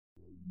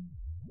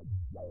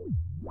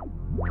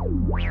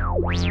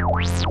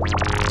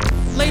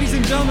Ladies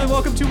and gentlemen,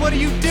 welcome to What Are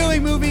You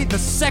Doing Movie, the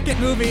second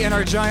movie in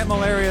our giant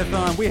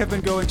malaria-thon. We have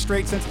been going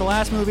straight since the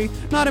last movie.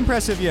 Not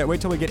impressive yet.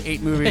 Wait till we get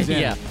 8 movies in.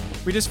 Yeah.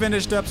 We just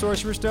finished up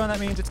Sorcerer's Stone.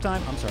 That means it's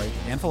time.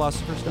 And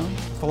Philosopher's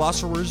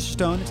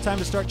Stone. It's time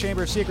to start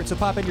Chamber of Secrets. So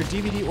pop in your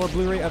DVD or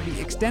Blu-ray of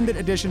the extended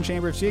edition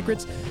Chamber of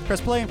Secrets.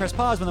 Press play and press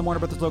pause when the Warner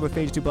Bros. Logo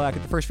fades to black.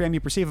 At the first frame you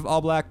perceive of all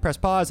black, press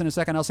pause. In a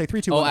second, I'll say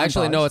 3, 2, 1. Oh,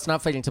 actually, unpause. no, it's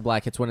not fading to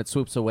black. It's when it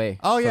swoops away.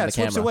 Oh, yeah, from it the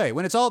swoops camera. away.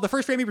 When it's all the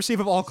first frame you perceive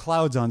of all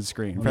clouds on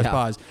screen. Press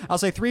pause. I'll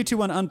say 3, 2,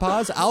 1,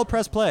 unpause. I'll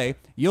press play.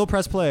 You'll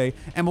press play.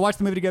 And we'll watch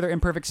the movie together in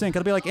perfect sync.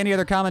 It'll be like any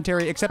other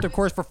commentary, except, of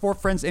course, for 4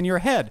 friends in your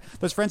head.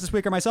 Those friends this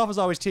week are myself, as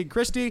always, Teague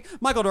Christie,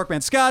 Michael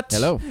Dorkman Scott.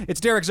 Hello.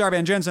 It's Derek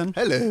Zarban Jensen.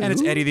 Hello. And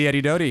it's Eddie the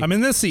Eddie Doty. I'm in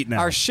this seat now.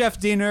 Our Chef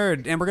D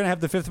Nerd. And we're going to have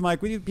the 5th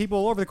mic with you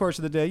people over the course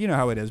of the day. You know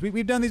how it is.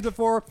 We've done these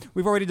before.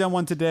 We've already done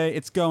one today.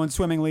 It's going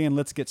swimmingly, and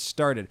let's get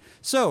started.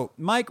 So,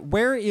 Mike,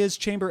 where is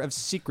Chamber of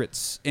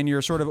Secrets in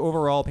your sort of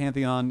overall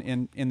pantheon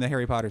in the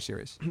Harry Potter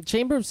series?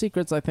 Chamber of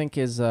Secrets, I think,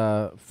 is,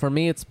 for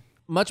me, it's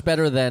much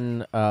better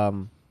than,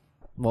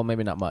 well,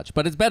 maybe not much,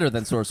 but it's better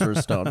than Sorcerer's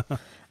Stone.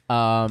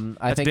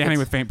 I think damning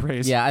with faint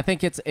praise. Yeah, I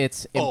think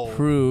it's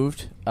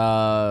improved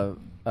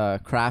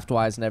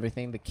craft-wise and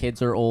everything. The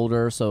kids are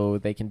older, so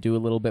they can do a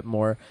little bit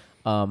more,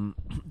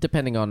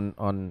 depending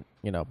on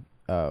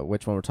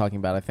which one we're talking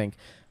about. I think,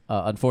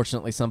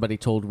 unfortunately, somebody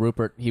told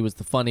Rupert he was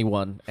the funny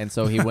one, and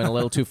so he went a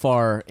little too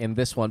far in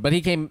this one. But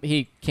he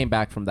came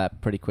back from that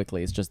pretty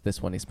quickly. It's just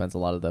this one he spends a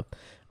lot of the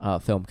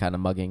film kind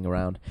of mugging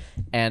around.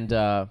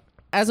 And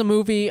as a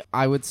movie,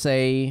 I would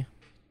say,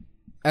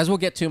 as we'll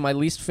get to, my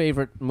least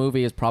favorite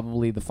movie is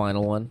probably the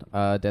final one,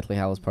 Deathly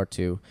Hallows Part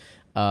 2.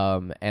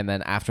 And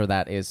then after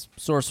that is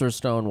Sorcerer's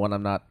Stone, one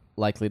I'm not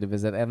likely to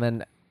visit. And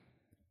then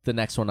the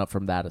next one up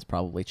from that is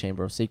probably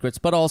Chamber of Secrets.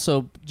 But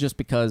also just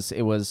because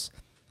it was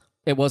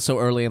so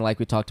early, and like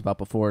we talked about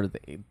before,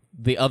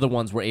 the other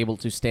ones were able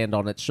to stand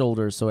on its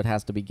shoulders, so it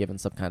has to be given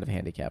some kind of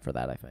handicap for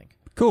that, I think.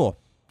 Cool.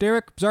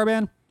 Derek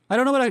Zarban, I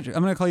don't know what I'm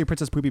going to call you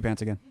Princess Poopy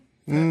Pants again.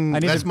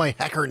 That's my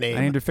hacker name.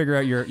 I need to figure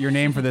out your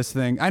name for this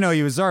thing. I know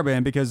you as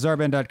Zarban because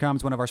Zarban.com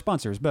is one of our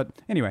sponsors. But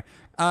anyway,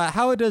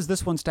 how does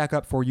this one stack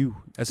up for you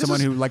as someone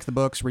who likes the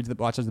books,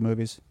 watches the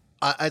movies?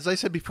 As I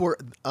said before,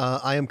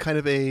 I am kind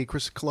of a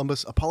Chris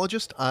Columbus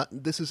apologist.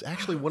 This is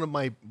actually one of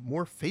my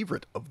more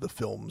favorite of the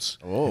films.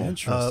 Oh,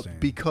 interesting.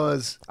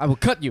 Because I will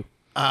cut you.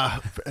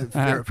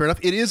 fair enough.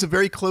 It is a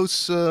very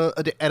close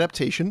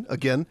adaptation.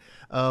 Again,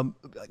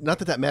 not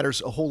that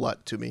matters a whole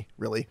lot to me,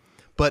 really.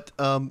 But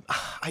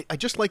I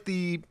just like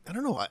I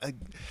don't know.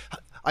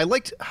 I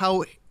liked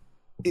how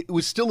it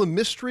was still a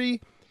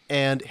mystery,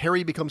 and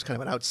Harry becomes kind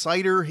of an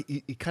outsider.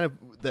 He kind of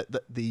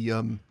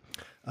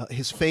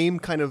his fame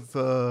kind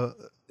of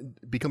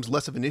becomes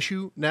less of an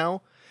issue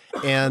now,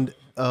 and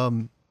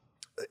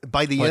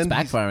by the end,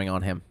 it's backfiring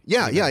on him.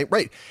 Yeah,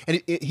 right.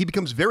 And he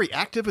becomes very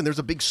active, and there's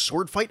a big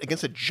sword fight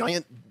against a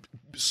giant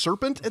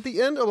serpent at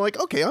the end. I'm like,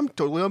 okay, I'm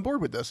totally on board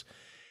with this,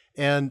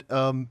 and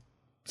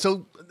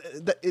so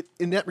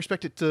in that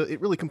respect,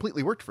 it really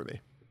completely worked for me.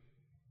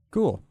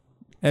 Cool.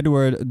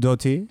 Edward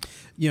Doty.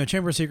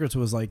 Chamber of Secrets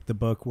was like the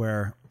book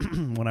where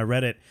when I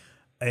read it,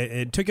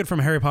 it took it from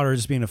Harry Potter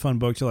just being a fun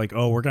book to like,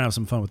 oh, we're going to have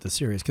some fun with this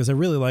series. Because I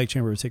really like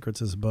Chamber of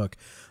Secrets as a book.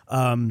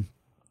 And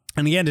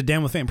again, to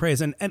damn with faint praise.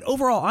 And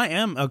overall, I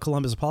am a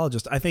Columbus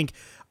apologist. I think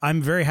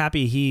I'm very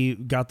happy he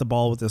got the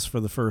ball with this for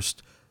the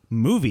first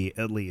movie,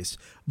 at least.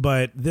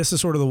 But this is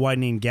sort of the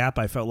widening gap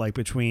I felt like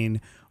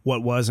between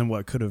what was and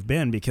what could have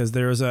been, because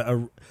there's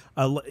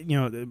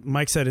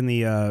Mike said in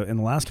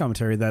the last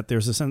commentary that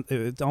there's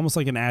it's almost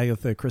like an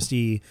Agatha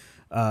Christie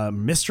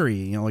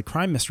mystery, like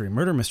crime mystery,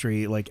 murder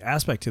mystery, like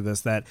aspect to this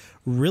that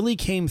really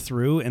came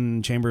through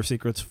in Chamber of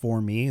Secrets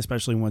for me,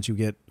 especially once you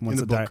get in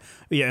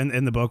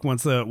the book,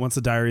 once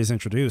the diary is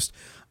introduced,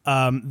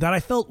 that I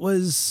felt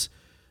was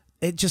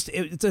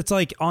it's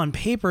like on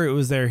paper it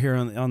was there here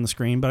on the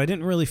screen, but I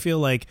didn't really feel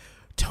like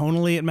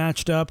tonally it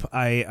matched up.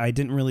 I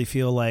didn't really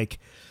feel like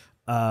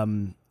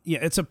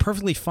it's a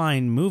perfectly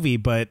fine movie,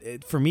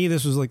 but for me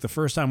this was like the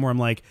first time where I'm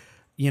like,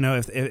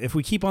 if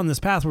we keep on this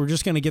path, we're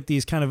just going to get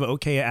these kind of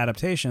okay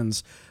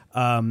adaptations.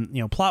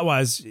 Plot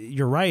wise,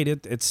 you're right.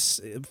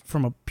 It's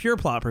from a pure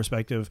plot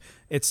perspective,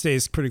 it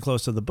stays pretty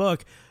close to the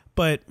book,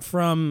 but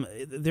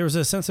there was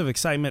a sense of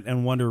excitement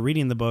and wonder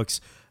reading the books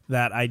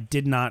that I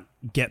did not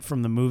get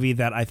from the movie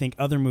that I think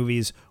other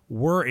movies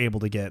were able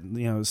to get,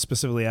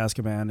 specifically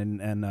Azkaban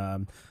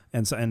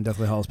and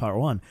Deathly Hallows Part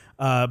 1.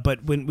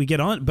 But when we get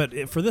on,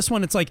 but for this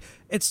one, it's like,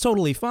 it's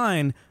totally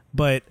fine.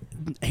 But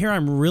here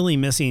I'm really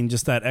missing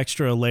just that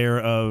extra layer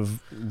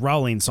of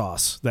Rowling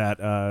sauce that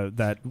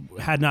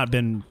had not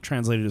been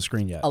translated to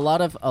screen yet. A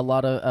lot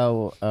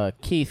of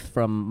Keith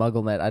from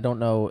MuggleNet. I don't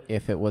know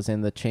if it was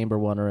in the Chamber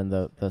one or in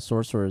the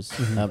Sorcerer's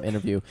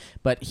interview,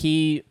 but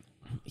he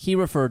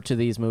referred to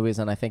these movies,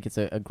 and I think it's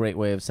a great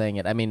way of saying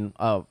it. I mean,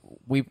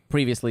 we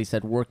previously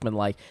said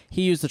workmanlike.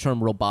 He used the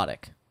term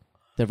robotic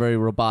They're very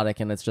robotic,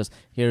 and it's just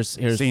here's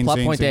Scene, plot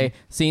scene, point A,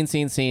 scene.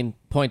 scene,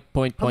 point.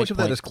 How much of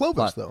that point, is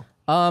Clovis, plot.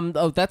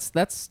 though?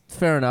 That's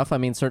fair enough. I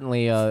mean,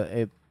 certainly,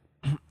 there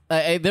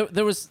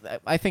was.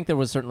 I think there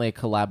was certainly a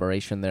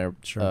collaboration there,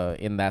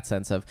 in that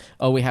sense of,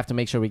 we have to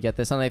make sure we get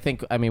this. And I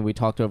think, I mean, we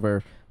talked through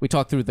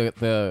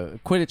the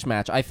Quidditch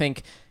match. I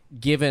think,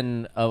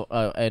 given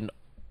an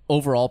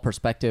overall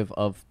perspective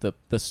of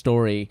the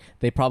story,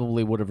 they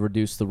probably would have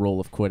reduced the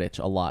role of Quidditch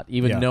a lot,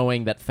 even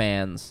knowing that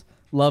fans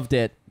loved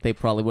it. They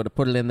probably would have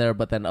put it in there,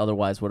 but then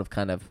otherwise would have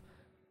kind of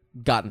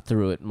gotten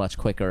through it much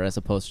quicker, as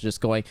opposed to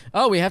just going,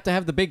 we have to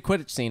have the big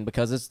Quidditch scene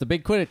because it's the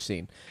big Quidditch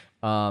scene.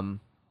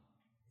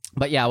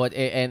 But yeah,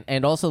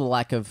 and also the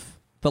lack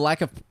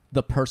of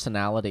the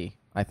personality,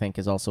 I think,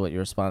 is also what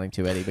you're responding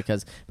to, Eddie,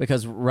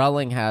 because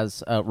Rowling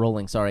has a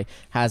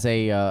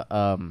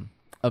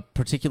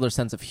particular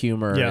sense of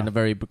humor and a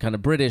very kind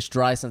of British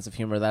dry sense of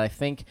humor that I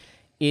think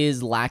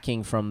is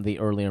lacking from the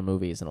earlier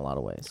movies in a lot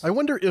of ways. I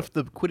wonder if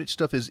the Quidditch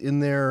stuff is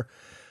in there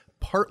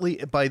partly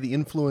by the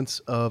influence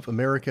of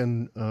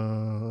American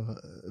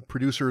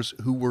producers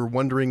who were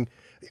wondering,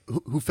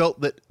 who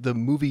felt that the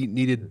movie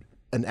needed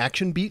an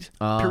action beat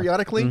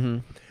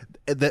periodically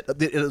that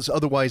it is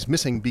otherwise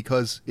missing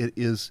because it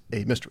is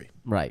a mystery.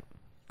 Right.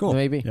 Cool.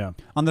 Maybe. Yeah.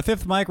 On the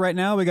fifth mic right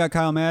now, we got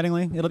Kyle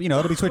Mattingly.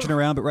 It'll be switching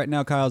around, but right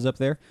now Kyle's up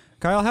there.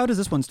 Kyle, how does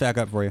this one stack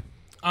up for you?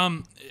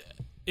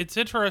 It's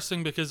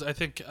interesting because I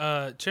think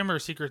Chamber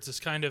of Secrets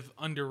is kind of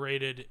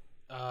underrated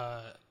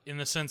in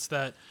the sense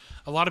that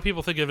a lot of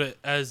people think of it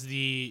as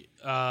the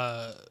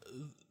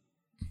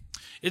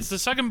it's the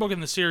second book in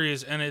the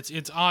series, and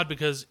it's odd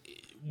because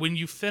when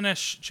you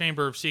finish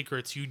Chamber of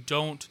Secrets, you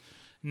don't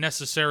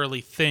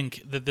necessarily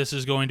think that this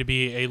is going to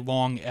be a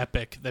long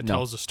epic that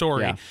tells a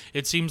story. Yeah.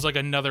 It seems like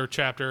another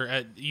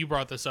chapter. You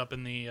brought this up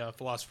in the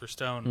Philosopher's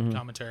Stone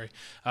commentary.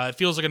 It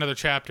feels like another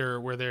chapter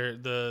where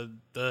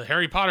the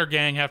Harry Potter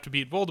gang have to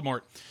beat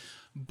Voldemort.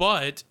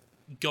 But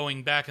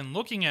going back and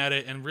looking at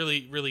it and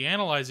really, really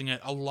analyzing it,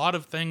 a lot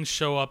of things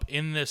show up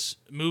in this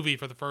movie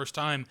for the first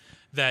time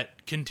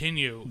that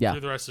continue through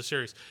the rest of the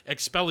series.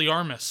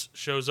 Expelliarmus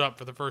shows up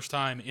for the first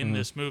time in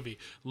this movie.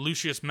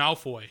 Lucius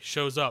Malfoy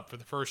shows up for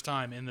the first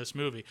time in this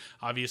movie.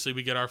 Obviously,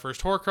 we get our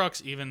first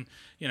Horcrux. Even,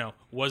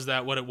 was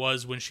that what it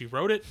was when she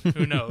wrote it?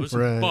 Who knows?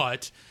 Right.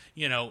 But,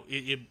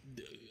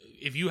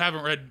 if you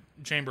haven't read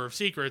Chamber of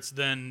Secrets,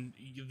 then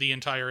the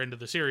entire end of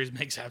the series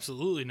makes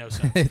absolutely no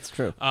sense. It's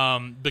true.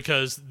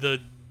 Because the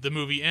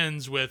movie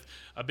ends with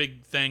a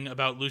big thing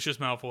about Lucius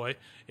Malfoy.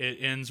 It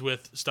ends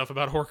with stuff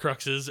about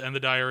Horcruxes and the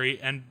diary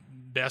and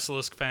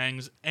basilisk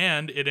fangs,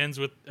 and it ends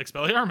with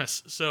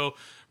Expelliarmus. So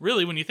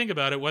really, when you think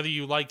about it, whether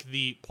you like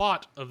the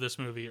plot of this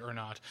movie or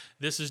not,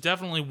 this is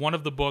definitely one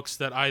of the books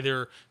that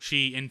either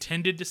she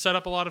intended to set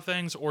up a lot of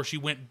things or she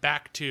went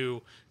back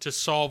to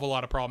solve a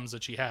lot of problems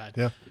that she had.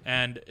 Yeah.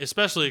 And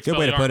especially Good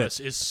way to put Expelliarmus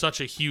is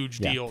such a huge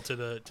deal to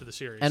the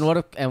series.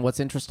 And what's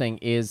interesting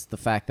is the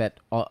fact that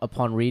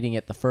upon reading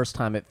it the first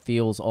time, it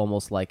feels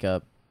almost like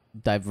a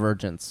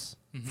divergence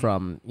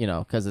from,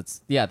 because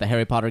it's the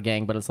Harry Potter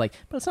gang, but it's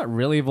not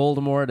really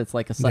Voldemort. It's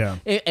like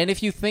and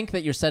if you think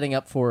that you're setting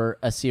up for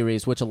a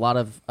series, which a lot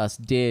of us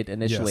did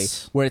initially,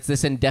 where it's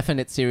this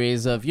indefinite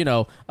series of,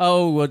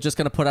 we're just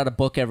going to put out a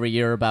book every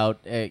year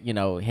about,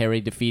 Harry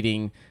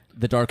defeating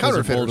the Dark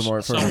Wizard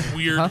Voldemort. Some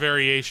weird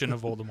variation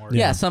of Voldemort.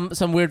 Yeah,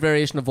 some weird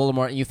variation of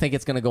Voldemort, and you think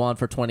it's going to go on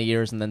for 20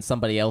 years, and then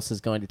somebody else is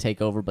going to take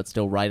over, but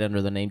still write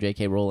under the name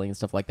J.K. Rowling and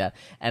stuff like that.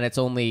 And it's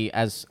only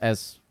as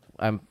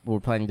we're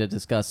planning to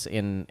discuss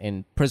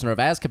in Prisoner of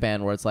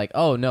Azkaban, where it's like,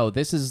 oh no,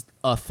 this is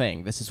a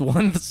thing. This is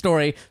one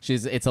story.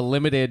 It's a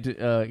limited,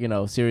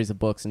 series of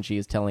books, and she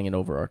is telling an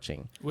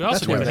overarching. We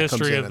also get the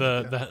history of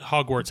the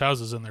Hogwarts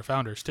houses and their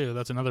founders too.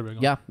 That's another big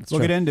one. Yeah, We'll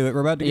get into it.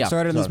 We're about to get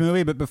started in this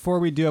movie, but before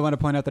we do, I want to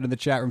point out that in the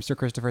chat room, Sir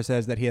Christopher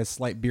says that he has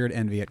slight beard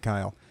envy at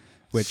Kyle,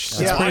 which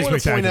I want to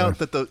point spectacular. out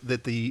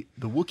that the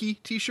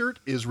Wookiee T-shirt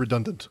is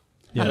redundant.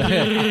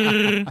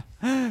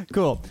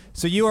 Cool.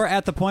 So you are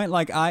at the point,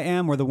 like I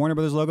am, where the Warner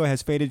Brothers logo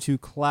has faded to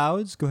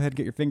clouds. Go ahead and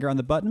get your finger on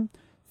the button.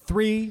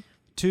 3,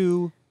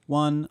 2,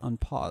 1, on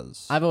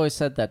pause. I've always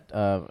said that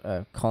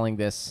calling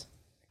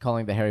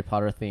the Harry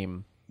Potter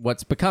theme,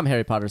 what's become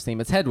Harry Potter's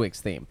theme, it's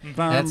Hedwig's theme.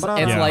 It's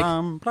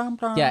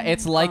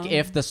like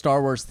if the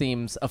Star Wars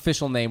theme's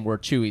official name were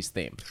Chewie's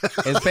theme.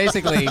 It's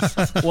basically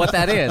what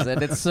that is,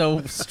 and it's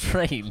so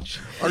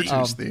strange.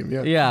 Archie's theme,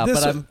 yeah. Yeah,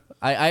 but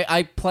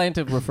I plan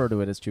to refer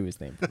to it as Chewie's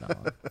theme from now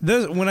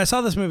on. When I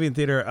saw this movie in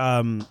theater,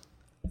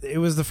 it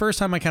was the first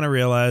time I kind of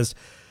realized,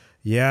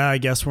 I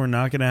guess we're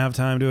not going to have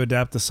time to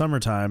adapt the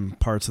summertime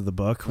parts of the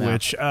book,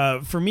 which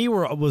for me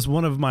was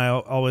one of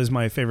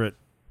my favorite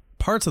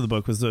parts of the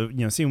book, was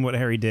seeing what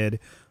Harry did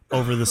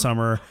over the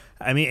summer.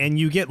 I mean, and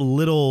you get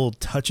little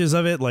touches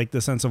of it, like the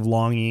sense of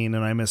longing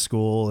and I miss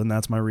school and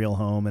that's my real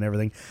home and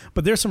everything.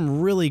 But there's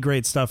some really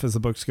great stuff as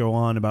the books go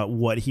on about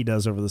what he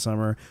does over the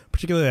summer,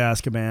 particularly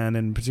Azkaban,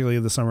 and particularly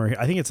the summer.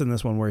 I think it's in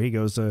this one where he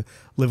goes to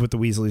live with the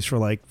Weasleys for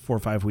like 4 or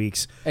 5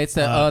 weeks. It's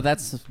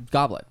that's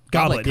Goblet.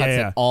 Goblet cuts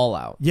it all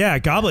out. Yeah,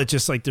 Goblet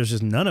just there's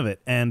just none of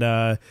it. And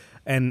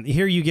And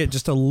here you get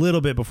just a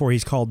little bit before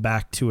he's called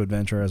back to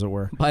adventure, as it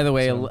were. By the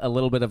way, a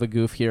little bit of a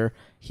goof here.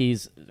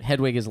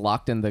 Hedwig is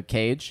locked in the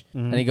cage,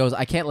 and he goes,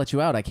 "I can't let you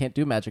out. I can't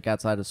do magic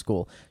outside of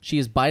school." She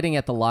is biting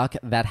at the lock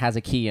that has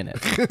a key in it.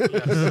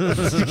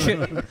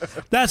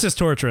 That's just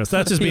torturous.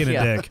 That's just being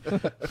Yeah. a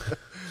dick.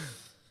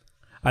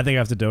 I think I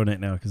have to donate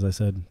now because I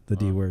said the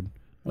D word.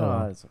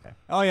 Oh, that's okay.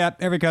 Oh yeah,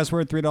 every cuss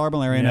word, $3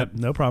 Malarian. Yep,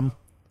 no problem.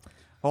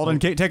 Holden,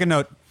 take a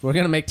note. We're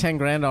gonna make 10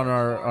 grand on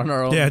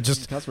our own. Yeah,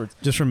 just cuss words.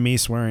 just from me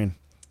swearing.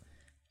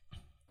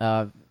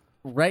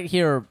 Right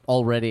here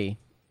already,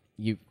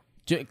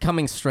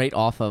 coming straight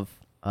off of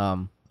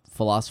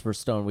Philosopher's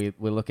Stone, we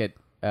look at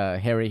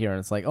Harry here, and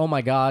it's like, oh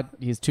my God,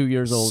 he's 2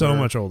 years older. So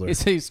much older.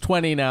 He's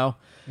 20 now.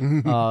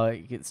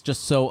 It's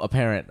just so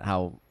apparent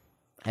how,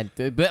 but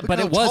how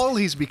it was tall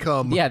he's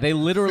become. Yeah, they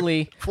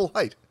literally Full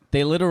height.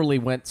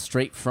 went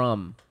straight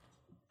from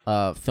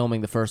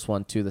filming the first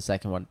one to the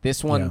second one.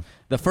 This one, Yeah.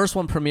 the first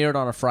one premiered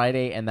on a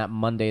Friday, and that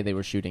Monday they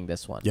were shooting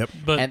this one. Yep.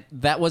 And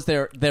that was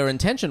their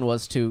intention,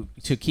 was to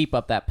keep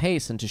up that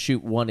pace and to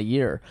shoot one a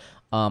year.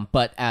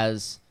 But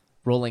as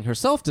Rowling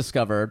herself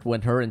discovered,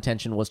 when her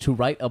intention was to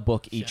write a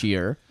book each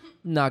year,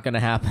 not going to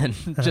happen.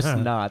 Just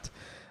not.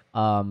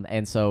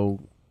 And so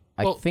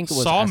I think it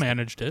was Saw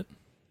managed it.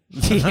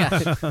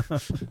 Yeah.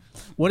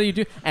 What do you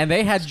do? And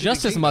they had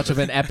just as much of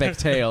an epic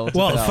tale. to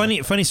Well,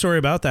 tell. funny story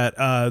about that.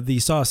 The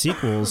Saw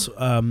sequels,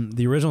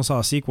 the original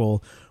Saw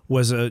sequel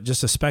was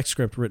just a spec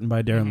script written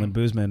by Darren Lynn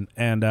Bousman,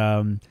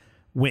 and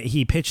when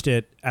he pitched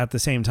it at the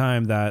same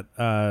time that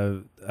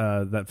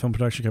that film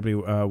production company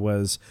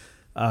was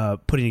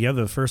putting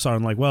together the first Saw,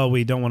 and like, well,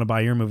 we don't want to buy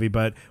your movie,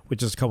 but with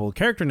just a couple of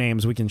character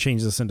names, we can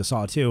change this into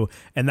Saw 2.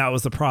 And that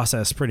was the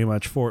process pretty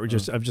much for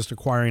just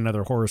acquiring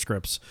other horror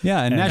scripts.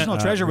 Yeah, and National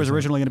Treasure was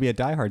originally going to be a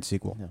Die Hard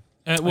sequel.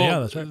 Well, yeah,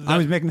 that's right. I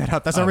was making that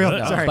up. That's not real.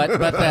 really? Sorry.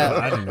 but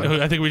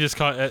I think we just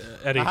caught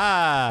Eddie.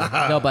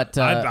 no, but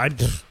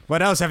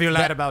What else have you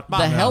lied about? the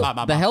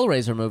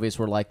Hellraiser movies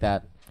were like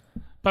that.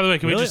 By the way,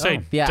 can we Really? just say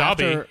Oh. Yeah,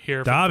 Dobby after-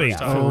 here? Dobby, For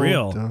the first time? for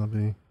real.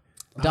 Dobby.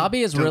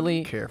 Dobby is Don't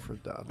really, care for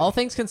Dobby. all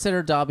things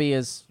considered, Dobby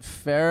is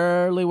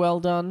fairly well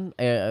done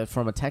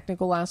from a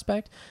technical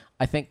aspect.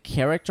 I think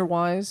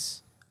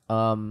character-wise,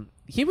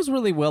 he was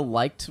really well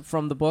liked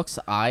from the books.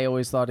 I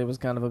always thought it was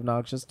kind of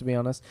obnoxious, to be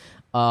honest.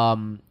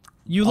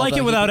 You like Although it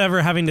he without did-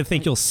 ever having to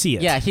think you'll see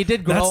it. Yeah, he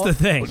did grow. That's the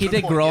thing. He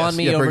did Good grow point, on yes.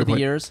 me Yeah, very over good the point.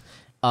 years.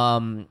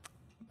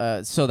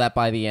 So that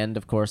by the end,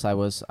 of course, I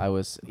was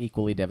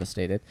equally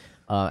devastated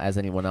as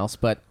anyone else.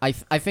 But I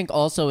think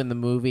also in the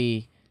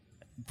movie,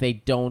 they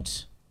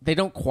don't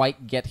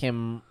quite get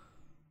him.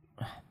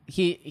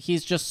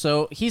 He's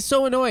so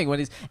annoying when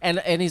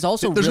he's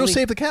also There's really, no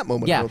save the cat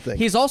moment. I yeah, don't think.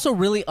 he's also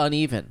really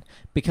uneven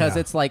because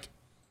Yeah. it's like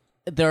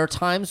there are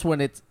times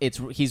when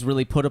he's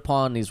really put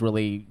upon, he's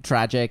really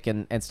tragic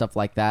and stuff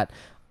like that.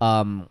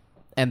 And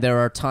there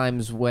are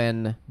times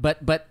when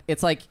but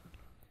it's like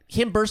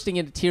him bursting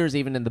into tears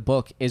even in the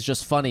book is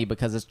just funny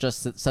because it's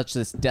just such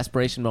this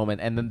desperation moment,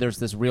 and then there's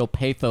this real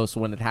pathos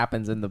when it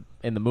happens in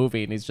the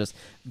movie, and he's just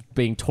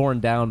being torn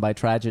down by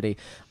tragedy.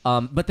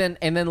 But then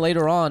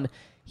later on,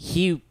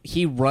 he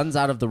runs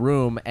out of the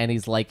room, and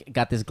he's like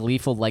got this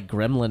gleeful like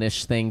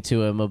gremlin-ish thing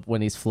to him of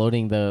when he's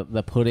floating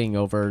the pudding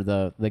over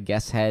the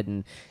guest's head,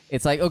 and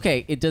it's like,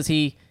 okay,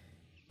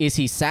 is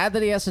he sad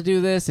that he has to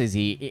do this? Does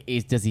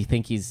he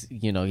think is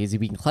he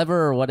being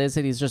clever, or what is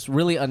it? He's just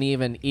really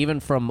uneven, even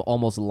from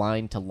almost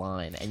line to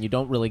line, and you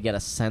don't really get a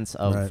sense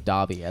of Right.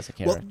 Dobby as a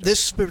character. Well,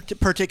 this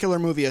particular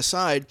movie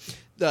aside,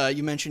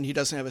 you mentioned he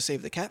doesn't have a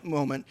save the cat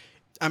moment.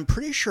 I'm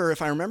pretty sure,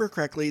 if I remember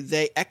correctly,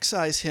 they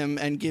excise him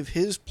and give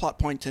his plot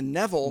point to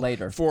Neville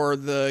Later. for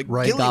the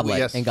Right. Gilly Goblet, Week.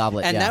 yes. and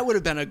Goblet, And yeah. that would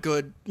have been a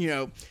good,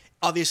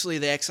 obviously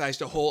they excised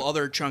a whole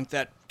other chunk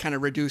that kind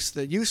of reduced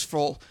the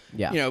useful,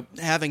 Yeah.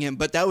 Having him.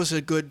 But that was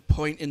a good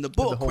point in the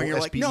book whole where you're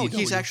like, no,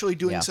 he's SPDW. actually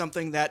doing Yeah.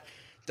 something that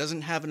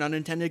doesn't have an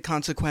unintended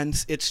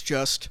consequence. It's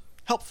just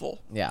helpful.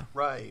 yeah.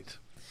 Right.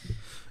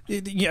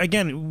 Yeah,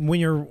 again,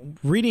 when you're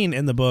reading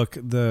in the book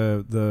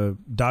the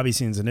Dobby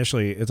scenes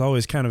initially, it's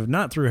always kind of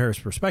not through Harry's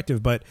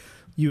perspective, but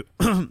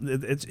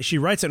she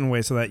writes it in a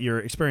way so that you're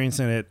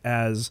experiencing it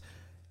as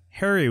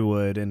Harry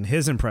would and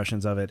his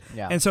impressions of it.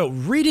 Yeah. And so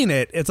reading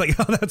it, it's like,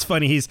 oh, that's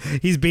funny. He's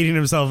beating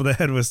himself in the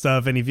head with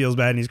stuff, and he feels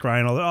bad, and he's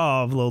crying.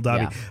 Oh, little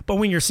Dobby. Yeah. But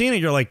when you're seeing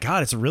it, you're like,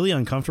 God, it's really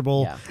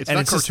uncomfortable. Yeah. It's and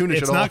not just- cartoonish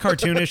It's at not all.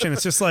 cartoonish, and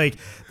it's just like,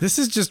 this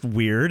is just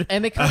weird.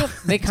 And they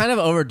kind of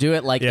overdo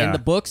it. Like in Yeah. the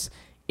books,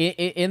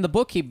 in the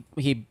book, he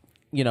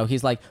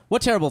he's like,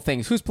 what terrible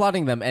things? Who's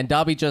plotting them? And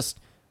Dobby just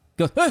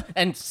goes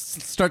and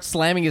starts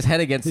slamming his head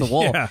against the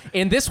wall. Yeah.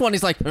 In this one,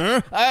 he's like,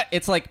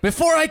 it's like,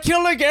 before I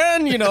kill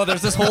again.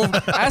 There's this whole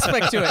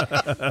aspect to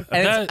it,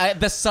 and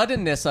the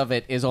suddenness of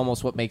it is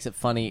almost what makes it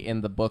funny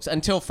in the books.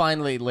 Until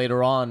finally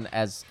later on,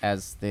 as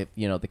the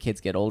the kids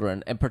get older,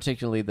 and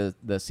particularly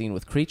the scene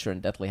with Creature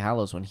in Deathly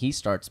Hallows when he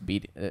starts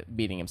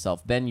beating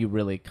himself, then you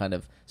really kind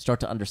of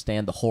start to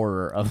understand the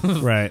horror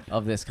of Right.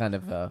 of this kind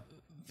of.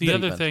 The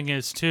other thing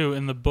is too,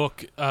 in the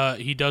book,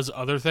 he does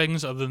other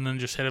things other than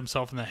just hit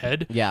himself in the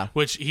head. Yeah.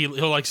 Which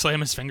he'll like slam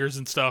his fingers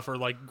and stuff, or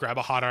like grab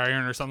a hot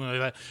iron or something like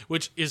that,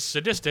 which is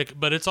sadistic.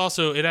 But it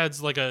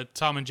adds like a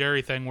Tom and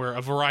Jerry thing where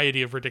a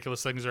variety of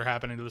ridiculous things are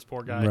happening to this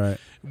poor guy, Right.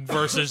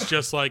 versus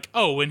just like,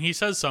 oh, when he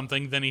says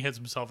something, then he hits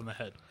himself in the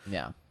head.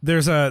 Yeah.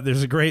 There's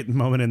a great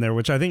moment in there,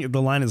 which I think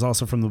the line is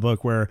also from the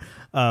book, where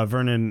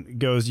Vernon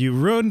goes, "You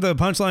ruined the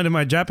punchline to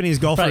my Japanese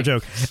golfer Right.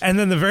 joke," and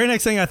then the very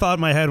next thing I thought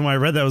in my head when I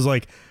read that was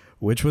like,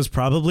 which was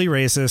probably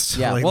racist.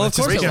 Yeah, Like, well, let's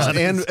of course just it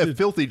be was. honest. And a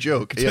filthy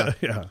joke. Yeah.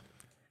 Yeah.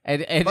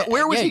 And But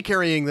where was yeah, he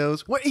carrying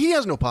those? What? He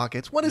has no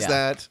pockets. What is Yeah.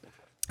 that?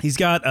 He's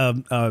got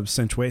a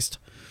cinch waist,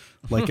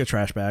 like a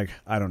trash bag.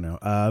 I don't know.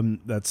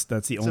 That's the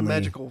It's only a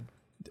magical.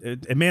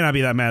 It may not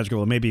be that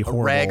magical. It may be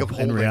horrible rag of in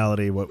holding.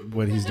 reality.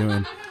 What he's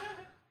doing.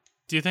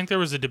 Do you think there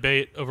was a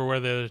debate over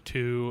whether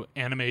to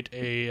animate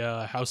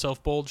a house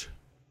elf bulge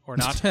or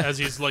not, as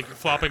he's like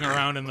flopping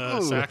around in the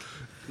sack?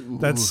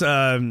 That's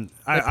I'll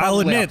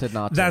probably admit opted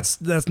not to.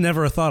 that's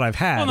never a thought I've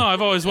had. Well, no,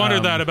 I've always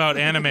wondered that about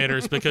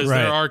animators because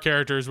Right. there are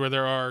characters where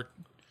there are,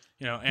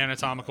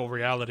 anatomical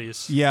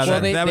realities. Yeah,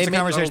 Well, that was a they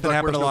conversation that Donald Duck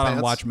happened a wears no lot on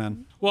pants.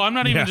 Watchmen. Well, I'm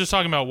not even Yeah. just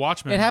talking about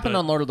Watchmen. It happened but-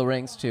 on Lord of the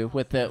Rings too,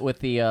 with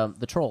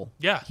the troll.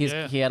 Yeah, He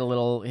had his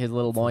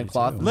little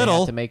loincloth. and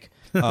Little? They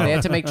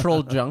had to make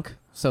troll junk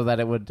so that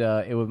it would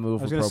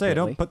move. I was going to say,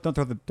 appropriately.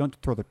 don't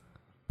throw the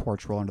poor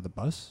troll under the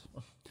bus.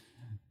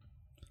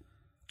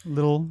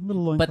 Little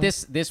loincloth. But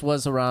this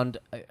was around.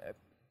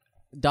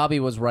 Dobby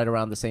was right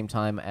around the same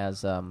time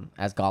as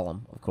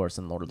Gollum, of course,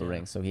 in Lord of the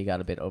Rings, so he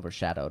got a bit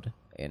overshadowed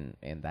in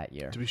that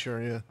year. To be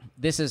sure, yeah.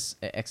 This is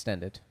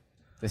extended.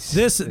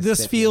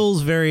 This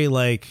feels very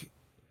like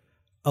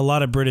a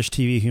lot of British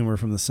TV humor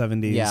from the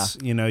 70s.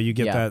 Yeah. You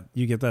get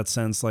Yeah. that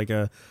sense like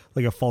a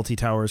Fawlty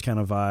Towers kind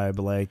of vibe.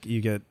 Like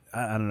you get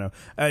I don't know.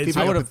 It's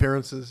Keeping up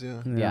appearances,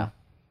 yeah. Yeah.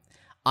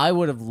 I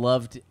would have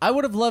loved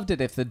it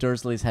if the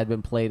Dursleys had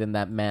been played in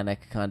that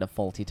manic kind of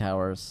Fawlty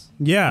Towers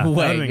yeah, way.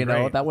 that'd been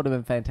great. That would have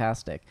been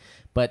fantastic.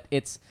 But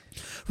it's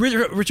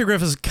Richard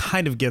Griffiths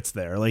kind of gets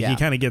there. Like Yeah. he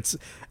kind of gets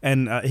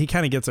he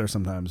kind of gets there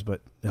sometimes.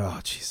 But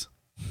jeez.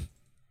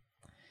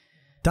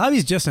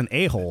 Dobby's just an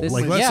a-hole. this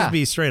Like is- let's yeah. just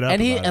be straight up.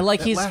 and he about it. and like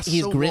That lasts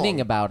he's so grinning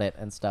long. about it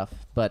and stuff.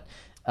 But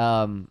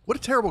What a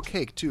terrible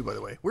cake, too, by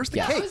the way. Where's the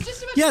Yeah. cake?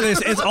 yeah,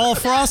 it's all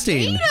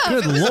frosting.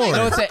 Good lord.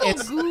 no,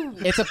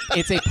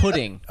 it's a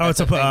pudding. Oh, it's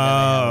a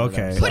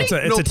okay. Pudding- It's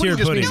a No, tiered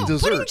just pudding. means No,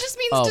 pudding dessert. just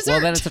means Oh, dessert. well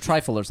then it's a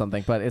trifle or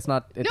something, but it's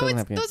not. It no, doesn't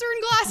have to. those are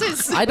in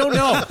glasses. I don't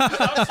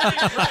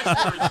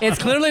know. It's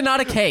clearly not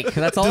a cake.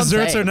 That's all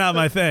Desserts I'm saying. are not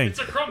my thing. It's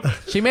a crumpet.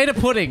 She made a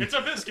pudding. It's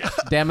a biscuit.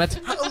 Damn it.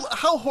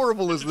 How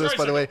horrible is this,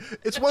 by the way?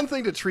 It's one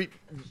thing to treat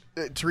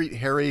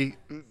Harry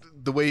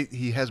the way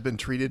he has been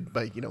treated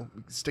by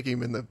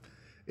sticking him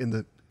in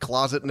the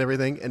closet and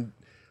everything,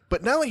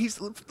 but now he's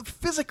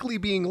physically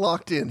being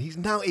locked in. He's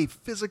now a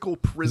physical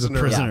He's a prisoner.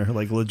 prisoner,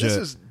 like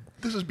legit.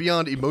 This is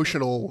beyond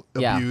emotional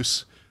Yeah.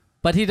 abuse.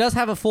 But he does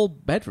have a full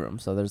bedroom,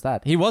 so there's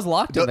that. He was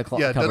locked in the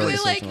Yeah, cupboard. Dudley-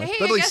 They're like, occasionally. hey,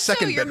 Dudley's I guess so.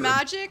 second You're bedroom.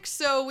 magic,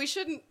 so we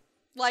shouldn't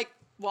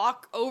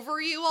walk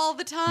over you all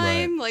the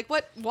time. Like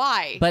what?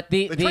 Why? But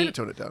They tried to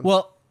tone it down.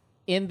 Well,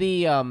 in the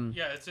Yeah,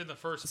 it's in the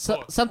first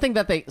book. something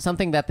that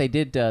they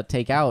did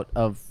take out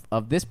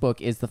of this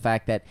book is the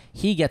fact that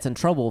he gets in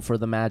trouble for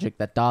the magic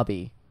that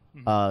Dobby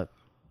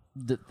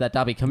that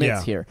Dobby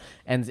commits Yeah. here,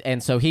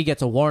 and so he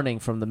gets a warning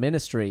from the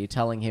Ministry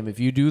telling him, if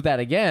you do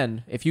that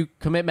again, if you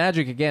commit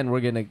magic again,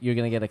 you're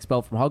gonna get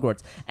expelled from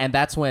Hogwarts. And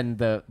that's when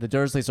the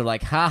Dursleys are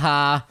like,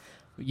 haha,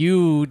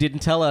 you didn't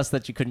tell us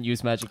that you couldn't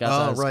use magic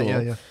outside Oh, of right,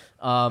 school.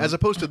 yeah. As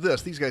opposed to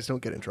this, these guys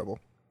don't get in trouble.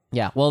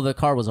 Yeah, well, the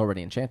car was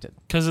already enchanted.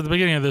 Because at the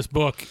beginning of this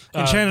book,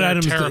 Enchanted they're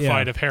items,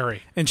 terrified yeah. of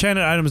Harry.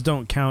 Enchanted items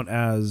don't count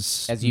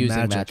as Using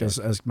magic, as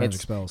magic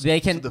It's- spells. They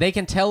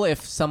can tell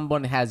if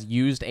someone has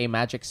used a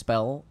magic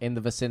spell in the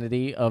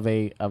vicinity of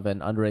an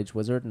underage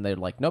wizard, and they're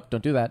like, nope,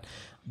 don't do that.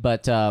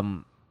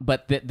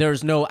 But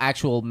there's no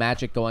actual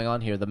magic going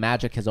on here. The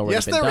magic has already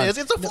Yes, been there done. is.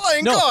 It's a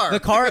flying No,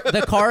 car.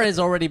 the car has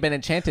already been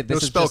enchanted.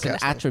 This No is just an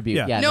spellcasting. attribute.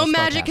 Yeah. Yeah, no spellcasting.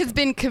 magic has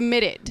been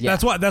committed. Yeah.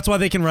 That's why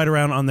they can ride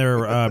around on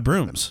their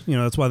brooms.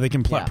 That's why they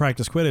can Yeah.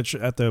 practice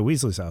Quidditch at the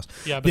Weasley's house.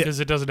 Yeah, because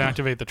it doesn't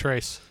activate the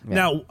trace. Yeah.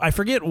 Now I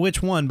forget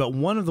which one, but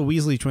one of the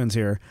Weasley twins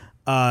here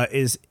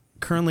is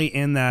currently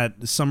in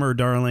that Summer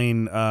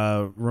Darling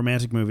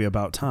romantic movie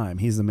About Time.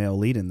 He's the male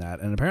lead in that,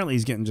 and apparently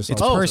he's getting just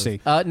It's all Percy.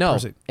 No,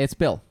 Percy. it's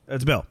Bill.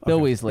 It's Bill. Bill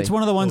Okay. Weasley. It's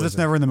one of the ones that's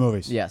never in the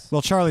movies. Yes.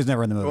 Well, Charlie's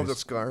never in the Oh, movies. the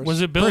scars.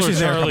 Was it Bill Percy's or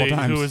there a couple Charlie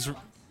times. who was?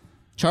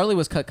 Charlie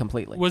was cut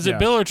completely. Was Yeah. it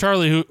Bill or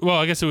Charlie who? Well,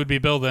 I guess it would be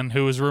Bill then,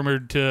 who was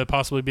rumored to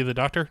possibly be the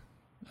Doctor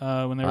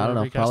when they were I don't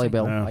know. recasting. Probably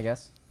Bill. Yeah. I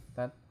guess.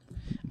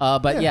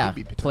 But yeah,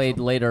 he'd be played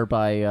later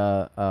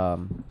by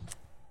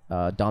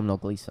Domhnall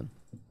Gleeson.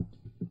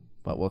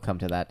 But we'll come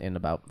to that in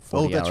about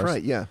 40 Oh, that's hours.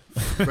 right. Yeah,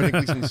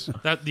 Brendan Gleeson's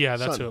That's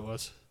Son. who it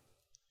was.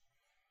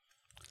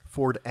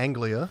 Ford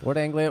Anglia. Fort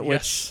Anglia,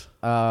 Yes.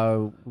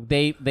 which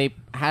they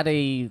had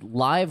a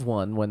live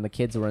one when the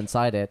kids were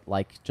inside it,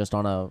 like just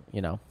on a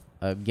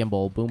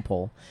gimbal boom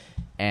pole,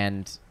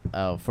 and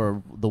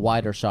for the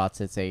wider shots,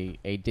 it's a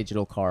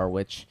digital car,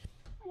 which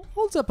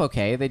holds up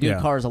okay. They do Yeah.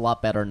 cars a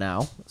lot better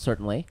now,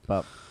 certainly,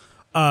 but.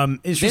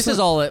 It's This just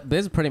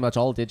is pretty much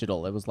all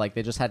digital. It was like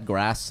they just had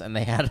grass and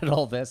they added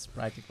all this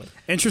practically.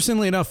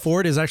 Interestingly enough,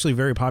 Ford is actually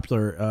very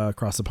popular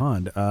across the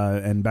pond,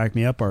 and back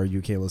me up, our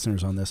UK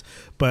listeners, on this.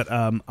 But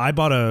I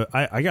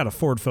got a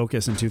Ford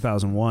Focus in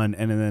 2001,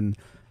 and then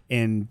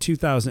in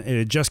 2000 it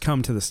had just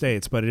come to the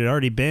States, but it had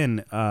already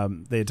been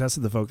they had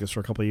tested the Focus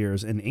for a couple of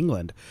years in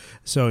England.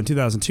 So in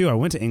 2002, I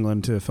went to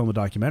England to film a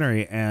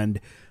documentary,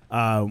 and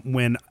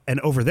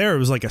over there it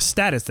was like a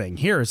status thing.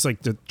 Here it's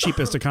like the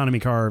cheapest economy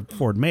car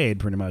Ford made,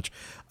 pretty much,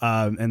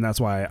 and that's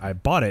why I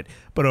bought it.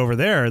 But over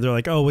there they're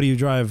like, oh, what do you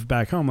drive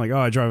back home? I'm like, oh,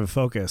 I drive a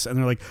Focus. And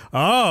they're like,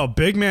 oh,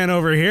 big man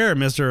over here,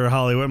 Mr.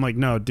 Hollywood. I'm like,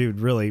 no, dude,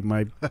 really,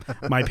 my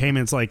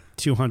payment's like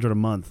 $200 a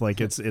month.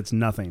 Like it's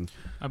nothing.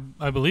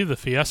 I believe the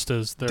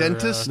Fiesta's their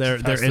Dentist? They're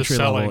fastest entry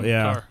level, selling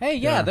yeah. car. Hey,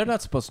 yeah, they're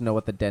not supposed to know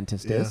what the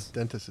dentist Yeah, is.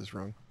 dentist is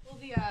wrong. Well,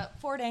 the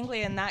Ford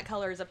Anglia in that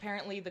color is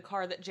apparently the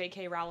car that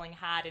J.K. Rowling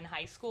had in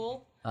high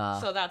school.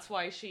 So that's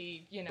why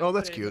she, Oh,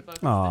 that's put it in the cute.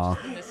 book. Aw.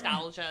 The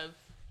nostalgia of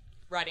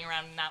riding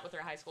around in that with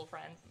her high school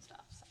friends and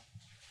stuff.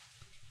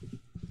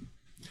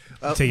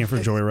 So. Taking it for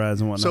joyrides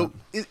and whatnot.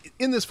 So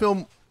in this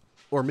film,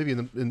 or maybe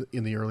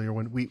in the earlier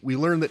one, we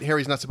learn that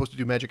Harry's not supposed to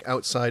do magic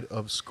outside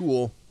of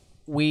school.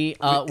 We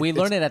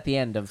learn it at the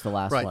end of the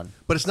last Right. one.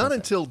 But it's not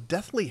until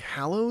Deathly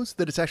Hallows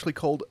that it's actually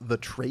called the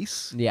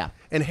Trace. Yeah.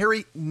 And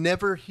Harry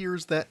never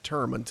hears that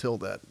term until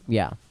that.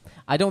 Yeah.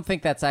 I don't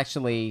think that's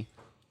actually...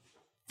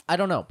 I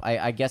don't know.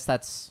 I guess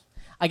that's...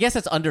 I guess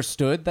it's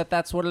understood that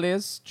that's what it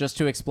is, just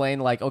to explain,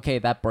 like, okay,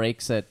 that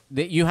breaks it.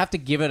 You have to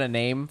give it a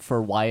name for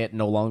why it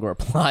no longer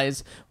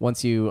applies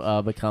once you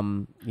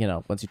become,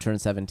 once you turn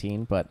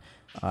 17. But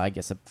I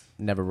guess it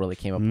never really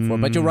came up before.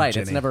 But you're right.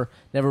 It's Jenny.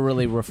 never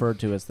really referred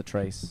to as the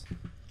Trace.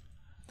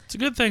 It's a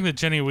good thing that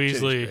Jenny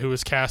Weasley, who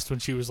was cast when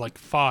she was like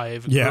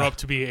 5, Yeah. grew up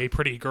to be a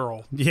pretty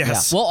girl.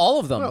 yes. Yeah. Well, all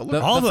of them.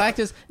 Well, the fact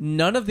is,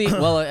 none of these...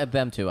 Well,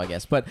 them too, I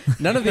guess. But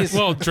none of these...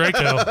 Well,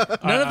 Draco.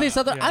 None of these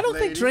other... yeah. I don't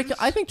think Draco...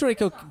 I think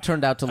Draco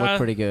turned out to look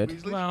pretty good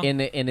Weasley? Well,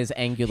 in his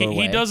angular way.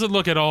 He doesn't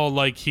look at all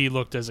like he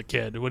looked as a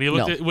kid. When he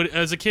looked No.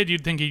 as a kid,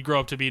 you'd think he'd grow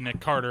up to be Nick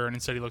Carter, and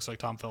instead he looks like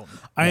Tom Felton.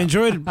 I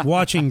enjoyed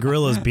watching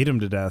gorillas beat him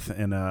to death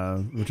in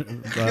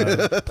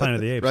Planet of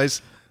the Apes.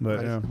 Rise.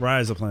 But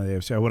Rise of Planet of the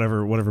Apes. Yeah,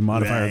 whatever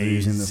modifier they're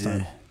using this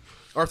time.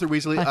 Arthur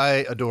Weasley.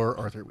 I adore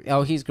Arthur Weasley.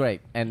 Oh, he's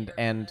great, and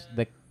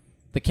the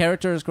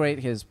character is great.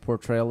 His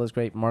portrayal is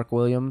great. Mark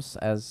Williams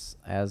as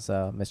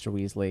Mr.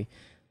 Weasley,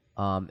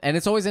 and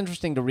it's always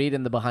interesting to read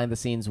in the behind the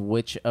scenes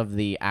which of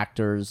the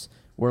actors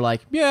were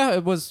like, yeah,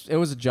 it was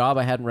a job.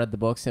 I hadn't read the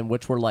books, and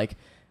which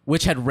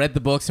had read the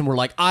books and were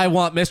like, I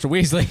want Mr.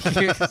 Weasley.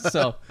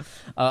 So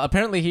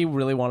apparently he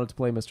really wanted to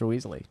play Mr.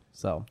 Weasley.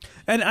 So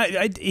And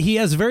he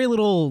has very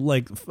little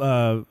like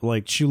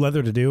shoe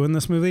leather to do in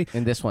this movie.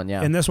 in this one,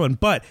 yeah. In this one,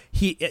 but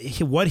he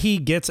what he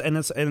gets,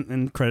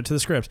 and credit to the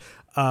script,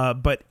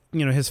 but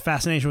his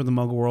fascination with the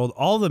Muggle world,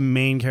 all the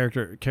main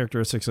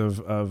characteristics of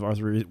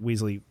Arthur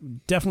Weasley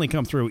definitely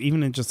come through,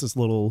 even in just this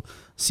little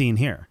scene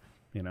here.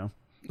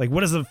 Like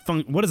what is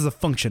the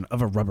function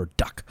of a rubber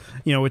duck?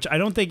 Which I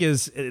don't think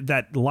is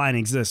that line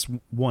exists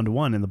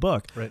 1-to-1 in the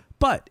book. Right.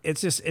 But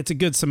it's a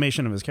good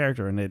summation of his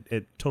character, and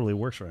it totally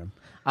works for him.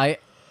 I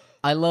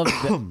love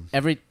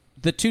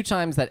the 2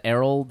 times that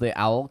Errol the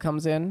owl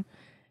comes in,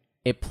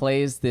 it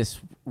plays this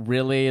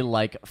really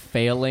like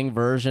failing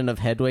version of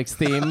Hedwig's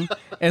theme.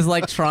 It's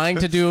like trying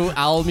to do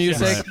owl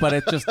music, but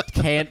it just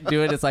can't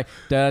do it. It's like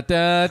da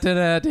da da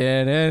da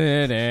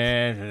da da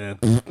da.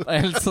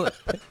 And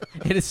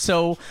it is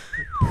so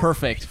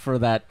perfect for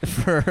that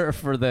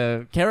for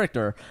the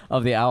character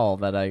of the owl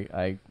that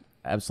I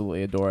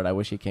absolutely adore it. I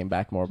wish he came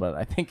back more, but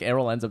I think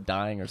Errol ends up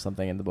dying or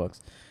something in the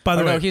books. By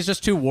the way, no, he's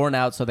just too worn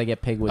out, so they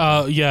get pig with.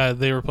 Yeah,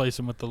 they replace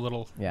him with the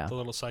little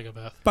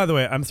psychopath. By the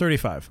way, I'm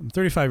 35. I'm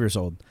 35 years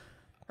old.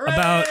 Hold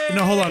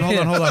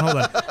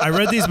on. I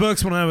read these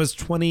books when I was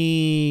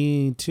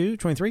 22,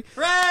 23.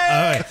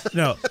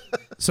 No.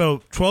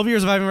 So 12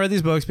 years of having read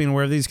these books, being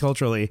aware of these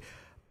culturally.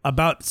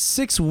 About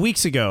 6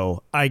 weeks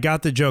ago, I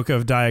got the joke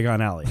of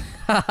Diagon Alley.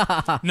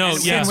 No,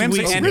 yeah, And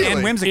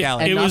Really?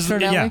 Whimsicality. It was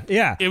Nocturne Alley?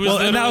 Yeah. It was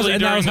and that was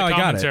during how the I got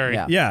it. commentary.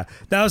 Yeah. Yeah,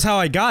 that was how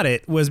I got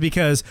it, was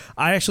because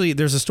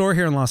there's a store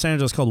here in Los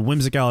Angeles called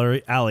Whimsical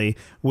Alley,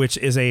 which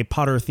is a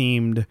Potter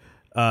themed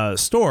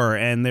store,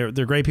 and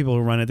they're great people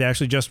who run it. They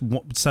actually just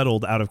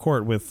settled out of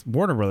court with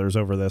Warner Brothers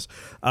over this.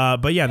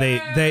 But yeah,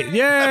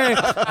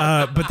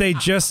 but they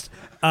just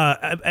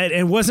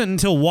it wasn't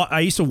until I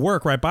used to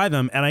work right by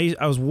them, and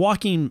I was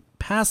walking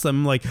past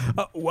them like,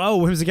 wow,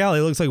 Whimsical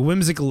Alley looks like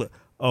whimsical.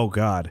 Oh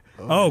God!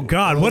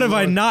 What have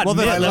I not? Well,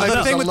 missed?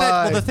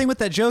 the thing with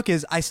that joke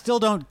is I still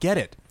don't get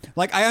it.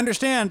 Like, I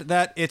understand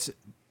that it's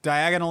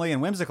diagonally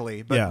and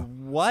whimsically, but Yeah.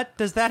 what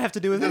does that have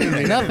to do with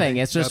anything? Nothing.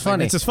 It's just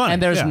funny. It's just funny,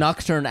 And there's yeah.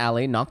 Nocturne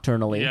Alley,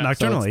 nocturnally. Yeah. So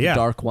it's Nocturnally, the yeah.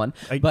 dark one.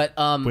 But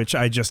which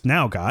I just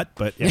now got,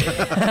 but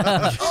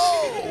yeah.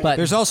 but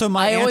There's also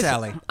My I Aunt always-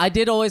 Alley. I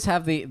did always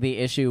have the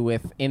issue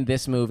with, in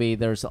this movie,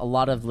 there's a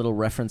lot of little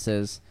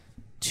references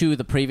to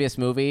the previous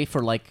movie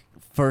for like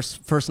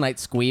first night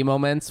squee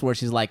moments where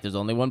she's like, "There's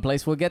only one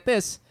place we'll get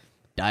this,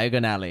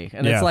 Diagon Alley,"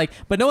 and Yeah. it's like,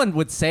 but no one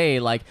would say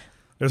like.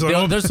 There's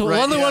There's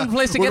only one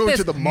place to We're get going this.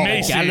 to the mall.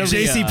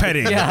 J.C.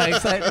 Penney. Yeah,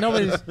 exactly.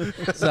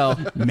 Nobody's so.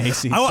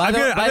 Macy's. I'm the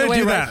gonna way,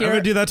 do right that. I'm here-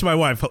 gonna do that to my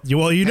wife.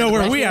 Well, you know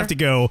where right we here- have to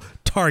go.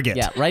 Target.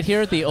 Yeah, right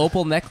here, the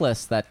opal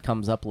necklace that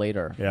comes up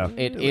later. Yeah.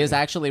 It is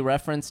actually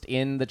referenced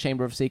in the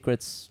Chamber of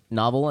Secrets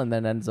novel and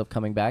then ends up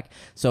coming back.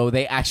 So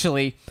they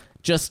actually,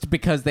 just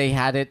because they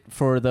had it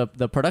for the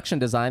production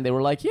design, they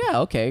were like, yeah,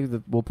 okay,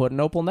 we'll put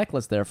an opal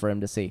necklace there for him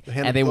to see. Hand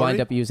And of they wind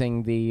Glory? up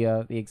using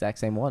the exact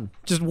same one.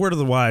 Just word of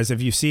the wise: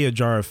 if you see a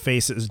jar of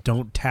faces,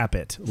 don't tap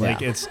it.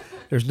 Like Yeah.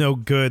 there's no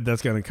good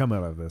that's gonna come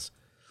out of this.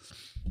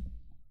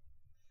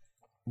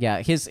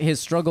 Yeah, his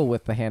struggle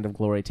with the Hand of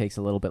Glory takes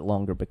a little bit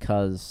longer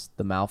because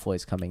the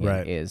Malfoys coming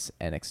Right. in is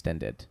an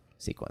extended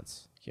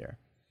sequence here.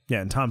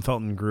 Yeah, and Tom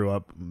Felton grew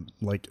up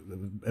like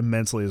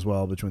immensely as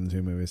well between the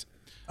two movies.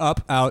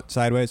 Up, out,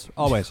 sideways,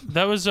 always.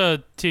 That was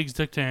Teague's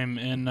nickname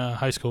in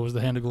high school. Was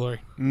the Hand of Glory?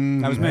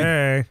 That was me.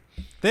 Hey,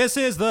 This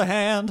is the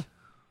hand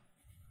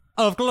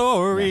of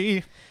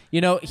glory.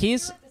 You know,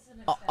 he's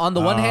on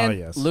the one Ah, hand,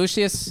 yes.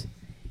 Lucius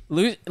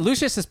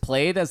is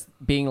played as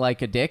being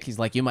like a dick. He's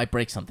like, you might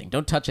break something.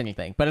 Don't touch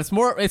anything. But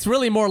it's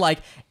really more like,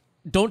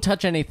 don't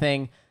touch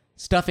anything.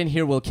 Stuff in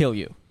here will kill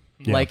you.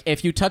 Yeah. Like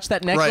if you touch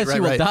that necklace, right,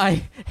 you will right.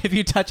 die. If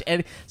you touch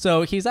any,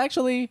 so he's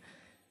actually.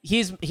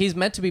 He's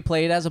meant to be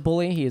played as a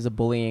bully. He is a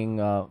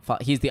bullying.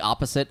 He's the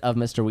opposite of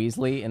Mr.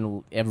 Weasley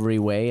in every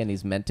way, and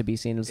he's meant to be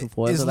seen as a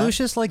foil. Is for that.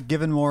 Lucius like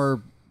given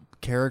more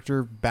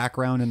character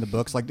background in the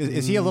books? Like,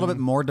 is he a little bit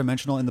more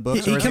dimensional in the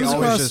books? He or is comes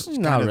always across- just kind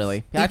Not of-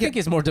 really. I think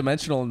he's more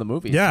dimensional in the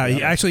movies. yeah, to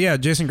be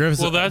honest. Jason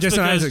Griffiths. Well, that's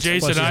Jason because Isaacs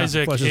Jason fleshes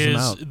Isaac him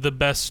is out. the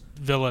best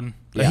villain.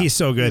 Yeah. He's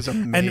so good. He's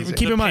amazing. And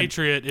keep The in mind,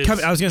 Patriot is-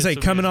 I was gonna say is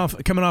coming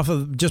off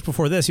of just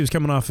before this, he was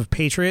coming off of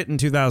Patriot in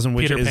 2000,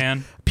 which Peter is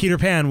Pan. Peter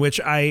Pan,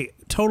 which I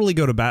totally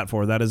go to bat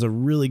for. That is a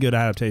really good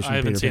adaptation. I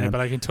of haven't Peter seen Pan. it,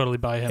 but I can totally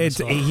buy him. It's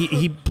as well.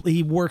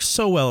 he works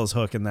so well as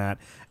Hook in that,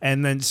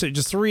 and then so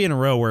just 3 in a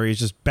row where he's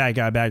just bad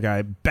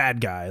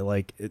guy,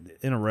 like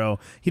in a row.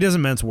 He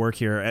doesn't mince work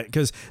here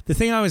because the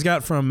thing I always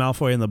got from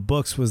Malfoy in the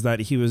books was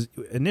that he was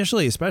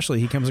initially, especially,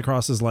 he comes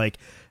across as like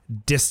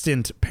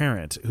distant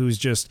parent who's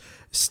just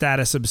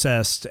status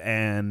obsessed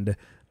and.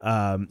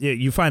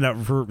 You find out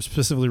for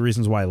specifically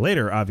reasons why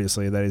later,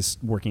 obviously, that he's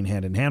working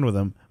hand in hand with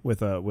him with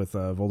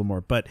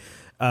Voldemort. But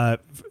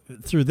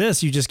through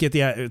this, you just get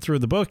through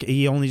the book,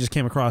 he only just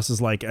came across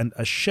as like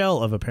a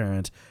shell of a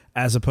parent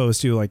as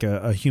opposed to like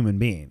a human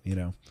being. You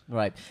know,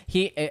 Right.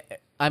 He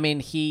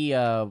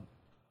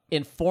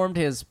informed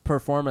his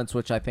performance,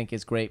 which I think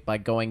is great, by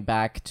going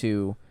back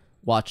to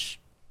watch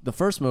the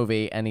first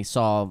movie, and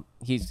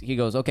he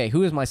goes, okay,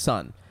 who is my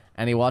son?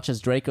 And he watches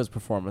Draco's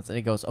performance, and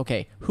he goes,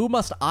 okay, who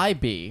must I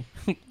be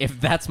if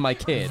that's my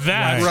kid?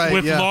 that Right,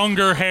 with yeah.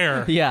 longer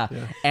hair. Yeah.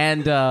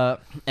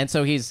 And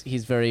so he's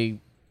very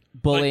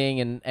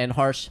bullying and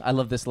harsh. I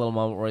love this little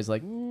moment where he's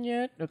like,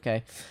 yeah,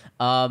 okay.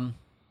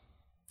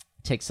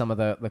 Takes some of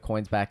the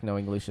coins back,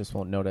 knowing Lucius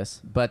won't notice.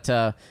 But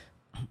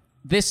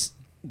this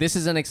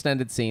is an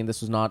extended scene.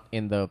 This was not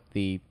in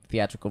the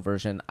theatrical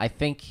version. I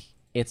think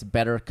it's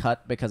better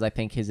cut because I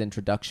think his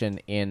introduction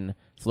in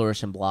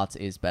Flourish and Blotts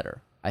is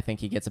better. I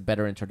think he gets a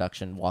better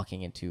introduction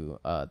walking into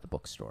the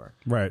bookstore.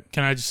 right?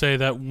 Can I just say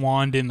that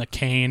wand in the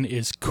cane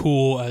is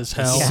cool as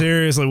hell?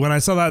 Seriously, when I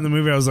saw that in the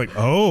movie, I was like,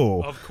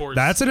 oh, Of course.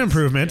 that's an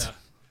improvement. Yeah.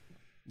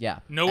 Yeah.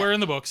 Nowhere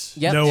in the books.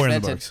 Yep, Nowhere in the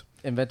invented, books.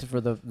 Invented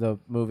for the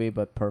movie,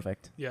 but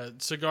perfect. Yeah,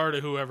 cigar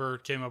to whoever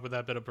came up with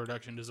that bit of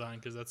production design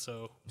because that's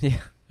so Yeah.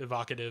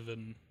 evocative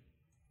and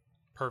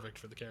perfect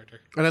for the character.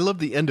 And I love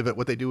the end of it.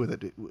 What they do with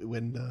it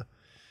when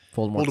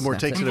Voldemort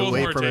snaps takes it. it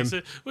away Voldemort from takes him.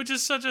 it, which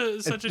is such a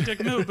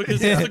dick move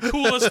because it's the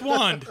coolest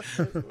wand.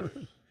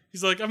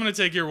 He's like, I'm gonna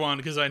take your wand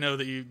because I know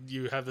that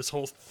you have this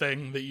whole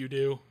thing that you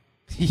do.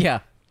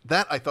 Yeah.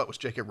 That I thought was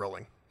J.K.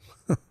 Rowling,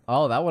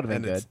 Oh, that would have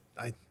and been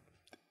good.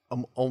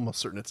 I'm almost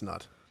certain it's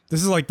not.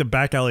 This is like the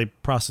back alley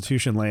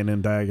prostitution lane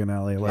in Diagon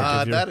Alley. Like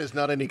if you're- That is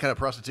not any kind of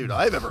prostitute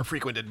I've ever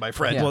frequented, my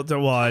friend. Yeah.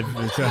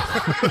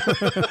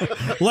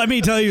 Let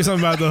me tell you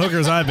something about the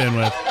hookers I've been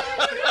with.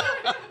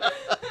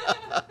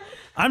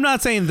 I'm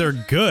not saying they're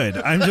good.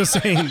 I'm just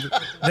saying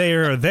they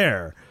are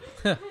there.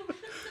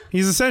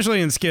 He's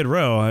essentially in Skid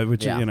Row,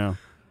 which, Yeah. you know,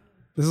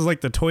 this is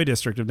like the toy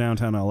district of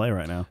downtown LA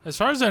right now. As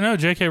far as I know,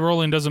 J.K.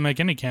 Rowling doesn't make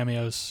any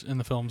cameos in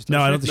the films. No,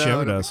 does I she? don't think she No,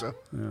 ever I don't does. think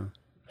so.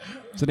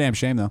 It's a damn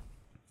shame, though.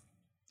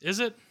 Is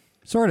it?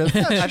 Sort of. I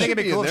think should it'd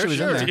be be in cool if there, she was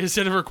sure. in there. Is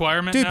it a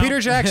requirement Dude, now? Peter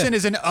Jackson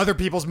is in other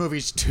people's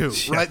movies too.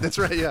 Right, that's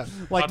right, yeah.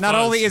 Like, Hot not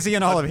Fuzz. only is he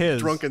in all of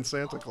his. Drunken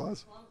Santa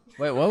Claus.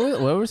 Wait, what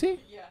was he?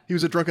 He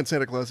was a drunken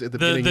Santa Claus at the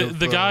The beginning of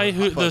the guy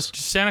who Hot the Fuzz.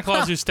 Santa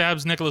Claus who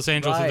stabs Nicholas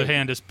Angel through Right. the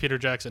hand is Peter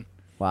Jackson.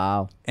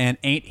 Wow. And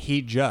ain't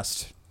he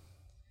just?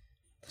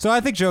 So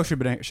I think Joe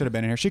should have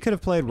been in here. She could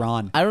have played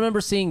Ron. I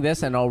remember seeing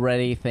this and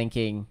already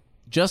thinking,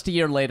 just a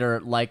year later,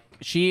 like,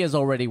 she is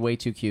already way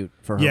too cute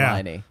for Yeah.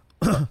 Hermione.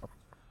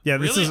 Yeah,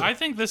 this Really, is. I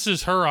think this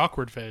is her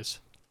awkward phase.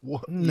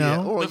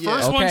 No. Oh, The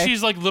first one, Okay.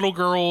 she's like little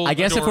girl. I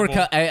guess adorable.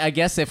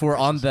 if we're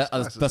on the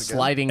Glasses the again.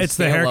 sliding It's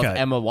the scale of haircut.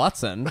 Emma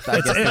Watson,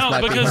 I guess this No,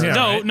 might be because her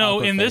no, in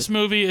awkward this face.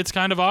 movie it's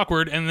kind of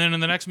awkward, and then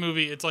in the next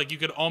movie it's like you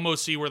could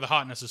almost see where the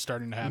hotness is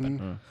starting to happen.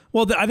 Mm-hmm.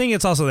 Well, I think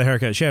it's also the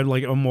haircut. She had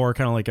like a more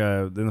kind of like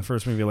in the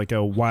first movie, like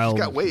a wild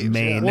got waves,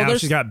 mane. yeah. Well, Now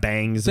there's- she's got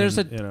bangs. There's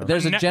and, a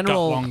there's a Neck got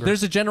general longer.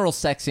 there's a general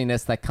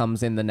sexiness that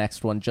comes in the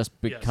next one just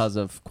because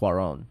of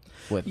Quaron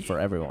for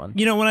everyone.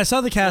 You know, when I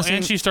saw the casting,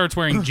 And she starts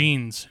wearing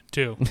jeans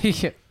too.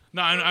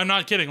 No, I'm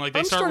not kidding. Like they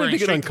I'm start starting wearing to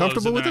get street clothes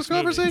uncomfortable in with the this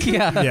next movie.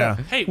 conversation. yeah.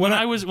 yeah. Hey, when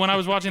I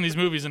was watching these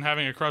movies and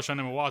having a crush on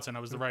Emma Watson, I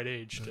was the right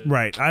age.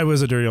 Right, I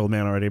was a dirty old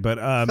man already, but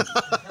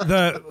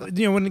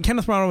when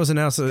Kenneth Branagh was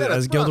announced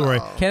as Gilderoy,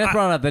 Kenneth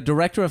Branagh, the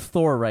director of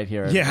Thor, right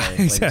here. yeah, ladies and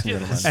exactly,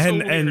 gentlemen. So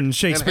and weird.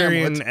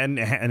 Shakespearean and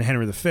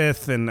Henry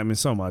V, and I mean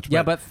so much.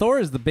 Yeah, but Thor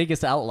is the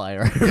biggest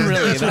outlier.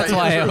 Really, that's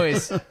why I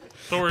always.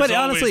 Thor but is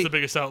always honestly, the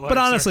biggest outlier. but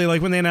honestly,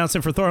 like when they announced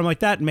him for Thor, I'm like,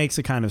 that makes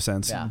a kind of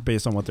sense Yeah.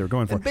 based on what they were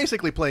going for. And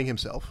basically playing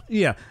himself.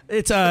 Yeah,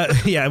 it's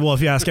yeah. Well,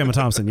 if you ask Emma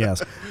Thompson,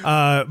 yes.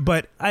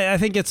 But I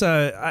think it's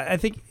I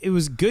think it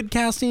was good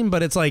casting,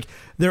 but it's like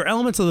there are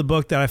elements of the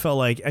book that I felt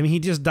like. I mean, he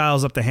just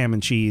dials up the ham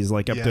and cheese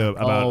like up to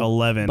about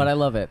 11. But I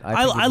love it.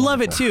 I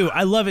love it too.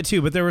 I love it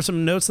too. But there were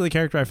some notes of the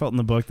character I felt in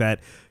the book that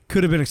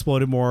could have been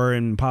exploited more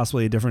and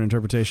possibly a different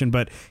interpretation.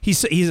 But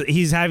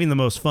he's having the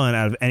most fun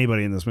out of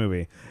anybody in this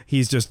movie.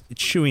 He's just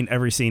chewing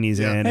every scene he's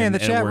in. Hey, in and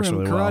the it chat works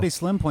room, really Karate well.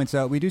 Slim points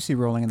out we do see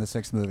Rowling in the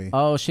 6th movie.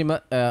 Oh,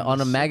 on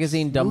a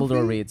magazine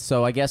Dumbledore reads.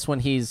 So I guess when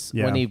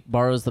Yeah. he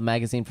borrows the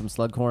magazine from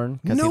Slughorn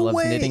because he No loves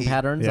way. knitting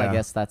patterns, Yeah. I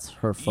guess that's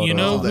her photo. You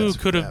know Oh, who that's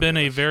could have been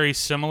a fabulous. very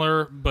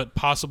similar but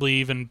possibly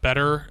even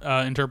better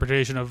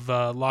interpretation of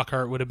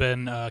Lockhart would have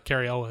been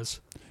Carrie Elwes.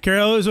 Carrie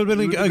Elwes would have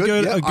been a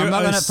good. yeah. A good I'm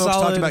not a gonna let folks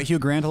solid, talk about Hugh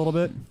Grant a little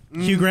bit.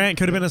 Hugh Grant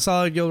could have been a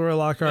solid Gilderoy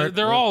Lockhart.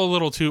 They're all a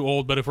little too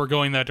old, but if we're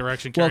going that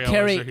direction, Well,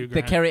 Carrie Elwes or Hugh the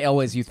Grant. Carrie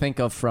Elwes you think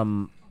of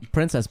from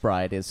Princess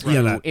Bride is who,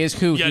 Yeah, that- is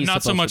who yeah, he's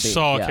not so supposed much to be.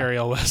 Saw Yeah. Carrie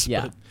Elwes.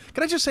 Yeah. but-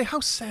 Can I just say how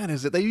sad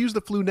is it? They use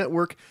the Flu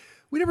Network.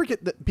 We never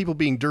get people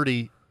being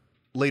dirty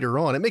later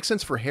on. It makes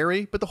sense for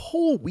Harry, but the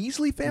whole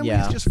Weasley family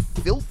Yeah. is just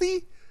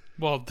filthy.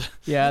 well,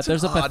 Yeah, That's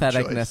there's an a odd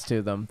patheticness choice.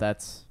 to them.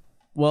 That's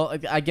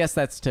I guess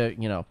that's to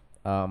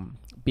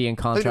be in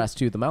contrast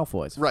to the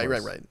Malfoys. of Right.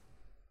 course.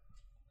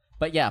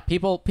 But yeah,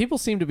 people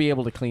seem to be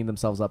able to clean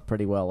themselves up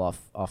pretty well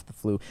off the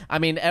flu. I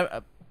mean,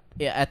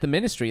 at the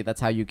Ministry, that's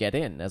how you get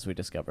in, as we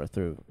discover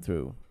through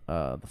the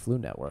Flu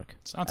Network.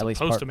 it's not At least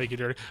supposed part- to make you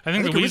dirty. I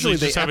think think the originally Weasleys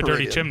just they have a dirty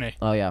apparated. chimney.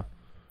 Oh yeah.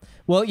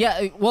 Well,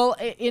 yeah. Well,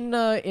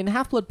 in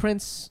Half-Blood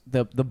Prince,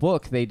 the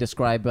book, they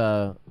describe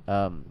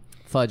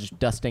Fudge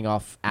dusting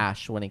off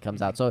Ash when he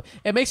comes out. So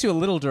it makes you a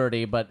little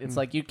dirty, but it's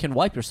like you can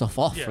wipe yourself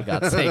off for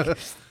God's sake.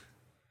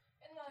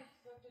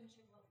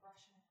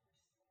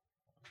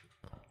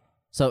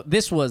 So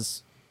this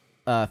was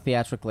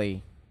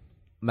theatrically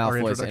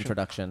Malfoy's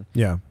introduction.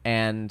 Yeah.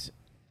 And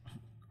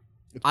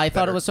I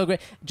thought it was so great.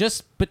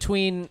 Just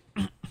between,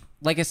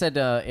 like I said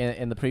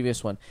in the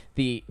previous one,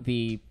 the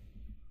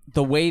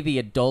way the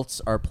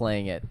adults are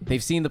playing it.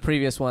 They've seen the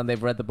previous one.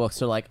 They've read the books.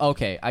 They're like,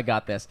 okay, I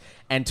got this,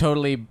 and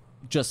totally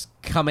just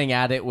coming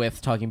at it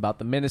with talking about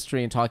the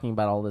Ministry and talking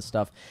about all this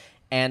stuff.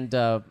 And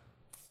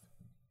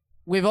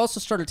we've also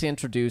started to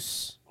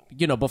introduce.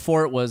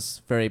 Before it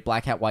was very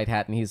black hat, white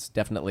hat, and he's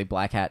definitely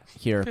black hat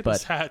here. Look at But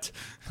his hat.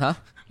 huh?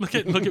 Look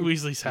at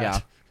Weasley's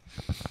hat.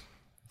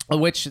 Yeah.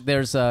 Which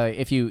there's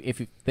if you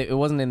it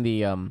wasn't in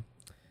the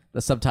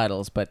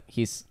subtitles, but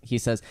he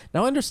says,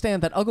 now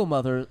understand that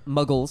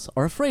muggles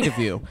are afraid of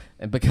you,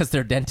 and because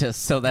they're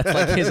dentists, so that's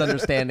like his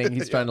understanding.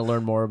 He's trying to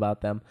learn more about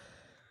them.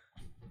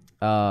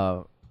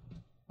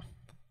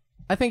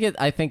 I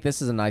think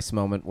this is a nice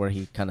moment where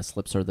he kind of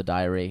slips her the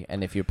diary,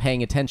 and if you're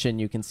paying attention,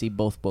 you can see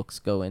both books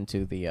go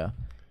into the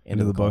the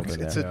book.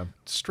 cauldron It's there. a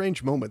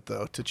strange moment,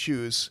 though, to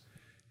choose.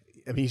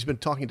 I mean, he's been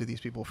talking to these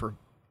people for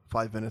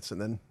 5 minutes, and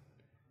then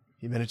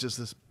he manages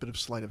this bit of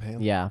sleight of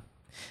hand. Yeah.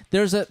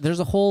 There's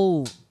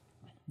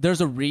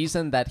a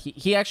reason that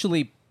he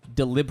actually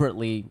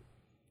deliberately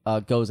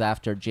goes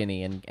after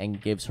Ginny and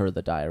gives her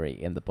the diary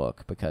in the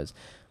book because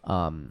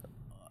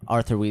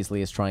Arthur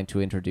Weasley is trying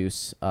to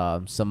introduce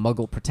some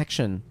Muggle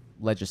protection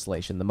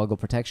legislation, the Muggle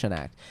Protection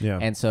Act. Yeah.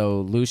 And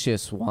so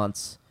Lucius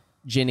wants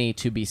Ginny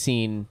to be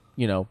seen,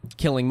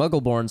 killing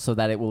Muggleborns so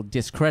that it will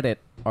discredit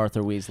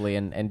Arthur Weasley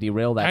and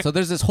derail that. So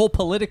there's this whole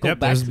political Yep,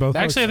 there's both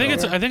Actually,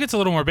 ways. I think it's a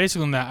little more basic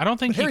than that. I don't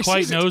think he Harry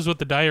quite sees it. knows what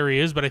the diary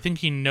is, but I think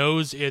he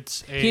knows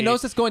it's a He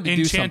knows it's going to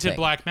do enchanted something.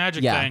 black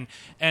magic Yeah. thing.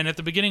 And at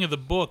the beginning of the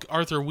book,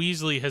 Arthur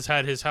Weasley has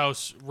had his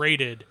house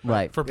raided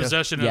Right. for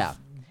possession Yeah. of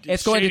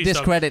It's going to shady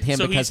stuff. discredit him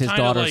So because he's his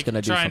kinda daughter's like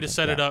gonna do trying to something.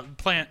 set Yeah. it up,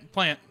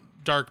 plant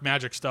dark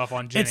magic stuff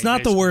on Ginny. It's not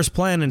the basically. worst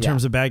plan in Yeah.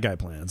 terms of bad guy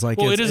plans. Like,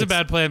 Well, it's, it is a it's-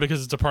 bad plan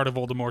because it's a part of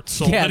Voldemort's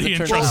soul Yeah, that he it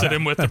turns entrusted out.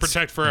 him with to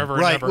protect forever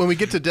and Right. ever. When we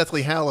get to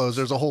Deathly Hallows,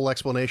 there's a whole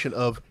explanation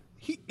of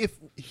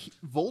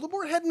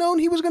Voldemort had known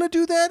he was going to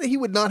do that, he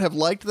would not have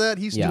liked that.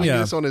 He's doing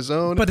this on his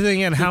own. But then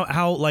again,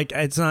 how like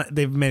it's not.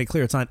 They've made it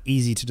clear it's not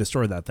easy to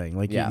destroy that thing.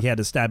 Like he had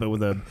to stab it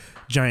with a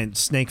giant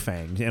snake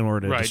fang in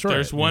order to destroy it.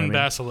 There's one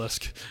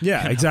basilisk.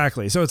 Yeah,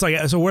 exactly. So it's like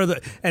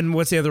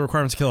what's the other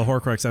requirements to kill a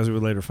Horcrux, as we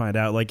would later find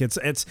out? Like it's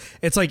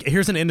like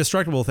here's an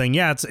indestructible thing.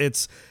 Yeah,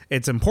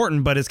 it's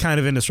important, but it's kind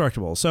of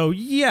indestructible. So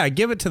yeah,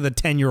 give it to the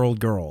 10-year-old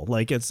girl.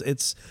 Like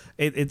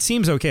it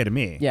seems okay to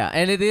me. Yeah,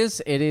 and it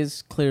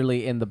is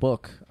clearly in the book.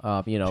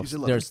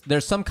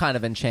 There's some kind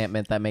of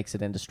enchantment that makes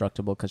it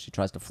indestructible because she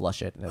tries to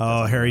flush it.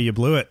 Oh, Harry, you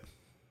blew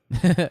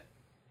it.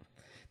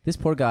 This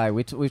poor guy.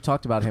 We've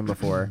talked about him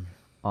before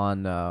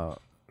on,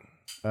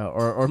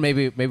 or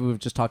maybe we've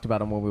just talked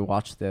about him when we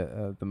watched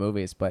the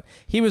movies. But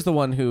he was the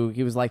one who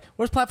he was like,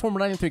 "Where's platform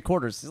 9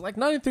 3/4?" He's like,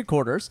 9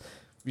 3/4.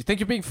 You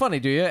think you're being funny,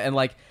 do you? And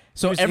like,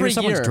 so he was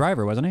someone's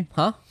driver, wasn't he?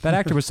 Huh? That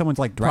actor was someone's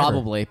like driver.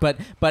 Probably, but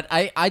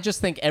I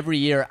just think every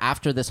year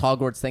after this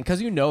Hogwarts thing, because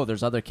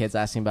there's other kids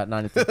asking about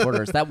 9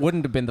 3/4. That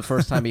wouldn't have been the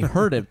first time he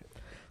heard it.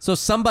 So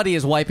somebody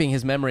is wiping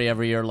his memory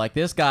every year. Like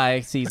this guy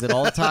sees it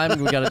all the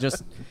time. We gotta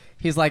just.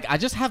 He's like, I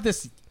just have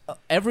this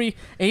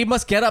he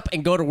must get up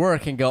and go to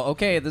work and go,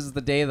 okay, this is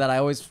the day that I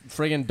always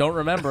friggin' don't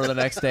remember the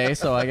next day.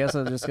 So I guess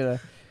I'm just gonna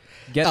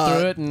get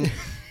through it and.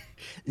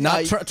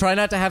 Try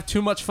not to have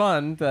too much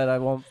fun that I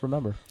won't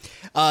remember.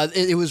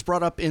 It was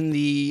brought up in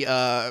the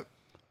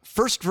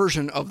first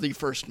version of the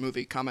first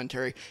movie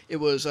commentary. It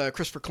was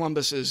Christopher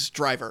Columbus's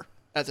driver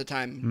at the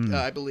time.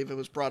 I believe it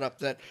was brought up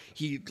that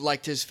he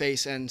liked his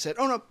face and said,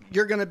 "Oh no,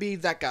 you're going to be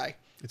that guy."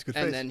 It's a good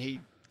and face. then he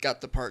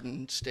got the part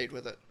and stayed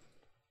with it.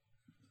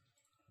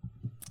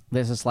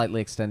 This is slightly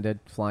extended,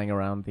 flying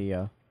around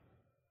the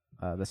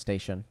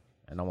station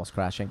and almost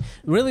crashing.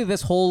 Really,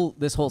 this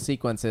whole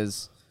sequence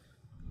is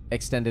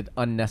extended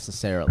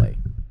unnecessarily.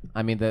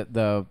 I mean,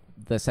 the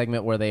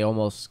segment where they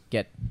almost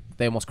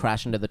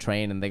crash into the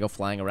train and they go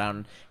flying around.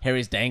 And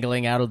Harry's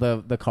dangling out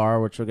of the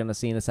car, which we're going to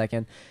see in a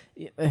second.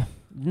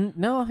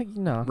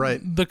 No. Right.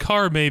 The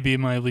car may be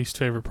my least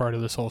favorite part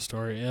of this whole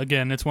story.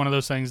 Again, it's one of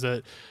those things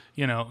that,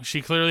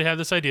 she clearly had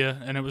this idea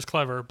and it was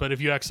clever, but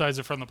if you excise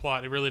it from the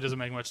plot, it really doesn't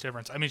make much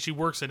difference. I mean, she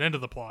works it into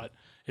the plot.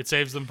 It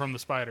saves them from the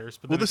spiders.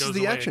 But this is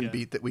the action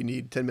beat that we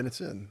need 10 minutes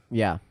in.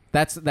 Yeah.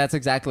 That's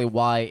exactly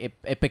why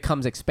it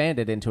becomes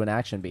expanded into an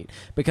action beat.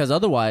 Because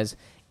otherwise,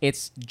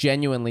 it's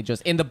genuinely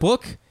just... In the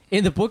book,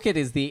 it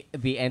is the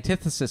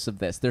antithesis of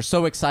this. They're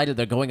so excited.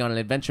 They're going on an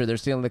adventure. They're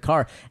stealing the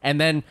car. And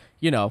then,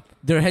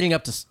 they're heading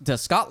up to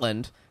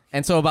Scotland.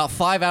 And so about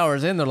 5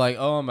 hours in, they're like,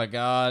 oh, my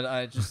God,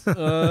 I just...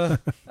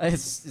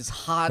 it's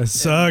hot. It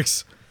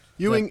sucks.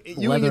 Ewing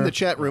in the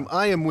chat room,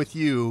 I am with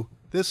you.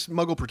 This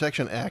Muggle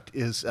Protection Act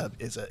is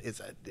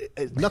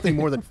nothing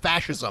more than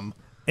fascism.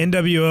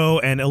 NWO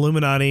and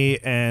Illuminati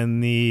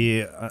and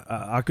the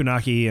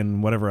Akunaki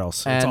and whatever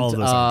else. It's all of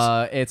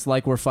those things. It's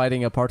like we're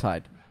fighting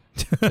apartheid.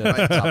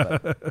 To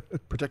stop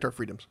it. Protect our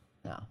freedoms.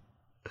 Yeah.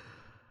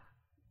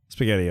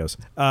 SpaghettiOs.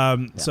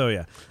 So,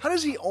 yeah. How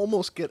does he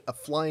almost get a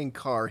flying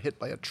car hit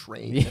by a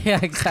train? Yeah,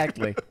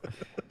 exactly.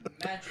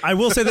 I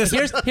will say this.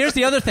 Here's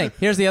the other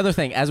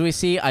thing. As we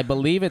see, I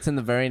believe it's in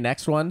the very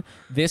next one,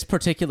 this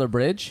particular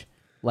bridge,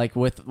 like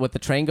with the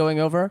train going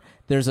over,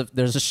 there's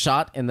a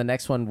shot in the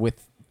next one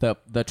with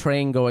the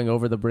train going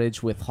over the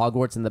bridge with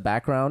Hogwarts in the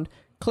background,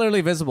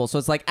 clearly visible. So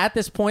it's like at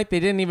this point they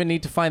didn't even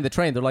need to find the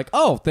train. They're like,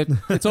 oh,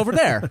 it's over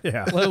there.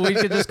 Yeah. Well, we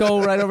could just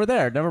go right over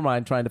there. Never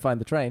mind trying to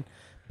find the train.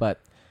 But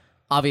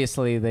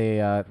obviously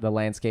the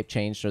landscape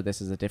changed, or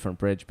this is a different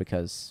bridge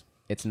because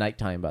it's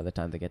nighttime by the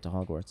time they get to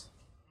Hogwarts.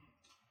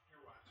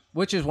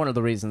 Which is one of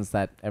the reasons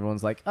that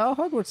everyone's like, oh,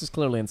 Hogwarts is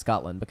clearly in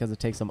Scotland because it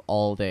takes them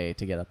all day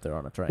to get up there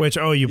on a train. Which,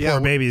 you poor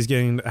babies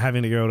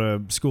having to go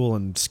to school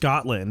in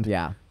Scotland.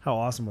 Yeah. How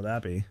awesome would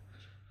that be?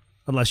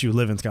 Unless you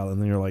live in Scotland,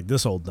 then you're like,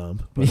 this old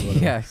dump. But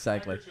yeah,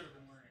 exactly.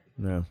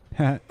 Yeah.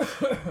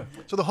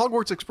 So the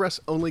Hogwarts Express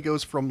only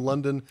goes from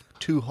London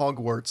to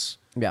Hogwarts.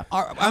 Yeah.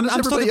 How does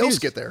everybody else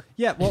get there?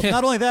 Yeah, well,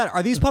 not only that,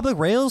 are these public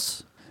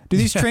rails? Do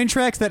these train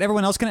tracks that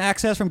everyone else can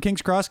access from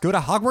King's Cross go to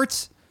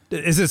Hogwarts?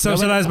 Is it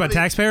subsidized by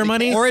taxpayer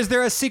money? Or is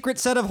there a secret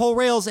set of whole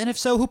rails? And if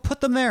so, who put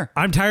them there?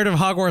 I'm tired of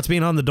Hogwarts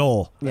being on the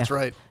dole. That's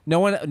right. No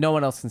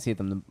one else can see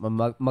them. The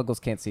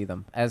Muggles can't see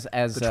them. As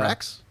the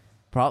tracks?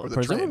 Or the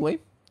presumably.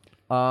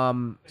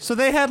 So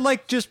they had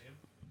just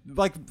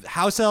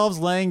house elves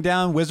laying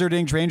down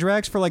wizarding train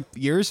tracks for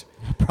years?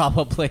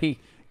 Probably.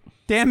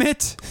 Damn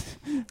it.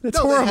 That's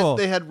horrible.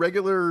 They had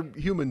regular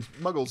human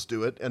Muggles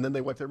do it, and then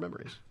they wipe their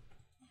memories.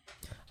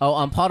 Oh,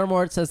 on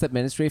Pottermore, it says that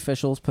Ministry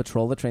officials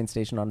patrol the train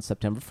station on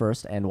September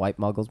 1st and wipe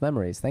Muggles'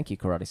 memories. Thank you,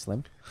 Karate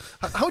Slim.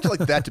 How would you like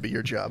that to be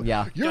your job?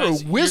 Yeah. You're a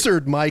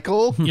wizard,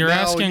 Michael. You're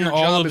now asking your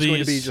all job of is going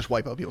to these- be just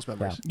wipe out people's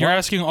memories. You're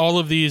asking all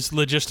of these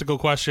logistical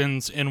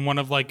questions in one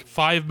of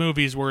 5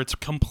 movies where it's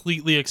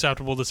completely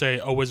acceptable to say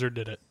a wizard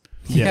did it.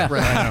 Yeah.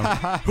 Right. I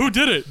know. Who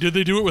did it? Did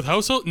they do it with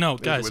household? No,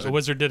 guys, wizard. a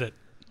wizard did it.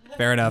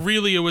 Fair enough.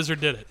 Really, a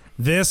wizard did it.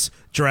 This,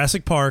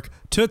 Jurassic Park,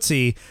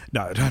 Tootsie.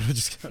 No, I'm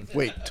just kidding.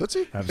 Wait,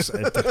 Tootsie?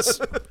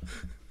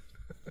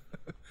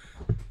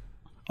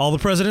 All the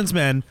President's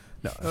Men,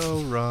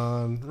 Oh,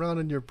 Ron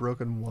and your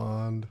broken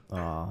wand.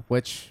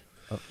 Which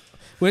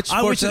It's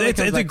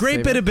a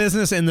great bit of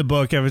business in the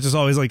book of it's just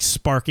always like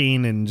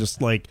sparking and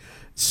just like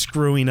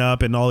screwing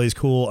up in all these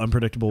cool,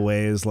 unpredictable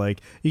ways.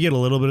 Like you get a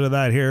little bit of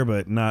that here,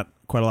 but not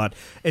quite a lot.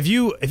 If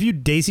you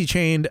daisy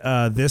chained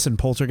this and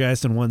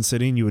Poltergeist in one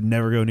sitting, you would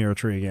never go near a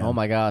tree again. Oh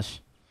my gosh,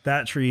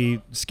 that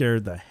tree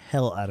scared the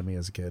hell out of me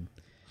as a kid.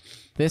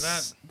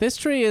 This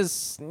tree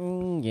is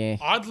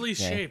oddly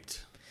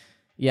shaped.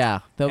 Yeah,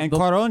 and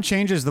Cuarón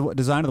changes the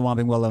design of the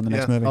Whomping Willow in the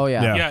next movie. Oh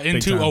yeah,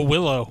 into a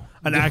willow,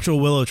 an actual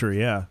willow tree.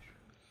 Yeah.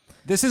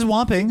 This is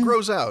Whomping. It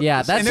grows out.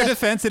 Yeah, that's in their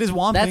defense, it is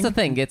Whomping. That's the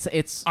thing. It's.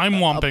 I'm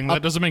Whomping.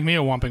 That doesn't make me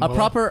a Whomping.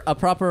 A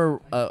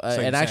proper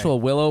an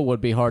actual willow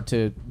would be hard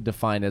to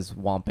define as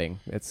Whomping.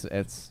 It's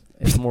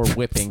more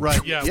whipping.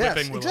 Right. Yeah. Yes,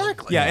 Whipping willow.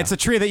 exactly. Yeah, it's a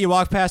tree that you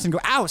walk past and go,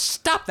 "Ow!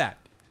 Stop that!"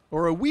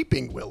 Or a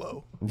weeping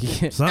willow.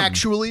 Something.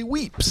 Actually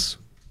weeps.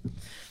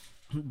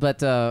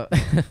 But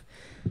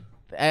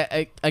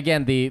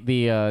again,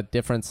 the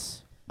difference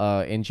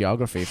in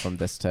geography from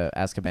this to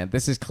Azkaban.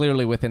 This is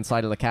clearly within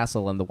sight of the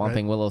castle, and the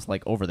Whomping Willow's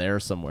like over there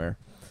somewhere.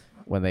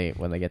 When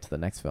they get to the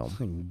next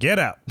film, Get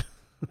Out.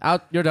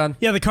 Out, you're done.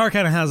 Yeah, the car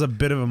kind of has a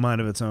bit of a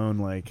mind of its own,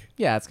 like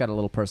Yeah, it's got a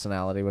little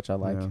personality, which I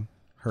like.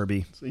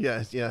 Herbie. So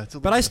yeah. It's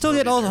But I still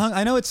get all hung.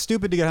 I know it's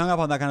stupid to get hung up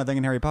on that kind of thing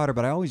in Harry Potter,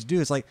 but I always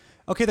do. It's like,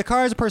 okay, the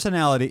car has a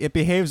personality. It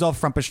behaves all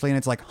frumpishly, and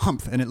it's like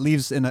humph, and it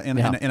leaves in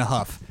a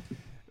huff.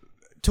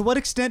 To what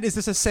extent is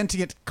this a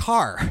sentient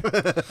car?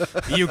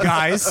 You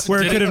guys.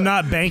 Where it could have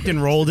not banked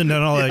and rolled and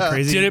done all that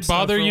crazy Did it stuff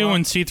bother for a you while?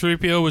 when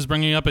C-3PO was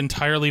bringing up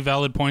entirely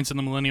valid points in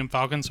the Millennium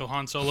Falcon, so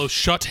Han Solo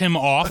shut him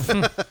off?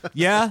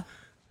 Yeah.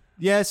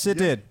 Yes, it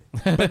did.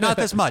 But not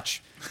this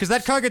much. Because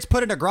that car gets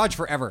put in a garage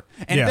forever.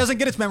 And it doesn't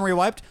get its memory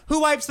wiped.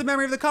 Who wipes the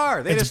memory of the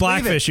car? They It's just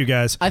leave Blackfish, it. you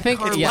guys. I think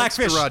Car yeah,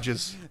 Blackfish.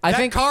 garages. I that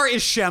think car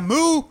is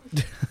Shamu.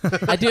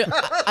 I do.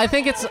 I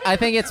think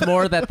it's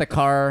more that the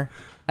car.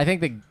 I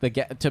think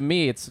to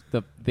me it's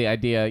the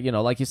idea. You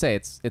know, like you say,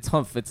 it's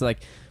humph. It's like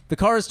the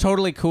car is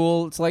totally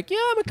cool. It's like, yeah,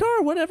 I'm a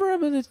car, whatever.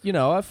 I'm in it,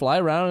 I fly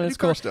around and it's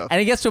car cool. stuff. And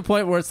it gets to a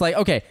point where it's like,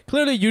 okay,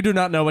 clearly you do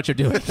not know what you're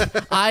doing.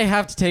 I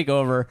have to take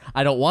over.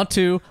 I don't want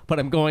to, but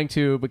I'm going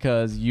to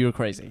because you're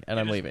crazy and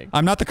I'm leaving.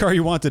 I'm not the car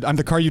you wanted. I'm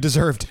the car you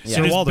deserved. Yeah.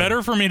 It is Walden.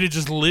 better for me to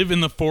just live in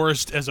the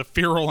forest as a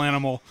feral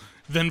animal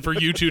than for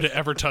you two to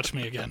ever touch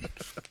me again.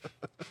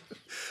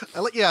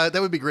 Yeah,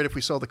 that would be great if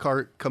we saw the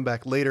car come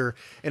back later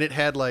and it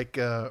had like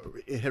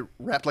it had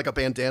wrapped like a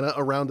bandana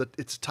around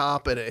its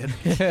top and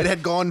it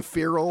had gone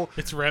feral.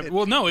 It's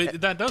well, no,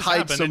 that does Tied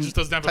happen. some, It just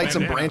doesn't have a tied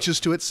some bandana. branches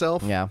to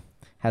itself. Yeah,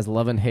 has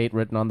love and hate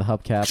written on the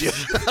hubcap.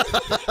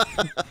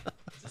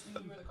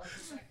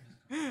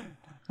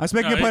 I was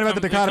making a point about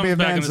the dichotomy it of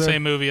comes back man. in the So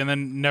same movie and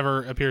then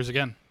never appears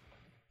again,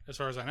 as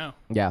far as I know.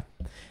 Yeah,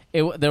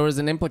 there was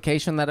an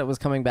implication that it was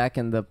coming back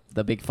in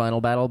the big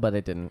final battle, but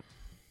it didn't.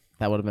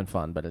 That would have been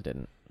fun, but it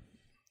didn't.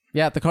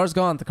 Yeah, the car's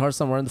gone. The car's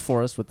somewhere in the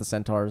forest with the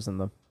centaurs and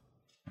the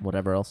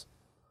whatever else.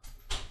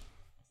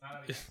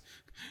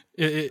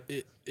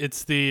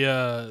 It's the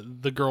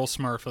girl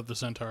Smurf of the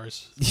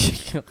centaurs.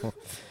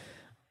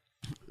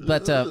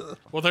 But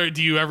Well,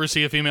 do you ever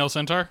see a female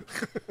centaur?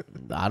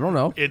 I don't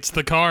know. It's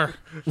the car.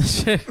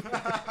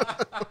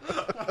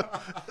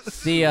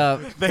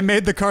 they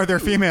made the car their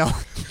female.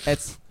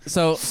 It's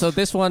so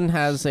this one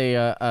has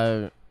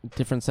a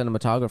different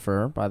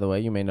cinematographer. By the way,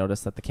 you may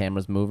notice that the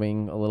camera's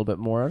moving a little bit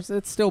more.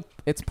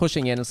 It's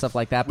pushing in and stuff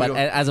like that, but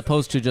as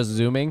opposed to just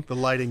zooming, The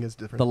lighting is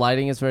different. the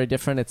lighting is very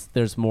different.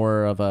 There's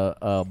more of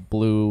a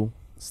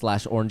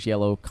blue/orange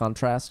yellow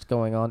contrast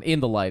going on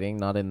in the lighting,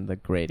 not in the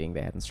grading.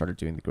 They hadn't started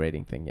doing the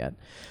grading thing yet.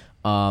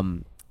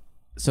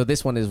 So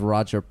this one is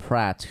Roger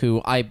Pratt,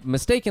 who I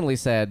mistakenly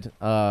said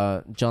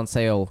John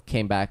Sayles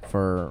came back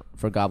for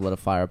Goblet of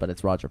Fire, but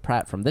it's Roger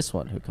Pratt from this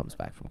one who comes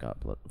back from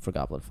Goblet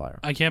of Fire.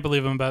 I can't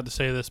believe I'm about to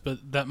say this,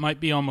 but that might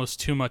be almost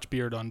too much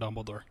beard on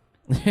Dumbledore.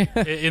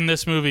 In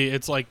this movie,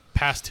 it's like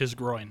past his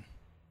groin.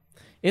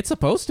 It's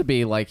supposed to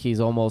be like he's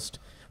almost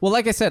well.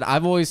 Like I said,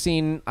 I've always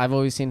seen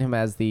him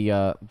as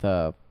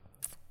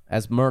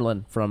as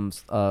Merlin from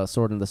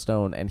Sword in the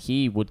Stone, and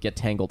he would get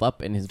tangled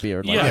up in his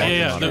beard. Like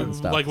Yeah. and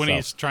stuff, Like when so.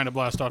 he's trying to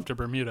blast off to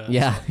Bermuda.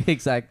 Yeah,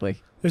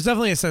 exactly. There's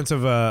definitely a sense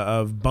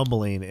of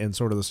bumbling in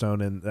Sword of the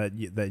Stone, and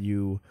that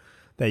you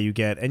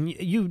get, and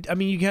you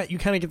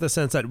kind of get the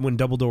sense that when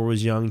Dumbledore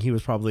was young, he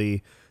was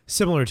probably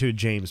similar to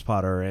James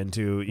Potter, and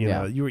to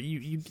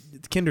you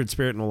kindred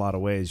spirit in a lot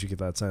of ways. You get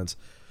that sense,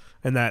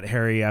 and that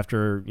Harry,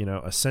 after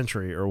a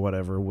century or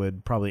whatever,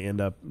 would probably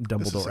end up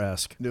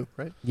Dumbledore-esque. New,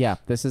 right? Yeah,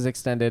 this is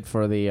extended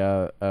for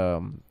the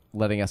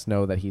letting us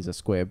know that he's a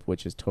squib,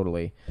 which is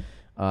totally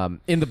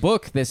in the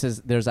book.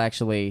 There's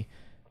actually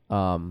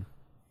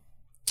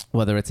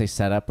whether it's a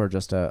setup or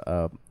just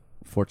a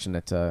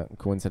fortunate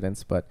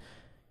coincidence, but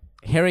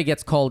Harry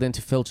gets called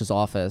into Filch's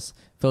office.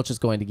 Filch is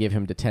going to give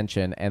him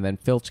detention, and then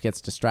Filch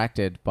gets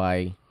distracted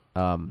by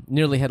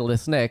nearly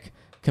headless Nick,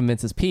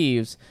 convinces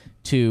Peeves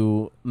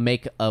to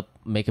make a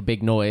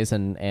big noise,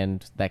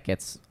 and that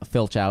gets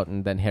Filch out,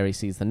 and then Harry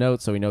sees the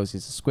note, so he knows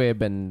he's a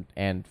squib,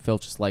 and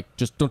Filch is like,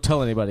 just don't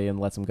tell anybody, and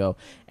lets him go,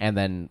 and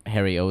then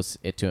Harry owes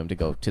it to him to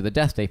go to the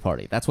Death Day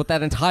party. That's what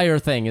that entire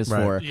thing is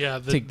for. Yeah,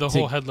 the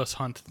whole headless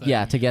hunt thing.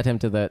 Yeah, to get him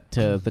to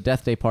the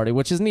Death Day party,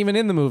 which isn't even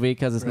in the movie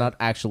because it's not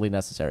actually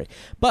necessary.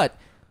 But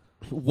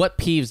what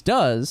Peeves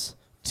does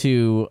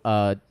to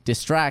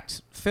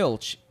distract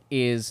Filch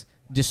is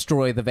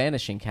destroy the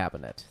Vanishing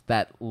Cabinet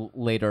that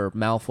later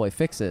Malfoy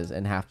fixes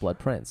in Half-Blood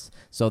Prince.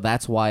 So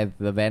that's why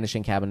the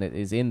Vanishing Cabinet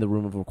is in the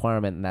Room of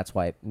Requirement, and that's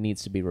why it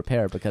needs to be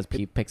repaired, because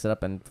Peeves picks it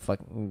up and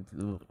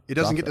fucking... It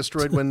doesn't get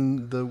destroyed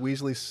when the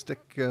Weasley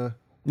stick...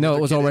 no,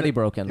 it was already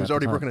broken. It was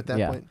already broken at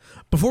that point.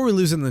 Before we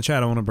lose it in the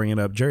chat, I want to bring it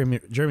up.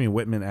 Jeremy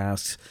Whitman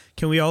asks,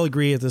 can we all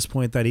agree at this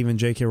point that even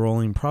J.K.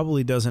 Rowling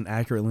probably doesn't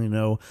accurately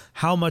know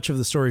how much of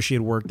the story she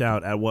had worked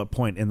out at what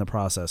point in the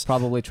process?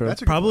 Probably true.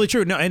 Probably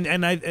true. No, and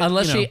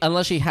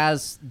unless she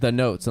has the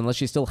notes, unless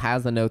she still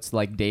has the notes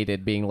like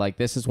dated, being like,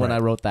 this is when I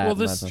wrote that. Well,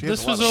 this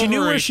was she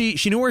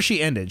knew where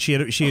she ended. She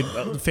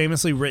had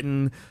famously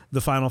written the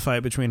final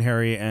fight between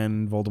Harry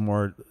and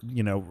Voldemort,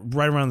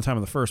 right around the time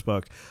of the first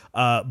book.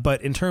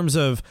 But in terms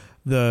of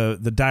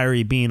the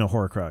diary being a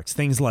Horcrux,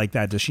 things like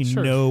that, does she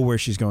know where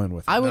she's going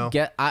with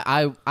it?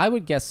 I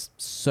would guess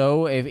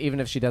so, even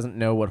if she doesn't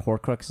know what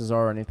Horcruxes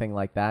are or anything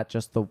like that.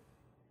 Just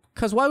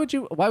because why would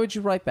you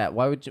write that?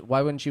 Why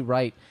wouldn't you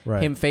write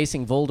him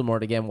facing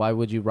Voldemort again? Why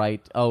would you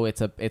write,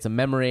 it's a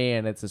memory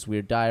and it's this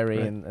weird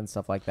diary and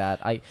stuff like that?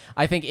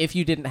 I think if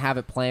you didn't have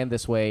it planned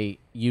this way,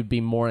 you'd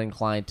be more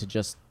inclined to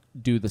just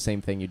do the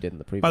same thing you did in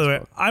the previous book. By the way,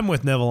 book. I'm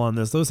with Neville on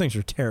this. Those things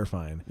are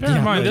terrifying. Bear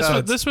in mind,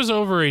 this was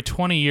over a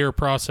 20-year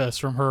process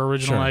from her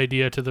original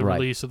idea to the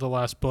release of the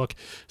last book.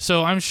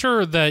 So I'm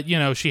sure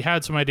that, she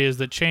had some ideas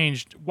that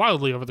changed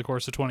wildly over the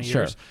course of 20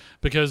 years,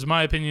 because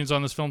my opinions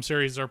on this film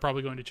series are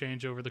probably going to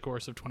change over the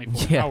course of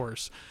 24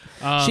 hours.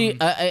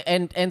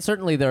 And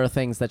certainly there are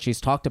things that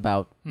she's talked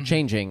about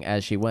changing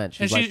as she went.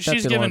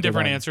 She's given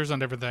different answers on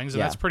different things,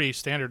 and that's pretty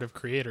standard of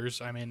creators.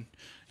 I mean,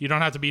 you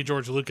don't have to be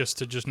George Lucas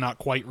to just not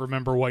quite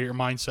remember what your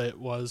mindset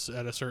was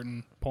at a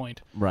certain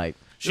point. Right.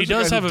 She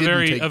does have a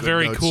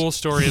very cool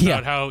story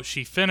about how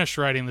she finished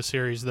writing the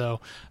series, though,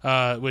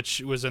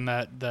 which was in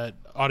that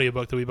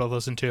audiobook that we both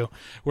listened to,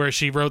 where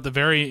she wrote the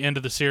very end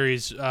of the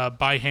series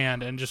by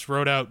hand and just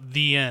wrote out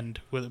the end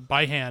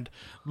by hand.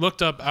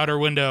 Looked up out her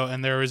window,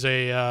 and there was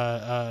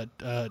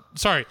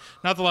sorry,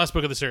 not the last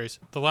book of the series.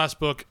 The last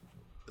book.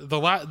 It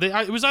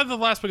was either the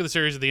last book of the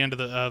series or the end of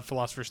the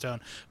Philosopher's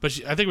Stone, but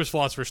I think it was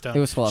Philosopher's Stone. It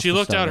was Philosopher's She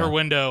looked Stone, out her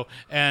window,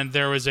 and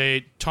there was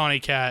a tawny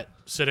cat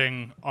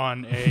sitting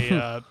on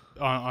a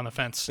on the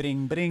fence,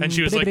 and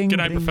she was like, "Good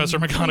night, Professor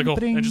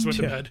McGonagall," and just went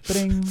to bed.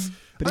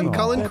 I'm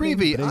Colin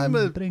Creevy. I'm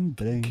a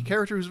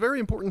character who's very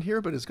important here,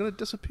 but is going to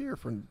disappear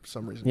for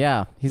some reason.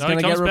 Yeah, he's going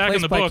to get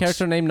replaced by a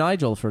character named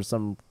Nigel for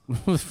some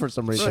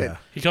reason. Right.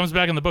 He comes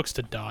back in the books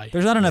to die.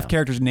 There's not enough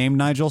characters named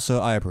Nigel,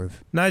 so I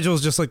approve.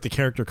 Nigel's just like the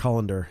character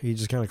Colander. He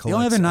just kind of collects. The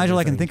only other Nigel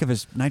I can think of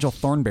is Nigel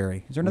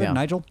Thornberry. Is there another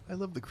Nigel? I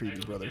love the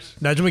Creevy brothers.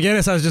 Nigel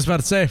McGinnis, I was just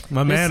about to say.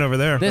 My man over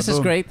there. This is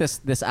great.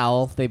 This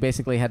owl, they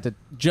basically had to,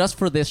 just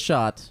for this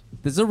shot,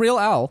 this is a real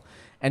owl,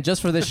 and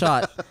just for this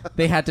shot,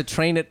 they had to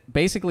train it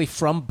basically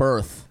from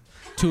birth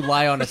to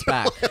lie on its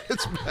back.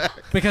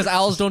 Because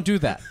owls don't do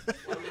that.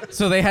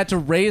 So they had to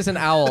raise an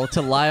owl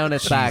to lie on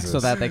its back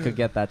so that they could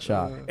get that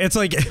shot. It's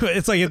like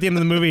at the end of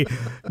the movie,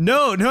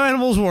 no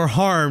animals were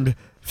harmed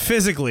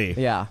physically.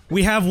 Yeah.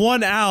 We have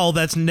one owl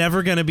that's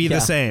never going to be the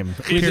same.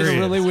 Which is a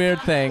really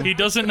weird thing. He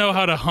doesn't know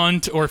how to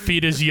hunt or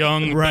feed his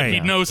young, but he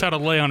knows how to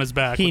lay on his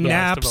back. He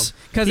naps.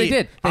 Because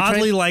they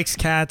oddly likes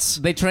cats.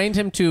 They trained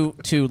him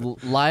to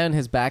lie on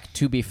his back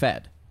to be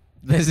fed.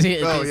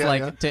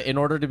 In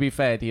order to be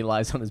fed, he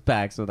lies on his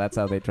back, so that's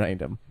how they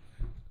trained him.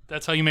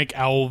 That's how you make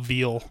owl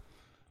veal.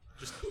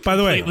 Just by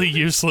the way, completely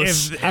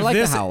useless. I like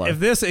the howler. If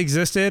this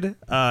existed,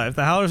 if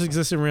the howlers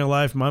existed in real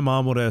life, my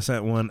mom would have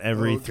sent one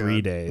every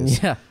 3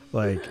 days. Yeah.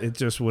 It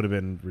just would have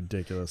been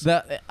ridiculous.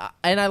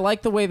 And I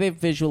like the way they've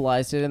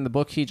visualized it. In the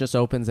book, he just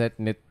opens it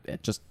and it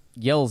just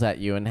yells at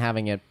you, and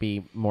having it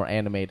be more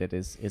animated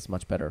is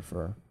much better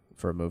for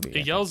a movie.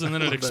 It yells and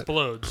then it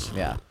explodes.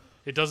 Yeah.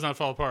 It does not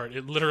fall apart.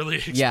 It literally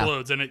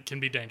explodes, and it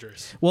can be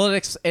dangerous. Well,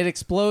 it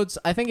explodes.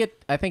 I think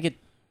it.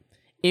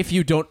 If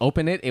you don't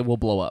open it, it will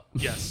blow up.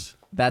 Yes.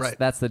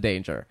 That's the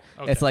danger.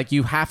 Okay. It's like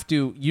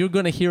you're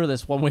going to hear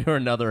this one way or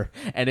another,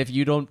 and if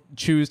you don't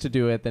choose to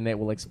do it, then it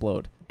will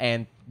explode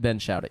and then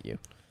shout at you.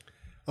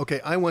 Okay,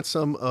 I want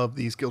some of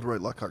these Gilderoy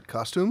Lockhart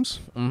costumes.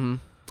 Mm-hmm.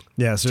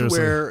 Yeah, seriously.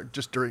 To wear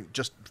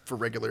just for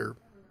regular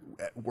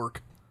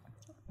work.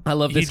 I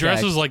love this. He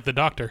dresses gag. like the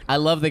Doctor. I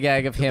love the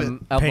gag of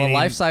him of a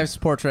life-size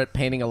portrait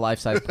painting a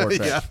life-size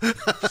portrait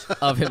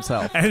of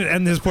himself,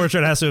 and his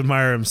portrait has to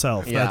admire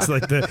himself. Yeah. That's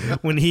like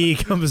when he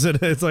comes in,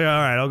 it's like,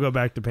 all right, I'll go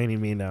back to painting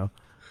me now.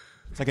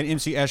 It's like an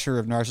MC Escher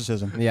of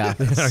narcissism. Yeah,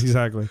 yeah,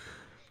 exactly.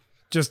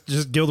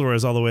 Just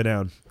Gilderoy's all the way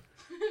down.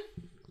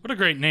 What a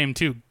great name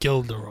too,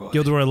 Gilderoy.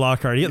 Gilderoy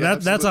Lockhart. Yeah,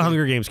 that's a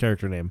Hunger Games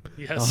character name.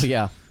 Yes. Oh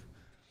yeah.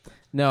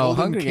 No,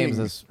 Golden Hunger King. Games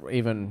is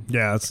even.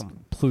 Yeah, it's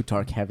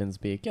Plutarch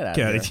Heavensby. Get out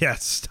of here. yeah.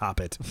 Stop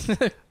it.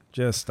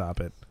 Just stop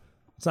it.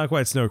 It's not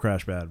quite Snow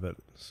Crash bad, but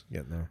it's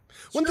getting there.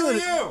 One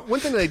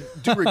thing that I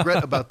do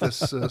regret about this,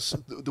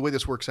 the way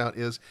this works out,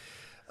 is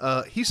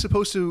he's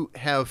supposed to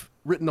have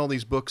written all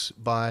these books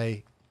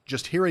by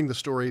just hearing the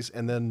stories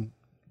and then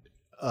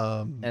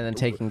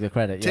taking the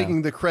credit.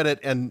 taking the credit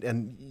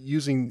and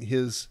using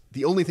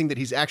the only thing that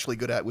he's actually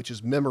good at, which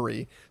is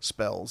memory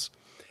spells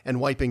and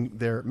wiping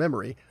their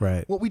memory.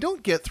 Right. What we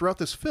don't get throughout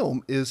this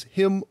film is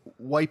him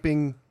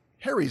wiping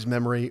Harry's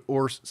memory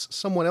or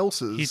someone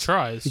else's. He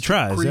tries.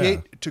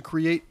 To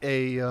create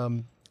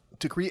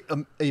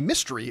a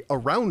mystery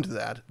around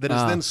that is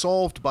then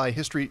solved by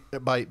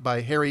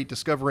by Harry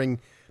discovering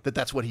that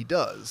that's what he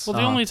does. Well,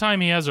 the only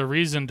time he has a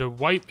reason to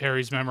wipe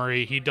Harry's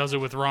memory, he does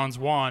it with Ron's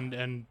wand,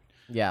 and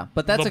yeah,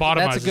 but that's a good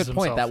lobotomizes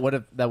point. himself.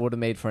 That would have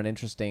made for an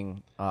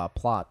interesting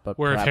plot. But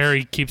where if perhaps,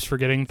 Harry keeps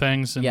forgetting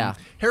things, and yeah,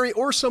 Harry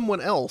or someone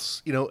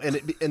else,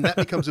 and that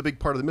becomes a big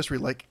part of the mystery.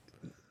 Like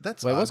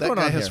that's Wait, what's that going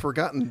guy on has here?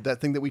 forgotten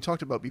that thing that we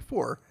talked about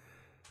before.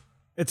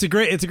 It's a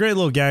great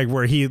little gag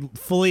where he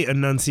fully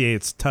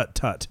enunciates tut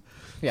tut.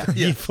 yeah.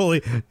 He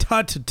fully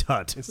tut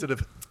tut. Instead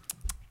of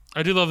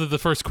I do love that the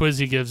first quiz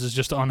he gives is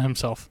just on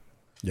himself.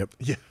 Yep.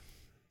 yeah.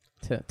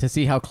 to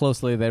see how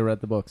closely they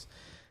read the books.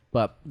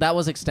 But that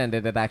was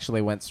extended. It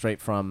actually went straight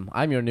from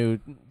I'm your new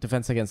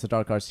Defense Against the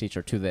Dark Arts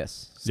teacher to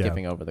this,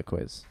 skipping over the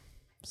quiz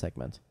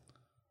segment.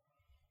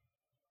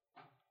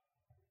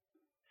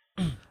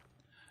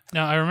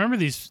 Now I remember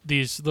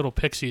these little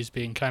pixies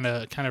being kind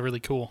of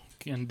really cool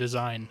in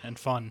design and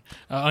fun,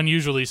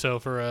 unusually so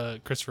for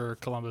Christopher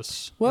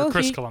Columbus. Well, or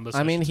Chris Columbus.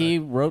 I mean, should say. he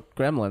wrote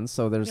Gremlins,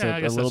 so there's Yeah, I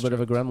a guess little that's bit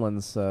of a true.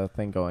 Gremlins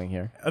thing going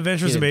here.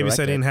 Adventures in He didn't direct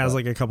Babysitting it, has but-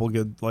 like a couple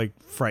good like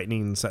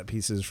frightening set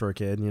pieces for a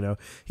kid.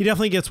 He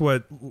definitely gets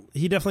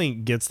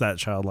that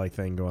childlike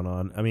thing going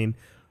on. I mean,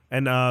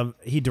 and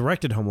he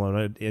directed Home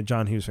Alone.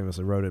 John Hughes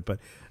famously wrote it, but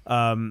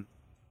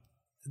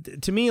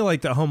to me,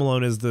 like the Home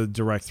Alone is the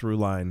direct through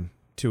line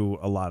to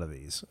a lot of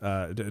these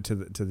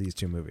to these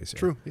two movies. Here.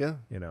 True. Yeah.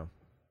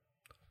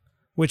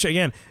 Which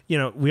again,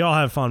 we all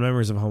have fond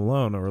memories of Home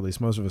Alone, or at least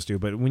most of us do.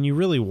 But when you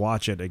really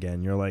watch it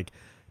again, you're like,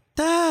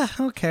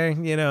 okay,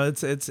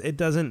 it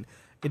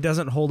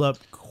doesn't hold up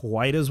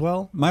quite as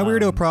well. My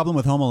weirdo problem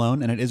with Home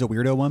Alone, and it is a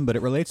weirdo one, but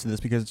it relates to this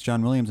because it's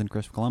John Williams and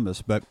Christopher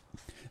Columbus. But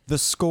the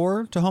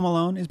score to Home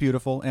Alone is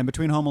beautiful, and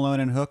between Home Alone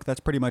and Hook, that's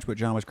pretty much what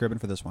John was cribbing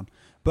for this one.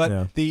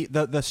 But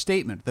the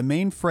statement, the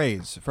main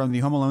phrase from the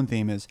Home Alone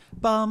theme is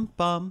bum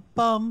bum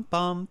bum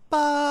bum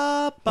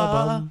ba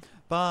ba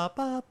ba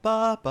ba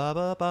ba ba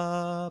ba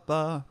ba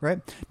ba. Right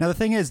now, the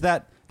thing is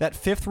that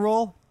fifth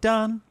roll,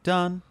 dun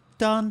dun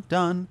dun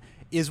dun,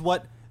 is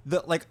what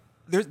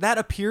that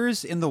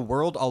appears in the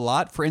world a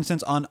lot. For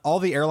instance, on all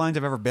the airlines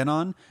I've ever been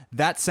on,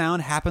 that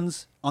sound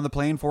happens on the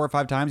plane 4 or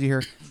 5 times. You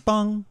hear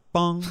bung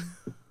bung.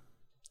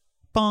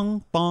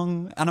 Bung,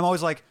 bung. And I'm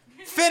always like,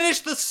 finish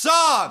the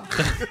song!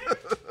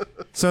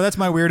 So that's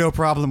my weirdo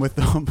problem with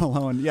Home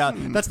Alone. Yeah,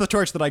 that's the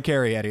torch that I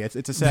carry, Eddie.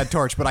 It's a sad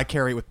torch, but I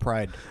carry it with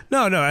pride.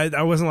 No,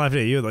 I wasn't laughing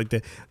at you. Like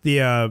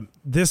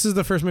this is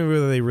the first movie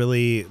where they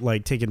really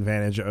like take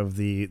advantage of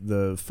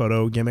the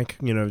photo gimmick,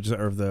 or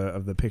of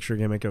the picture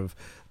gimmick of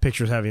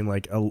pictures having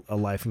like a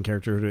life and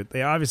character to it.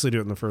 They obviously do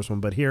it in the first one,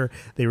 but here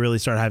they really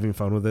start having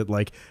fun with it.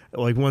 Like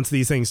once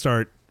these things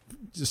start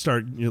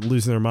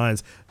losing their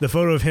minds, the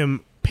photo of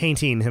him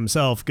painting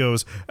himself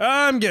goes,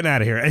 I'm getting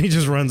out of here, and he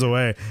just runs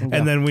away. Yeah.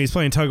 And then when he's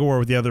playing tug of war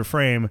with the other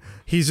frame,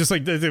 he's just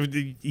like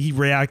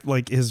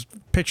his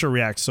picture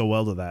reacts so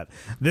well to that.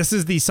 This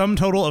is the sum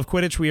total of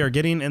Quidditch we are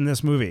getting in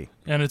this movie,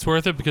 and it's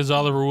worth it because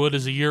Oliver Wood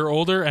is a year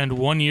older and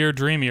 1 year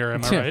dreamier.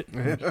 Am I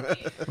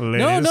right?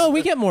 No,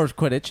 we get more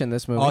Quidditch in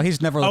this movie. Oh,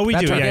 he's never. Oh, we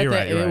do. Yeah, you're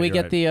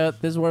right.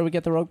 This is where we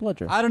get the Rogue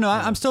Bludger. I don't know.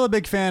 I'm still a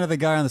big fan of the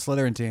guy on the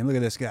Slytherin team. Look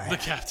at this guy. The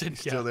captain.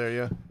 Still there.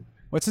 Yeah.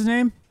 What's his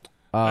name?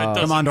 It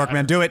Come on, doesn't Dorkman,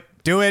 matter.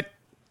 do it.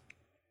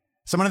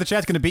 Someone in the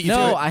chat's going to beat you to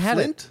No, it. I had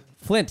Flint? it.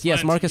 Flint,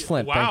 yes, Marcus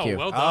Flint. Wow, Thank you.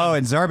 well done. Oh,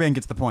 and Zarban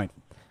gets the point.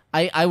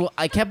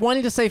 I kept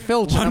wanting to say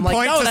Filch, and 1 I'm like,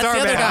 point no, to that's the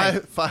other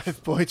Zarban. guy.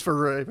 5 points for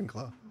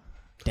Ravenclaw.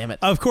 Damn it.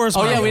 of course.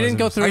 Oh yeah, Mark we didn't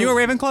go wasn't. through. Are you a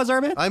Ravenclaw,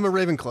 Zarban? I'm a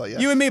Ravenclaw. Yes.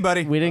 You and me,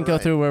 buddy. We didn't go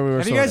Alright. through where we were.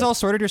 Have you guys sorted. all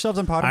sorted yourselves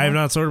on Pottermore? I have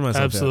not sorted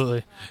myself.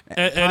 Absolutely.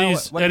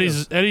 what do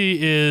you Eddie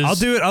is. I'll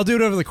do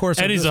it over the course.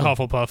 Eddie's a of this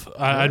one. Hufflepuff.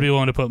 I'd be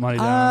willing to put money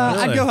down. on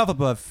that. I'd Really? go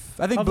Hufflepuff.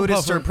 I think Hufflepuff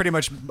Buddhists or- are pretty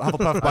much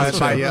Hufflepuff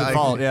by Yeah, I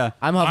default. agree. Yeah.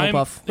 I'm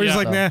Hufflepuff. We're just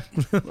like, nah.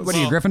 What are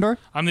you, Gryffindor?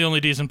 I'm the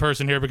only decent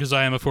person here because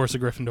I am a Force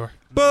of Gryffindor.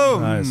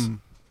 Boom. Nice.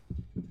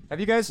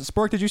 Have you guys,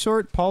 Spork, did you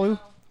sort? Paulu?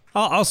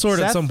 I'll sort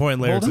it at Seth? some point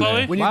later Holden? today.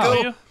 Chloe? When Wow.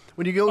 you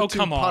go Oh, to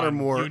come on.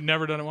 Pottermore You've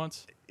never done it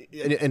once?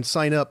 and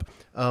sign up,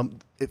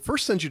 it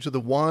first sends you to the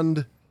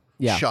wand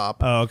Yeah. shop.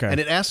 Oh, okay. And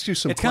it asks you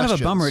some It's questions. kind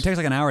of a bummer. It takes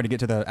like an hour to get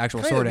to the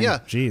actual Kind of, sorting. yeah.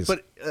 Jeez.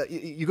 But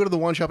you go to the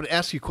wand shop and it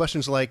asks you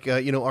questions like,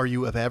 are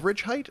you of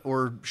average height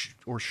or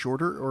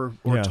shorter or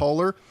Yeah.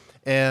 taller?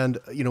 And,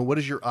 what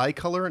is your eye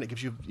color? And it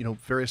gives you,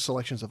 various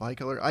selections of eye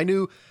color. I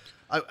knew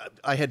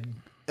I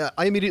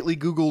immediately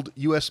Googled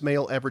U.S.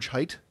 male average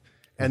height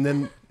and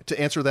then to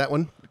answer that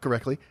one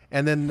correctly.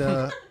 And then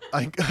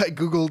I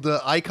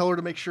Googled eye color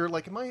to make sure,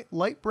 like, am I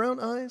light brown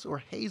eyes or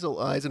hazel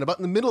eyes? And about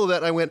in the middle of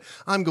that, I went,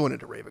 I'm going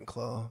into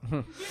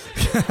Ravenclaw.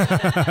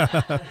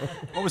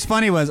 What was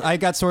funny was I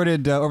got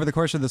sorted over the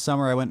course of the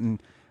summer. I went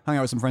and hung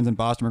out with some friends in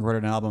Boston,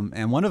 recorded an album,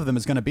 and one of them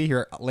is going to be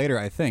here later,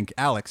 I think,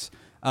 Alex.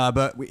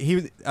 But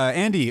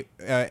Andy,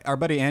 our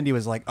buddy Andy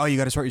was like, "Oh, you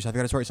got to sort yourself. You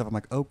got to sort yourself." I'm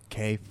like,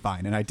 "Okay,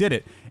 fine," and I did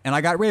it, and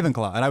I got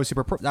Ravenclaw, and I was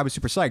super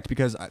psyched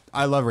because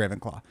I love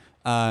Ravenclaw.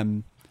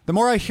 The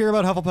more I hear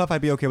about Hufflepuff,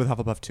 I'd be okay with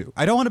Hufflepuff too.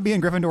 I don't want to be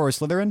in Gryffindor or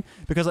Slytherin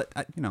because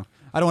I don't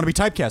want to be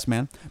typecast,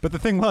 man. But the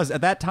thing was,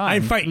 at that time,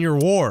 I'm fighting your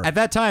war. At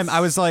that time,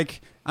 I was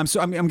like, I'm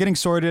getting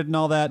sorted and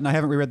all that, and I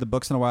haven't reread the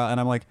books in a while, and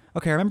I'm like,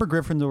 okay, I remember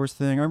Gryffindor's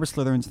thing, I remember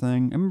Slytherin's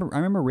thing, I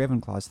remember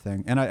Ravenclaw's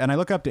thing, and I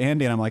look up to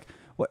Andy and I'm like,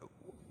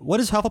 what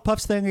is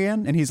Hufflepuff's thing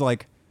again? And he's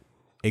like,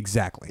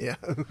 exactly. Yeah.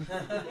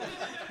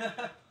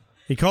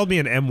 He called me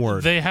an M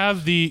word. They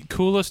have the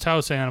coolest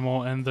house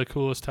animal and the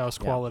coolest house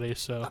quality.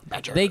 So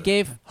They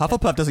gave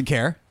Hufflepuff doesn't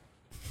care.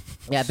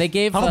 Yeah, they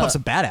gave Hufflepuff's a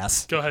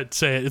badass. go ahead,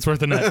 say it. It's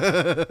worth a net.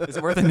 Is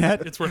it worth a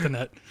net? It's worth a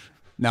net.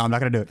 No, I'm not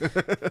gonna do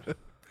it.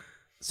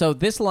 So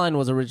this line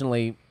was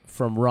originally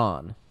from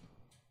Ron,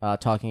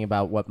 talking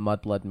about what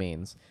mudblood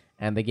means,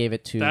 and they gave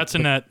it to That's a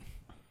net.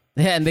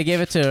 Yeah, and they gave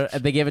it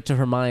to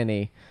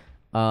Hermione.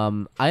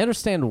 I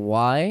understand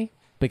why,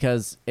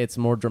 because it's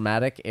more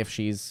dramatic if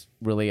she's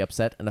really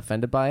upset and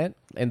offended by it.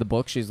 In the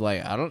book, she's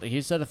like, he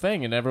said a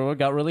thing and everyone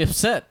got really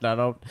upset. I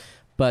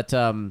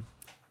don't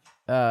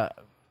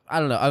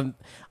know.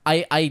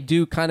 I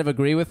do kind of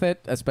agree with it,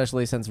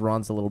 especially since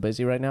Ron's a little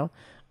busy right now.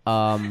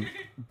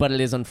 But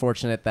it is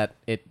unfortunate that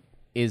it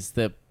is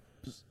the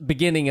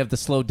beginning of the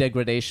slow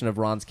degradation of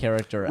Ron's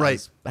character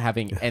as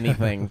having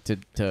anything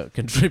to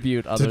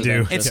contribute other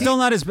do. than It's still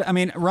not as. I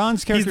mean,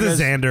 Ron's character. He's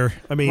the Xander.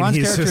 I mean, Ron's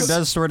he's character just,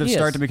 does sort of He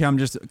start is. to become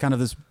just kind of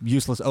this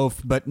useless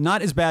oaf, but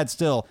not as bad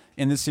still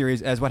in this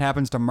series as what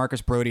happens to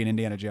Marcus Brody in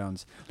Indiana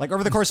Jones. Like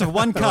over the course of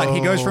one cut,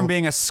 he goes from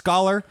being a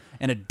scholar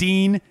and a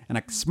dean and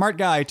a smart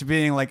guy to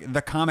being like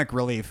the comic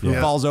relief who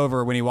falls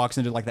over when he walks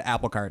into like the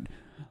apple cart.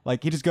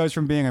 Like he just goes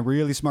from being a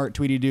really smart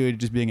tweety dude to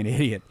just being an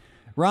idiot.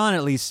 Ron,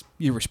 at least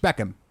you respect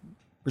him.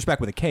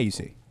 Respect with a K, you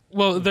see.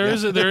 Well, there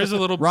is a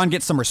little. Ron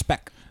gets some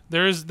respect.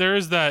 There is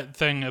that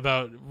thing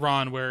about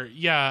Ron where,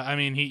 yeah, I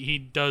mean, he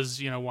does,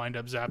 wind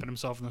up zapping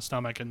himself in the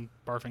stomach and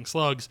barfing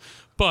slugs,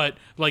 but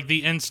like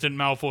the instant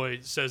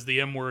Malfoy says the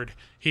M word,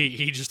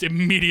 he just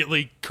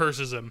immediately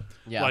curses him.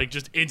 Yeah. Like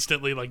just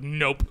instantly, like,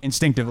 nope.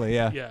 Instinctively,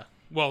 yeah. Yeah.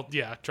 Well,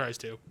 yeah, tries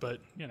to, but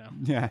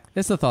Yeah.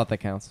 It's the thought that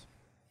counts.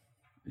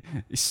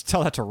 You should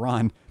tell that to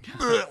Ron.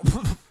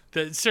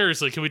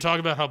 Seriously, can we talk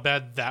about how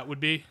bad that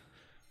would be?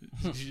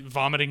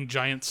 Vomiting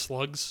giant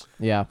slugs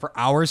Yeah. For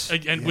hours.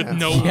 and with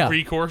no Yeah.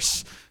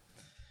 recourse.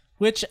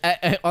 Which,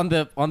 on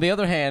the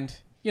other hand,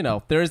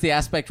 there is the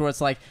aspect where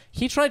it's like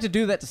he tried to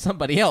do that to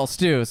somebody else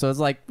too. So it's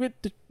like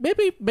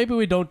maybe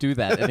we don't do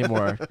that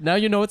anymore. Now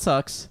you know it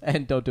sucks,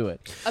 and don't do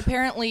it.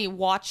 Apparently,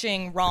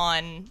 watching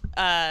Ron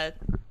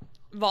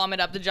vomit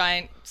up the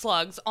giant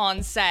slugs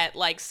on set,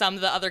 like some of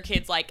the other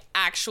kids like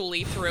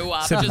actually threw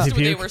up Sympathy just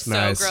when they puke? were so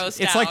Nice.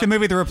 grossed It's out. like the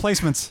movie The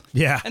Replacements.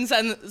 yeah. And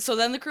so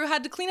then the crew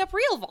had to clean up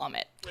real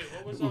vomit. Wait,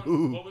 what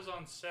was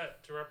on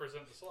set to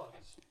represent the slugs?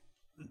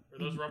 Are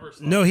those rubber slugs?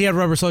 No, he had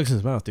rubber slugs in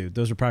his mouth, dude.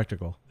 Those are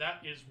practical.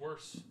 That is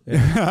worse.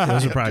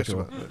 Those are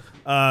practical.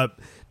 A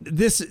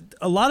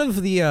lot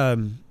of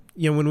the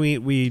when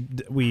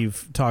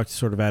we've talked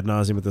sort of ad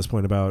nauseum at this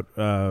point about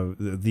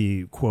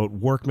the quote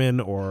workman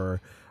or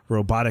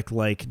robotic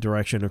like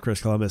direction of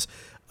Chris Columbus.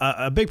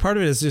 A big part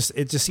of it is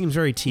it just seems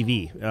very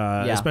TV,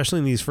 especially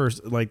in these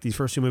first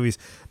two movies.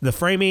 The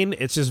framing,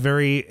 it's just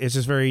very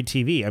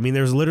TV. I mean,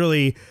 there's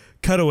literally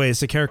cutaways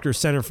to characters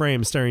center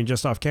frame staring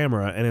just off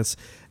camera, and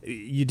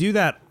you do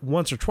that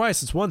once or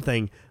twice, it's one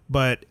thing.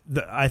 But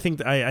I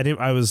think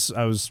I was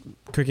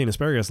cooking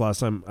asparagus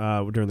last time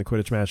during the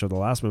Quidditch match of the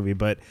last movie,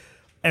 but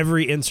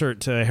every insert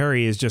to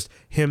Harry is just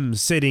him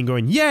sitting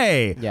going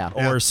yay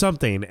or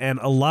something, and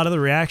a lot of the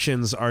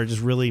reactions are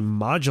just really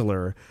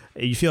modular.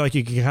 You feel like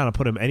you can kind of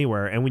put them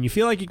anywhere, and when you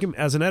feel like you can,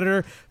 as an editor,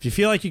 if you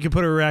feel like you can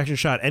put a reaction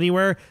shot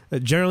anywhere,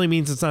 that generally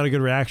means it's not a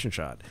good reaction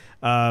shot.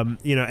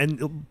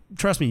 And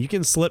trust me, you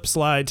can slip,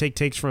 slide, take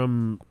takes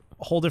from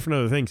a whole different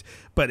other things,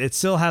 but it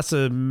still has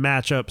to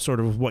match up sort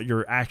of with what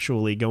you're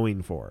actually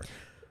going for.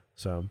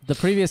 So The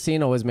previous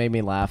scene always made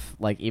me laugh,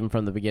 like even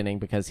from the beginning,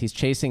 because he's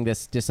chasing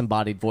this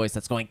disembodied voice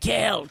that's going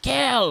kill,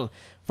 kill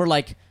for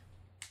like.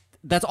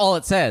 That's all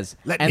it says.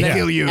 Let me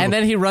kill you. And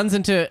then he runs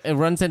into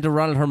Ron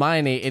and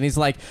Hermione, and he's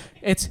like,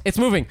 "It's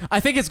moving. I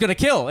think it's gonna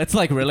kill." It's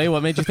like, really?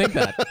 What made you think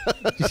that?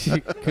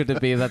 Could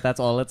it be that that's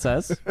all it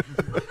says?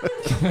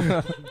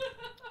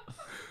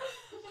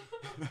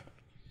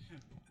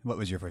 What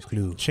was your first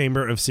clue?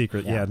 Chamber of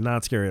Secret, yeah,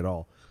 not scary at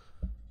all.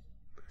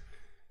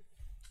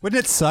 Wouldn't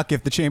it suck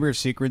if the Chamber of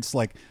Secrets,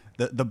 like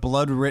the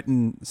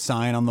blood-written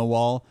sign on the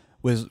wall,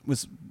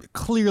 was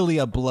clearly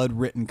a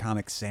blood-written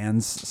Comic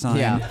Sans sign?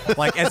 Yeah.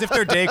 Like, as if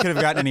their day could have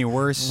gotten any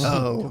worse.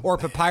 Or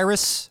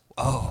papyrus.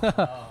 Hey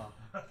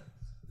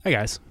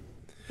guys.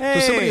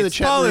 Hey, somebody in the it's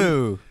chat Palu.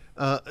 room,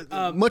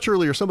 Much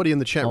earlier, somebody in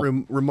the chat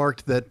room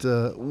remarked that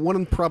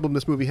one problem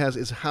this movie has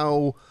is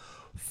how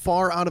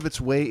far out of its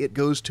way it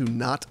goes to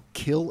not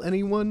kill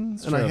anyone.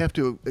 And I have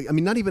to,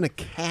 not even a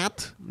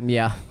cat.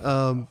 Yeah.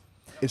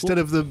 Instead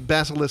of the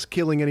basilisk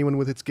killing anyone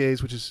with its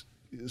gaze, which is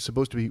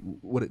supposed to be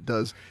what it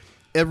does,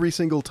 every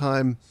single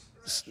time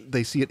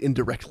they see it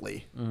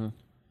indirectly.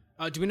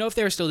 Mm-hmm. Do we know if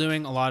they're still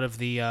doing a lot of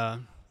the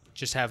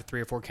just have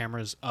 3 or 4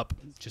 cameras up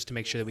just to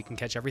make sure that we can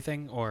catch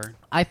everything? Or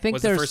I think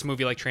was the first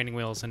movie like Training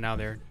Wheels and now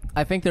they're...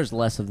 I think there's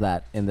less of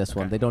that in this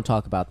one. They don't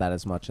talk about that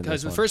as much in this one.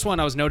 Because the first one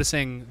I was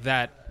noticing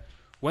that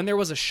when there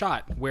was a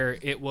shot where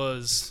it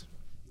was...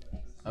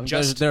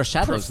 just there are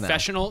shadows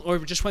professional, or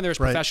just when there's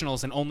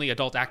professionals and only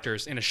adult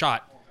actors in a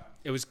shot,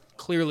 it was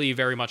clearly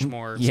very much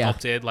more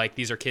sculpted. Like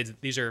these are kids,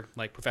 these are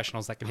like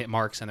professionals that can hit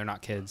marks, and they're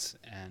not kids,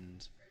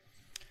 and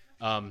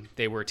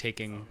they were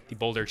taking the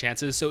bolder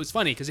chances. So it was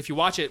funny because if you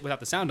watch it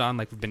without the sound on,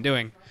 like we've been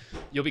doing,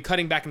 you'll be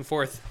cutting back and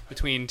forth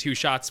between 2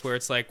 shots where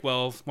it's like,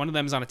 well, one of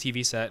them is on a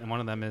TV set and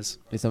one of them is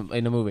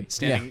in a movie,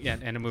 standing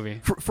in a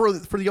movie. For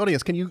the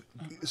audience, can you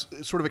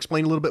sort of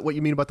explain a little bit what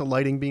you mean about the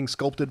lighting being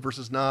sculpted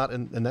versus not,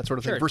 and that sort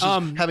of thing,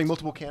 versus having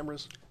multiple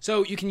cameras?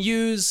 So you can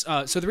use.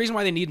 So the reason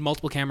why they need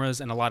multiple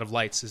cameras and a lot of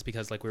lights is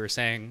because, like we were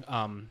saying,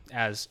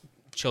 as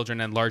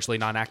children and largely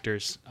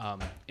non-actors,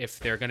 if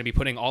they're going to be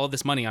putting all of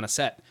this money on a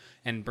set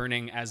and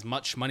burning as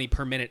much money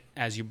per minute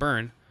as you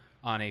burn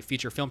on a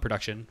feature film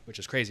production, which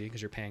is crazy because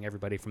you're paying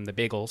everybody from the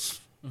bagels,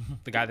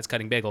 the guy that's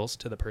cutting bagels,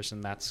 to the person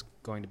that's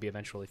going to be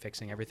eventually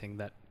fixing everything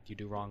that you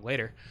do wrong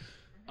later.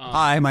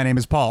 Hi, my name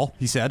is Paul,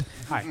 he said.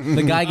 Hi.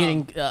 The guy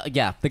getting,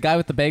 the guy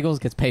with the bagels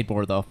gets paid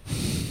more, though.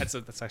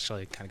 That's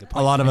actually kind of good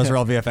point. A lot of us are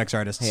all VFX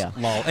artists. Yeah.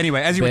 Lol.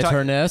 Anyway, as you were talking...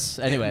 Bitterness.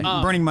 Anyway.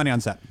 burning money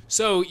on set.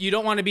 So you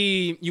don't want to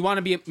be... You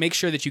want to make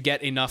sure that you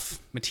get enough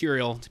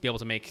material to be able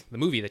to make the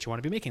movie that you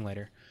want to be making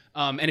later.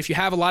 And if you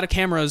have a lot of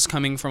cameras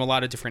coming from a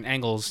lot of different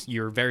angles,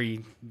 you're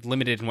very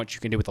limited in what you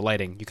can do with the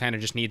lighting. You kind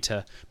of just need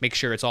to make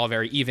sure it's all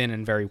very even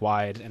and very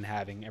wide and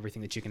having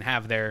everything that you can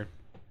have there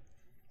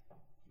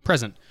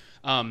present.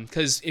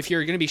 Because if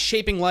you're going to be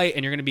shaping light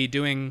and you're going to be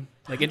doing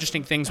like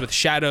interesting things with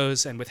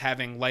shadows and with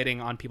having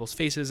lighting on people's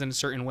faces in a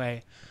certain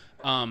way,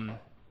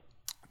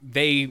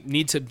 they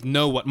need to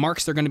know what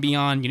marks they're going to be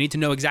on. You need to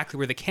know exactly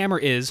where the camera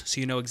is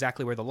so you know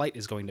exactly where the light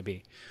is going to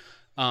be.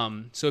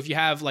 So if you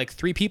have like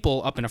 3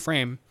 people up in a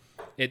frame,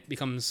 it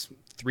becomes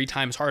 3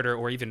 times harder,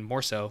 or even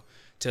more so,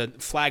 to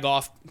flag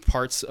off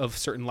parts of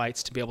certain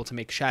lights to be able to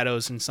make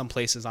shadows in some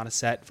places on a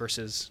set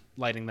versus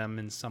lighting them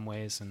in some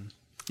ways. And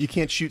you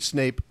can't shoot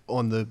Snape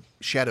on the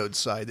shadowed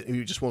side;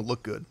 it just won't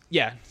look good.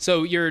 Yeah,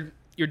 so you're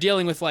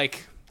dealing with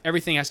like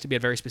everything has to be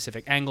at very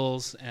specific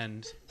angles,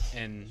 and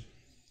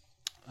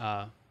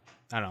I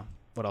don't know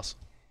what else.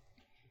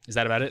 Is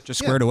that about it? Just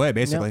squared away,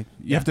 basically.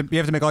 You have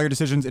to make all your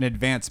decisions in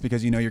advance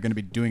because you know you're going to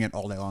be doing it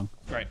all day long.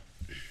 Right.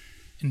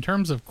 In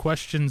terms of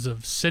questions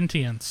of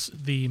sentience,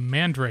 the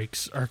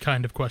mandrakes are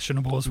kind of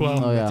questionable as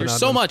well. Oh, yeah. There's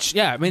so much.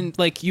 Yeah, I mean,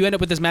 like you end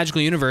up with this magical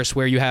universe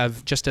where you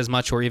have just as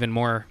much or even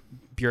more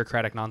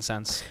bureaucratic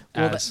nonsense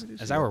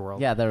as our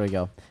world. Yeah, there we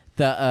go.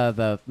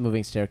 The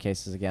moving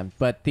staircases again,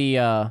 but the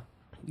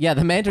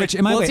mandrakes.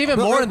 It's even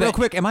more. Real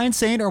quick, am I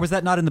insane or was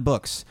that not in the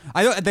books?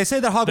 They say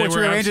that Hogwarts They were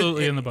rearranges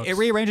absolutely in the books. It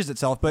rearranges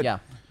itself, but Yeah.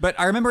 But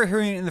I remember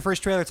hearing in the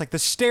first trailer, it's like the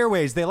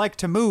stairways, they like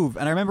to move.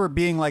 And I remember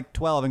being like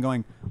 12 and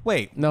going,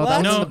 wait, No, what? that's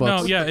in No, the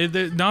books. no,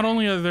 yeah. Not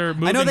only are there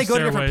moving I know they go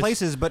to stairways, different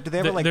places, but do they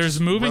ever like there's just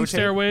moving rotate?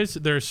 stairways.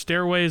 There's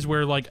stairways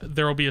where like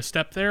there will be a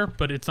step there,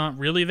 but it's not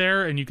really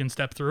there, and you can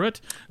step through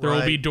it. There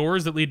will be Right.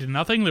 doors that lead to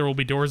nothing. There will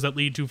be doors that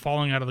lead to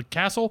falling out of the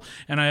castle.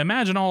 And I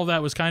imagine all of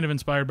that was kind of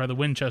inspired by the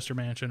Winchester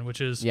Mansion,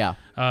 which is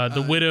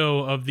the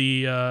widow of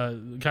the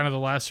kind of the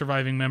last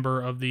surviving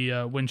member of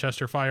the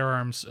Winchester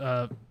firearms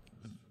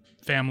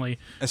family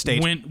Estate.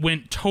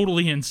 went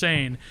totally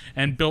insane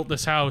and built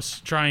this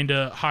house trying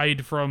to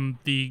hide from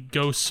the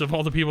ghosts of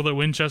all the people that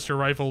Winchester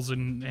rifles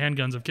and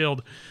handguns have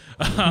killed.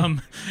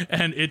 And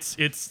it's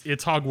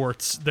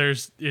Hogwarts.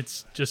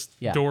 It's just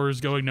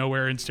doors going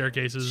nowhere and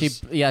staircases.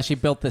 She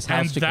built this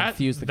house And to that-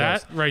 confuse the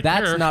that ghosts. right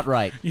That's there- not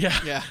right.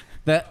 yeah.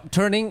 That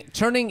turning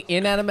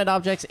inanimate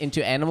objects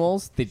into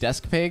animals, the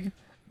desk pig,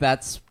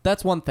 that's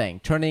one thing.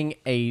 Turning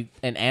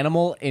an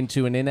animal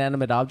into an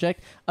inanimate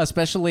object,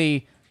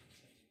 especially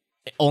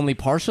only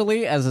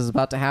partially, as is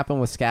about to happen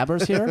with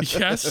Scabbers here.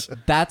 Yes.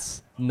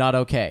 That's not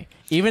okay.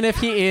 Even if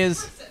he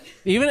is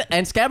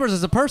and Scabbers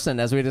is a person,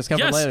 as we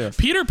discover Yes, later.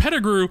 Peter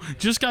Pettigrew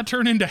just got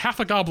turned into half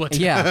a goblet.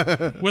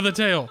 Yeah. With a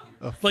tail.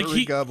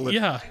 furry goblet.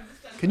 Yeah.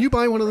 Can you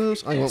buy one of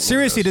those? I want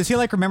Seriously, one of does he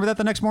like remember that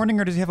the next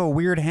morning, or does he have a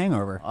weird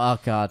hangover? Oh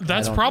God.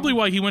 That's probably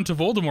why he went to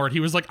Voldemort. He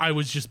was like, I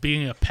was just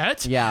being a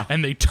pet. Yeah.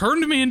 And they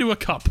turned me into a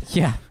cup.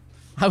 Yeah.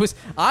 I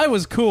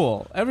was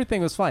cool.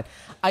 Everything was fine.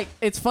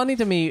 It's funny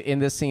to me in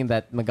this scene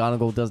that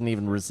McGonagall doesn't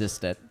even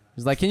resist it.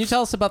 He's like, "Can you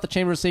tell us about the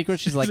Chamber of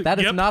Secrets?" She's like, "That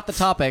is Yep. not the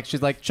topic."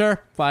 She's like, "Sure,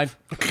 fine,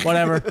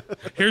 whatever."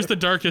 Here's the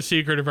darkest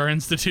secret of our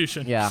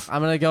institution. Yeah,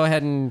 I'm gonna go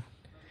ahead and.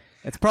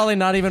 It's probably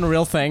not even a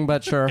real thing,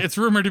 but sure. It's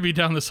rumored to be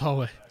down this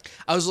hallway.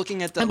 I was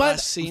looking at the And by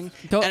last scene,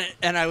 go-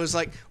 and I was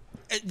like,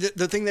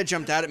 the thing that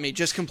jumped out at me,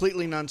 just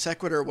completely non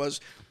sequitur, was,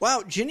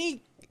 wow,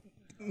 Ginny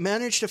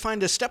managed to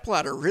find a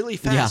stepladder really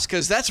fast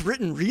because that's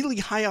written really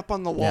high up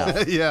on the wall.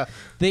 Yeah.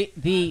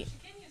 The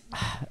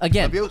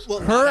again, Well,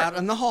 her out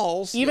in the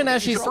halls. even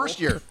as she's First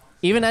year.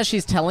 even as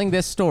she's telling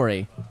this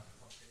story,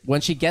 when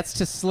she gets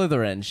to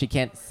Slytherin, she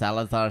can't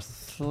Salazar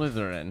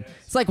Slytherin.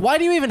 It's like, why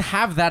do you even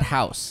have that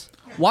house?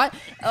 Why?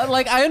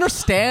 Like, I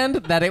understand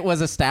that it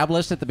was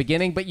established at the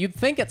beginning, but you'd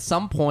think at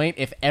some point,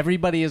 if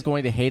everybody is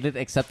going to hate it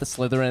except the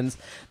Slytherins,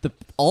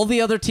 all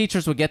the other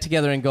teachers would get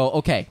together and go,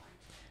 okay,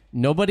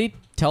 nobody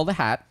tell the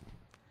hat,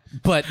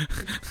 but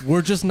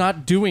we're just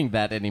not doing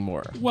that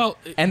anymore. Well,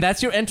 And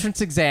that's your entrance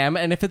exam,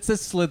 and if it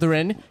says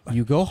Slytherin,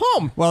 you go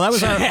home. Well, that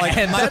was our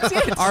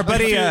our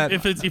buddy.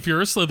 if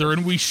you're a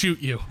Slytherin, we shoot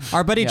you.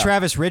 Our buddy Yeah.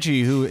 Travis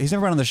Ritchie, who he's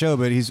never been on the show,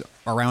 but he's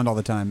around all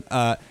the time,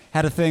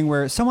 had a thing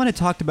where someone had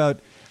talked about.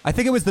 I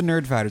think it was the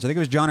Nerd Fighters. I think it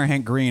was John or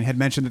Hank Green had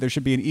mentioned that there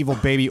should be an evil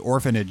baby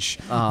orphanage.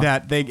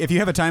 That if you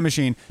have a time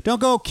machine, don't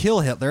go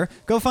kill Hitler.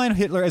 Go find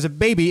Hitler as a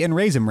baby and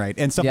raise him right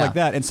and stuff Yeah. like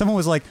that. And someone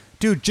was like,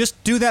 "Dude,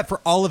 just do that for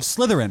all of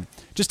Slytherin.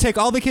 Just take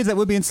all the kids that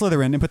would be in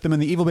Slytherin and put them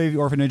in the evil baby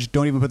orphanage.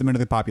 Don't even put them into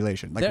the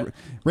population. Like There-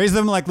 raise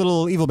them like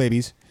little evil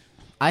babies."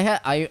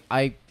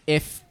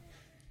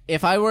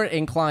 If I were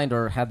inclined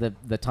or had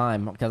the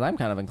time, because I'm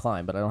kind of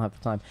inclined, but I don't have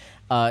the time,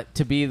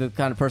 to be the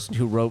kind of person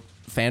who wrote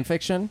fan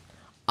fiction,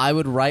 I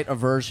would write a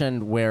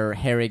version where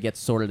Harry gets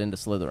sorted into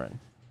Slytherin.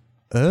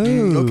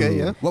 Oh, Okay,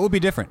 yeah. What would be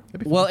different?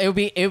 Well, it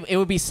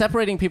would be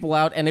separating people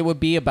out, and it would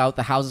be about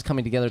the houses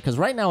coming together. Because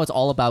right now it's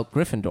all about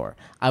Gryffindor.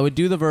 I would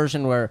do the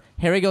version where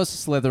Harry goes to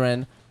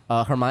Slytherin,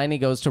 Hermione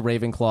goes to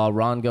Ravenclaw,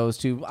 Ron goes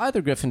to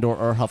either Gryffindor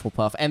or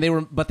Hufflepuff, and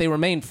they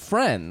remain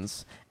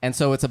friends. And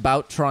so it's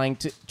about trying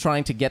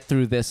to get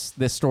through this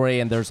story,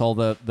 and there's all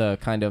the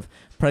kind of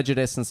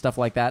prejudice and stuff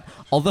like that.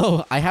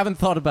 Although I haven't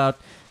thought about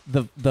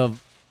the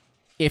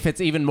if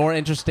it's even more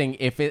interesting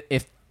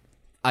if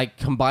I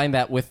combine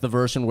that with the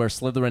version where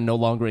Slytherin no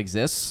longer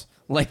exists.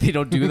 Like, they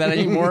don't do that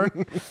anymore.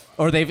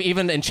 Or they've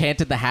even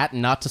enchanted the hat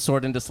not to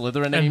sort into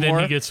Slytherin then anymore.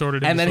 he gets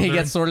sorted into And then he Slytherin.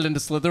 gets sorted into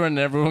Slytherin, and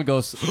everyone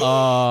goes,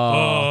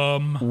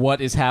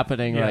 what is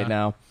happening Yeah. right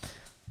now?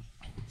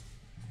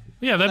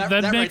 Yeah, that'd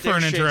That make right for there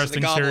an shades the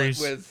interesting goblet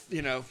series. With,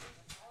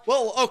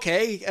 well,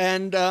 okay,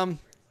 and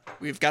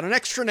we've got an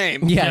extra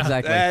name. Yeah,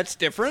 exactly. That's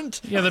different.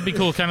 Yeah, that'd be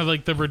cool. Kind of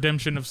like the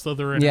redemption of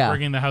Slytherin Yeah. and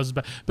bringing the houses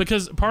back.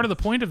 Because part of the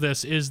point of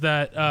this is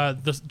that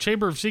the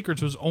Chamber of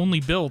Secrets was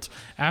only built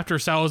after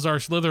Salazar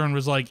Slytherin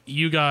was like,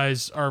 "You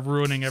guys are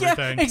ruining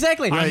everything.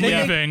 exactly. I'm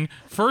They- leaving.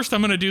 First,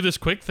 I'm going to do this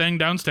quick thing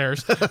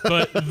downstairs,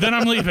 but then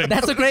I'm leaving."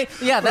 That's a great...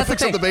 Yeah, that's the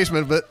Fix up thing. the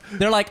basement, but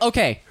They're like,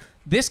 okay,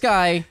 this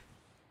guy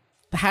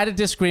had a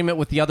disagreement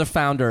with the other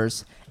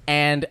founders,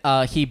 and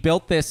he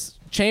built this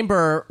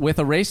chamber with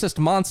a racist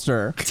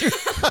monster.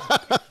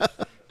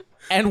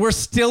 And we're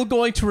still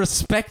going to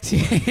respect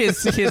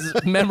his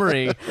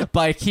memory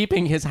by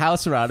keeping his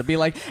house around and be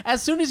like,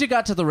 as soon as you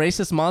got to the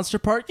racist monster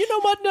part, you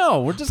know what?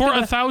 No, we're just For gonna...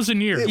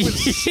 1,000 years.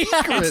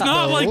 it's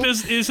Not like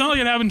this. It's not like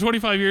it happened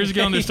 25 years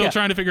ago, and they're still Yeah.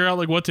 trying to figure out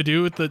like what to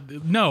do with the.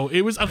 No,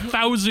 it was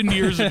 1,000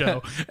 years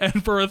ago,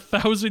 and for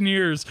 1,000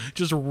 years,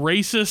 just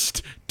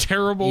racist,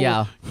 terrible,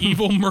 Yeah.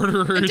 evil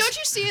murderers. And don't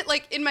you see it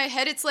like in my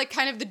head? It's like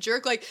kind of the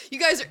jerk, like you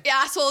guys are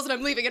assholes and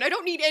I'm leaving, and I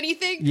don't need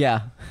anything.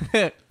 Yeah.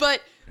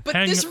 But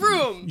Hang- this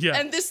room yeah.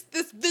 and this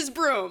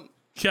broom.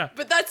 Yeah.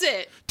 But that's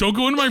it. Don't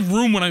go into my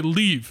room when I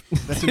leave.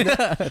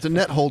 that's a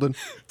net, Holden.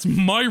 It's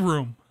my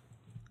room.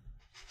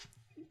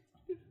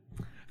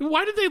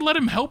 Why did they let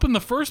him help in the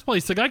first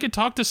place? The guy could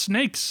talk to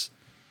snakes.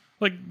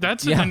 Like,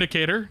 that's an Yeah.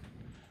 indicator.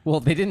 Well,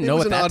 they didn't It know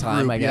was at an that odd time,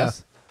 group, I yeah.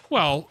 guess.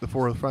 Well, The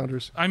four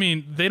founders. I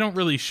mean, they don't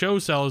really show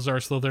Salazar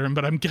Slytherin,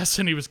 but I'm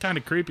guessing he was kind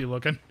of creepy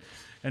looking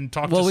and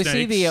talked Well, to we snakes.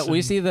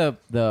 see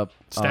the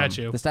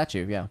Statue. the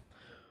statue, yeah.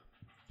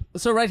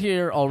 So right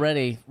here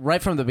already,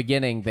 right from the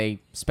beginning, they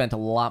spent a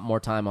lot more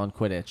time on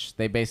Quidditch.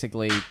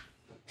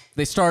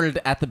 They started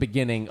at the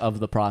beginning of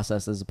the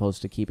process as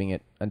opposed to keeping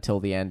it until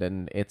the end,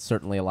 and it's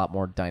certainly a lot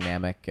more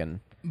dynamic. And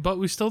But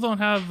we still don't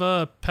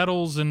have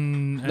pedals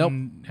and Nope.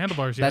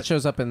 handlebars yet. that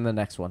shows up in the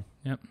next one.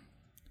 Yep.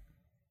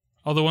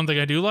 Although one thing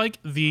I do like,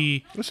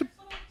 the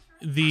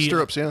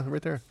Stirrups, yeah,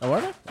 right there. Oh,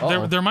 are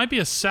there? there might be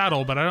a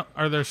saddle, but I don't,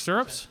 are there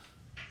stirrups?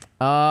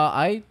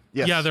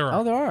 Yes. Yeah, there are.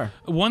 Oh, there are.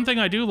 One thing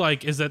I do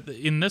like is that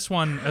in this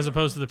one, as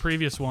opposed to the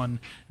previous one,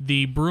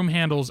 the broom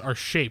handles are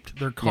shaped;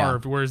 they're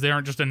carved, whereas they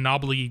aren't just a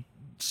knobbly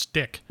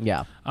stick.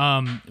 Yeah.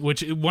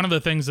 Which one of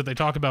the things that they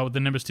talk about with the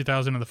Nimbus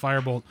 2000 and the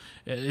Firebolt,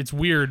 it's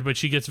weird, but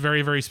she gets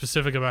very, very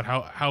specific about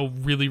how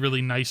really,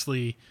 really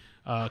nicely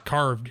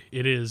carved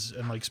it is,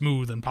 and like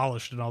smooth and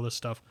polished and all this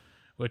stuff.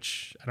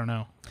 Which I don't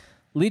know.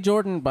 Lee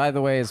Jordan, by the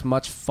way, is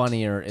much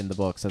funnier in the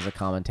books as a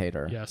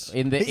commentator. Yes.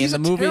 He's in a the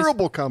movies,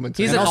 terrible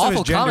commentator. he's an And also his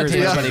awful gender is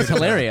commentator, like- but he's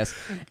hilarious.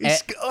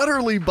 He's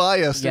utterly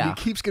biased, Yeah. and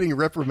he keeps getting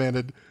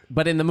reprimanded.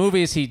 But in the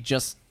movies, he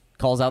just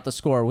calls out the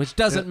score, which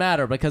doesn't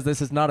matter because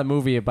this is not a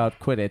movie about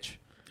Quidditch.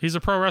 He's a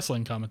pro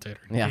wrestling commentator.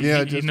 Yeah. He, Yeah,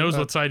 he just knows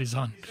about. what side he's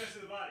on.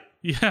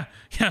 Yeah,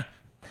 yeah.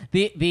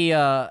 The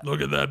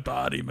Look at that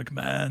body,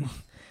 McMahon.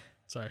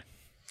 Sorry.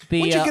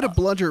 Once you get a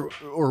bludger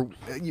or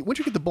once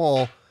you get the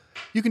ball,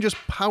 you can just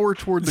power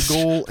toward the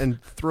goal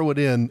and throw it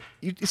in.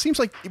 It seems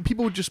like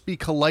people would just be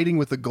colliding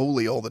with the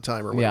goalie all the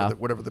time, or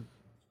whatever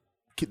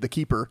the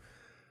keeper.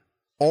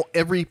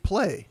 Every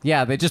play.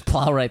 Yeah, they just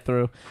plow right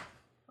through.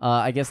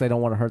 I guess they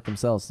don't want to hurt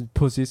themselves,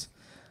 pussies.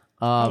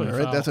 All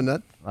right, that's a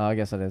nut. I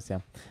guess it is, yeah.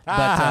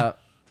 But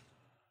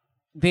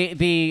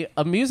the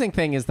amusing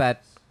thing is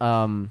that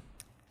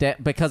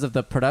because of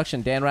the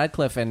production, Dan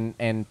Radcliffe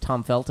and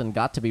Tom Felton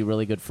got to be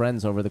really good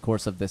friends over the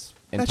course of this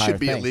entire thing. That should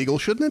be illegal,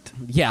 shouldn't it?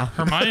 Yeah.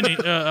 Hermione,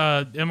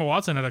 Emma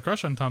Watson had a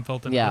crush on Tom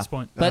Felton at this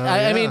point. But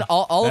I mean,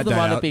 all of them died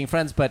wound up out. being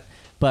friends, but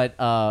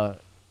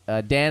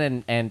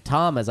Dan and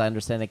Tom, as I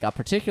understand it, got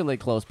particularly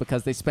close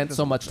because they spent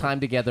so much time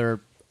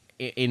together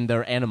in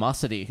their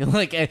animosity.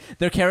 Like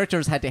their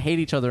characters had to hate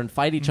each other and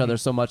fight each other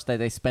so much that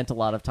they spent a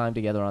lot of time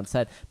together on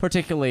set,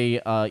 particularly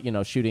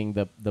shooting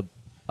the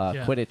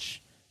Quidditch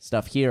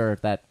stuff here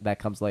that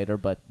comes later,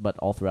 but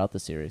all throughout the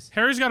series.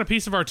 Harry's got a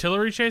piece of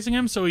artillery chasing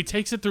him, so he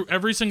takes it through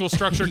every single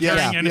structure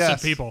carrying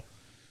innocent people.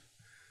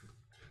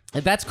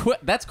 And that's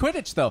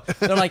Quidditch, though.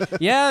 They're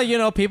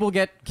like, people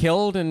get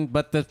killed,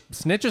 but the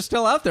snitch is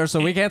still out there, so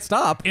we can't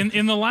stop.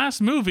 In the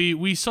last movie,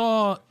 we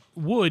saw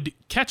Wood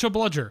catch a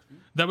bludger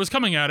that was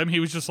coming at him. He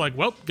was just like,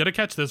 well, gotta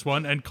catch this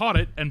one, and caught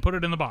it and put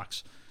it in the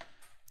box.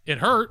 It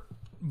hurt,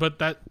 but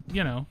that,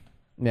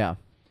 Yeah.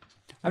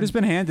 I've just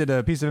been handed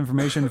a piece of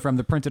information from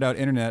the printed out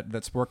internet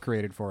that Spork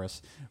created for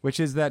us, which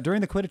is that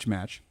during the Quidditch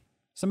match,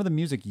 some of the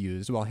music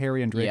used while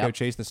Harry and Draco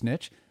chase the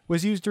snitch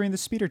was used during the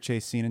speeder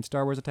chase scene in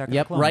Star Wars Attack of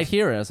the Clones. Right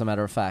here, as a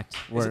matter of fact.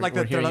 We're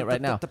hearing it right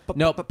now.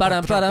 No. I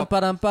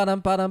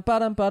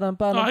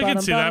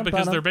can see that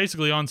because they're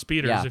basically on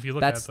speeders if you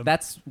look at them.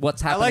 That's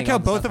what's happening. I like how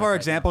on both the of our soundtrack.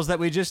 examples that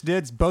we just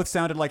did both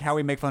sounded like how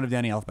we make fun of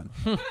Danny Elfman.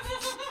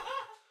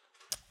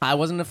 I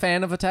wasn't a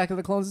fan of Attack of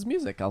the Clones'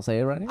 music. I'll say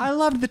it right here. I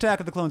loved the Attack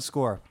of the Clones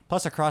score,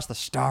 plus Across the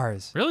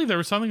Stars. Really? There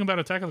was something about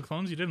Attack of the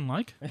Clones you didn't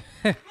like?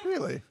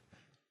 Really?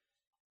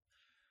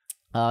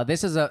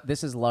 This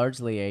is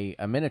largely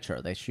a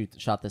miniature. They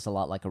shot this a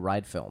lot like a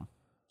ride film,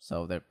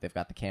 so they've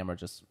got the camera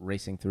just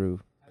racing through.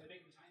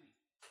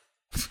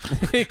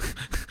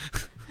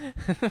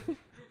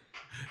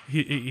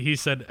 He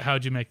said,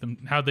 how'd they make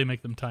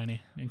them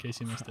tiny? In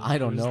case you missed it. I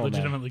don't know, It was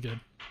man. legitimately good.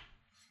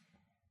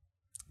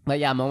 But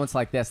yeah, moments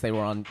like this, they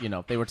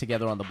were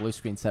together on the blue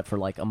screen set for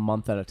like a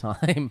month at a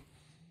time.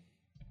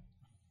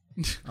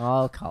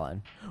 Oh,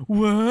 Colin.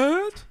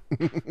 What?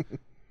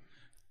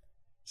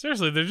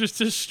 Seriously, they're just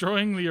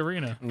destroying the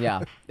arena.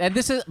 Yeah. And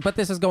this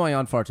is going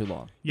on far too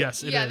long.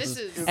 Yes, it is. This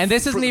is. And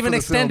this isn't even the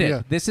extended. film,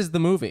 yeah. This is the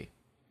movie.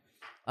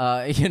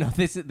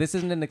 This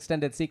isn't an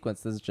extended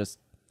sequence. This is just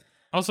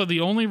Also,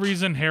 the only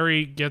reason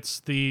Harry gets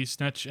the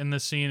snitch in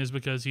this scene is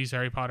because he's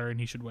Harry Potter and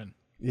he should win.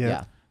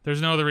 yeah. There's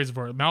no other reason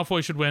for it.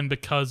 Malfoy should win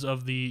because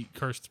of the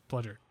cursed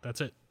bludger. That's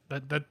it.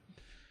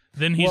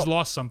 Then he's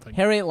lost something.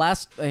 Harry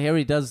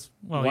does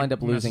Well, wind he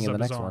up losing in the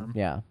messes next up his one. arm.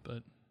 Yeah.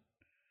 But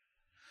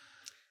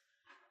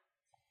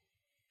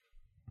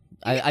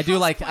I do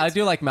like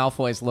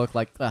Malfoy's look.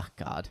 Like, oh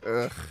god.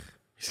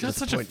 he's got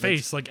such a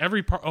face. Like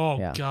every part. Oh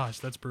Yeah. gosh,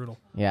 that's brutal.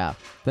 Yeah.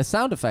 The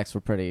sound effects were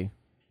pretty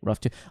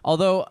rough too.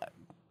 Although,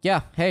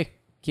 yeah. Hey,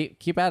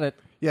 keep at it.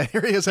 Yeah,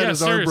 Harry has had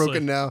his arm seriously.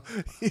 broken now.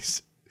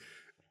 He's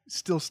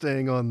still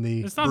staying on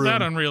the It's not broom.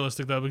 that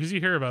unrealistic though, because you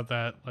hear about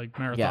that, like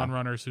marathon Yeah.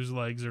 runners whose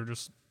legs are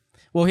just.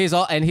 Well, he's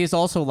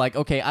also like,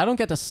 okay, I don't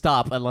get to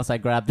stop unless I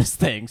grab this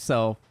thing,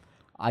 so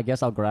I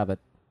guess I'll grab it.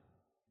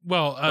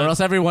 Well, Or else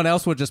everyone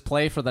else would just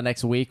play for the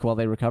next week while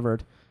they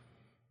recovered.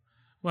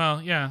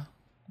 well, yeah.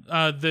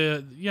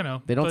 They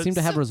don't seem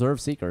to have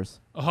reserve seekers.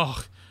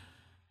 Oh,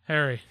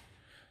 Harry.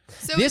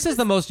 So This is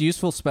the most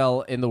useful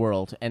spell in the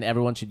world, and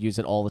everyone should use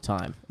it all the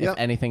time Yep. if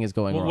anything is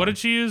going Well, wrong. what did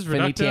she use?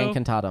 Finite Reducto?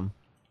 Incantatum.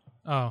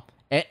 Oh,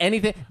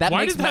 Anything that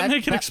Why makes did that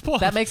make it explode?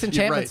 That makes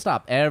enchantment right.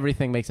 stop.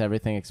 Everything makes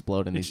everything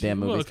explode in these damn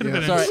well, movies. it could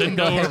have Sorry, been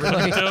go Incendio or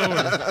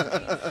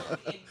ahead,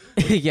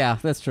 Reducto. yeah,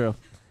 that's true.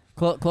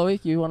 Chloe,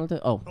 you wanted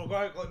to?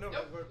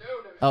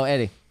 Oh,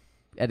 Eddie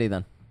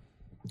then.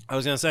 I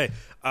was gonna say,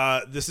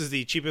 this is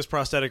the cheapest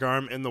prosthetic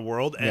arm in the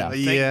world, and Yeah.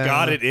 thank Yeah.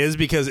 God it is,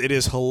 because it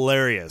is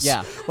hilarious.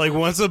 Yeah. Like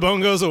once the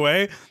bone goes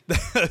away,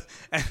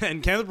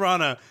 and Kenneth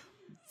Branagh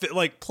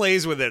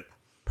plays with it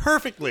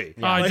perfectly.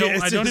 I don't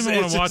it's even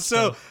wanna it's watch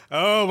So, that.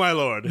 oh my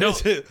lord, No.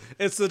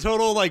 it's the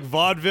total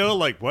vaudeville.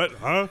 Like what?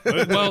 Huh?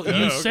 Well,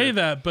 you Oh, say okay.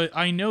 that, but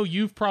I know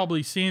you've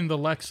probably seen the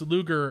Lex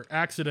Luger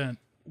accident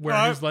where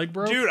his leg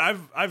broke. Dude,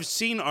 I've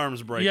seen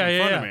arms break yeah, in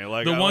yeah, front yeah. of me.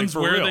 Like the ones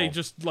for where real. they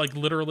just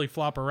literally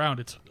flop around.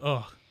 It's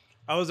ugh.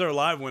 I was there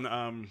live when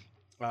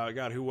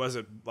God, who was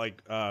it?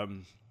 I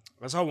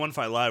saw one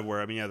fight live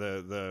where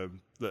the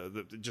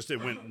just it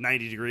went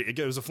 90 degrees.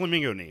 It was a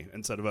flamingo knee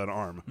instead of an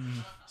arm.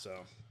 So,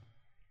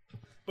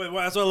 but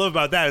that's what I love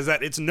about that is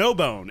that it's no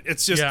bone.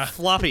 It's just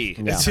floppy.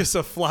 Yeah. It's just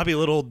a floppy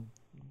little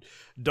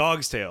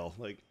dog's tail.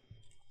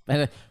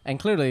 And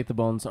clearly the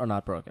bones are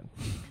not broken.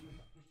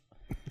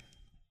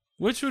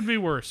 Which would be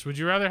worse? Would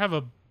you rather have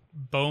a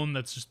bone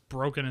that's just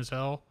broken as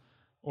hell,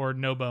 or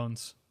no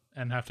bones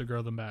and have to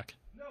grow them back?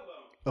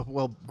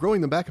 Well,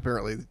 growing them back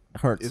apparently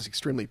Hurts. is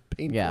extremely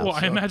painful. Yeah. Well,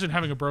 I so- imagine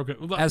having a broken.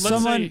 As let's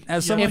someone- say,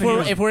 as yeah,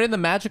 someone If we're in the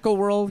magical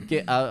world,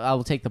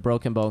 I'll take the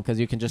broken bone because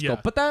you can just Yeah. go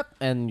put that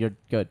and you're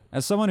good.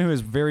 As someone who has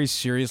very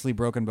seriously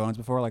broken bones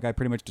before, like I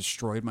pretty much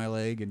destroyed my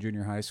leg in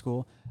junior high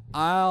school,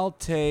 I'll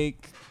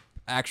take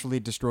actually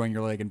destroying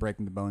your leg and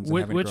breaking the bones. And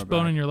having it which grow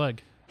bone back. in your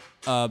leg?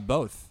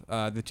 Both.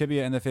 The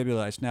tibia and the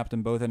fibula. I snapped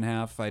them both in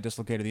half. I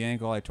dislocated the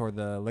ankle. I tore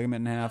the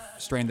ligament in half.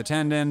 Strained the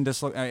tendon.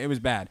 It was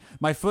bad.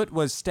 My foot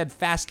was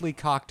steadfastly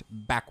cocked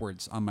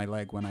backwards on my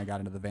leg when I got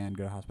into the van to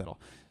go to hospital.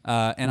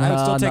 And I would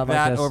still No, take not like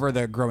that this. over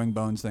the growing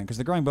bones thing, because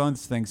the growing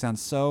bones thing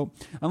sounds so.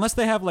 Unless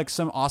they have like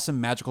some awesome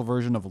magical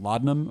version of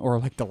laudanum or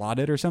like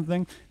Dilaudid or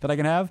something that I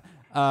can have,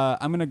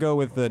 I'm gonna go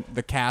with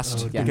the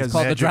cast Yeah, because it's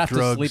called the magic draft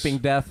drugs. of sleeping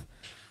death.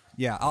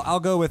 yeah, I'll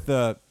go with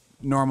the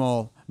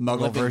normal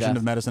Muggle Living version death.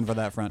 of medicine for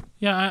that front.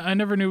 Yeah, I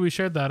never knew we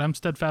shared that. I'm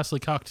steadfastly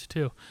cocked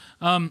too.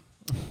 Oh,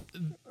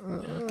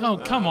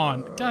 come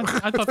on. God,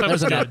 I thought that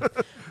was There's a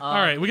good. All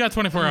right, we got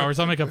 24 hours.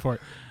 I'll make up for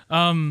it.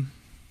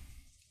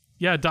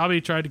 Yeah,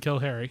 Dobby tried to kill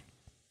Harry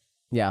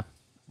Yeah.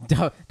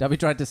 Dobby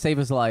tried to save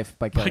his life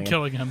by by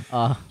killing him.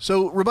 killing him.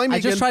 So remind me I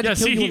just again. tried Yeah, to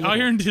kill see, you. he a little.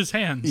 ironed his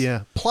hands.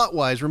 Yeah,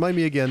 plot-wise, remind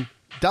me again.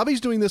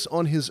 Dobby's doing this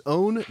on his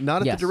own,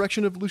 not at Yes. the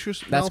direction of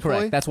Lucius That's Malfoy.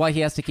 correct. That's why he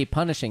has to keep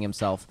punishing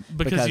himself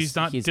Because he's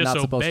not supposed to be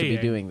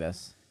disobeying. doing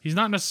this. He's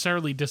not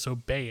necessarily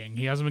disobeying.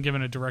 He hasn't been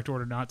given a direct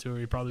order not to, or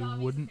he probably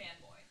wouldn't. Yeah.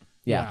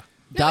 Yeah.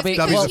 No, Dobby, it's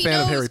because Dobby's a he fan of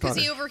knows Harry because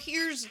he Potter.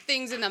 overhears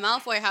things in the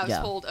Malfoy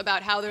household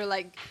about how they're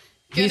like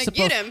gonna he's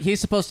supposed, get him. he's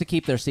supposed to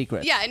keep their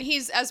secrets. Yeah, and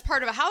he's as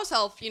part of a house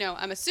elf.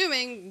 I'm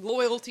assuming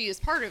loyalty is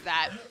part of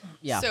that.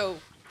 Yeah. So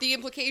the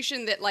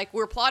implication that like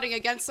we're plotting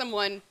against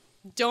someone,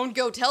 don't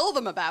go tell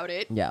them about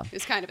it. Yeah.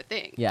 Is kind of a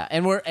thing. Yeah,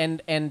 and we're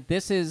and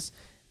this is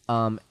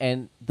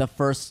and the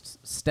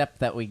first step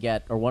that we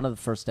get, or one of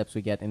the first steps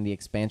we get in the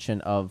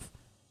expansion of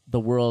the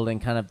world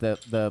and kind of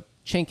the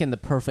chink in the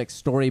perfect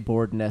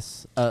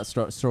storyboardness,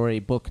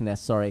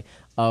 storybookness,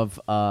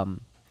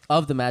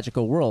 of the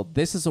magical world.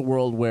 This is a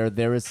world where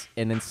there is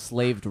an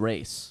enslaved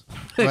race,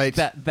 Right.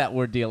 that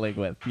we're dealing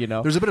with.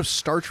 There's a bit of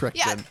Star Trek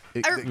Yeah, then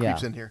that Yeah.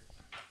 creeps in here.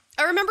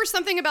 I remember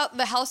something about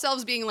the house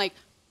elves being like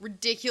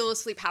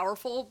ridiculously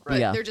powerful. But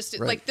Yeah. they're just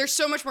Right. like they're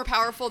so much more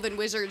powerful than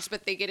wizards,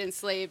 but they get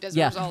enslaved as a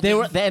Yeah, result. they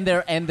were,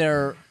 and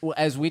they're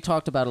as we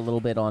talked about a little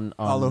bit on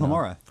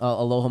Alohomora.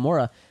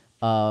 Alohomora,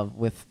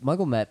 with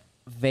MuggleNet,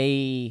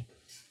 they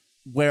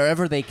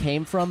wherever they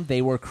came from,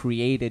 they were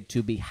created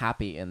to be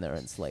happy in their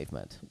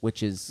enslavement,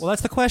 which is Well,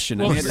 that's the question.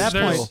 Well, I mean, at that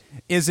there's-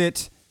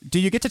 point, do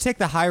you get to take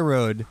the high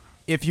road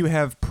if you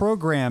have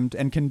programmed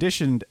and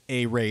conditioned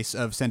a race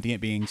of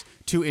sentient beings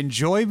to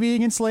enjoy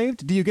being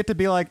enslaved? Do you get to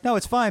be like, no,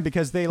 it's fine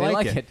because they like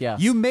like it, yeah.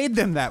 You made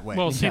them that way.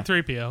 Well,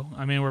 C-3PO.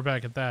 I mean, we're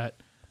back at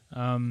that.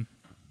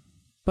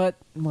 but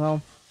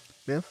well,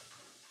 Yeah.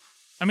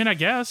 I mean, I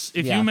guess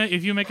if Yeah.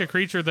 you make a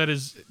creature that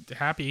is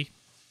happy,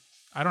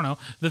 I don't know.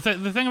 The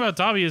thing about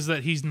Dobby is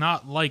that he's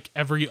not like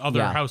every other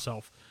Yeah. house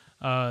elf.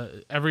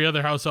 Every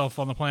other house elf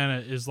on the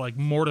planet is like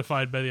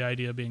mortified by the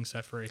idea of being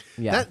set free.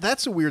 yeah,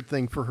 That's a weird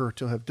thing for her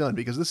to have done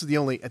because this is the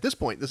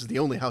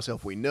only house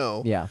elf we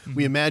know. Yeah.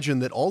 We imagine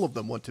that all of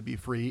them want to be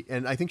free,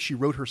 and I think she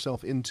wrote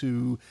herself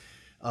into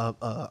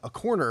a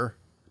corner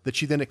that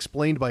she then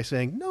explained by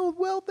saying, "No,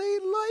 well, they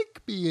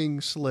like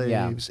being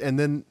slaves," and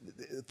then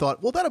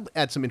thought, "Well, that'll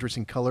add some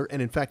interesting color."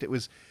 And in fact, it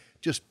was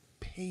just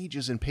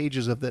pages and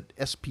pages of that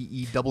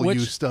SPEW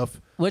Which-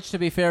 stuff. Which, to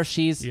be fair,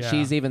 she's Yeah.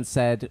 even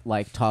said,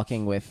 like,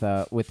 talking with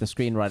the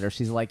screenwriter,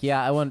 she's like,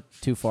 yeah, I went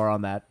too far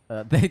on that.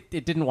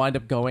 It didn't wind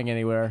up going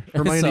anywhere.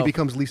 Hermione So,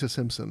 becomes Lisa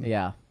Simpson.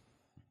 yeah.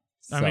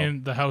 I So,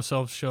 mean, the house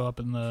elves show up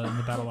in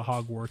the Battle of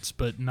Hogwarts,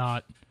 but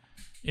not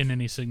in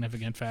any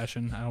significant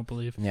fashion. I don't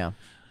believe. yeah.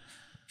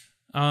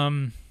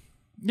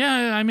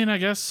 Yeah, I mean, I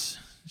guess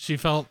she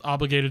felt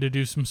obligated to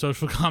do some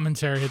social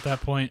commentary at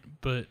that point,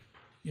 but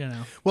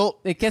Well,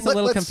 It gets a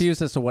little confused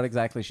as to what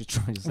exactly she's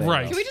trying to say.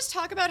 Right. Can we just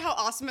talk about how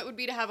awesome it would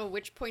be to have a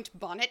witch point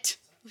bonnet?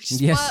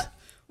 Just, Yes.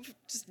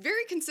 just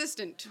very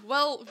consistent.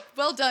 Well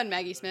done,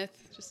 Maggie Smith.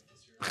 Just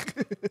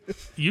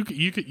you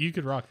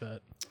could rock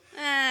that.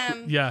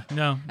 um, Yeah,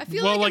 no. I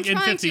feel well, like I'm in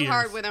trying 50 too years.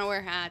 hard when I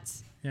wear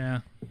hats. Yeah.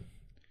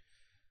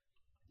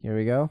 Here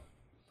we go.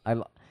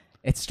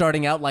 It's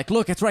starting out like,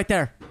 look, it's right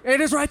there.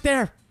 It is right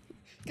there.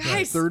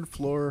 Guys, third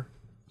floor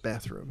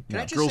bathroom. Can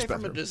I just Girls' say, from a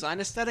bathroom. design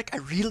aesthetic, I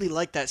really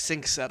like that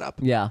sink setup.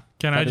 Yeah.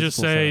 Can that I is a just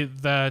cool say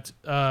setup. that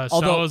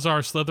Although- Salazar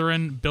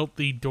Slytherin built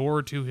the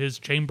door to his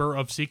chamber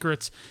of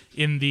secrets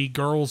in the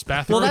girls'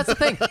 bathroom? Well, that's the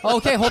thing.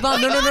 Okay, hold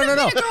on. No. in a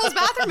girl's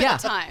bathroom Yeah.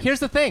 at the time.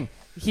 Here's the thing.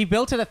 He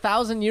built it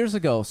 1,000 years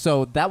ago,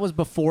 so that was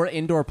before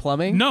indoor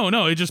plumbing. No,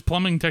 it just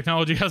plumbing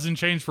technology hasn't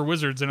changed for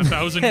wizards in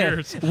 1,000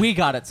 years. We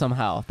got it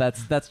somehow.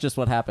 That's just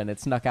what happened. It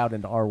snuck out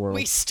into our world.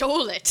 We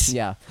stole it.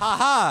 Yeah. Ha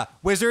ha,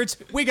 wizards,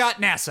 we got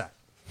NASA.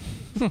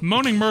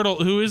 Moaning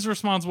Myrtle, who is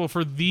responsible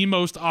for the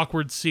most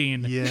awkward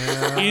scene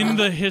Yeah. in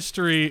the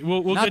history.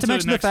 We'll Not get to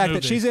mention the the next fact movie.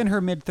 that she's in her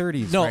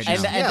mid-30s No, right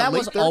and, now. and Yeah, that late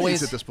was 30s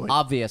always at this point.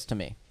 obvious to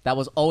me. That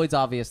was always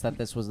obvious that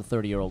this was a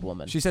 30-year-old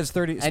woman. She says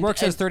 30. And- Spork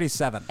says and-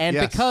 37. and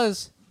Yes.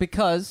 because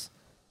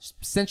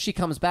since she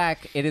comes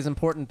back, it is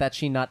important that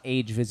she not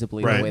age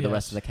visibly Right. the way the Yes.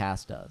 rest of the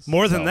cast does.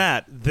 More than So-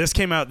 that, this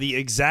came out the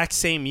exact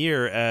same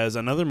year as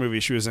another movie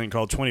she was in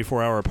called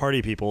 24-Hour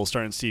Party People,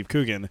 starring Steve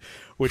Coogan,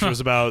 which was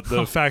about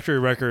the Factory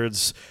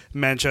Records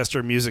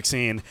Manchester music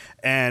scene.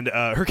 And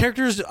her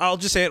character is, I'll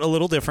just say it, a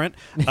little different.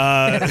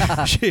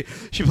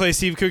 She plays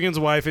Steve Coogan's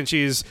wife, and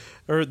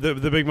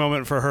the big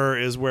moment for her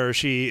is where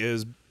she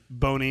is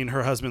boning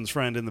her husband's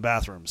friend in the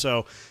bathroom.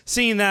 So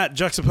seeing that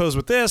juxtaposed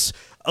with this,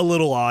 a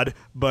little odd,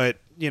 but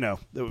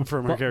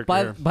from her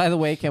character. By the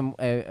way, Kim,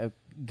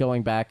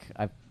 going back,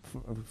 I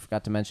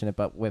forgot to mention it,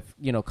 but with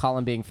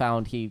Colin being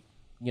found,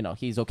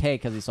 he's okay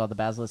because he saw the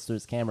basilisk through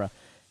his camera.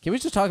 Can we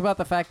just talk about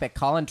the fact that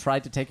Colin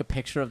tried to take a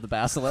picture of the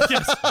basilisk?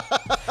 Yes.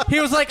 He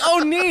was like, "Oh,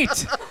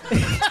 neat!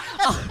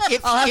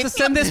 I'll have to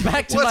send this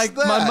back to my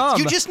mom."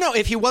 You just know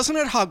if he wasn't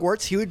at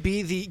Hogwarts, he would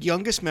be the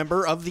youngest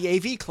member of the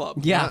AV Club.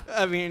 Yeah.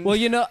 I mean, well,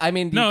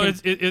 No, you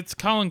can- it's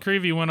Colin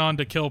Creevey went on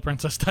to kill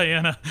Princess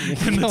Diana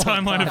in the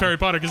timeline of Harry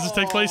Potter because this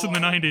takes place in the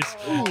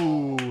 90s.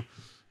 Ooh.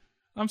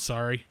 I'm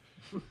sorry.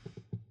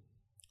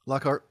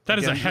 Lockhart. That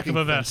is again, a heck of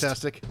looking a vest.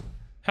 Fantastic.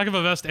 Heck of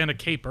a vest and a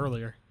cape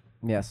earlier.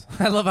 yes,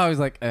 I love how he's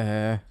like,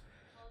 Yeah.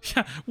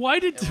 Why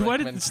did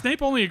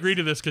Snape only agree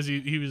to this? Because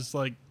he was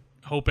like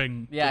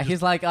hoping. to Yeah, just-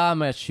 he's like, I'm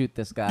gonna shoot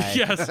this guy.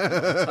 Yes.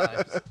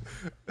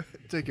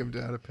 Take him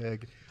down a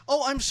peg.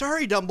 oh, I'm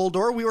sorry,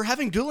 Dumbledore. We were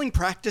having dueling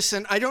practice,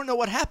 and I don't know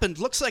what happened.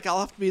 Looks like I'll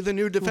have to be the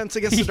new Defense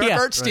Against the Dark Yeah.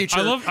 Arts teacher.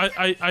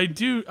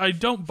 I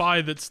don't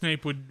buy that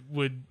Snape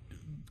would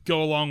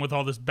go along with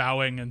all this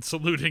bowing and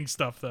saluting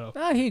stuff though.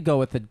 He'd go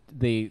with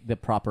the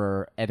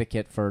proper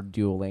etiquette for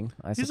dueling.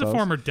 I He's suppose. a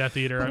former Death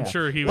Eater. I'm Yeah.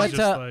 sure he was But,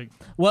 just like,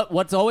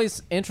 What's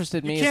always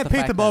interested me You is can't the paint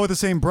fact the ball that with the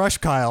same brush,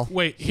 Kyle.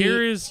 wait,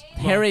 here is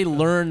Harry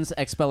learns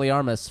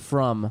Expelliarmus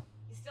from.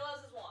 He still has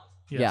his wand.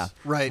 yes. Yeah,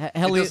 Right. H- It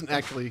Heli- doesn't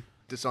actually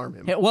disarm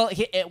him. Well,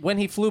 when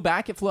he flew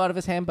back, it flew out of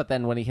his hand, but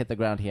then when he hit the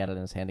ground, he had it in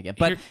his hand again.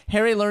 But Here-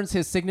 Harry learns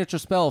his signature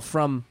spell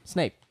from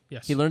Snape.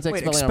 Yes. He learns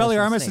Wait, Expelliarmus. from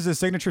Expelliarmus Snape. is his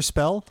signature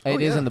spell? It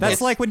is in the That's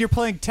book. like when you're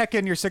playing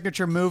Tekken, your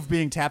signature move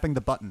being tapping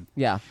the button.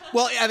 Yeah.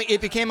 Well, I mean,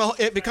 it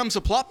becomes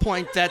a plot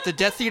point that the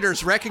Death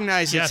Eaters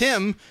recognize Yes. it's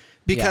him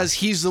because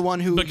he's the one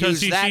who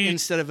Because used that he-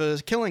 instead of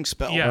a killing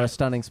spell. Yeah. Or a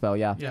stunning spell.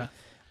 Yeah.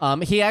 Yeah.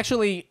 He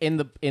actually in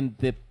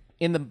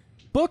the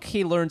book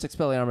he learns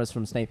Expelliarmus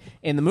from Snape.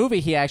 In the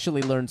movie, he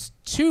actually learns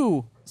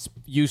two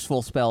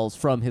useful spells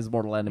from his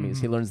mortal enemies.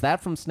 Mm-hmm. He learns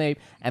that from Snape,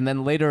 and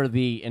then later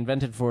the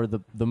invented for the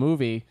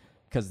movie,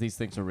 because these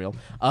things are real.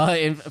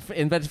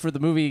 Invented for the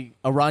movie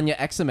Aranya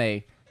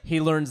Exime.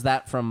 He learns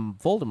that from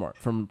Voldemort,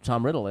 from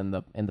Tom Riddle in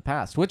the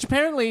past. Which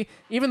apparently,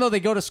 even though they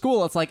go to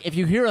school, it's like if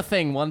you hear a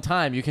thing one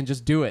time, you can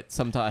just do it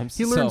sometimes.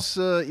 He So, learns,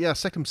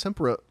 Sectum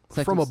Sempra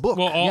from a book.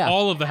 Well, Yeah.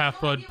 all of the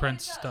Half-Blood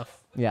Prince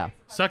stuff. yeah.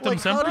 Sectum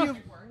Like, how do Sempra?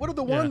 you, what are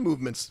the wand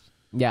movements?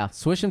 Yeah,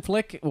 swish and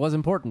flick was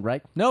important,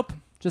 right? Nope.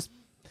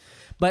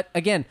 But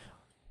again,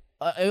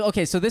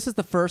 okay, so this is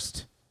the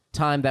first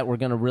time that we're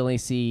going to really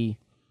see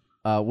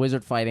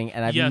wizard fighting,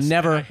 and I've Yes,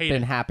 never and I hate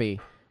been it. happy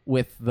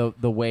with the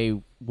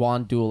way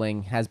wand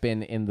dueling has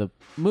been in the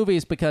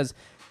movies, because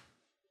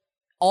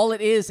all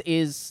it is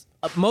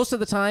most of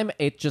the time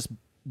it just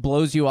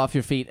blows you off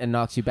your feet and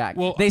knocks you back.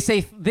 Well, they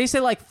say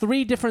like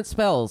 3 different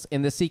spells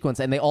in this sequence,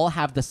 and they all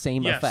have the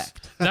same Yes.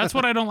 effect. That's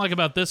what I don't like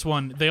about this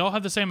one. They all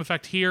have the same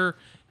effect here,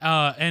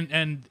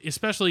 and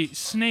especially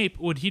Snape,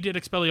 when he did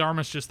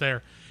Expelliarmus just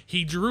there,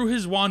 he drew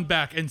his wand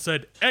back and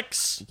said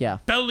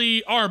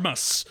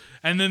Expelliarmus,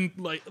 and then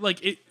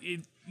like it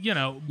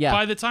Yeah.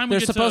 by the time we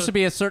there's get supposed to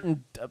be a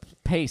certain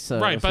pace.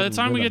 right, by the certain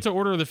time we rhythm. get to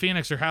Order of the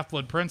Phoenix or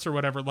Half-Blood Prince or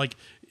whatever, like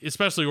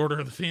especially Order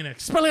of the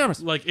Phoenix,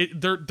 Expelliarmus. like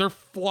they're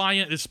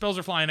flying, the spells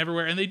are flying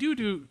everywhere, and they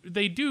do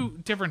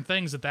different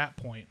things at that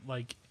point,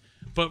 like.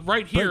 But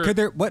right here, But could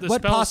there the what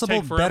spells possible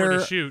take forever better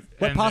to shoot,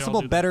 what and they all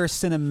possible do that. better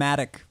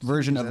cinematic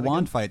version of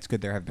wand fights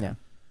could there have been? Yeah.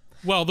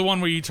 Well, the one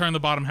where you turn the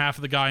bottom half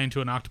of the guy into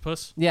an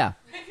octopus. Yeah.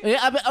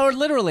 Or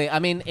literally, I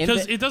mean, in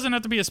Because the- it doesn't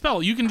have to be a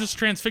spell. You can just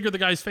transfigure the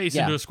guy's face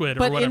Yeah. into a squid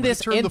But or in whatever. this-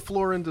 Turn in- the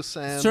floor into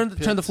sand. turn the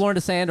pits. floor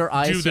into sand or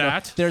ice. Do you know.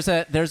 that. There's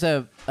a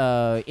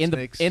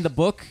Snakes. in the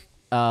book.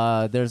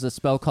 There's a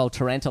spell called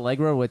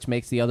Tarantallegra, which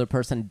makes the other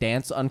person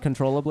dance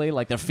uncontrollably,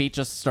 like their feet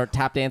just start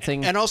tap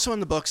dancing. And also in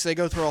the books, they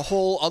go through a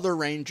whole other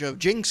range of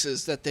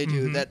jinxes that they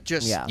do that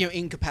just Yeah.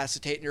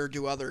 incapacitate or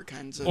do other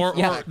kinds of. Or-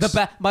 yeah,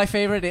 effects. my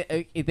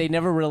favorite. They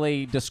never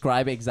really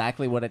describe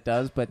exactly what it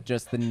does, but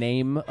just the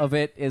name of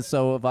it is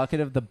so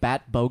evocative. The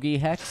Bat Bogey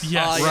Hex. Yes.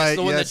 Yes, Right,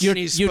 the one yes. that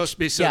Ginny's supposed to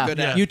be so yeah, good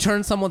at. You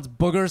turn someone's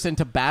boogers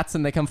into bats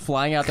and they come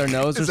flying out their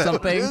nose or Is that what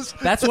it something. is?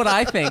 That's what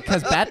I think,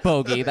 because Bat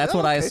Bogey. That's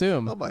what I Okay,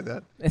 assume. I'll buy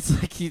that. It's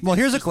like Well,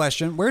 here's a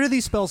question: where do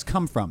these spells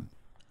come from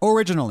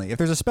originally? If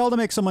there's a spell to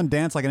make someone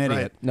dance like an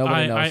idiot,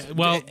 nobody knows.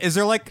 Well, is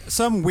there like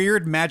some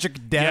weird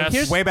magic dev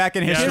Yes. way back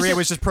in Yes. history? Here's- It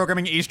was just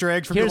programming Easter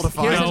eggs for here's people to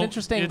find. an No,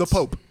 interesting. it's- The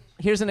Pope.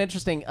 Here's an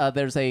interesting.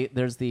 There's the.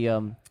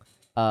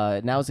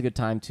 Now is a good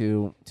time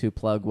to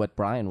plug what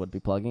Brian would be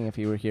plugging if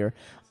he were here.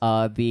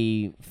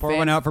 The Pour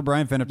one out for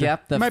Brian Finifter.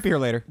 Yep, He might be here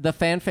later. The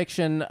fan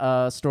fiction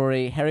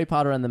story Harry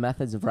Potter and the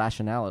Methods of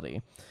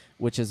Rationality,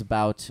 which is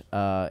about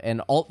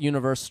an alt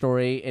universe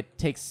story. It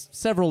takes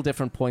several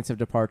different points of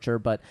departure,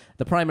 but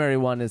the primary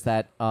one is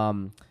that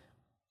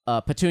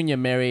Petunia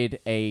married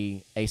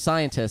a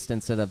scientist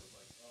instead of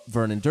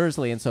Vernon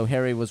Dursley, and so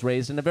Harry was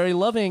raised in a very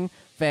loving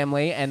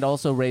family and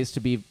also raised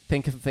to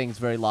think of things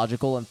very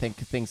logical and think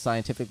things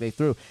scientifically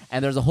through.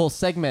 And there's a whole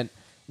segment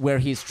where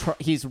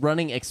he's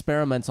running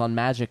experiments on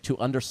magic to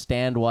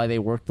understand why they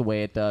work the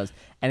way it does.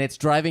 And it's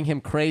driving him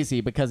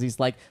crazy because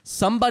he's like,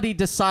 somebody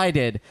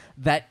decided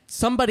that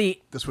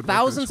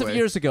thousands of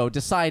years ago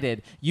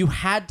decided you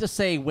had to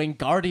say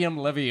Wingardium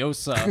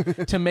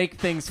Leviosa to make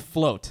things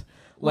float.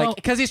 Like,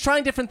 because he's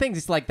trying different things.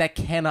 He's like, that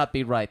cannot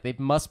be right. They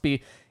must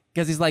be...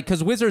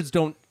 Because wizards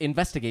don't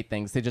investigate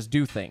things, they just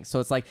do things.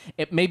 So it's like,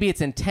 maybe it's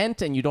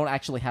intent and you don't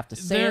actually have to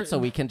say it, so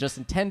we can just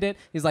intend it.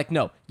 He's like,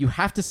 no, you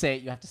have to say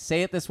it. You have to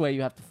say it this way.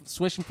 You have to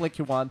swish and flick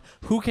your wand.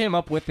 Who came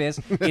up with this?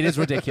 It is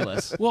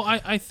ridiculous. Well,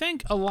 I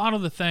think a lot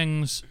of the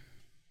things...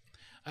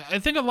 I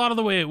think a lot of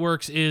the way it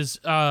works is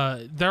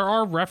there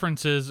are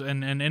references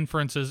and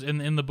inferences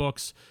in the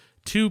books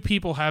to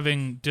people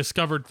having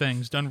discovered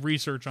things, done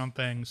research on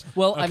things,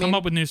 come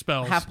up with new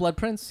spells. Half-Blood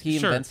Prince, he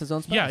invents his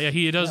own spells. Yeah,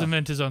 he does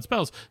invent his own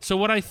spells. So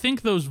what I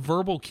think those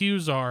verbal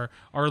cues are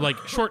like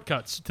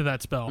shortcuts to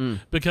that spell,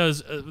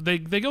 because they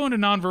go into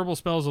nonverbal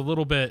spells a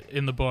little bit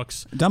in the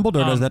books.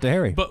 Dumbledore does that to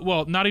Harry.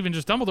 But, not even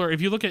just Dumbledore.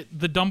 If you look at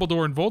the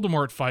Dumbledore and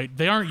Voldemort fight,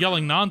 they aren't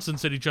yelling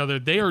nonsense at each other.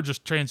 They are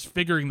just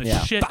transfiguring the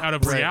shit out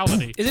of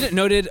reality. Isn't it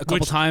noted a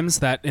couple times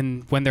that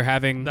when they're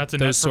having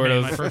those sort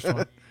of... my first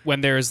one. When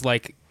there's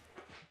like...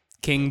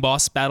 king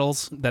boss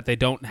battles that they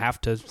don't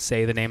have to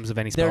say the names of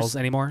any spells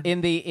anymore.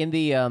 And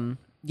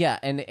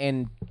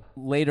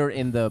later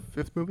in the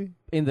fifth movie,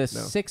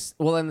 sixth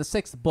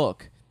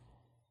book,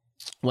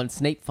 when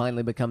Snape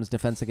finally becomes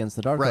Defense Against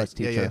the Dark Arts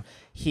teacher,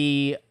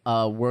 he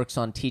works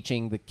on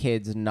teaching the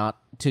kids not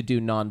to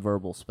do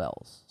nonverbal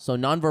spells. So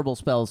nonverbal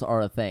spells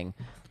are a thing.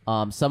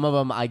 Some of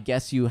them, I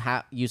guess, you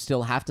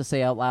still have to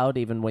say out loud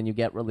even when you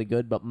get really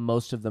good, but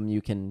most of them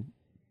you can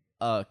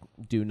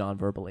do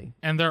non-verbally.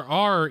 And there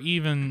are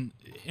even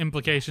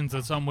implications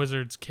that some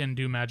wizards can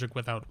do magic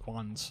without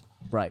wands.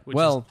 Right. Which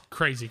is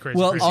crazy.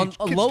 On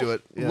do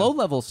it, yeah.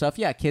 low-level stuff,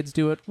 kids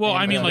do it. Well,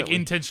 I mean,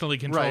 intentionally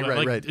control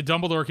it. Like,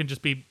 Dumbledore can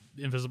just be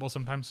invisible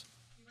sometimes.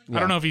 Yeah. I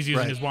don't know if he's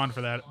using his wand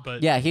for that,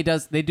 but yeah, he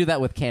does. They do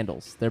that with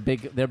candles. They're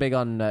big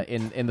on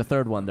in the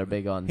third one. They're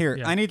big on here.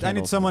 I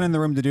need someone in the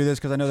room to do this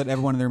because I know that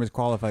everyone in the room is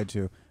qualified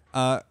to.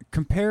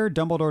 Compare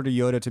Dumbledore to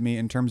Yoda to me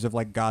in terms of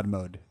like God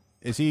mode.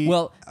 Is he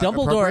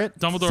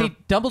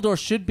Dumbledore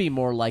should be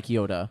more like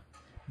Yoda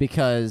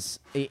because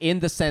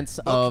in the sense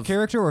of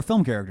character or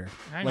film character,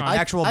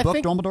 actual book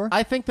Dumbledore.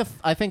 I think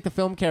the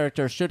film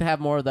character should have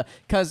more of the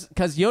because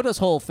Yoda's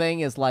whole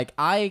thing is like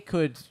I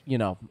could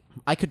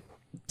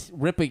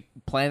rip a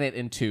planet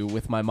in two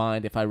with my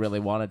mind if I really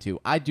wanted to.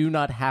 I do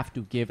not have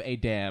to give a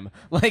damn.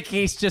 Like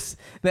he's just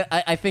that.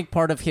 I think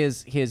part of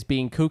his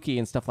being kooky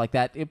and stuff like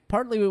that.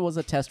 Partly it was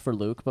a test for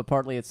Luke, but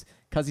partly it's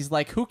because he's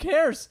like, who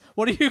cares?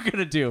 What are you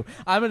gonna do?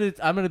 I'm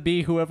gonna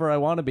be whoever I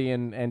want to be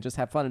and just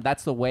have fun. And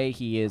that's the way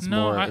he is in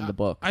the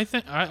book. I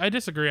think I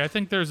disagree. I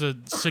think there's a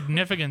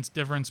significant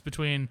difference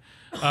between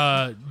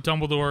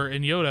Dumbledore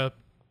and Yoda.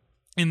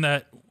 In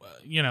that,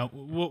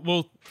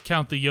 we'll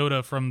count the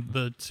Yoda from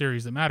the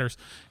series that matters,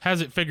 has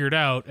it figured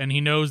out, and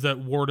he knows that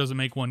war doesn't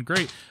make one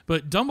great.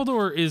 But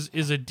Dumbledore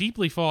is a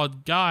deeply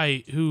flawed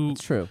guy who...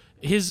 That's true.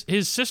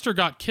 His sister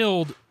got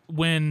killed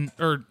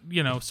whatever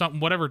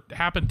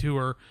happened to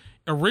her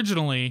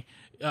originally.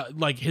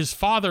 Like, his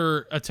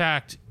father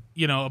attacked...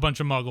 a bunch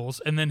of muggles,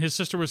 and then his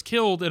sister was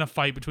killed in a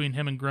fight between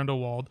him and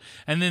Grindelwald.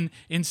 And then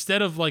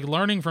instead of like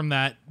learning from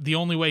that, the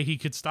only way he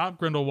could stop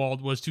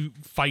Grindelwald was to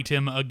fight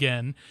him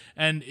again.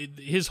 And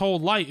his whole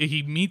life,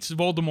 he meets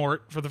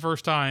Voldemort for the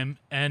first time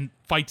and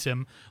fights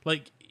him.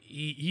 Like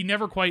he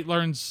never quite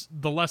learns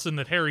the lesson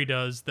that Harry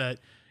does. That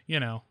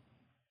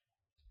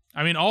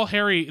I mean,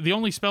 the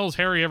only spells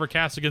Harry ever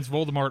casts against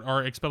Voldemort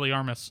are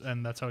Expelliarmus,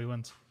 and that's how he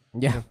wins.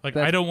 Yeah, like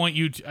I don't want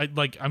you to.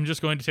 I'm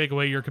just going to take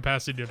away your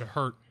capacity to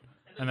hurt.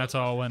 And that's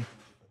how I'll win.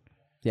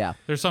 Yeah.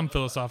 There's some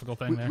philosophical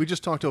thing there. We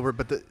just talked over it,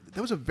 but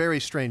that was a very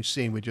strange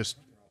scene we just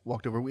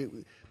walked over. There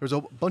was a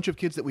bunch of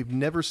kids that we've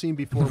never seen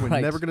before, we're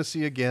never going to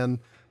see again,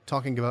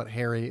 talking about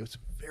Harry. It was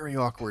very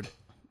awkward.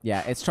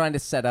 Yeah, it's trying to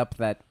set up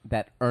that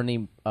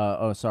Ernie...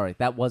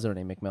 that was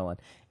Ernie Macmillan.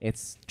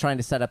 It's trying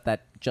to set up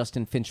that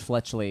Justin Finch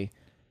Fletchley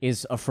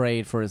is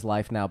afraid for his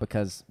life now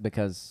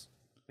because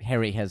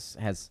Harry has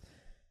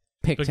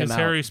picked him out. Because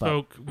Harry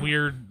spoke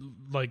weird,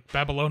 like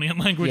Babylonian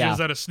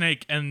languages at a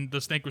snake, and the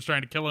snake was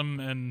trying to kill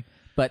him.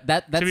 But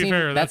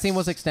that scene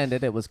was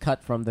extended. It was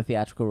cut from the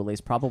theatrical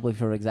release, probably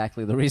for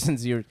exactly the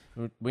reasons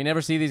we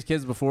never see these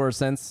kids before or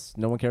since.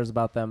 No one cares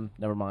about them.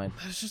 Never mind.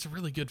 It's just a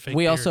really good fake.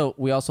 We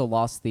also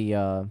lost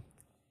the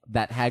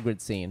that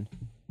Hagrid scene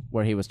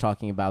where he was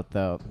talking about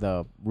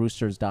the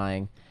roosters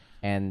dying.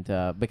 And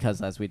because,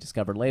 as we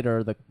discovered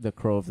later, the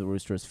crow of the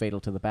rooster is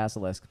fatal to the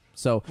basilisk.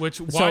 So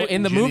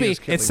in the movie,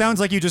 it sounds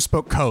like you just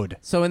spoke code.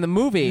 So in the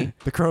movie,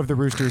 the crow of the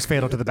rooster is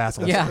fatal to the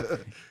basilisk. Yeah.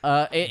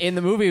 In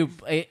the movie,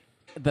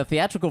 the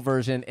theatrical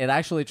version, it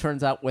actually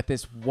turns out with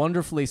this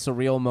wonderfully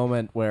surreal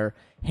moment where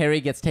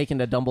Harry gets taken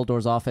to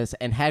Dumbledore's office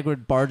and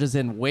Hagrid barges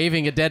in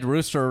waving a dead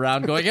rooster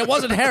around going, "It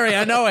wasn't Harry,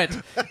 I know it."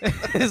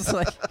 It's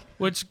like,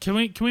 Which can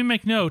we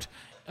make note?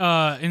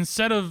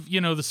 Instead of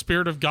the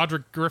spirit of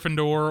Godric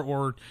Gryffindor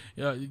or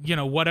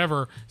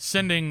whatever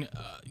sending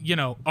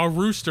a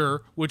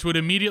rooster, which would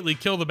immediately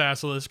kill the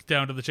basilisk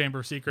down to the Chamber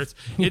of Secrets,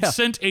 it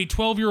sent a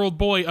 12-year-old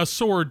boy a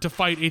sword to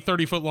fight a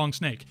 30-foot-long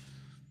snake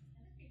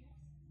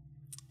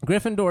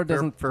Gryffindor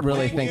doesn't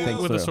really think things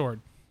with through. a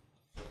sword.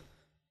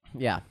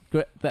 Yeah,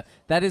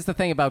 that is the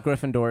thing about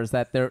Gryffindor, is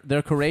that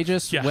they're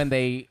courageous when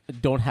they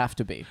don't have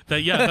to be.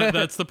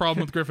 That's the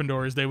problem with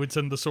Gryffindor, is they would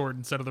send the sword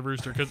instead of the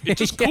rooster because it's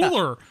just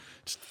cooler.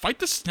 Just fight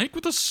the snake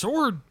with a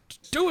sword.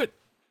 Just do it.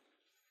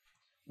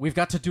 We've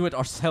got to do it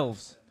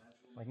ourselves.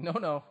 Like,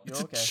 no,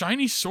 It's a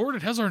shiny sword.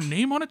 It has our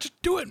name on it. Just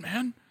do it,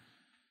 man.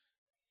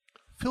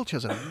 Filch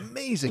has an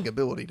amazing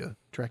ability to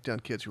track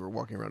down kids who are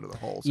walking around to the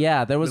halls.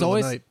 Yeah, there was middle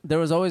of the always night. there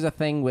was always a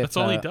thing with That's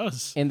all he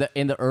does. in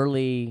the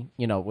early,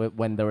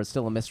 when there was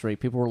still a mystery.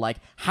 People were like,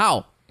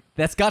 "How?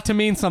 That's got to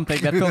mean something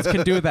that Filch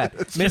can do that."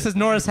 Mrs.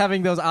 Norris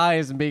having those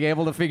eyes and being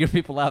able to figure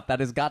people out, that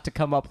has got to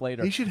come up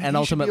later. He should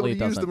ultimately be able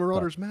to use doesn't, the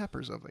Marauders map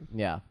or something.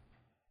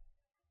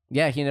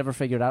 Yeah, he never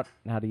figured out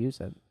how to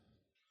use it.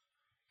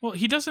 Well,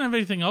 he doesn't have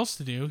anything else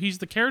to do. He's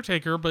the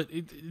caretaker, but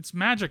it's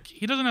magic.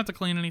 He doesn't have to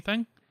clean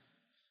anything.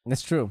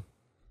 That's true.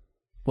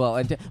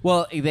 Well,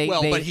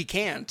 but he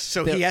can't,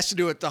 so he has to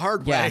do it the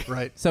hard way.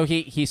 Right. So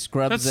he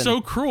scrubs. That's so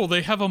cruel.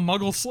 They have a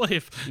Muggle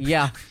slave.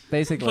 Yeah,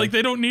 basically. Like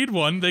they don't need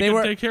one. They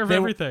can take care of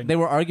everything. They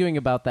were arguing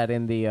about that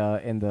in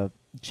the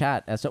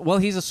chat. Well,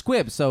 he's a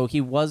squib, so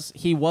he was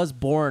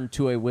born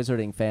to a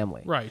wizarding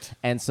family. Right.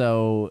 And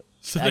so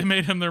they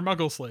made him their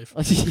Muggle slave.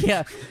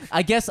 Yeah,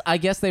 I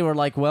guess they were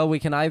like, well, we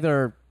can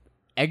either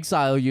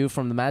exile you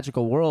from the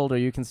magical world, or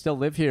you can still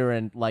live here,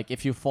 and like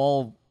if you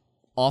fall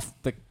off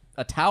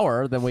a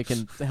tower, then we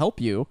can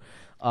help you.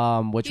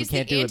 Which He's we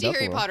can't the do.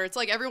 anti-Harry Potter. It's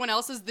like everyone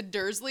else is the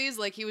Dursleys.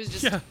 Like he was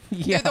just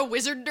Yeah. they're the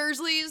wizard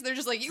Dursleys. They're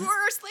just like, you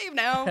are a slave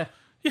now.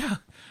 Yeah.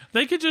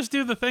 They could just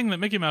do the thing that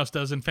Mickey Mouse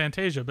does in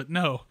Fantasia, but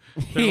no.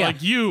 They're Yeah.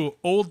 like, you,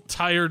 old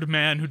tired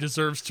man who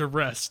deserves to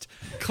rest.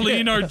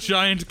 Clean our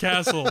giant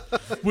castle,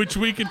 which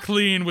we could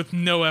clean with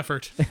no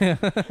effort.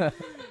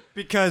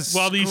 Because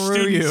While these screw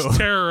students you.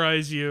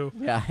 terrorize you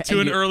Yeah,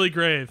 to and an early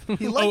grave.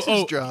 He likes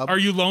his job. Are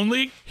you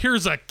lonely?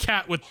 Here's a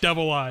cat with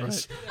devil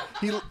eyes.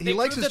 He They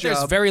likes prove his that there's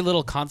job. very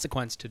little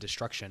consequence to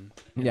destruction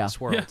in Yeah.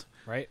 this world,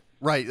 Yeah. right?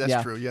 Right, that's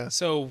Yeah. true, yeah.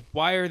 So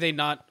why are they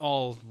not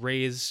all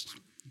raised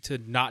to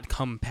not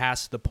come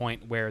past the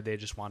point where they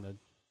just want to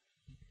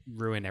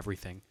ruin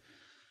everything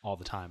all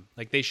the time?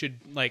 Like they should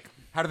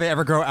How do they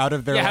ever grow out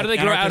of their how do they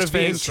grow out anarchist of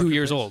being phase? 2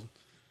 years old?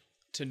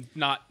 To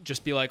not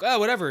just be like, oh,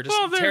 whatever, just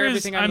Well, tear there is-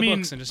 everything out I of the mean,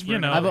 books and just you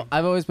ruin know. everything.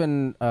 I've always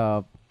been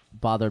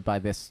bothered by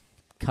this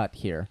cut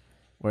here,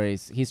 where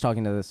he's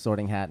talking to the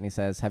Sorting Hat and he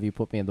says, "Have you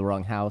put me in the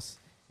wrong house?"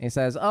 And he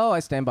says, "Oh,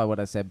 I stand by what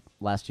I said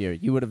last year.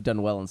 You would have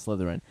done well in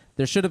Slytherin."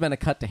 There should have been a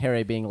cut to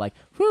Harry being like,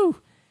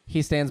 "Whew."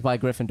 He stands by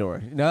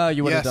Gryffindor. No,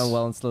 you would have Yes. done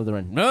well in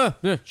Slytherin. No,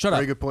 shut up.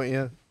 Very good point,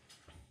 yeah.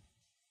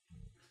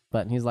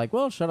 But he's like,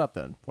 "Well, shut up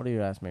then. What are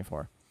you asking me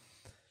for?"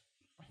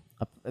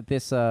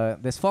 This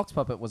fox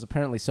puppet was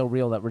apparently so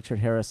real that Richard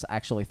Harris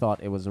actually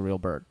thought it was a real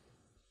bird,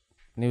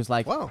 and he was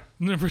like, Wow.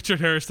 Richard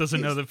Harris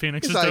doesn't know that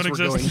phoenixes his eyes don't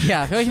were exist.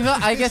 going. "Yeah."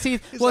 I guess he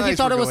eyes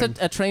thought were it was going.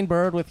 a trained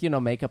bird with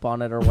makeup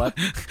on it or what.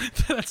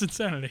 That's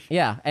insanity.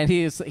 Yeah, and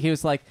he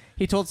was like,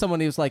 he told someone,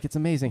 he was like, "It's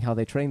amazing how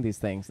they train these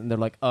things," and they're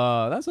like,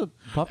 that's a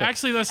puppet."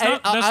 Actually, that's And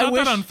not I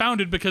wish- that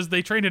unfounded because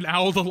they trained an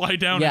owl to lie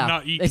down Yeah, and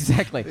not eat.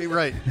 exactly.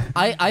 Right.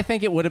 I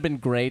think it would have been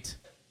great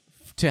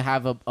to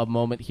have a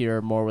moment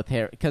here more with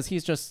Harry, because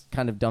he's just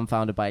kind of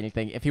dumbfounded by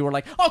anything. If he were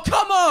like, "Oh,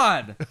 come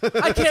on!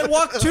 I can't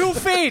walk 2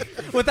 feet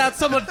without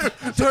someone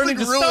turning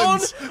to stone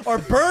ruins. or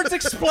birds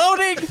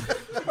exploding,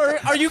 or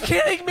are you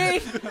kidding me?"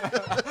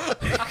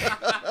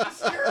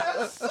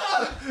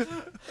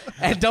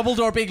 And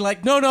Dumbledore being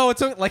like, no,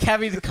 it's okay," like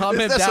having to calm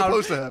him That's down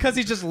supposed to happen. because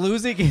he's just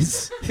losing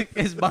his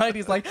mind.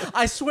 He's like,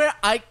 "I swear,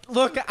 I can't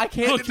Look,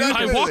 do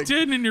I this." walked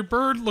in and your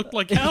bird looked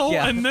like hell,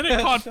 Yeah. and then it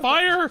caught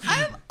fire.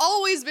 I've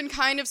always been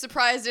kind of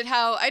surprised at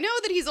how I know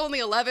that he's only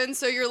 11,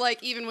 so you're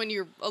like, even when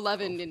you're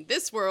 11 in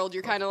this world,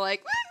 you're kind of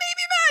like, well,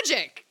 maybe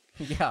magic.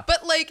 Yeah.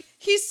 But like,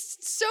 he's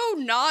so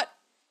not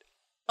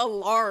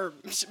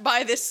alarmed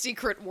by this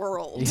secret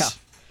world. Yeah.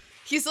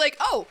 He's like,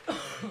 oh,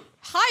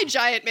 hi,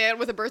 giant man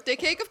with a birthday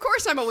cake. Of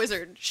course I'm a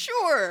wizard.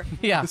 Sure.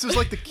 Yeah. This is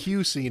like the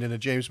Q scene in a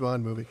James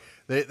Bond movie.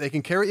 They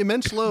can carry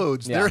immense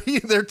loads. Yeah.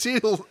 Their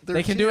teal. Their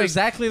They can do tears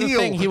exactly the heal.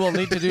 thing he will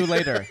need to do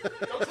later.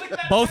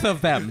 Both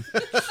of them.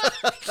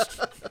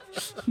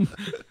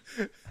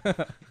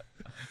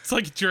 It's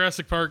like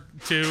Jurassic Park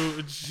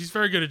 2. She's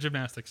very good at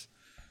gymnastics.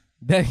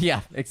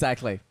 Yeah,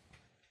 exactly.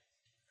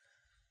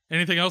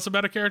 Anything else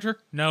about a character?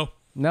 No.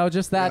 No,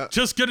 just that.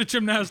 Just good at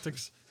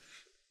gymnastics.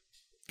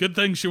 Good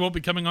thing she won't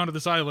be coming onto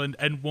this island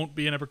and won't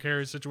be in a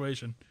precarious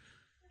situation.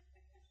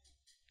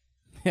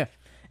 Yeah.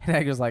 And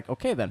Hagrid's like,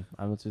 "Okay, then.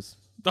 I'll just."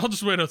 I'll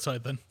just wait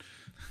outside then.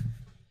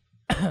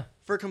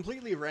 For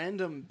completely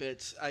random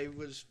bits,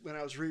 when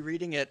I was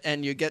rereading it,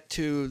 and you get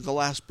to the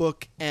last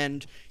book,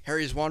 and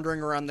Harry's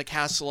wandering around the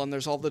castle, and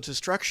there's all the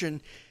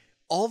destruction.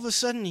 All of a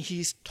sudden,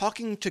 he's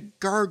talking to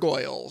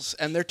gargoyles,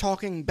 and they're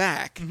talking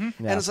back. And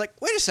it's like,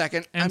 wait a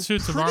second, And I'm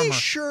suits of pretty armor.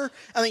 sure.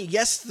 I mean,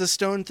 yes, the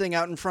stone thing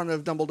out in front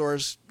of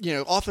Dumbledore's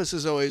office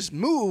is always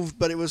moved,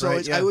 but it was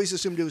always I always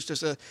assumed it was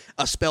just a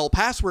spell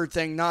password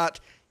thing,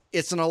 not.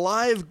 It's an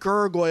alive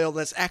gargoyle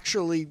that's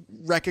actually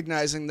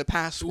recognizing the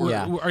password.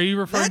 Yeah. Are you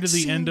referring That to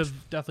the end seemed-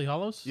 of Deathly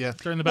Hallows? Yeah.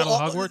 During the Battle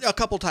of Hogwarts? A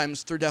couple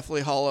times through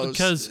Deathly Hallows.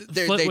 Because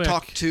they Flitwick-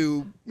 talk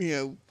to,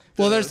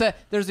 Well, there's the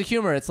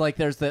humor. It's like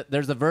there's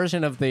a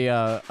version of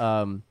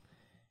the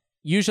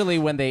usually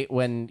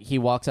when he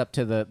walks up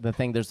to the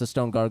thing, there's the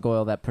stone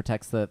gargoyle that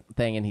protects the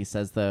thing, and he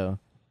says the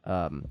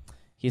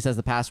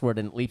password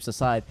and it leaps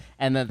aside.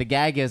 And then the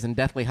gag is in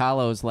Deathly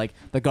Hallows, like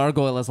the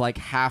gargoyle is like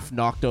half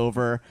knocked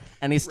over,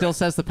 and he still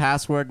says the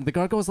password, and the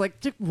gargoyle's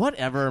like,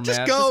 whatever,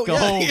 Just man, go,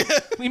 just go, yeah.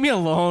 leave me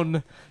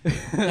alone.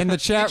 In the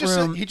chat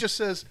room, he just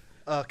says,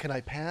 "Can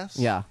I pass?"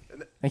 Yeah,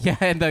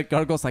 and the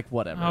gargoyle's like,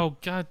 whatever. Oh,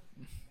 God.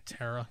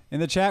 Tara. in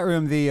the chat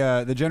room,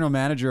 the general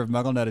manager of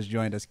MuggleNet has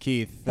joined us,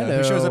 Keith, who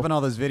Hello. shows up in all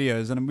those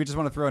videos, and we just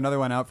want to throw another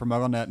one out for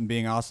MuggleNet and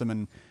being awesome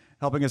and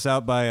helping us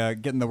out by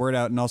getting the word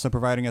out and also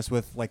providing us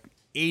with like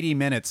 80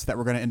 minutes that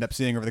we're going to end up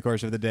seeing over the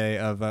course of the day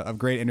of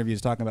great interviews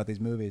talking about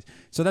these movies.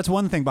 So that's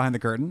one thing behind the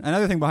curtain.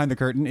 Another thing behind the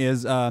curtain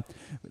is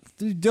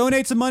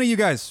donate some money, you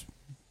guys.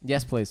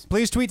 Yes, please.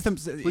 Please tweet them.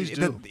 Please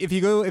do. If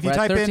you We're at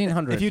type in,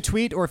 1300. if you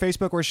tweet or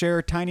Facebook or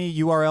share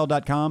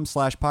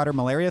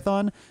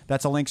tinyurl.com/PotterMalariathon,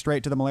 that's a link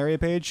straight to the malaria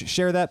page.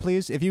 Share that,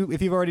 please. If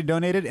you've already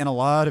donated, and a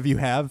lot of you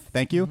have,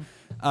 thank you.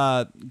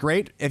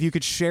 Great. If you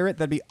could share it,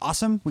 that'd be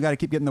awesome. We got to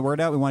keep getting the word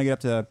out. We want to get up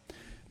to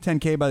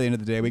 10K by the end of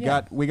the day. We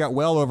got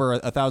well over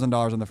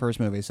 $1,000 on the first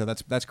movie, so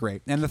that's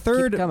great. And the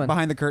third coming.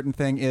 behind the curtain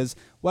thing is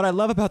what I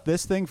love about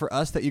this thing for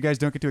us that you guys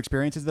don't get to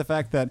experience is the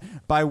fact that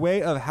by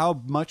way of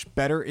how much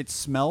better it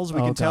smells, we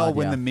can tell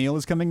when the meal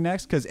is coming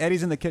next, because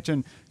Eddie's in the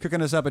kitchen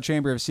cooking us up a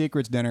Chamber of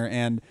Secrets dinner,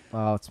 and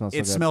Oh, it smells so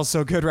it good. smells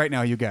so good right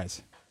now, you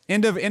guys.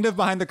 End of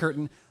behind the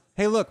curtain.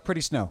 Hey, look, pretty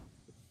snow.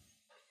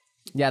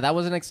 Yeah, that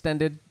was an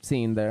extended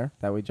scene there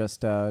that we just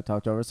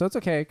talked over. So it's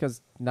okay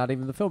because not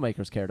even the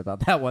filmmakers cared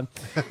about that one.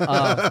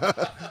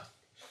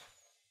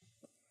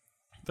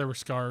 There were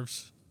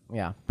scarves.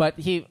 Yeah, but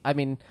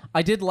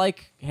I did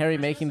like Harry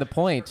making the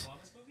point.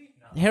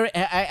 Harry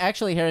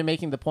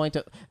making the point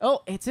of,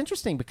 it's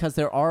interesting because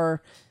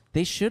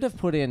they should have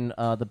put in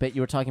the bit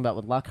you were talking about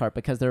with Lockhart,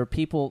 because there are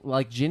people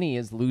like Ginny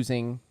is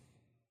losing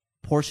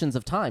portions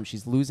of time.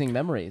 She's losing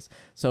memories.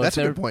 So That's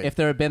a good point. if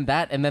there had been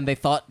that, and then they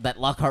thought that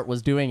Lockhart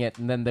was doing it,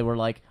 and then they were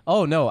like,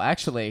 oh no,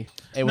 actually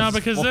it was No,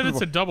 because then it's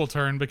a Voldemort. double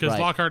turn, because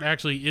Right. Lockhart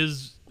actually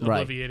is Right.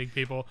 alleviating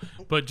people,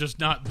 but just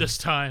not this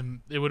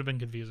time. It would have been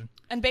confusing.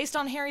 And based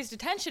on Harry's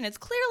detention, it's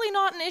clearly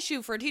not an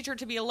issue for a teacher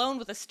to be alone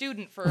with a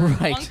student for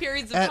Right. long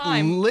periods of At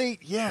time. a late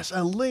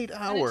And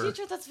hour. a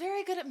teacher that's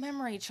very good at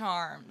memory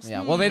charms.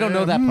 Yeah, well, they don't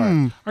know that part.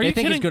 Are They you think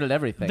kidding? he's good at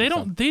everything. They so-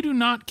 don't. They do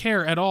not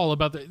care at all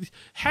about the.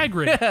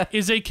 Hagrid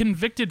is a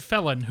convicted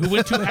felon who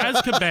went to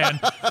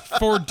Azkaban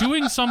for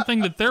doing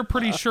something that they're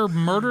pretty sure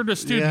murdered a Yeah,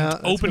 student, that's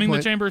a good opening the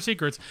point. Chamber of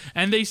Secrets,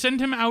 and they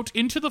send him out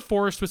into the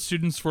forest with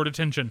students for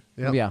detention.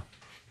 Yep. Yeah.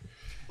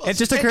 It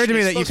just occurred to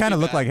me that you kind of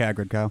look like. like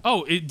Hagrid, Kyle.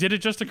 Oh, did it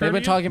just occur? They've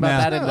been to you? talking about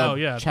Yeah. that in the Oh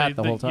yeah, chat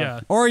the whole time. Yeah.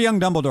 Or a young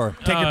Dumbledore.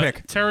 Take your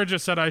pick. Tara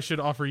just said I should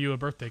offer you a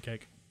birthday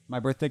cake. My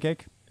birthday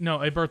cake?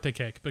 No, a birthday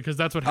cake, because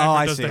that's what Oh, Hagrid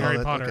I does see. to Harry Oh,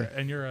 that- Potter, okay.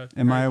 and you're a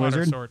Am I Harry a Potter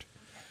wizard? Sort.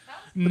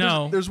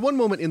 No, There's one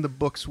moment in the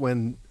books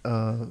when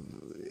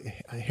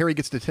Harry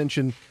gets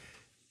detention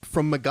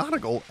from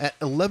McGonagall at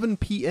 11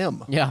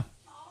 p.m. Yeah.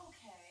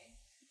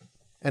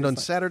 and on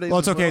Saturdays. Well,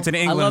 it's as okay. It's in I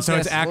England, love so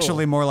it's this.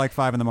 actually more like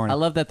 5 in the I morning.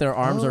 love that their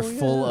arms Oh, are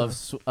full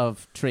yeah.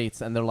 of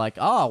treats, and they're like,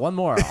 one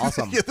more.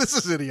 Awesome. Yeah, this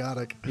is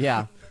idiotic.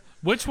 Yeah.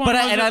 which one? But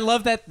was I it?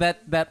 love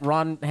that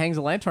Ron hangs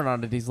a lantern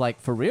on it. He's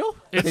like, for real?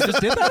 They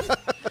just did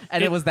that?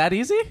 And it was that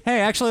easy?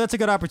 Hey, actually, that's a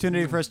good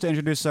opportunity for us to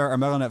introduce our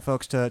MuggleNet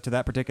folks to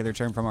that particular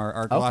term from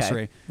our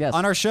glossary. Yes.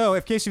 On our show,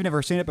 in case you've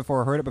never seen it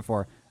before or heard it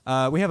before,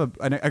 we have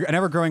an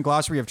ever-growing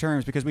glossary of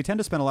terms because we tend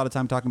to spend a lot of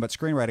time talking about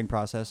screenwriting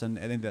process and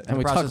the And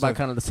we talk process about of-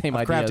 kind of the same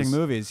of ideas. crafting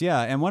movies.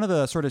 Yeah, and one of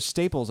the sort of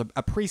staples,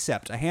 a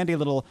precept, a handy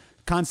little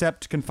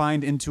concept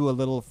confined into a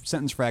little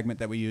sentence fragment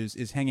that we use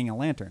is hanging a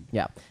lantern.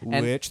 Yeah.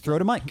 And Which, throw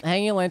to Mike.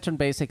 hanging a lantern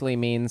basically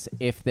means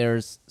if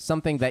there's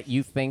something that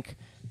you think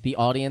the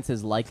audience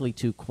is likely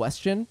to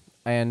question,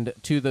 and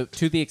to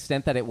the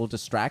extent that it will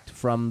distract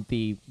from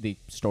the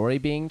story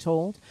being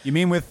told. You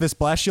mean with this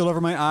blast shield over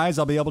my eyes,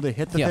 I'll be able to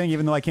hit the Yeah. thing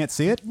even though I can't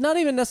see it? Not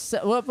even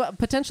necessarily, well,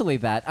 potentially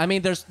that. I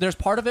mean, there's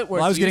part of it where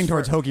Well, I it's was getting used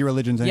towards for- hokey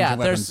religions and Yeah, ancient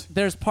weapons.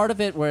 there's part of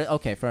it where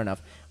okay, fair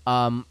enough.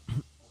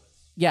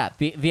 Yeah,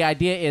 the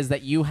idea is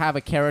that you have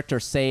a character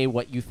say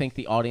what you think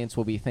the audience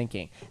will be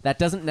thinking. That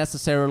doesn't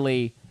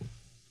necessarily,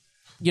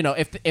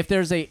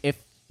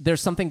 if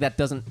there's something that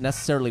doesn't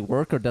necessarily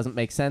work or doesn't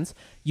make sense,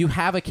 you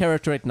have a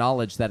character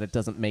acknowledge that it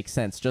doesn't make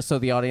sense, just so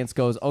the audience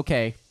goes,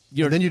 okay,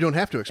 And then you don't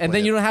have to explain and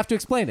then it. you don't have to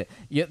explain it.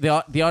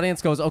 The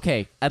audience goes,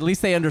 okay, at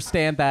least they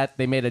understand that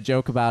they made a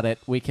joke about it.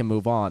 We can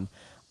move on.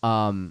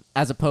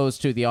 As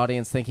opposed to the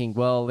audience thinking,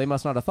 well, they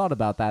must not have thought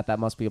about that. That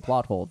must be a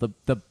plot hole.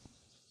 The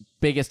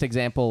biggest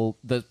example,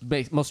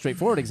 most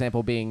straightforward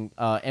example being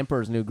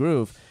Emperor's New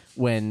Groove,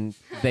 when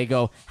they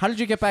go, how did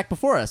you get back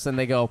before us? And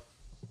they go,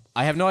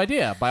 I have no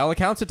idea. By all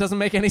accounts, it doesn't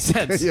make any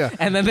sense. Yeah.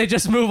 And then they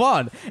just move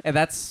on. And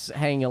that's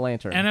hanging a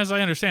lantern. And as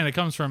I understand, it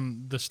comes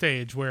from the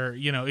stage where,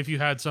 if you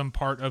had some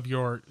part of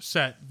your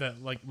set that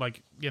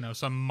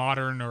some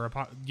modern or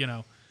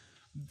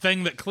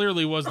thing that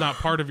clearly was not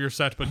part of your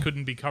set but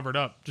couldn't be covered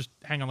up, just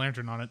hang a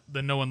lantern on it,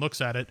 then no one looks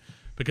at it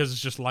because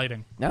it's just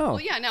lighting. No. Well,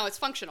 yeah, no, it's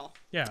functional.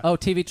 Yeah. Oh,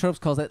 TV Tropes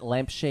calls it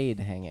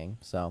lampshade hanging.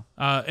 So.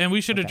 And we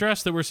should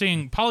address that we're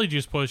seeing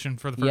Polyjuice Potion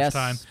for the first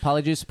time. Yes,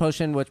 Polyjuice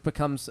Potion, which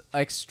becomes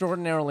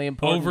extraordinarily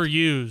important.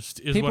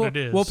 Overused is what it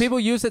is. Well, people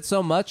use it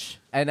so much,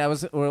 and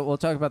we'll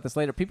talk about this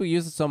later. People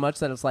use it so much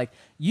that it's like,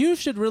 you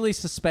should really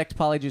suspect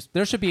Polyjuice.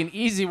 There should be an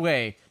easy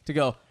way to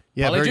go,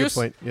 Yeah, Polyjuice? very good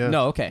point. Yeah.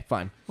 No, okay,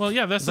 fine. Well,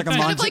 yeah, that's It's the like a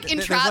thing. Kind of like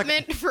There's like-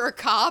 entrapment for a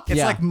cop. It's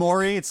Yeah. like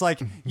Maury. It's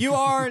like, you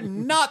are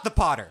not the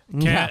Potter.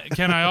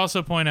 Can I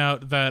also point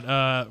out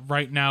that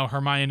right now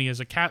Hermione is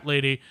a cat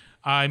lady?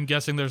 I'm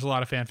guessing there's a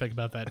lot of fanfic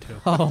about that too.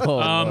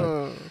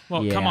 Oh,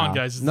 Well, yeah. come on,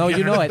 guys. It's No, the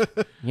you know internet.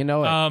 it. You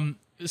know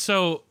it.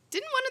 So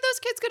Didn't one of those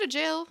kids go to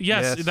jail?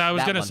 yes, Yes. I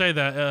was That gonna one. say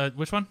that.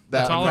 Which one?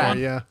 That The taller one, one.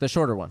 yeah. The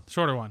shorter one.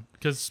 Shorter one,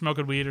 because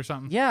smoking weed or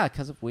something. Yeah,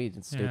 because of weed.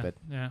 It's Yeah, stupid.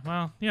 Yeah.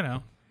 Well,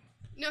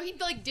 No, he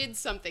did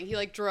something.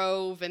 He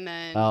drove and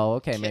then. Oh,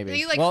 okay, maybe.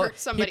 He Well, hurt he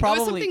somebody. It probably-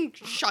 was something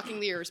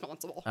shockingly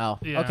irresponsible. Oh,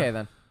 Yeah. okay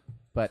then.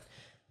 But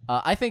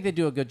I think they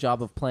do a good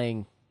job of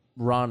playing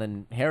Ron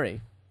and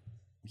Harry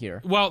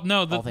here. Well, no.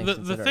 All things The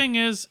considered. thing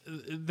is,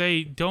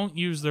 they don't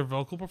use their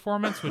vocal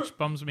performance, which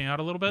bums me out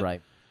a little bit.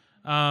 Right.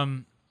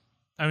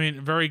 I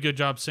mean, very good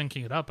job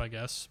syncing it up, I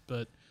guess,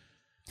 but.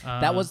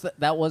 That was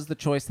the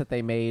choice that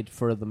they made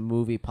for the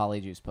movie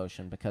Polyjuice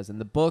Potion, because in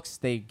the books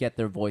they get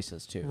their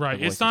voices too. Right.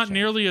 The It's voices not change.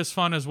 nearly as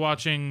fun as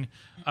watching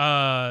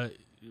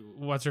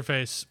what's her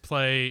face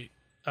play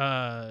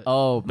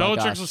Oh my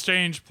Bellatrix gosh.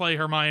 Lestrange play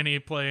Hermione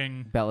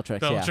playing Bellatrix.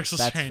 Bellatrix Yeah,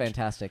 that's Lestrange.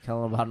 fantastic.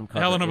 Helena Bonham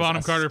Carter. Helena is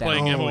Bonham Carter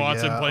playing astounding. Emma Oh,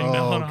 Watson yeah. playing Oh,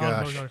 Helena Bonham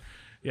gosh. Carter.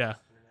 Yeah.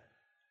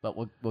 But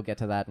we'll get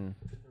to that in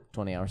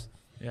 20 hours.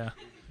 Yeah.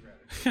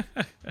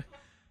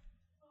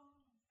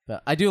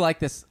 But I do like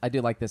this. I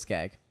do like this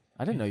gag.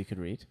 I didn't know you could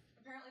read.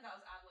 Apparently that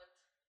was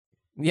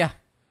ad-libbed.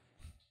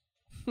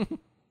 Yeah.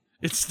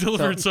 It's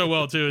delivered so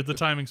well too. The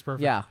timing's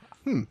perfect. Yeah.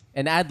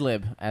 An ad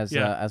lib, as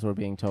Yeah. as we're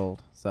being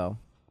told. So,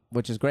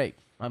 which is great.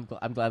 I'm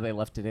glad they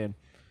left it in.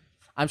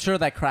 I'm sure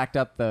that cracked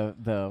up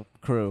the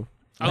crew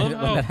I when,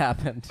 love when how- that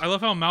happened. I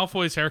love how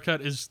Malfoy's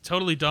haircut is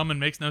totally dumb and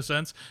makes no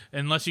sense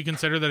unless you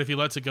consider that if he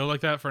lets it go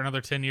like that for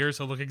another 10 years,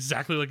 he'll look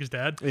exactly like his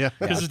dad. Yeah.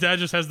 Because his dad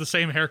just has the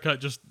same haircut,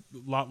 just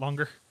a lot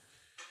longer.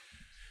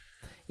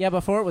 Yeah,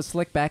 before it was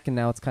slick back, and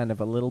now it's kind of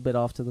a little bit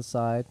off to the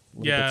side. A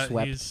little Yeah, bit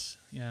swept.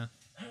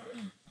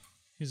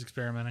 he's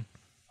experimenting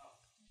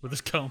with his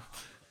comb.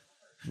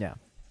 Yeah.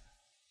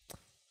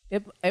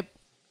 It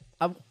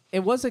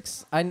was.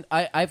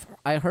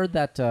 I heard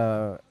that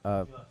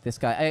this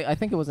guy. I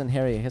think it was in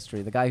Harry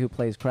History. The guy who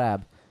plays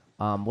Crabbe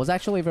was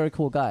actually a very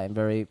cool guy and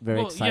very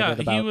Well, excited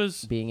he about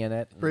was- being in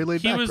it. Very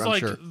laid He back, was I'm like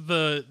sure.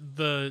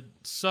 the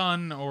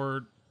son,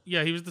 or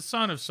he was the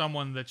son of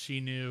someone that she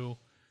knew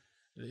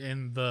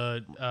in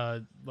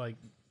the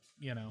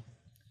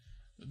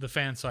the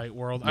fan site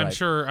world. I'm Right.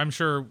 sure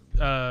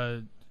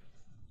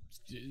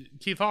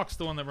Keith Hawke's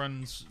the one that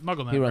runs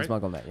MuggleNet. He runs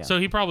right? MuggleNet, yeah. So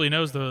he probably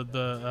knows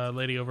the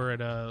lady over at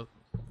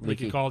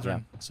Leaky Leaky,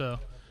 Cauldron. So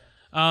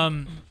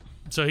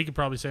he could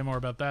probably say more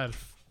about that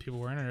if people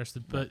were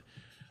interested. But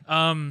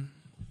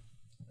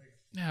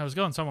I was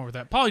going somewhere with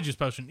that. Polyjuice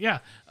Potion. Yeah.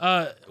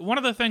 One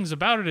of the things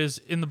about it is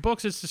in the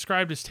books it's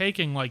described as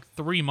taking like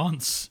 3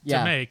 months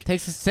to make.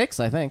 Takes 6,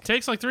 I think.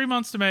 Takes like 3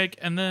 months to make,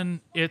 and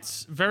then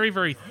it's very,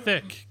 very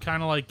thick,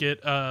 kind of like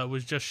it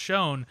was just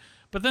shown.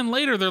 But then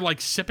later they're like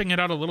sipping it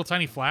out of little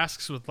tiny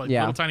flasks with like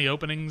Yeah. little tiny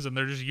openings, and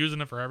they're just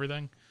using it for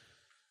everything.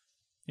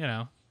 You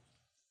know.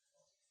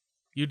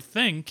 You'd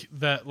think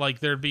that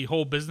like there'd be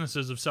whole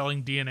businesses of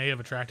selling DNA of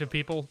attractive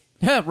people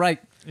Yeah, right.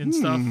 and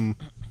stuff.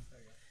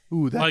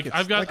 Ooh, that, Like,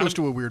 that goes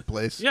to a weird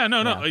place. Yeah,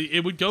 no,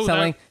 it would go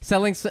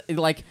Selling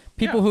like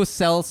people Yeah. who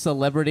sell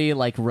celebrity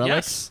like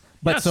relics,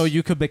 but Yes. so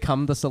you could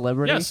become the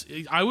celebrity. Yes,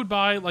 I would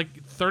buy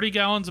like 30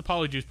 gallons of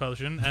Polyjuice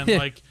Potion and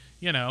like,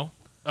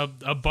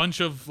 a bunch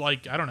of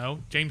like, I don't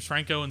know, James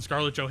Franco and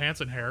Scarlett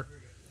Johansson hair.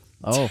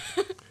 Oh,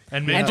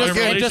 And make And their just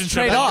relationship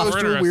trade more off. Goes to a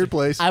interesting. weird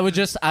place.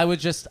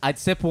 I'd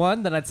sip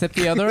one, then I'd sip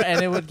the other,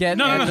 and it would get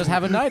just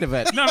have a night of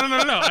it. No.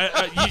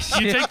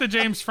 You take the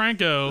James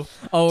Franco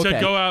Oh, to okay.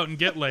 go out and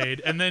get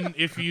laid, and then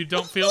if you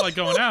don't feel like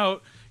going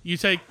out, you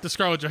take the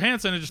Scarlett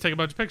Johansson and just take a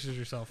bunch of pictures of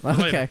yourself. for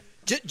later. Okay.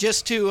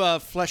 Just to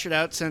flesh it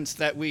out, since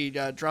that we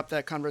dropped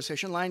that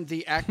conversation line,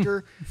 the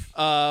actor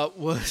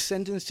was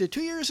sentenced to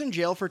 2 years in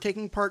jail for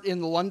taking part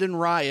in the London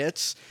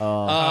riots.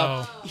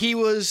 He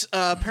was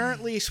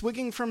apparently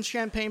swigging from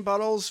champagne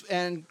bottles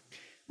and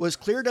was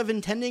cleared of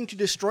intending to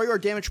destroy or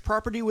damage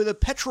property with a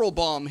petrol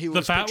bomb he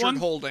was fat pictured one?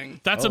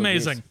 holding. That's Oh,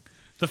 amazing.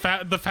 The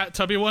fat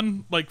tubby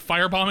one, like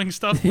firebombing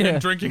stuff Yeah.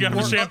 and drinking out of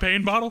a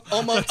champagne bottle.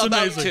 Almost That's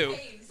about amazing. to.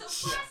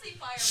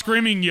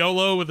 Screaming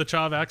YOLO with a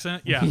Chav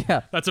accent. Yeah,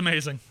 Yeah. that's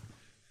amazing.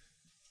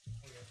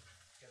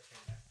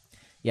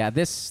 Yeah,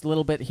 this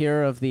little bit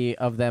here of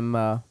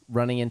them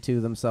running into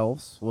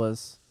themselves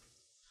was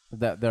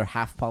their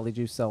half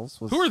polyjuice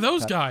cells. Was Who are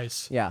those cut.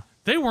 guys? Yeah,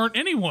 They weren't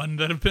anyone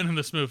that have been in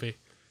this movie.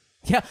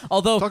 yeah.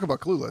 Although Talk about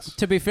clueless.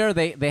 to be fair,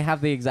 they have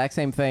the exact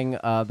same thing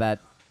that,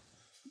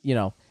 you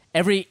know,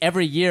 every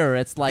year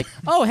it's like,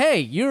 oh hey,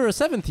 you're a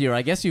 7th year.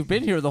 I guess you've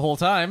been here the whole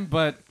time,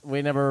 but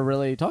we never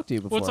really talked to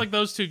you before. Well, it's like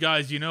those two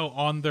guys, you know,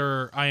 on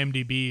their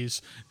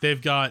IMDb's,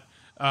 they've got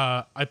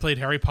I played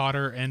Harry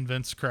Potter and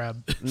Vince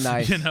Crabbe.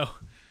 Nice. You know,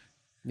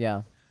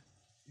 yeah.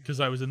 because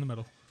I was in the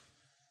middle.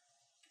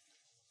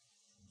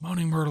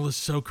 Moaning Myrtle is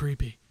so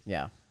creepy.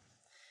 Yeah.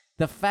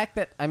 The fact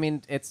that, I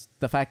mean, it's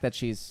the fact that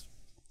she's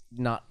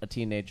not a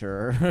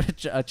teenager or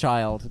a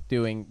child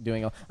doing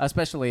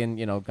especially in,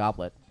 you know,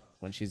 Goblet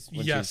when she's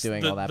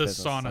doing all that the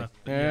business. sauna. Like,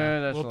 Yeah,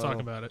 that's we'll a talk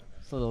little- about it.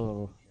 It's a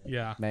little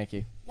Yeah.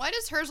 manky. Why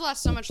does hers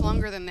last so much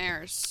longer than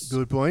theirs?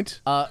 Good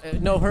point.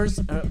 No, hers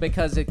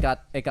because it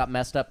got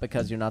messed up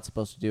because you're not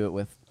supposed to do it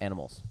with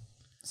animals.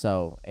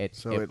 So it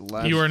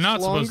lasts You are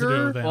not supposed to do it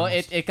longer? with well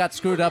animals. it got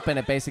screwed up and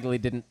it basically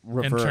didn't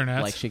revert.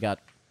 Internet. Like she got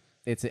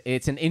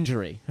it's an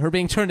injury. Her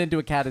being turned into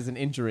a cat is an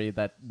injury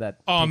that Oh takes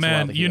a while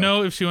man, to you heal.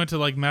 know if she went to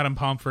like Madame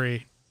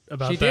Pomfrey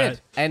about She that.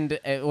 did, and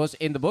it was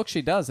in the book.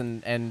 She does,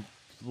 and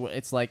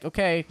it's like,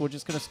 okay, we're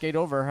just gonna skate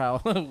over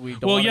how we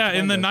don't. Well, wanna yeah,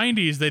 in the explain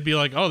 90s, they'd be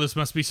like, oh, this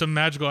must be some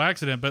magical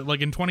accident. But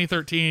like in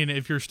 2013,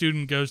 if your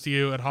student goes to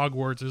you at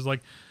Hogwarts, is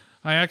like,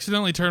 I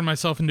accidentally turned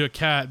myself into a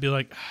cat, be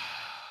like,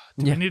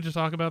 do Yeah. we need to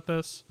talk about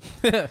this?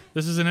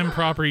 This is an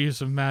improper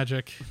use of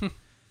magic.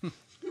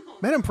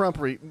 Madame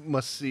Pomfrey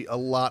must see a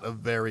lot of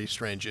very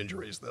strange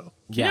injuries, though.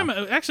 this.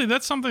 Yeah, Actually,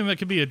 that's something that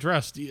could be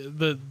addressed.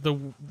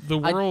 The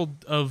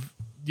world of,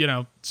 you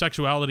know,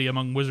 sexuality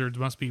among wizards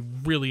must be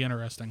really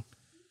interesting.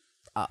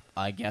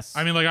 I guess.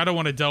 I mean, like, I don't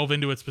want to delve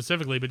into it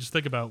specifically, but just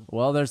think about.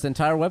 well, there's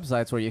entire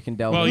websites where you can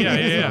delve. Well, into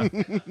yeah, it.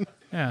 yeah,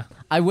 yeah.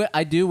 Yeah.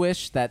 I do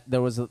wish that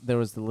there was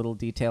the little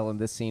detail in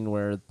this scene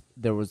where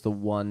there was the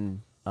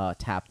one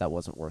tap that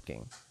wasn't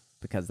working,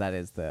 because that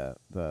is the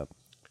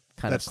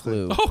kind That's of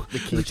the- clue. the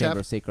to key the tap? Chamber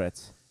of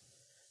Secrets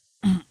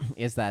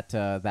is that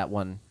that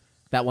one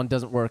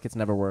doesn't work. It's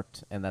never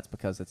worked, and that's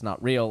because it's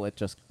not real. It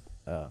just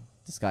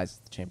disguises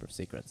the Chamber of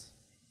Secrets.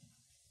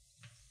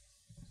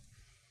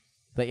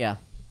 But yeah,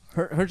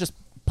 her just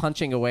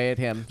punching away at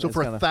him. So is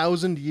for kinda-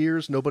 1,000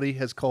 years, nobody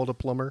has called a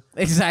plumber.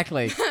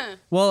 exactly.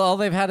 Well, all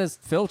they've had is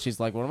Filch. He's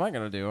like, what am I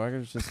gonna do? I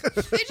can just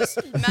They just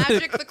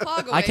magic the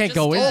clog away. I can't just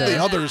go in All there. the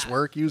Yeah. others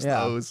work. Use Yeah.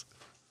 those.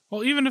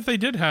 Well, even if they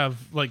did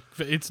have, like,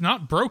 it's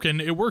not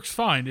broken, it works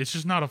fine. It's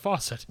just not a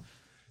faucet.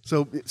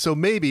 So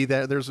maybe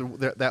that there's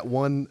that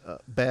one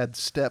bad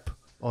step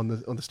on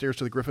the stairs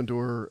to the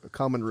Gryffindor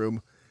common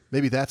room.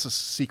 Maybe that's a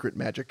secret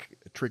magic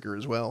trigger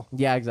as well.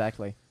 yeah,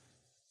 exactly.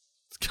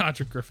 It's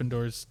Godric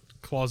Gryffindor's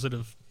closet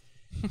of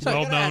So I gotta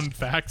well-known ask,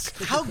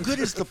 facts. How good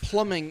is the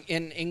plumbing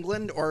in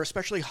England, or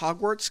especially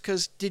Hogwarts?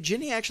 Because did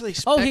Ginny actually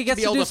expect Oh, he to gets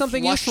be to able do to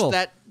something flush useful.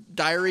 that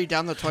diary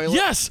down the toilet?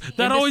 Yes, that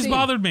this always scene.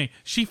 bothered me.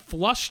 She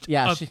flushed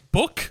Yeah, a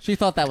book. She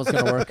thought that was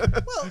gonna work.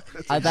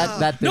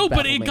 That did No, but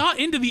baffle it me. got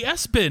into the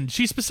S bin.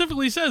 She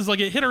specifically says, like,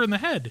 it hit her in the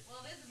head.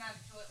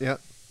 Yeah.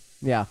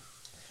 Yeah.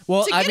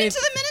 Well, To I get mean, into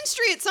the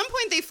ministry, at some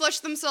point they flush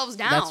themselves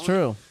down. that's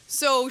true.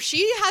 So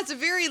she has a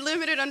very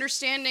limited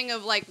understanding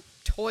of like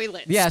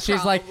toilets. Yeah,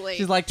 she's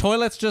probably. like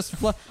toilets just.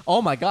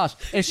 Oh my gosh!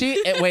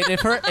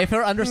 If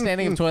her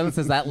understanding of toilets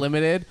is that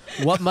limited,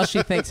 what must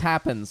she thinks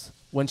happens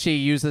when she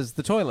uses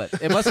the toilet?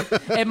 It must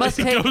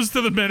It take. goes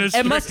to the ministry.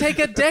 It must take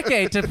a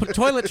decade to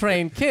toilet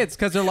train kids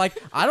because they're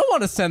like, I don't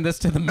want to send this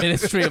to the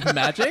Ministry of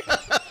Magic.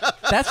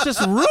 That's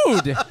just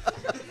rude.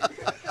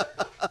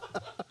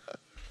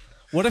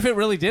 What if it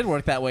really did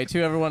work that way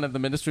too? Everyone in the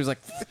ministry is like,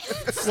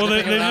 Well,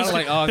 they sniffing around just,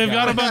 like, oh, they've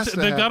got a God. bunch. Has to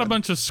They've got a happen.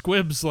 bunch of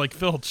squibs like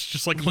Filch,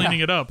 just like cleaning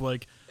it up.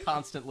 Like,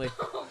 constantly.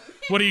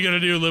 what are you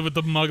gonna do? Live with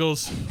the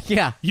Muggles?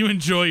 Yeah. You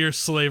enjoy your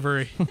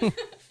slavery.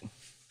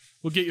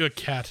 We'll get you a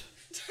cat.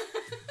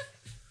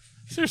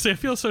 Seriously, I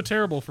feel so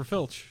terrible for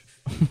Filch.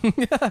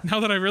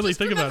 Now that I really Just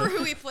think about remember it.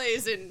 who he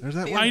plays in. There's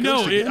that the one I other know.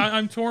 Ghost again.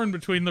 I'm torn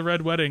between the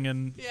Red Wedding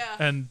and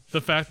Yeah.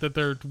 the fact that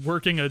they're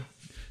working a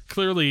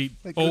clearly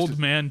That Ghost old is-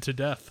 man to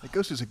death. That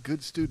ghost is a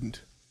good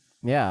student.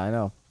 Yeah, I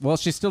know. Well,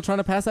 she's still trying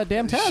to pass that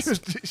damn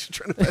test. She's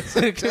trying to pass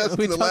that test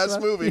We in the talked last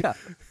about- movie. Yeah.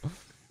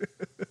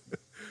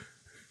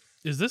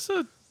 Is this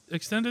a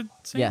extended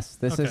scene? Yes,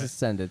 this is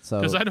extended. So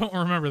Because I don't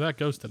remember that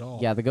ghost at all.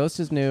 yeah, the ghost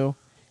is new,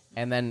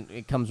 and then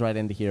it comes right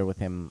into here with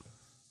him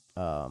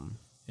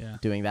Yeah.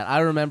 doing that. I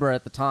remember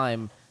at the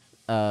time,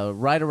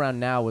 right around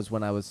now was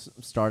when I was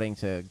starting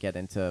to get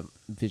into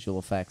visual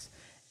effects,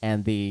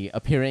 and the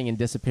appearing and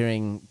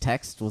disappearing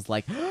text was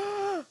like,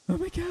 oh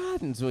my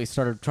god! And so we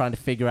started trying to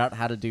figure out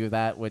how to do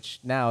that, which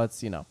now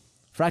it's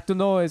fractal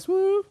noise,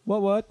 woo,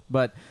 what,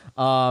 but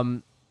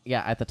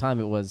yeah, at the time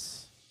it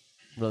was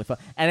really fun,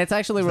 and it's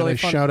actually Is really that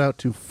a fun. shout out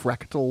to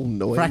Fractal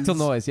Noise. Fractal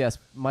Noise, yes,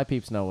 my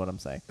peeps know what I'm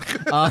saying.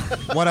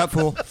 What up,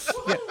 fool?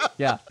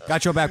 Yeah,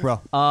 Got your back,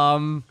 bro.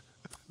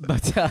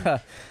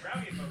 but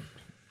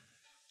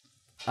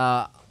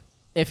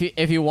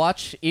if you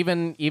watch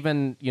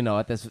even you know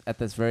at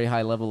this very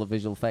high level of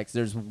visual effects,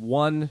 there's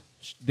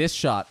this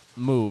shot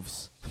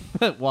moves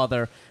while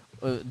they're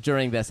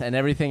during this, and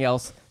everything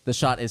else the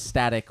shot is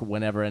static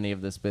whenever any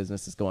of this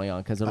business is going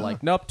on because they're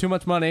like, nope, too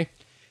much money,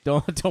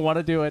 don't want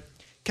to do it.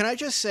 Can I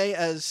just say,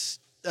 as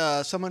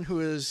someone who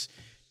is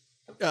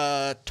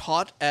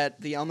taught at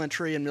the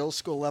elementary and middle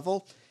school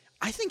level,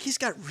 I think he's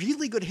got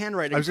really good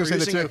handwriting I was for gonna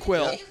say that using a too.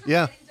 quill.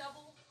 Yeah.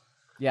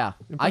 Yeah,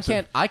 I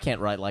can't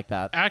write like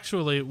that.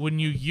 Actually, when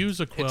you use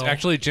a quill, It's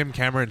actually Jim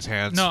Cameron's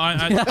hands. no,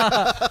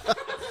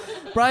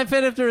 Brian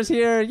Finifter is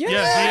here. Yay!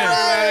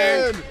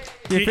 yeah,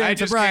 I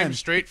just came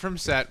straight from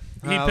set.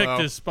 he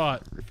picked his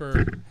spot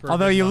for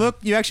Although a good you month.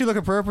 you actually look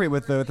appropriate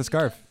with the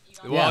scarf.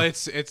 Well, Yeah.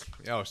 it's.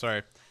 Oh,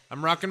 sorry.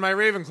 I'm rocking my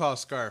Ravenclaw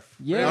scarf.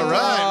 Yeah. All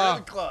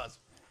right. Ravenclaws.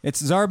 It's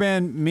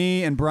Zarban,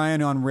 me, and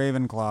Brian on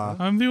Ravenclaw.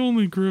 I'm the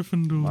only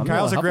Gryffindor.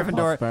 Kyle's a Hufflepuff,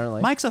 Gryffindor.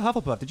 apparently. Mike's a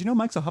Hufflepuff. Did you know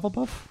Mike's a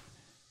Hufflepuff?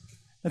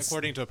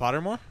 According to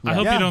Pottermore. I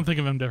hope Yeah. you don't think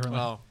of him differently.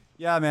 Well,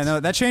 Yeah, man. No,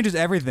 that changes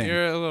everything.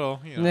 you're a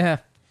little. You know. Yeah.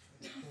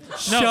 No,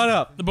 Shut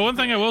up. But one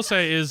thing I will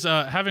say is,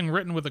 having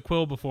written with a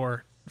quill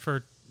before,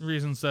 for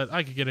reasons that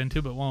I could get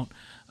into but won't,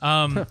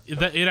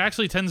 that it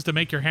actually tends to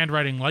make your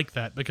handwriting like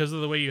that because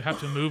of the way you have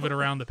to move it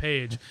around the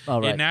page. Oh,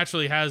 right. It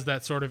naturally has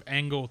that sort of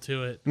angle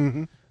to it.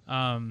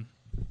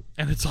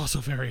 And it's also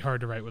very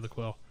hard to write with a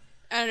quill.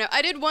 I don't know.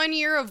 I did 1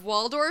 year of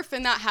Waldorf,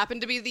 and that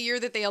happened to be the year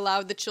that they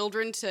allowed the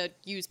children to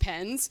use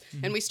pens.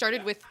 And we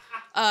started with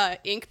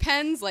ink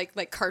pens, like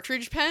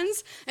cartridge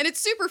pens, and it's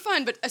super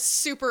fun, but a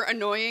super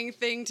annoying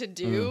thing to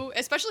do.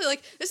 Especially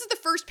this is the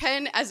first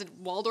pen as a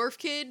Waldorf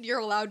kid you're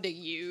allowed to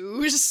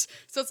use,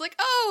 so it's like,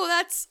 oh,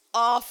 that's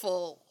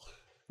awful.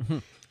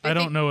 I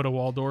don't know what a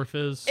Waldorf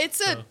is.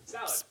 It's a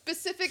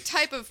specific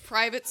type of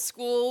private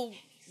school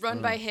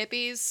run by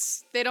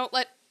hippies. They don't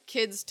let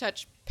kids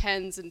touch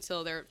pens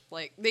until they're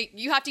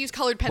you have to use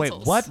colored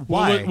pencils. Wait, what?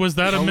 Why? Was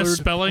that a Colored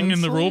misspelling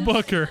in the rule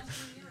book or?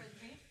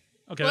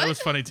 Okay, What? that was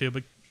funny too,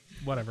 but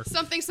whatever.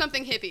 Something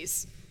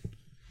hippies.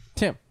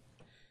 Tim.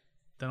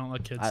 They don't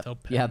let kids tell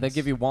pens. Yeah, they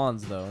give you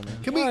wands though. I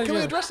mean. Can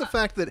we address the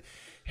fact that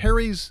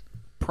Harry's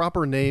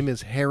proper name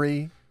is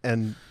Harry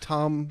and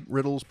Tom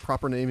Riddle's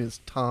proper name is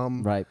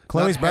Tom? Right.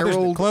 Chloe's Not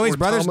Harold brother's or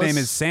brother's Thomas? name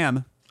is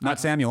Sam, not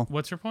Samuel.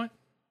 What's your point?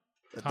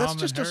 That's Tom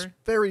just and a Harry?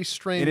 very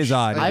strange. It is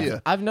odd.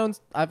 idea.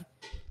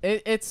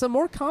 It's a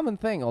more common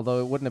thing, although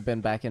it wouldn't have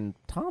been back in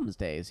Tom's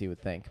days, you would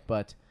think.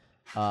 But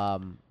I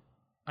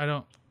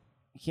don't.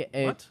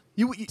 What?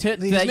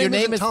 That your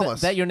name is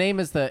Thomas. that your name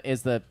is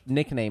the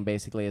nickname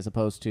basically, as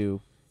opposed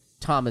to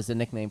Tom is the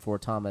nickname for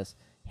Thomas,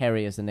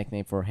 Harry is the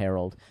nickname for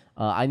Harold.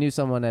 I knew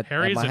someone at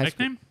Harry at is my a high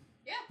school- nickname?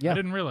 Yeah. I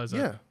didn't realize that.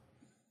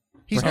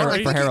 Yeah. For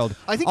Harry. Harold.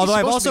 I think Although he's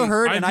I've supposed to also be-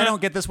 heard, I've and I met-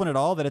 don't get this one at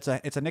all, that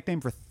it's a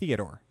nickname for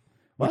Theodore.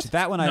 What? Which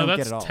that one I No, don't that's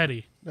get at all.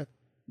 Teddy.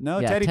 No,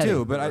 Yeah, Teddy, Teddy.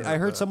 too. But I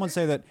heard someone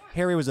say that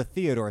Harry was a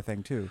Theodore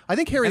thing too. I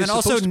think Harry And is then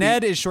also supposed to be-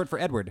 Ned is short for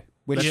Edward.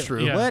 Which That's is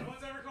true. Yeah. What?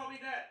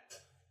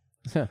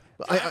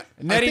 I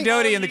Netty think-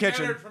 Doty in the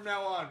kitchen. From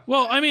now on.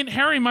 Well, I mean,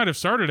 Harry might have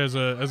started as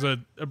a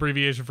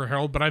abbreviation for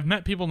Harold, but I've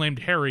met people named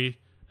Harry,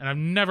 and I've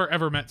never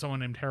ever met someone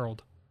named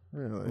Harold.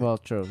 Well,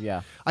 true.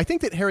 Yeah. I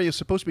think that Harry is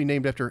supposed to be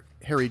named after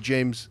Harry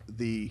James,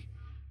 the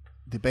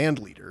band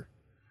leader,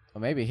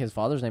 Well, maybe his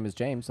father's name is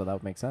James, so that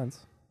would make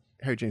sense.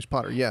 Harry James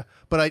Potter. Yeah,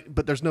 but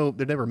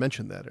they never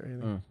mentioned that or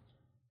anything.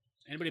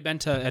 Anybody been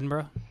to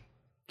Edinburgh?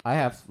 I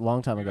have a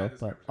long time ago,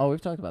 but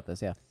we've talked about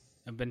this. Yeah.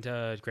 I've been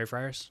to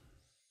Greyfriars.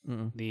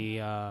 The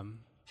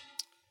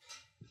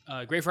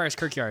Greyfriars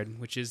Kirkyard,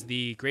 which is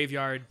the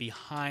graveyard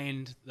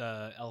behind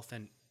the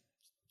Elephant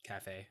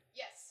Cafe.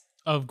 Yes.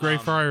 Of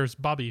Greyfriars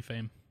Bobby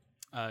fame.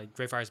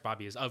 Greyfriars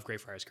Bobby is of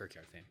Greyfriars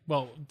Kirkyard fame.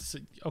 Well,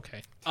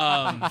 okay.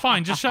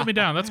 Fine, just shut me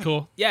down. That's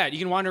cool. Yeah, you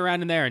can wander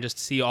around in there and just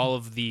see all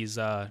of these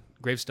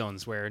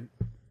gravestones where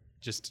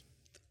just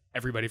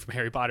everybody from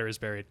Harry Potter is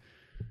buried.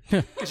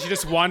 She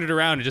just wandered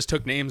around and just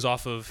took names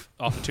off of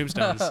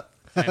tombstones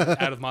and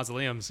out of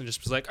mausoleums and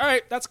just was like, all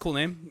right, that's a cool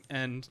name.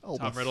 And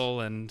Tom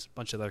Riddle and a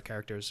bunch of other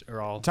characters are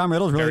all Tom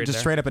Riddle's really buried just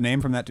there. straight up a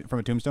name from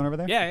a tombstone over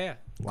there. Yeah, yeah.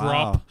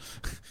 Wow.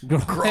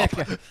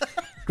 Grop.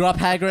 Grop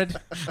Hagrid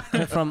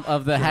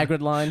of the Hagrid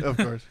line. Of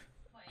course.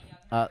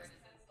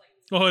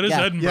 Well, it is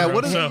Yeah. Edinburgh. Yeah.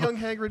 What is so. it, young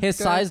Hagrid? His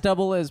guy? size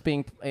double is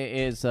playing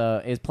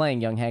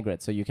young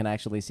Hagrid, so you can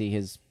actually see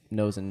his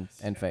nose and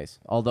face.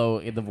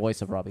 Although the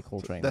voice of Robbie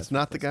Coltrane. That's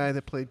not the guy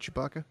that played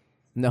Chewbacca.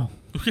 No,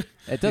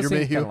 it does Peter seem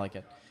Mayhew? kind of like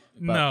it.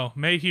 No,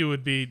 Mayhew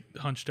would be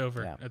hunched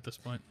over Yeah. at this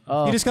point.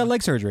 Oh, He just got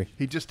leg surgery.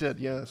 He just did.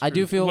 Yeah. that's I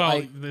do true. feel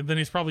Well, then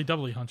he's probably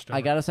doubly hunched over.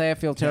 I gotta say I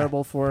feel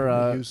terrible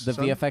for Use the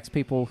some. VFX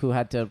people who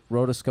had to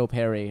rotoscope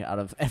Harry out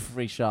of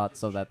every shot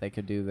so that they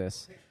could do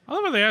this. I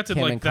love how they acted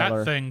Him like in that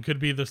color. thing could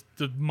be the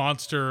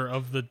monster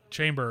of the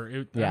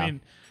chamber. Yeah. I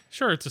mean,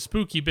 sure, it's a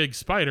spooky big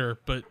spider,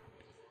 but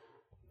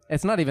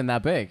It's not even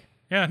that big.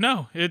 yeah,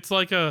 no, it's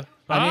like a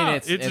I mean,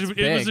 it's it was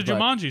big, a but-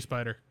 Jumanji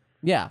spider.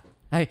 Yeah,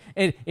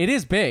 it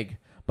is big,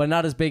 but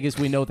not as big as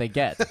we know they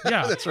get.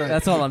 Yeah, That's right.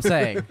 That's all I'm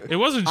saying. It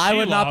wasn't. I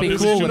would not Shelob, be it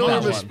was cool with that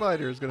Enormous one.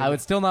 spider is gonna. I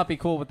would still not be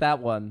cool with that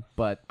one,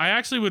 but I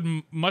actually would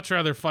much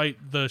rather fight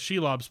the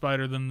Shelob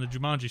spider than the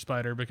Jumanji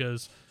spider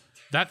because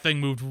that thing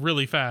moved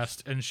really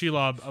fast, and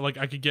Shelob, like,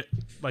 I could get,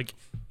 like,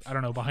 I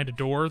don't know, behind a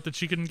door that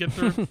she couldn't get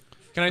through.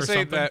 Can I or say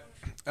something.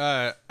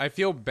 that I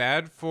feel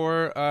bad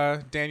for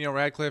Daniel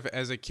Radcliffe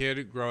as a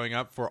kid growing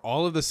up for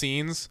all of the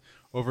scenes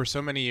over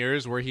so many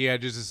years where he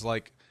had to just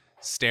like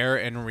stare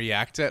and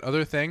react at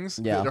other things.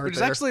 Yeah. Good Which is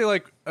there. actually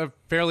like a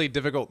fairly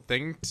difficult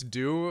thing to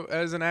do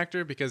as an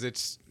actor because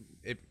it's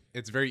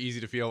very easy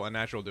to feel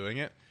unnatural doing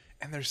it.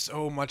 And there's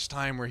so much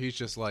time where he's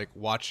just like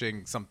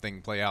watching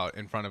something play out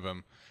in front of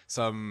him.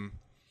 Some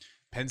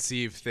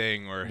pensive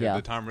thing or Yeah.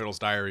 the Tom Riddle's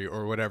diary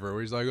or whatever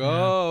where he's like,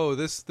 oh,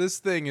 this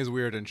thing is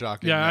weird and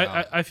shocking. Yeah,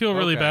 now. I feel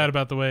really Okay. bad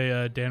about the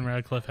way Dan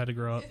Radcliffe had to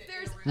grow up.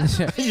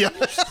 yeah.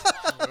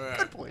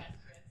 Good point.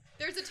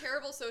 There's a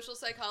terrible social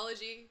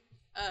psychology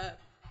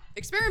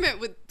experiment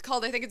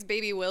called, I think it's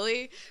Baby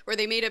Willie, where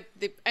they made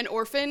an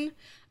orphan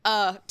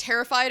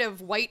terrified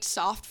of white,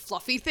 soft,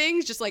 fluffy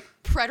things, just like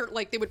predator,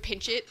 like they would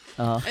pinch it.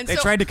 And They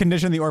tried to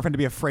condition the orphan to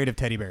be afraid of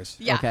teddy bears.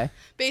 Yeah. Okay.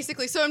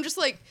 Basically, so I'm just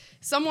like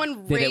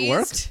someone Did it work?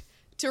 raised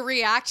to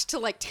react to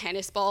like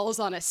tennis balls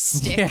on a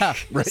stick. yeah.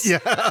 Right. Yeah.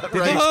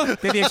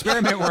 Right. Did the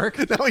experiment work?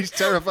 Now he's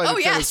terrified. Oh of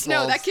yes, tennis no,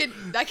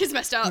 balls. that kid's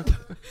messed up.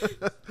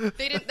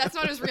 They didn't. That's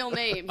not his real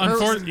name. Yeah.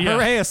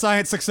 Hooray, a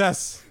science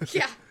success.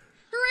 Yeah.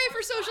 Hooray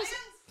for social.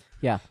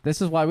 Yeah.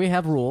 This is why we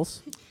have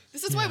rules.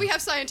 This is why we have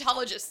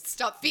Scientologists.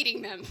 Stop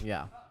feeding them.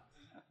 Yeah.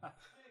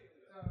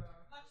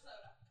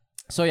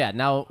 So yeah,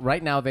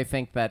 right now they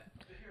think that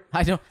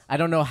I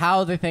don't know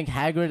how they think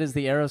Hagrid is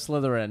the heir of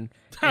Slytherin.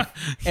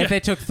 If they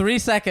took 3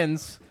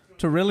 seconds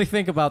to really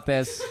think about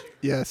this,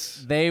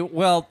 Yes.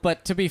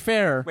 but to be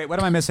fair, Wait, what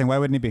am I missing? Why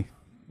wouldn't he be?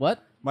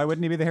 what? Why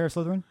wouldn't he be the hair of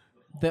Slytherin?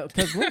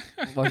 Because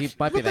well, he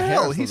might be What the the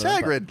hell? heir of He's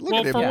Slytherin, but- Hagrid. Look Well,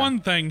 at him. for Yeah. one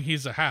thing,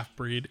 he's a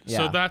half-breed,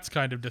 so Yeah. that's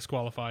kind of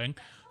disqualifying.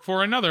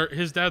 For another,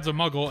 his dad's a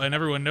Muggle, and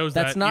everyone knows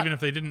That's that, not- even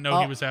if they didn't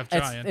know he was half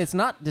giant. It's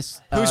not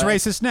Who's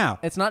racist now?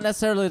 It's not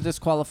necessarily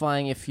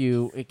disqualifying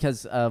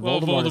because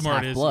Voldemort is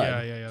half is.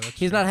 blood. Yeah. That's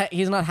He's true. not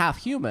he's not half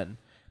human,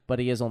 but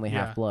he is only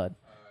Yeah. half blood,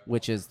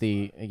 which is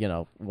the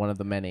one of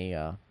the many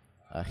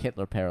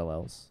Hitler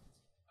parallels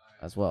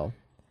as well.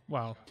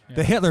 Wow. Yeah.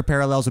 The Hitler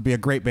Parallels would be a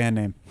great band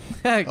name.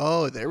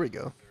 Oh, there we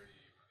go.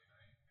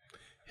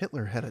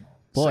 Hitler had a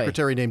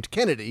secretary named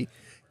Kennedy.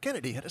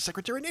 Kennedy had a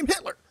secretary named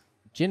Hitler.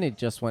 Ginny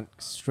just went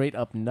straight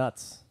up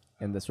nuts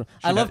in this room.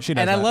 She does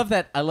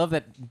that. I love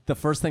that the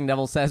first thing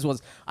Neville says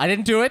was, "I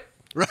didn't do it.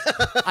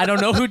 I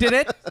don't know who did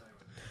it,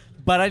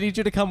 but I need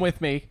you to come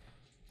with me."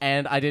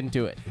 And I didn't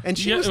do it. And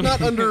she Yeah. was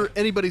not under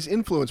anybody's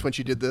influence when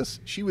she did this.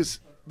 She was.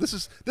 This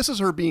is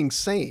her being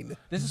sane.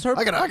 This is her.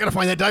 I gotta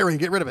find that diary and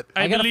get rid of it.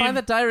 I gotta believe- find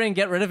that diary and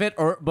get rid of it,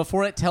 or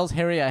before it tells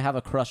Harry I have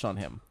a crush on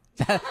him.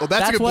 Well,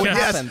 that's a good what point.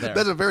 Yes, happened there.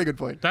 that's a very good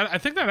point. I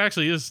think that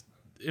actually is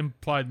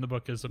implied in the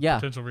book as a Yeah.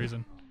 potential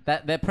reason.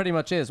 That pretty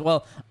much is.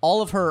 Well,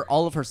 all of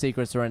her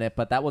secrets are in it,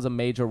 but that was a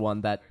major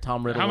one that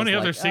Tom Riddle. How was many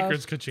like, other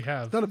secrets could she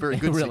have? Not a very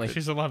good Really? secret.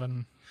 She's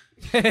 11.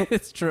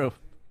 It's true.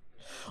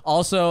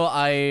 Also,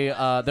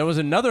 there was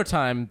another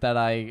time that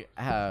I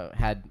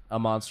had a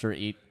monster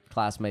eat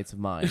classmates of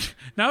mine.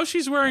 Now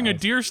she's wearing a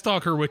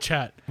deerstalker witch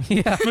hat.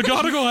 Yeah.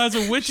 McGonagall has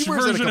a witch She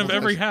wears it a version of couple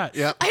every times. hat.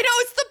 Yeah. I know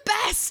it's the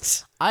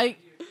best.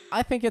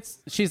 I think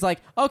she's like,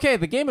 okay,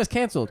 the game is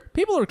canceled.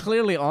 People are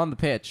clearly on the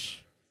pitch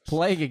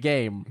playing a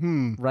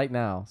game right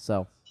now.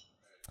 So,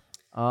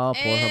 oh,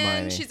 poor And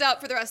Hermione. she's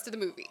out for the rest of the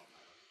movie.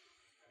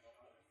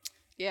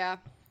 Yeah.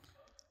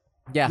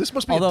 Yeah, This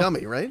must be although- a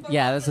dummy, right?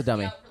 Yeah, that's a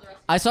dummy.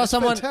 I saw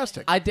someone.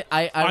 fantastic.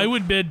 I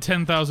would bid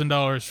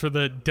 $10,000 for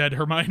the dead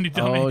Hermione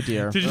dummy. Oh,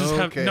 dear. To just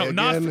Okay, have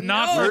not again,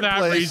 for weird that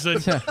place.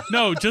 reason.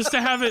 No, just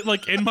to have it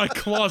like in my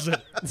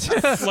closet.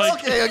 Like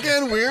Okay,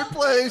 again, weird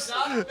place.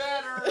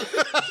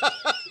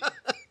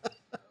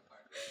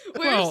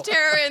 Where's Well-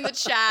 Tara in the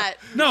chat?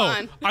 Come no,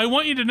 on. I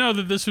want you to know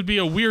that this would be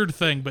a weird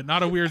thing, but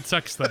not a weird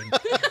sex thing.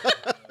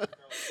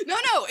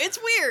 No, it's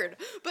weird,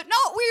 but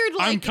not weird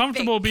like I'm you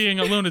comfortable think. being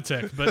a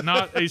lunatic, but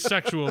not a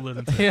sexual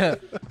lunatic. Yeah.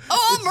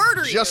 Oh, I'll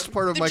murder you. Just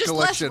part of my just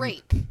collection.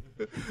 Less rape.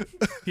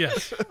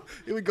 Yes.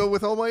 It would go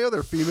with all my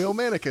other female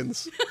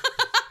mannequins.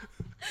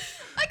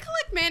 I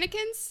collect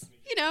mannequins.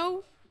 You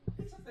know,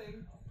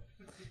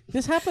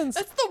 This happens.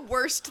 that's the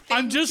worst thing.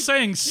 I'm just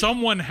saying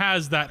someone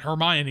has that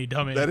Hermione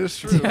dummy. That is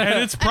true. and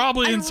it's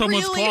probably I in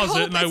someone's really closet,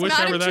 hope and I it's wish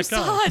I were Madame that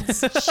guy.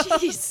 Tussauds.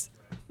 Jeez.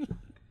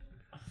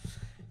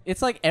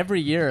 It's like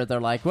every year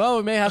they're like, well,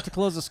 we may have to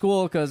close the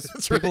school because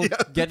people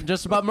get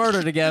just about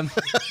murdered again.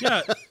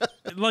 Yeah,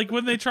 like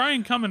when they try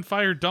and come and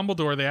fire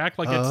Dumbledore, they act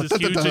like it's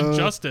this huge da-da-da.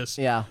 injustice.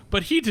 Yeah.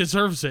 But he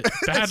deserves it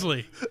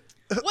badly.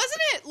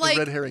 Wasn't it Red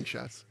like herring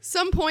shots.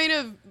 some point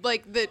of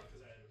like the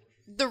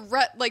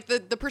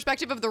the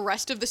perspective of the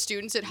rest of the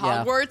students at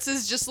Hogwarts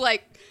is just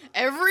like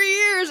every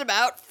year is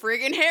about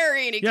friggin'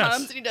 Harry, and he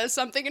comes and he does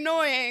something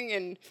annoying,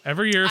 and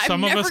every year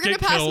some of us get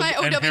killed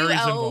and Harry's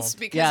involved.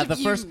 Because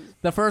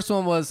the first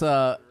one was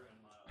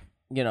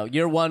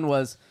year one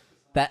was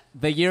that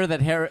the year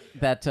that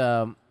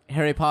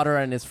Harry Potter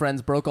and his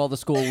friends broke all the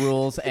school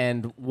rules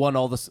and won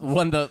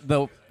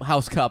the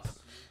house cup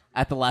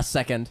at the last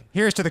second.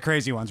 Here's to the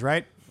crazy ones,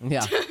 right?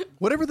 Yeah.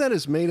 Whatever that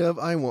is made of,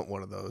 I want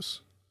one of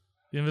those.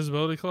 The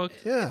invisibility cloak?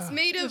 Yeah. It's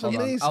made of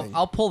amazing.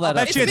 I'll pull that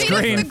up. It's made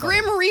of the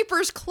Grim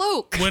Reaper's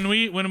cloak. When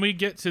we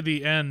get to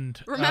the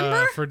end,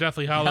 remember for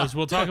Deathly Hallows,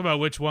 we'll talk about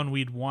which one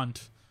we'd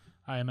want.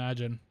 I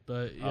imagine,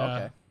 but yeah.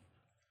 Okay.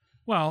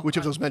 Well, which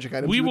of those magic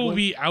items? We will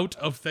be out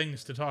of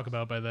things to talk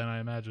about by then, I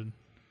imagine.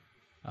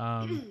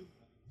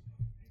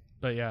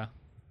 But yeah,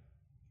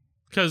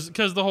 because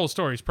the whole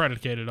story is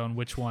predicated on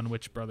which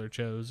brother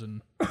chose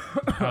and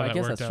how that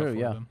guess worked that's out true, for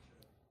yeah. them.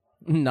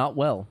 Not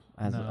well,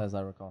 as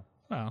I recall.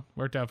 Well,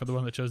 worked out for the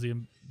one that chose the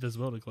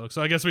invisibility cloak.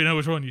 So I guess we know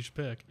which one you should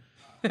pick.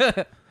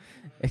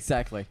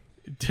 Exactly.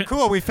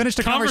 Cool. We finished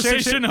a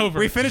conversation over.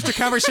 We finished a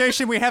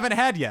conversation we haven't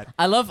had yet.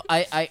 I love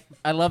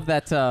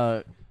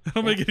that.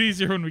 It'll make it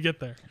easier when we get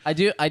there. I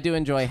do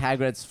enjoy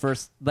Hagrid's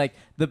first, like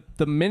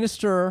the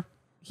minister.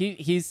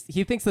 He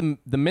thinks the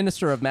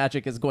minister of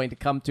magic is going to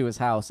come to his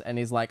house, and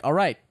he's like, "All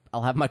right,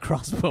 I'll have my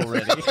crossbow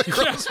ready."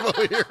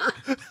 Crossbow here.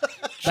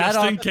 Just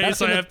in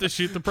case I have to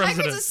shoot the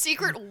president. Hagrid's a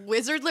secret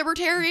wizard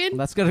libertarian.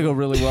 That's gonna go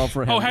really well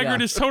for him. Oh,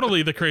 Hagrid is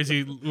totally the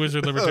crazy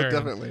wizard libertarian.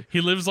 Definitely.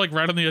 He lives like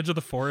right on the edge of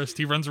the forest.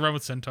 He runs around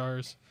with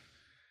centaurs.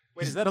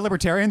 Wait, is that a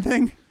libertarian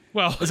thing?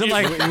 Well, is it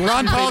like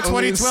Ron Paul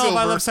 2012?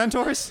 I love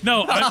centaurs.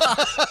 No,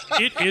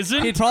 it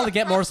isn't. He'd probably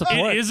get more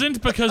support. It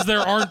isn't because there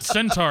aren't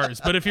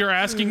centaurs. But if you're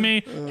asking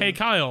me, hey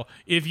Kyle,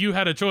 if you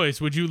had a choice,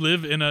 would you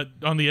live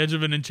on the edge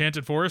of an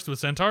enchanted forest with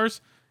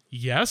centaurs?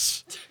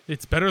 Yes,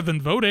 it's better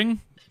than voting.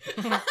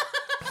 A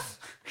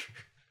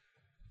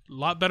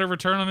lot better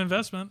return on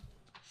investment.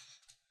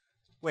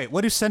 Wait,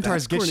 what do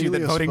centaurs get you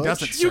that voting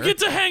doesn't? You get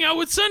to hang out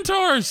with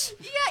centaurs.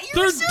 Yeah,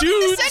 you're assuming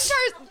dudes. the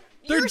centaurs.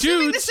 You're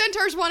assuming the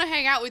centaurs want to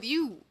hang out with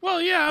you.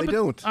 Well, yeah, they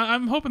don't.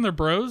 I'm hoping they're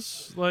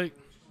bros. Like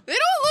they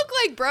don't look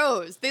like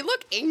bros. They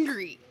look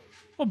angry.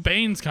 Well,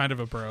 Bane's kind of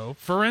a bro.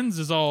 Ferenz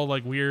is all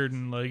like weird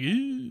and like.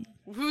 Ew.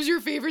 Who's your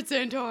favorite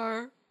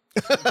centaur?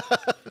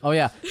 Oh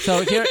yeah.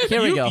 So here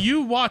we go.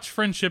 You watch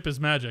Friendship is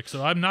Magic,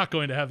 so I'm not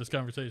going to have this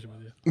conversation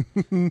with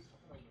you.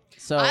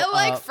 So I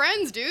like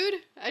Friends, dude.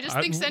 I just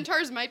think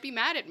centaurs might be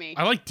mad at me.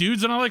 I like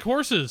dudes and I like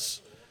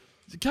horses.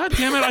 God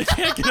damn it! I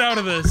can't get out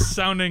of this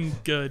sounding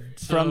good.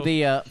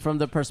 So. From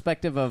the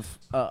perspective of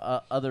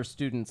other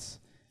students,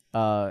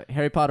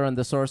 Harry Potter and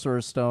the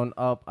Sorcerer's Stone.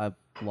 Oh, I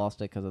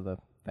lost it because of the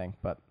thing.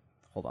 But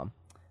hold on,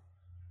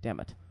 damn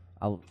it!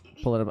 I'll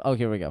pull it up. Oh,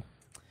 here we go.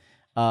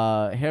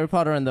 Harry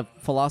Potter and the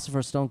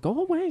Philosopher's Stone. Go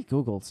away,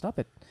 Google. Stop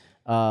it.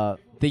 The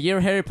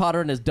year Harry Potter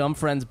and his dumb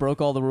friends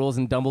broke all the rules,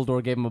 and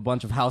Dumbledore gave him a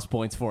bunch of house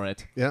points for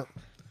it. Yeah.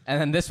 And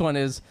then this one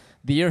is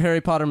the year Harry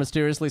Potter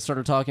mysteriously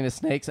started talking to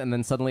snakes, and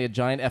then suddenly a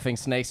giant effing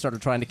snake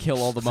started trying to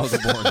kill all the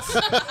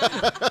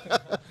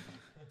Muggleborns.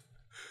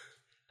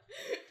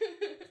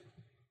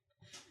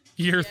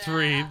 Year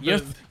 3.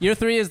 Year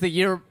 3 is the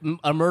year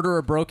a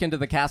murderer broke into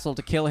the castle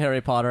to kill Harry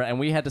Potter, and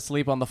we had to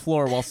sleep on the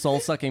floor while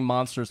soul-sucking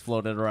monsters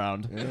floated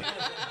around. Yeah.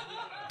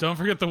 Don't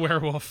forget the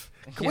werewolf.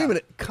 Wait a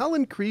minute.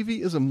 Colin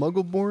Creevey is a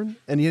Muggleborn,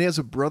 and he has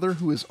a brother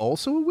who is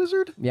also a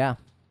wizard? Yeah.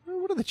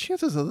 What are the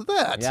chances of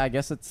that? Yeah, I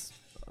guess it's...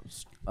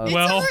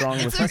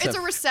 it's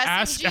a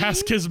recessive gene.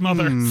 Ask his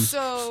mother.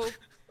 So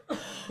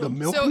the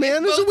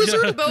milkman is a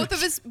wizard.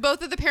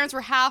 Both of the parents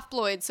were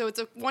half-blood, so it's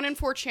a 1 in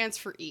 4 chance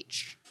for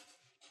each.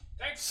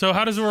 So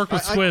how does it work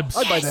with squibs?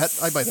 I buy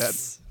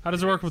that. How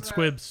does it work with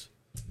squibs?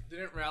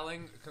 Didn't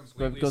Rowling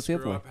completely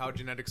screw up how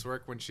genetics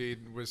work when she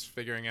was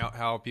figuring out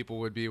how people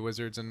would be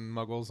wizards and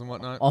muggles and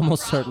whatnot?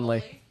 Almost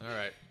certainly. All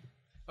right.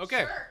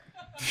 Okay.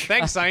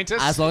 Thanks,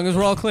 scientists. As long as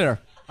we're all clear.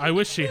 I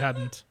wish she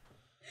hadn't.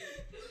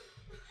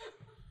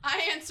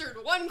 I answered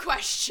one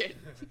question.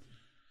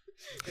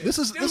 This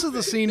is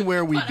the scene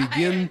where we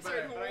begin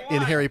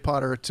in Harry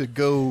Potter to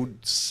go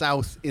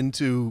south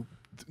into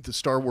the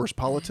Star Wars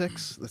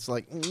politics. It's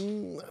like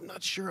I'm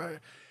not sure.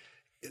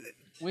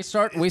 We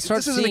start. This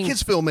isn't a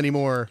kids' film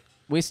anymore.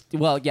 We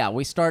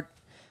start.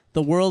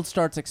 The world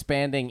starts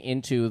expanding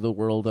into the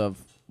world of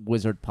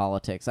wizard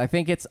politics. I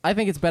think it's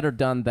better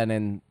done than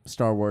in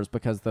Star Wars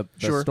because the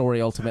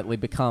story ultimately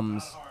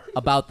becomes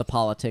about the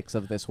politics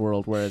of this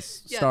world,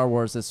 whereas Star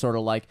Wars is sort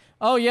of like,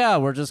 oh yeah,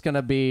 we're just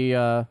gonna be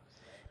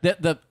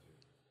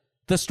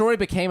the story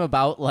became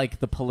about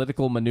like the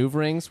political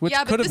maneuverings, which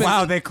could have been.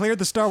 Wow, they cleared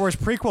the Star Wars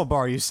prequel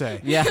bar, you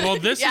say? Yeah. Well,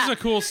 this is a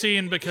cool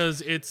scene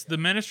because it's the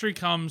Ministry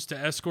comes to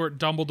escort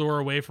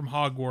Dumbledore away from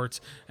Hogwarts,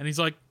 and he's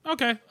like,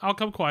 "Okay, I'll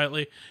come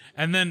quietly."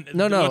 And then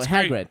no,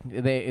 Hagrid.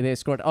 They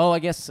escort. Oh, I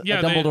guess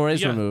Dumbledore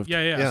is removed.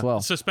 as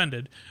well,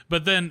 suspended.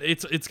 But then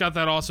it's got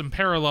that awesome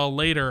parallel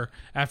later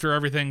after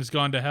everything's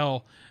gone to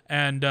hell,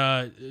 and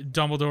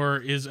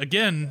Dumbledore is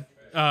again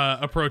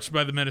approached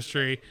by the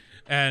Ministry.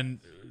 and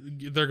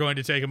they're going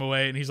to take him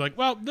away. And he's like,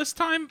 well, this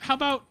time, how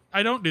about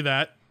I don't do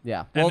that?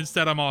 Yeah. And Well,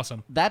 instead, I'm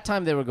awesome. that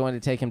time they were going to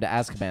take him to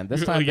Azkaban.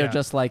 This Oh, time they're yeah.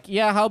 just like,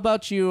 yeah, how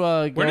about you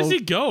go... Where does he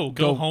go?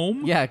 Go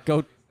home? Yeah,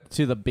 go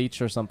to the beach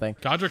or something.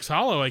 Godric's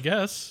Hollow, I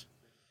guess.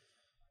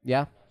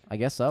 Yeah, I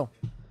guess so.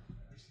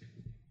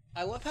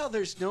 I love how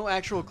there's no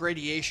actual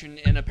gradation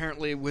in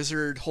apparently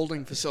wizard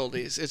holding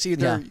facilities. It's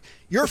either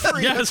you're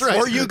free Yes. That's right.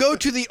 or you go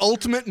to the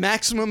ultimate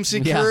maximum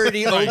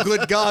security, oh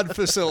good God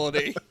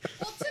facility.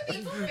 Well, to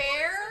be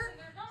fair,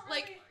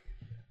 like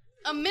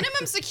a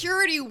minimum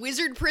security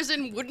wizard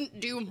prison wouldn't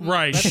do much.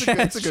 Right.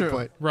 That's a good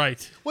point.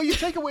 Right. Well, you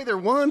take away their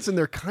wands, and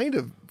they're kind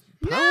of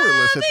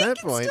powerless at they that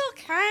can point.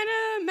 still kind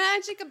of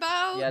magic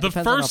about. Yeah, it The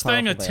depends on how first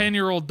thing a powerful they are.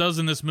 10-year-old does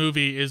in this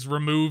movie is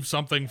remove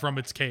something from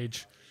its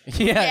cage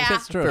Yeah,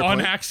 that's true.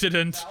 on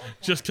accident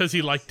just because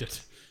he liked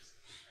it.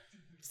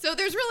 So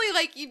there's really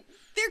like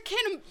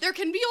there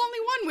can be only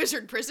one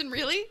wizard prison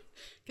really,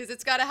 because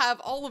it's got to have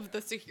all of the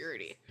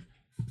security.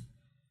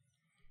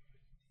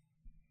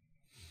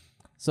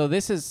 So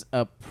this is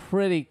a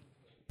pretty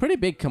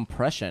big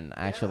compression,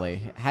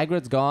 actually.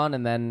 Hagrid's gone,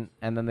 and then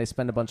they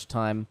spend a bunch of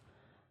time.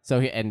 So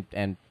he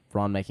and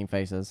Ron making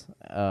faces,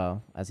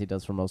 as he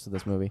does for most of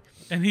this movie.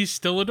 And he's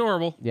still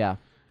adorable. Yeah,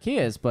 he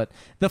is. But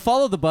the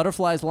Follow the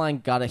Butterflies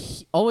line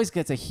always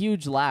gets a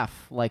huge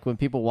laugh. Like when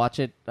people watch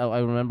it, I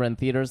remember in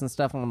theaters and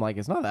stuff, and I'm like,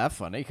 it's not that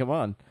funny. Come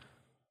on.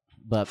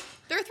 But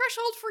Their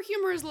threshold for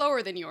humor is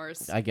lower than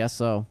yours. I guess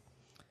so.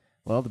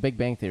 Well, The Big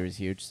Bang Theory is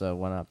huge, so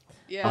why not?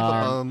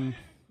 Yeah.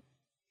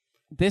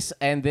 This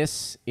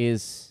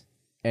is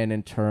an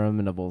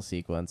interminable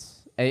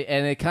sequence,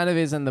 and it kind of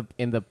is in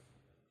the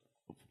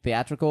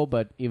theatrical,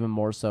 but even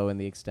more so in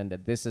the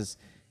extended. This is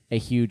a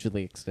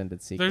hugely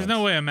extended sequence. There's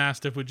no way a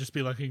mastiff would just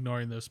be like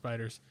ignoring those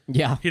spiders.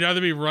 Yeah, He'd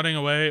either be running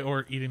away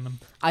or eating them.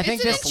 I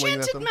think it's this. an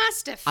enchanted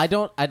mastiff. I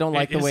don't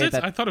like the Is way it?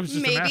 that I thought it was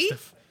just Maybe. a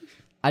mastiff.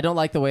 I don't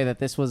like the way that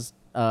this was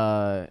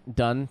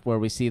done, where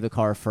we see the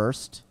car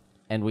first.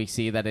 And we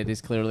see that it is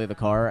clearly the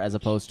car, as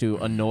opposed to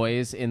a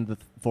noise in the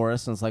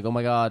forest. And it's like, oh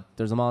my God,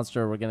 there's a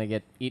monster. We're going to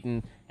get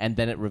eaten. And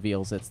then it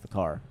reveals it's the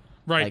car.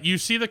 Right. Like- You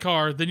see the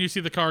car, then you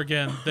see the car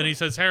again. Then he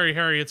says,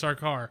 Harry, it's our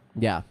car.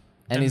 Yeah.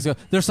 And he's go,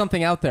 there's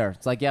something out there.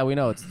 It's like, yeah, we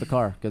know it's the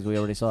car because we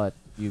already saw it.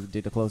 You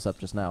did a close-up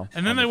just now.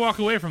 And then they walk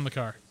away from the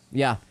car.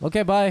 Yeah.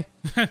 Okay, bye.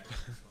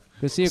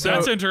 Good see you. So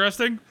that's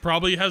interesting.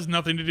 Probably has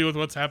nothing to do with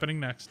what's happening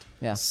next.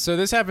 Yeah. So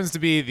this happens to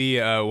be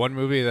the one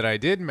movie that I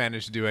did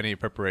manage to do any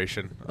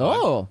preparation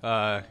on.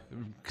 Oh.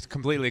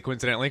 Completely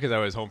coincidentally, because I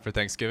was home for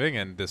Thanksgiving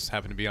and this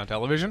happened to be on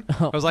television.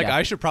 I was like, yeah.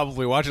 I should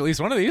probably watch at least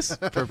one of these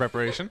for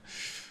preparation.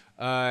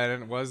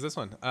 And it was this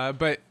one.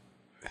 But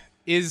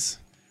is,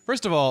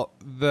 first of all,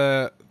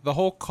 the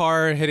whole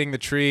car hitting the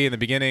tree in the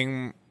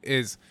beginning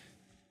is...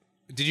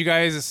 Did you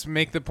guys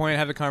make the point,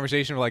 have the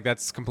conversation of like,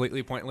 that's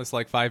completely pointless,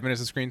 like 5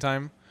 minutes of screen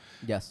time?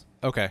 Yes.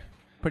 Okay.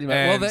 Pretty much.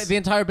 And Well, the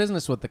entire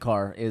business with the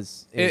car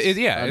is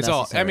yeah, it's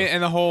all. I mean,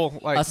 and the whole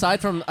like aside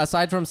from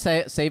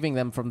saving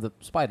them from the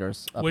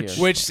spiders, up Which-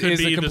 here. which Could is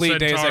be a the complete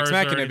Deus centaurs Ex or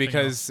Machina anything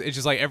because it's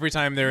just like every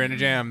time they're in a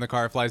jam, the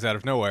car flies out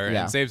of nowhere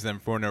Yeah. and saves them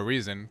for no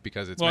reason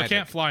because it's Well, magic. it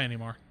can't fly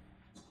anymore.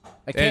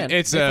 I can.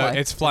 It's They fly.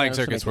 it's flying Managed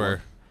to circuits make it were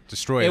work.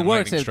 destroyed. It in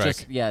works. lightning It's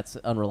strike. just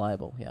it's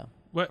unreliable. Yeah.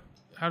 What?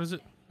 How does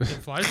it? It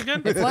flies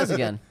again? It flies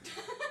again.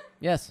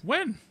 Yes.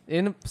 When?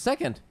 In a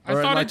second. I Or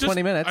in thought like it just.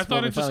 20 minutes. I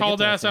thought it just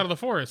hauled ass out of the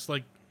forest.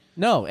 Like.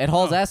 No, it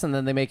hauls ass and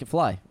then they make it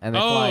fly. And they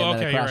fly and Oh, then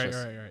okay. it You're right. crashes.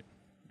 You're right.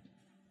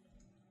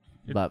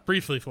 It But-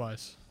 briefly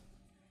flies.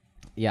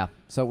 Yeah.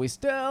 So we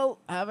still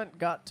haven't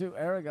got to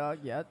Aragog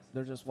yet.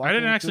 They're just walking I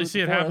didn't actually through see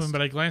the it happen, forest.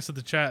 but I glanced at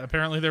the chat.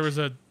 Apparently, there was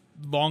a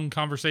long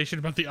conversation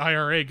about the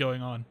IRA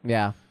going on.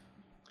 Yeah.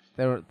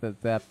 They were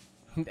that.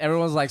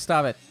 Everyone's like,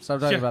 stop it. Stop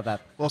talking Yeah. about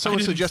that. Well, someone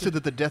didn't suggested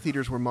that the Death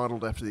Eaters were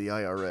modeled after the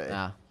IRA.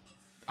 Nah.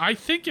 I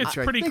think it's Which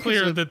I pretty think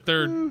clear is a- that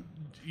they're,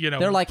 you know,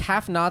 They're like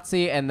half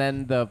Nazi, and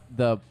then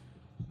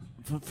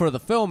for the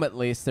film at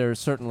least, they're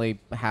certainly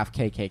half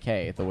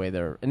KKK. The way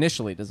they're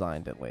initially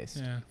designed, at least.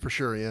 yeah. For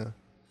sure, yeah.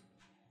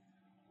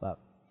 But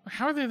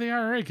How are they the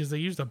IRA? Because they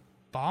used a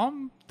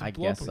bomb to I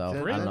blow guess up so. a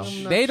I bridge? don't know.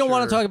 I'm not They don't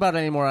want to sure. talk about it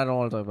anymore. I don't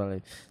want to talk about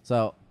it.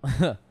 So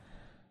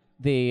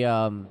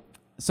the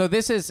so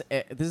this is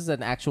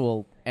an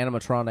actual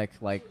animatronic.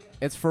 Like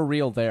it's for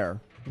real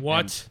there.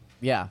 What?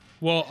 Yeah.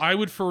 Well, I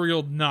would for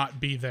real not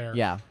be there.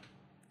 Yeah.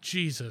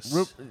 Jesus.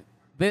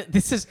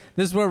 This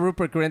is where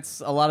Rupert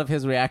Grint's a lot of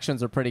his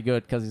reactions are pretty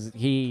good because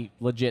he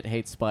legit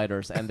hates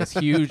spiders, and this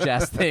huge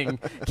ass thing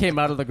came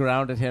out of the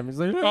ground at him. He's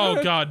like,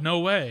 Oh God, no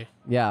way.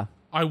 yeah,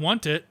 I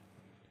want it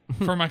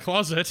for my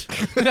closet.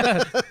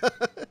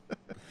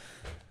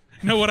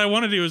 No, what I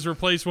want to do is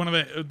replace one of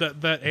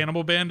that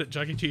animal band at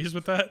Chuck E. Cheese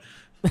with that.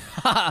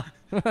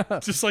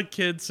 Just like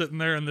kids sitting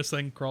there and this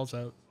thing crawls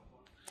out.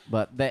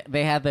 but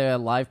they had the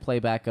live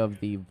playback of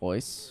the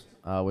voice,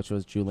 which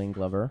was Julian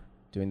Glover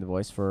doing the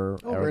voice for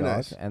Oh, very Aragog,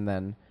 nice. and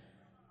then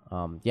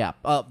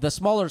the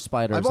smaller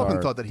spiders. I've often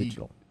are thought that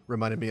digital. he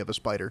reminded me of a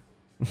spider.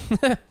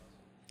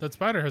 That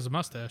spider has a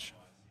mustache.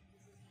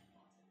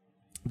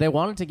 They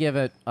wanted to give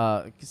it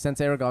since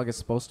Aragog is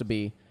supposed to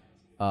be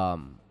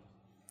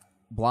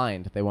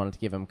blind. They wanted to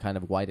give him kind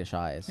of whitish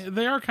eyes.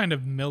 They are kind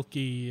of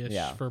milky-ish.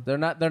 Yeah, For they're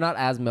not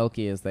as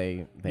milky as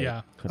they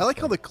Yeah. could I like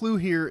be. how the clue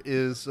here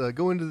is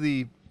go into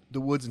the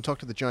woods and talk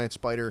to the giant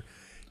spider.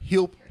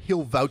 He'll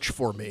vouch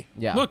for me.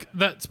 Yeah. Look,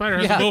 that spider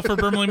has Yeah. a Wilford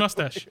Brimley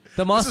mustache.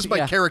 The This monster. is my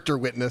yeah. character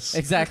witness.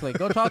 Exactly.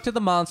 Go talk to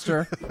the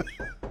monster.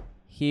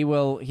 He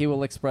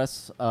will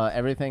express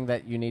everything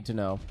that you need to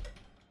know.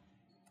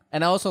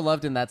 And I also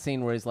loved in that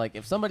scene where he's like,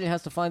 if somebody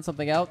has to find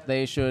something out,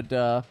 they should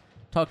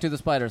talk to the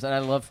spiders. And I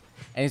love,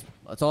 and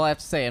that's all I have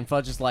to say. And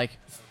Fudge is like,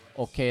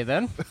 okay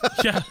then.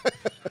 Yeah.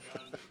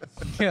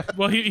 Yeah.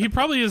 Well, he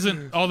probably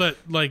isn't all that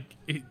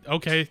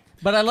okay.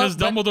 But I love-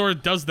 because Dumbledore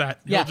does that.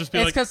 He'll Yeah, just be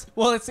it's like,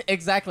 because it's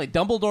exactly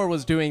Dumbledore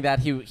was doing that.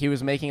 He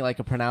was making like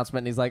a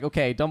pronouncement. And he's like,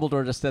 okay,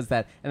 Dumbledore just does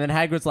that, and then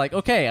Hagrid's like,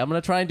 okay, I'm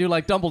gonna try and do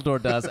like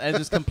Dumbledore does, and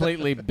just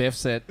completely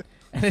biffs it,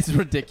 and it's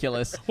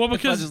ridiculous. Well, And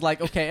because- Fudge is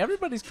like, okay,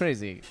 everybody's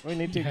crazy. We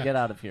need to get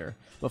out of here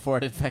before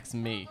it infects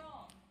me.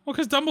 well,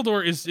 because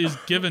Dumbledore is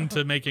given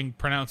to making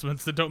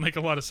pronouncements that don't make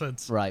a lot of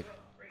sense. Right.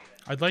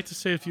 I'd like to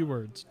say a few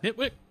words.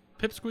 Nitwick,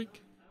 Pipsqueak.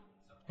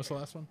 What's the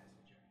last one?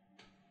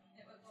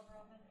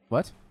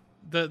 What?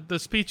 The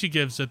speech he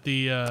gives at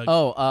the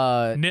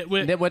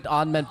Nitwit. Nitwit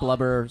on meant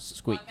blubber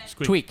squeak.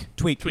 Squeak.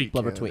 Tweak.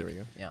 Blubber Yeah, tweak. there we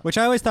go. Yeah. Which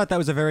I always thought that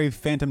was a very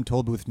Phantom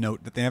Tollbooth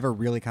note that they never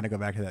really kind of go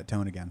back to that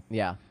tone again.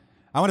 Yeah.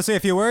 I want to say a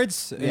few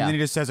words, and Yeah. then he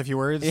just says a few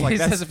words. He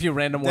says a few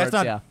random that's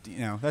words,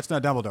 Not, that's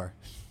not Dumbledore.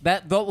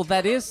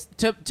 That is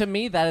to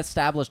me that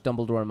established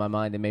Dumbledore in my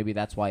mind, and maybe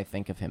that's why I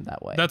think of him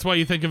that way. That's why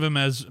you think of him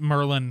as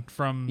Merlin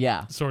from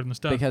Sword and the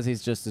Stone. Because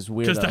he's just this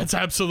weirdo. Because that's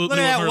absolutely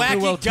Look at what that Merlin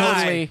wacky Who will guy.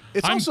 totally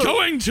It's I'm also,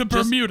 going to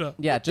Bermuda.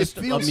 just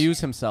feels- amuse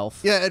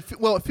himself. Yeah, it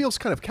feels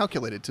kind of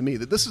calculated to me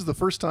that this is the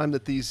first time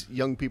that these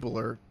young people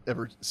are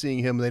ever seeing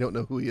him. They don't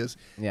know who he is.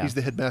 Yeah. He's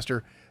the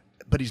headmaster,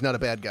 but he's not a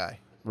bad guy.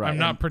 Right. I'm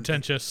not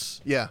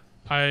pretentious. Yeah.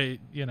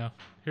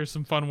 Here's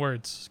some fun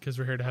words because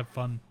we're here to have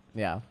fun.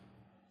 Yeah.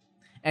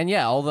 And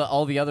yeah,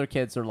 all the other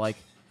kids are like,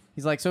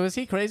 he's like, so is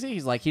he crazy?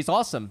 He's like, he's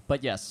awesome,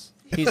 but yes,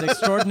 he's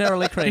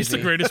extraordinarily crazy. He's the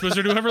greatest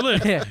wizard who ever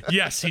lived. Yeah.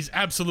 Yes, he's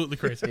absolutely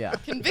crazy. Yeah.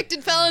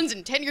 Convicted felons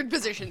in tenured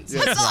positions.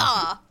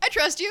 Huzzah! I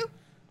trust you.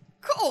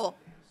 Cool.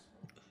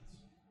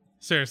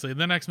 Seriously, in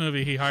the next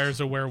movie, he hires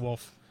a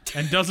werewolf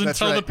and doesn't That's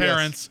tell right, the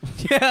parents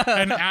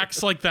and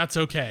acts like that's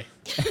okay.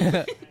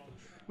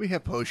 We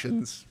have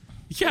potions.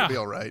 Yeah. It'll be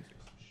all right.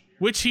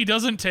 Which he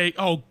doesn't take.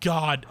 Oh,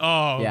 God.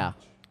 Oh, Yeah.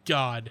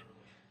 God.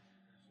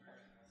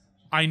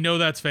 I know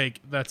that's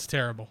fake. That's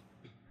terrible.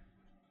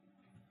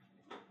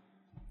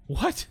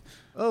 What?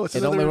 Oh, it's It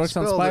another only works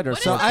on spell that spiders,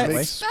 What so is that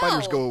makes spell?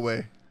 spiders go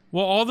away.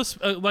 Well, all this,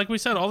 like we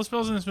said, all the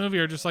spells in this movie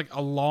are just like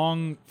a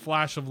long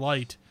flash of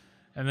light,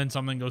 and then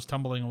something goes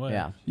tumbling away.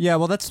 Yeah. Yeah,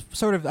 well, that's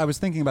sort of. I was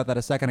thinking about that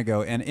a second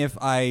ago, and if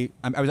I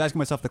was asking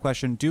myself the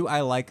question: do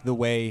I like the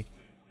way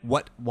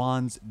what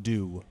wands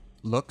do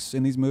looks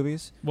in these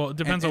movies? Well, it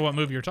depends And- on what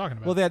movie you're talking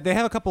about. Well, they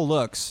have a couple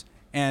looks,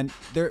 and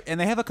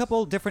they have a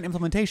couple different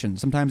implementations.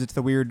 Sometimes it's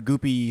the weird,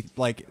 goopy,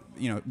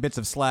 bits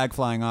of slag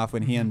flying off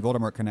when he and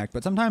Voldemort connect.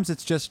 But sometimes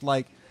it's just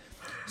like,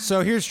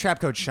 so here's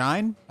Trapcoat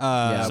Shine.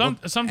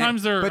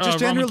 Sometimes they're but just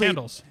Roman generally,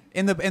 candles.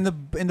 In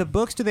the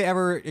books, do they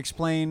ever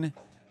explain?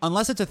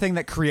 Unless it's a thing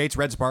that creates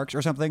red sparks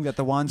or something, that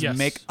the wands Yes.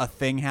 make a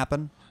thing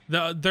happen,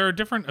 There are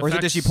different effects. or is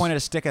it just you point at a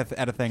stick at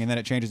a thing and then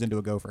it changes into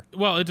a gopher?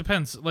 Well, it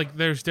depends. Like,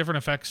 there's different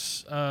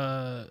effects.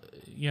 There's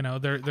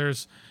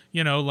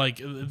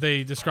like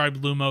they describe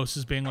Lumos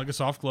as being like a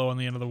soft glow on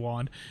the end of the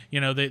wand.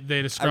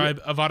 They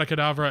describe Avada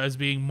Kedavra as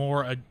being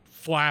more a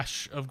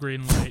flash of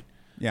green light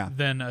Yeah.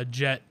 than a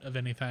jet of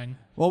anything.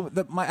 Well,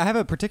 I have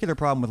a particular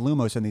problem with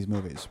Lumos in these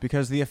movies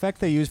because the effect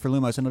they use for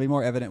Lumos, and it'll be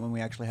more evident when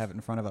we actually have it in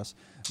front of us.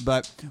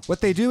 But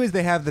what they do is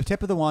they have the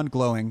tip of the wand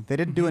glowing. They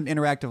didn't do an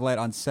interactive light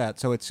on set,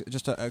 so it's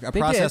just a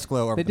process did.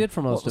 glow. Over They did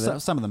for most of it.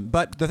 Some of them.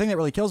 But the thing that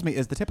really kills me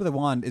is the tip of the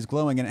wand is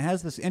glowing, and it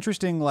has this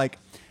interesting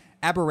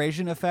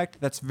aberration effect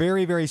that's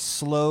very, very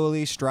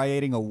slowly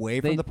striating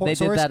away from the They point did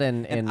source. that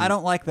in- and I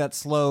don't like that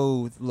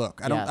slow look.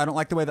 I Yeah. don't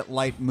like the way that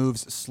light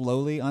moves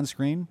slowly on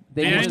screen.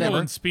 They The used angle to-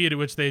 and speed at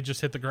which they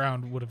just hit the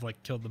ground would have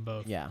killed them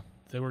both. Yeah.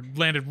 They were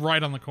landed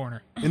right on the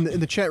corner. In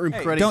the chat room,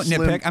 Karate Don't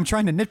Slim, nitpick. I'm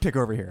trying to nitpick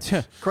over here.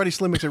 Karate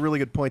Slim makes a really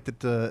good point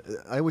that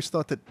I always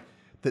thought that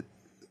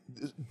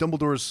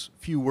Dumbledore's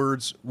few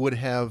words would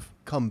have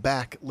come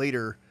back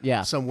later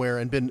Yeah. somewhere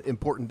and been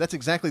important. That's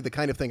exactly the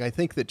kind of thing I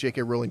think that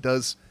J.K. Rowling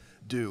does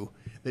do.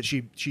 That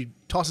she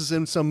tosses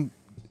in some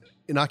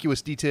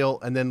innocuous detail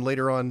and then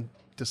later on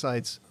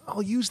decides,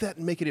 I'll use that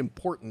and make it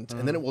important,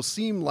 and then it will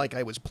seem like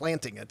I was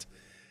planting it.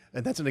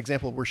 And that's an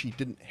example where she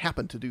didn't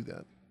happen to do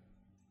that.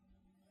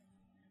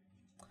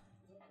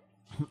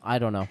 I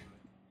don't know.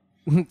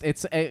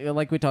 It's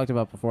like we talked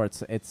about before.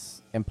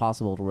 It's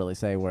impossible to really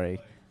say where he.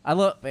 I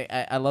love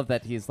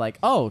that he's like,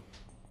 oh,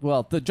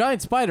 well, the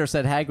giant spider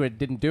said Hagrid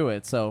didn't do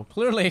it, so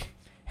clearly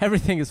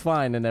everything is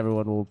fine, and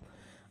everyone will.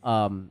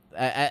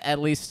 At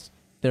least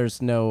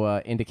there's no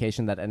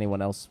indication that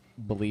anyone else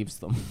believes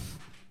them.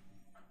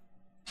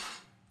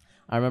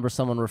 I remember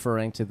someone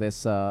referring to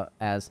this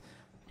as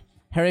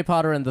Harry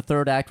Potter in the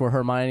third act, where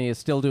Hermione is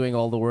still doing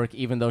all the work,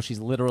 even though she's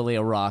literally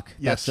a rock.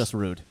 Yes. That's just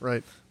rude.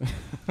 Right.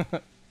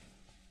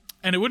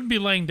 And it wouldn't be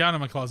laying down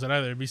in my closet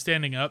either. It'd be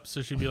standing up,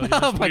 so she'd be like, in this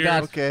Oh my weird,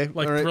 God. Okay,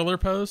 like all right. thriller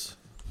pose.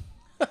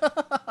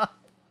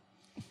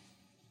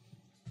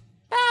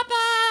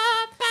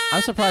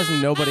 I'm surprised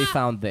nobody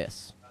found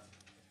this.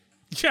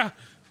 Yeah,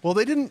 Well,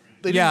 they didn't.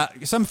 Yeah,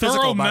 some thorough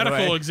physical, by the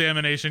medical way.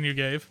 examination you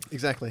gave.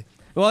 Exactly.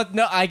 Well,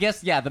 no, I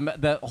guess, yeah,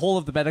 the whole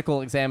of the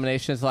medical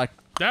examination is like,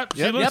 That she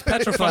Yep. looks Yep,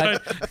 petrified.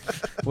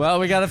 well,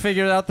 we got to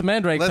figure out the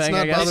Mandrake Let's thing,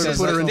 not I guess. bother to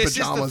put her in This is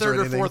the pajamas third or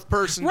or anything. fourth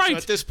person, Right. so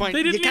at this point, they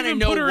you didn't kind of even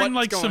know put her what's in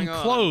like some going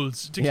on.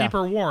 clothes to Yeah. keep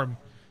her warm.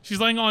 She's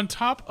laying on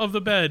top of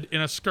the bed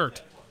in a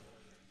skirt.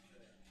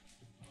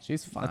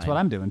 She's fine. That's what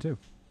I'm doing too.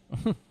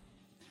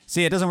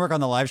 See, it doesn't work on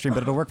the live stream,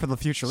 but it'll work for the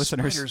future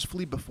listeners. Spiders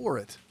flee before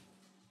it.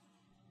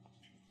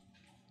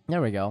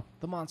 There we go.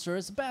 The monster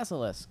is a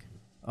basilisk.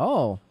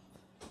 Oh.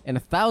 In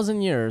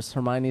 1,000 years,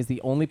 Hermione is the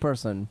only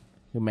person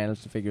who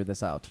managed to figure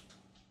this out.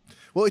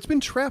 Well, it's been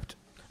trapped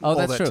Oh, all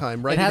that's that true.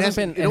 time, right? It hasn't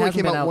been. It only hasn't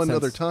came been out one since,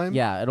 other time.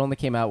 Yeah, it only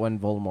came out when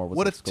Voldemort was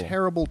What at a school.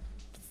 terrible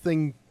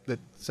thing that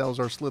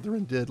Salazar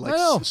Slytherin did. Like I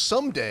know.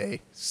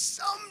 someday,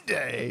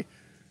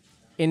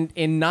 In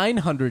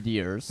 900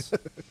 years.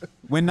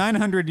 When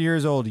 900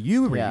 years old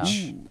you reach,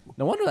 Yeah.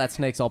 No wonder that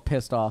snake's all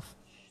pissed off.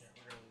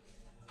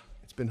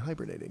 it's been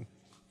hibernating.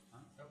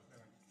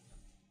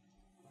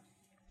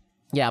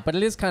 Yeah, but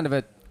it is kind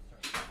of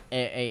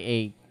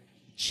a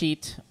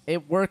cheat.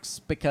 It works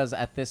because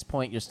at this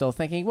point you're still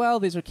thinking, well,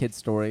 these are kids'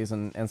 stories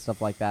and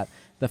stuff like that.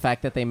 The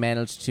fact that they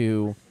managed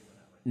to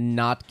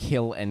not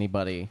kill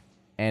anybody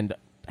and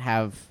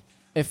have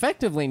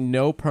effectively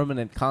no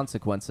permanent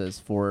consequences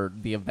for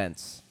the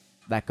events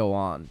that go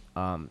on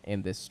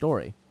in this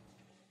story.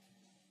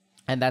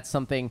 And that's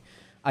something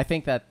I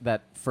think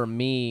that for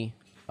me,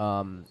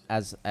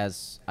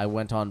 as I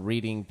went on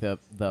reading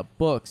the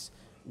books,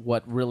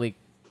 what really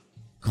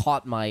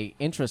caught my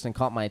interest and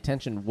caught my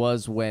attention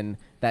was when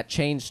that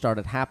change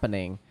started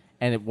happening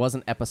and it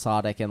wasn't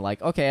episodic and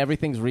like, okay,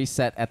 everything's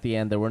reset at the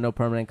end. There were no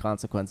permanent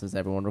consequences.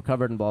 Everyone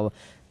recovered and blah, blah.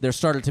 There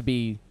started to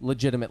be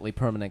legitimately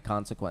permanent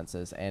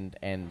consequences and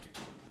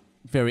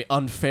very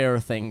unfair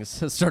things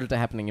started to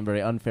happening in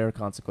very unfair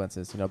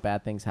consequences. You know,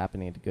 bad things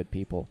happening to good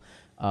people.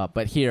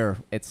 But here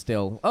it's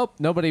still,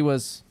 nobody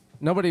was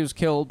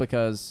killed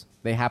because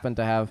they happened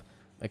to have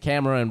a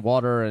camera and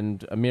water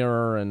and a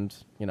mirror and,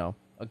 you know,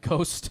 a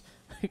ghost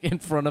in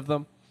front of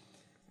them.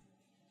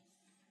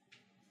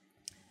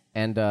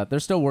 And they're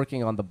still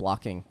working on the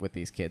blocking with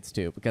these kids,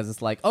 too, because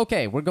it's like,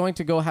 okay, we're going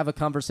to go have a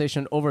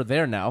conversation over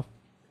there now,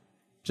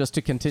 just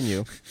to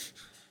continue.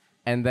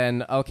 And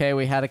then, okay,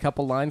 we had a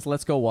couple lines,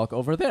 let's go walk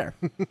over there.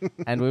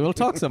 And we will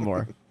talk some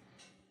more.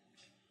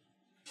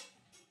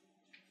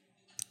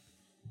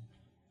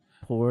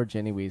 Poor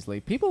Ginny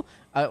Weasley. People,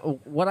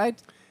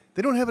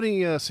 They don't have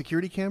any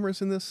security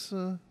cameras in this.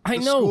 I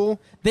this know. School?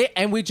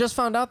 And we just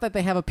found out that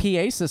they have a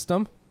PA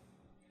system.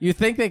 You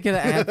think they'd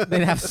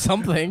have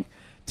something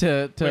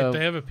to Wait,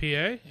 they have a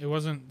PA? It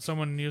wasn't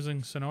someone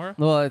using Sonora?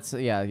 Well,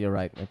 you're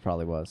right. It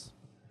probably was.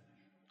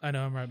 I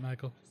know I'm right,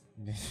 Michael.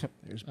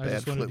 There's I bad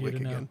just wanted you Flitwick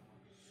to know. again.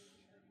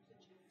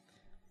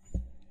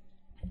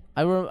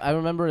 I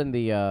remember in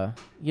the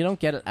you don't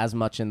get it as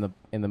much in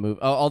the movie.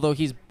 Although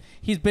he's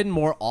been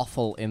more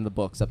awful in the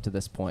books up to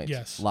this point.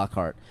 Yes.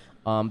 Lockhart.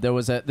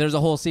 There's a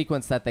whole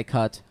sequence that they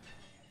cut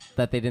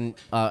that they didn't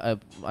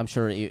I'm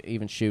sure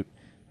even shoot,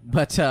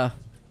 but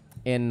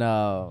in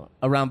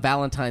around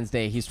Valentine's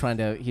Day he's trying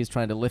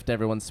to lift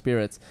everyone's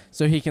spirits,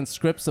 so he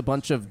conscripts a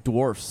bunch of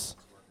dwarfs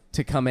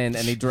to come in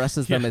and he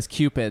dresses them as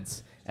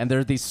cupids, and there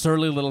are these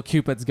surly little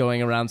cupids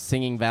going around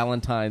singing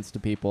Valentines to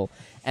people,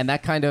 and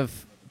that kind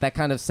of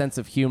sense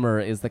of humor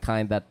is the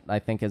kind that I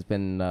think has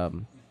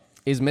been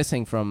is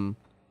missing from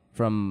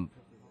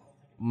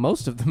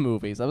most of the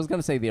movies. I was going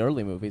to say the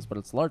early movies, but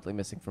it's largely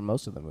missing from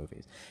most of the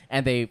movies.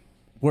 And they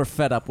were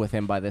fed up with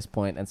him by this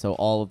point, and so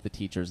all of the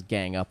teachers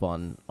gang up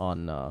on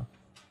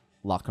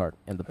Lockhart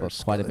in the book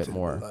quite a bit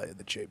more. Lie in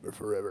the chamber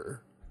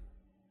forever.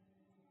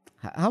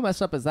 How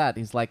messed up is that?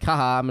 He's like,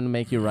 haha, I'm going to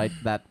make you write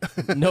that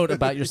note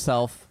about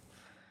yourself.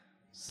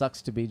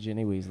 Sucks to be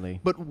Ginny Weasley.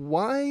 But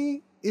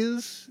why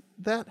is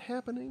that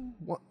happening?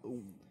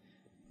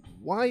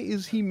 Why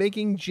is he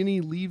making Ginny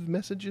leave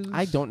messages?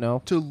 I don't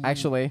know. To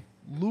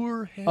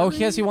lure Harry? Oh,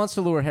 yes, he wants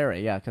to lure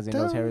Harry, yeah, because he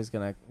knows Down. Harry's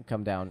going to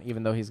come down,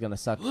 even though he's going to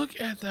suck.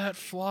 Look at that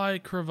fly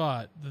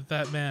cravat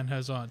that man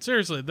has on.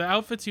 Seriously, the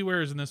outfits he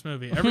wears in this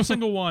movie, every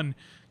single one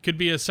could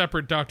be a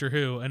separate Doctor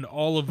Who, and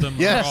all of them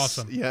Yes. are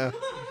awesome. Yeah.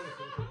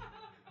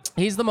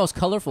 He's the most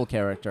colorful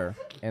character.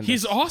 In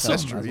He's this awesome. film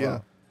That's true, as yeah.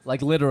 well.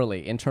 Like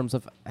literally, in terms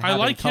of I having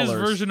like his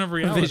colors version of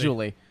reality.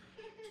 visually.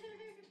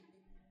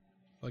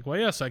 Like, well,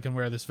 yes, I can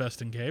wear this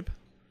vest and cape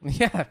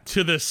Yeah.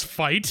 to this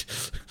fight.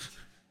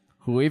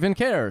 Who even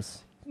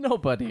cares?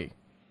 Nobody.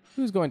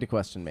 Who's going to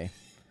question me?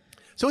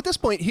 So at this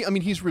point,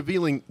 he's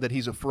revealing that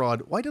he's a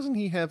fraud. Why doesn't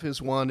he have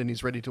his wand and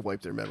he's ready to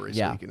wipe their memories so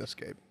Yeah. he can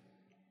escape?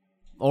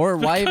 Or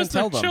why even Because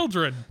tell they're them?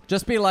 children.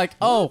 Just be like,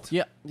 oh,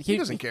 yeah. He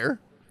doesn't care.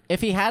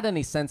 If he had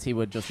any sense, he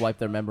would just wipe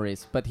their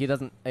memories. But he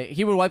doesn't.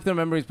 He would wipe their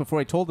memories before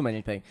he told them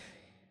anything.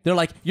 They're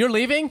like, "You're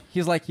leaving?"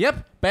 He's like,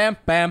 "Yep." Bam,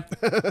 bam.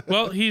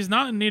 Well, he's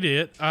not an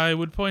idiot. I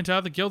would point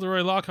out that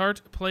Gilderoy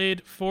Lockhart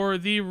played for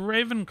the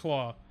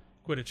Ravenclaw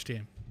Quidditch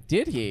team.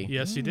 Did he?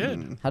 Yes, he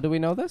did. How do we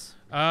know this?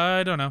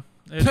 I don't know.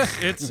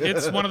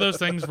 It's one of those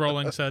things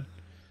Rowling said.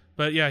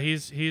 But yeah,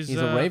 he's a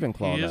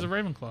Ravenclaw. He is a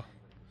Ravenclaw.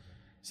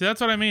 See,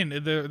 that's what I mean.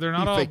 They're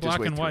not all faked his black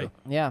way and through. white.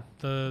 Yeah.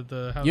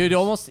 The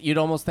houses. You'd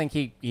almost think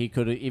he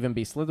could even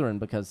be Slytherin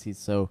because he's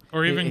so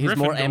Or even he's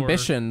more Gryffindor.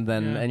 ambition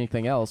than Yeah.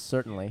 anything else.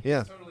 Certainly.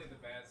 Yeah. Totally the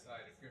bad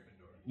side of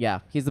Gryffindor. Yeah,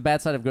 he's the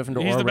bad side of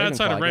Gryffindor. He's or the bad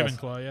side of Ravenclaw, I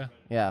guess. Ravenclaw.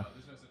 Yeah.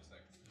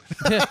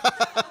 Yeah.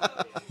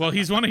 Well,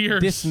 he's one of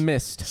yours.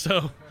 Dismissed.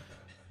 So,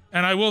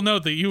 and I will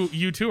note that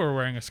you too are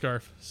wearing a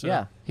scarf. So.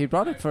 Yeah, he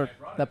brought it for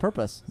that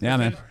purpose. Yeah,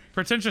 man.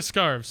 Pretentious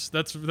scarves.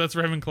 That's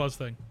Ravenclaw's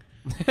thing.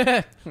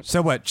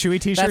 So what? Chewy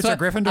T-shirts or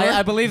Gryffindor?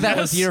 I believe that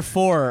was Yes. year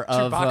 4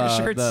 of Chewbacca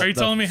shirts? the- Are you the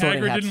telling me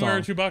Sorting Hagrid Hat didn't wear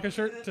a song. Chewbacca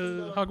shirt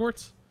to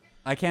Hogwarts?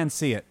 I can't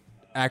see it.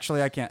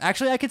 Actually, I can't.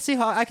 Actually, I could see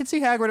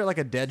Hagrid at like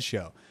a Dead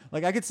show.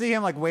 Like I could see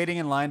him like waiting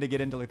in line to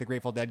get into like the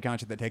Grateful Dead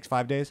concert that takes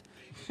 5 days.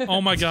 Oh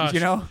my gosh! You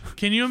know?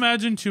 Can you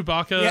imagine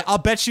Chewbacca? Yeah, I'll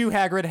bet you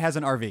Hagrid has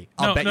an RV.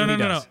 I'll bet you he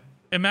does.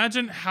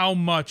 Imagine how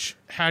much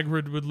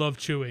Hagrid would love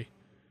Chewie,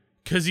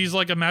 because he's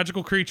like a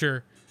magical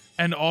creature,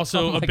 and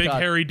also Oh my a big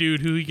God. hairy dude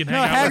who he can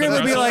No, hang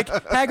out with.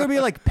 Hagrid would be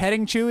like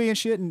petting Chewie and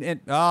shit, and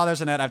oh, there's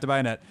a net. I have to buy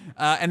a net.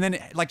 And then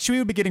like Chewie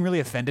would be getting really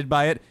offended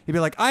by it. He'd be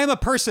like, "I am a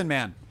person,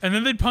 man." And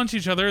then they'd punch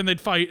each other and they'd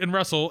fight and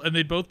wrestle and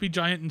they'd both be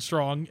giant and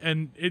strong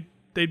and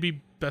they'd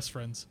be best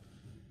friends.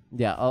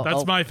 Yeah,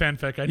 That's my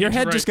fanfic. I Your need to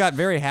head write- just got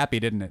very happy,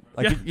 didn't it?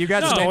 Like Yeah. you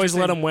got No. some Always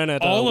let interesting- him win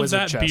at all of Wizard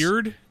that Chess.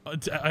 beard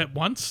at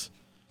once.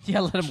 Yeah,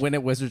 let him win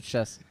at Wizard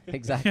Chess.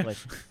 Exactly.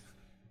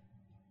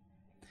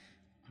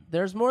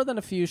 There's more than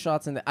a few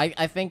shots in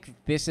I think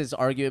this is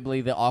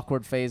arguably the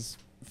awkward phase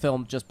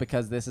film just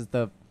because this is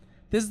the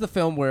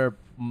film where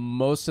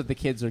most of the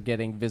kids are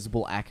getting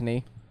visible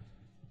acne,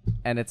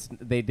 and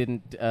they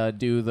didn't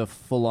do the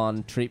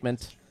full-on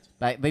treatment.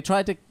 They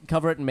tried to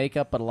cover it in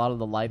makeup, but a lot of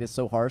the light is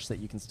so harsh that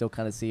you can still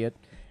kind of see it.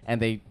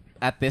 And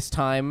at this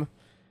time,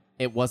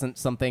 it wasn't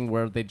something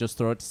where they just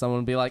throw it to someone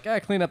and be like,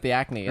 clean up the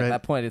acne. Right. At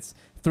that point, it's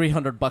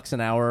 $300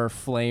 an hour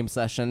flame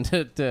session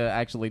to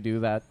actually do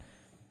that.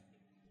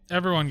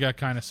 Everyone got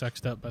kind of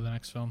sexed up by the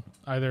next film,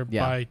 either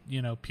Yeah. by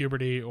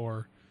puberty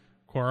or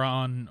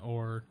Quaron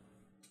or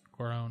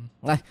Quaron.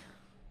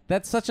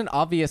 That's such an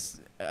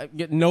obvious.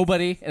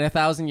 Nobody in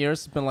 1,000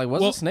 years has been like,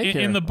 "What's a snake in,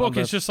 here?" in the book,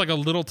 on it's just like a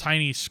little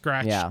tiny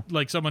scratch. Yeah.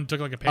 Like someone took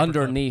like a paper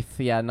underneath.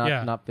 Yeah, not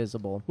Yeah. not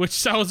visible. Which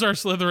Salazar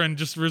Slytherin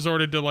just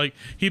resorted to, like,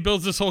 he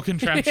builds this whole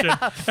contraption,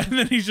 and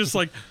then he's just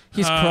like,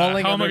 He's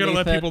crawling. how am I going to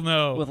let underneath it people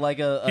know? with like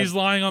a He's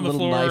lying on the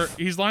little floor. knife.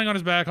 He's lying on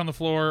his back on the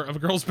floor of a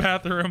girl's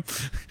bathroom,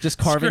 Just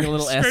carving a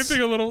little S.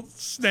 scraping a little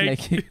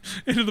snake, Snake.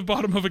 into the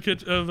bottom of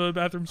a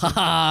bathroom sink.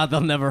 Ah,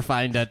 they'll never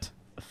find it.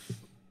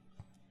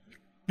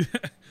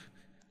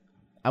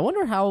 I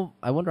wonder how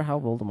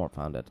Voldemort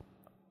found it.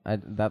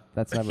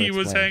 That's never. He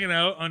was explained. hanging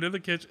out under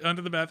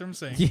the bathroom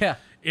sink, Yeah.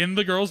 in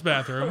the girl's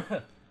bathroom,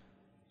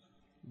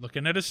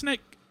 looking at a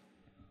snake.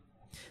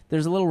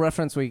 There's a little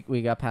reference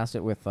we got past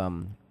it with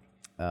what's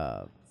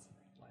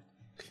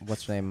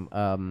her name?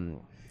 Moaning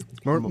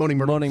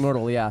Myrtle. Moaning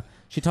Myrtle, yeah.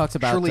 She talks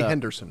about Shirley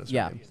Henderson is her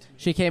yeah. name.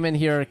 She came in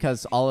here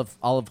because Olive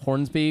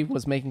Hornsby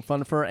was making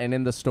fun of her, and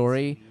in the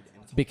story,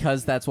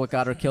 because that's what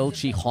got her killed,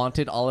 she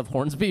haunted Olive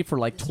Hornsby for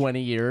like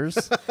 20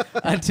 years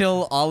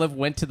until Olive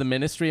went to the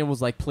ministry and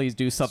was like, "Please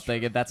do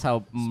something," and that's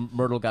how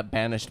Myrtle got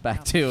banished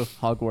back to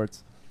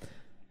Hogwarts.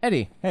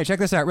 Eddie, Hey, check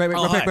this out. Wait,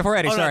 real hi. quick before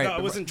Eddie. Oh, no, sorry, no,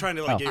 I wasn't trying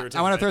to like get your attention.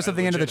 I want to throw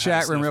something into the legit had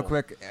a chat room real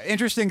sniffle. quick.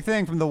 Interesting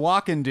thing from the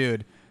walk-in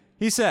dude.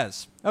 He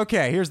says,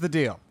 "Okay, here's the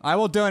deal. I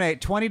will donate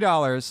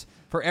 $20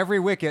 for every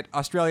wicket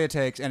Australia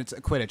takes, and it's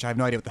Quidditch. I have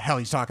no idea what the hell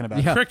he's talking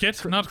about." Yeah.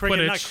 Cricket, not Cricket,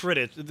 Quidditch. not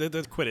Quidditch. The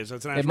Quidditch.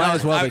 That's an it actual. might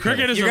as well be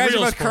cricket is You a guys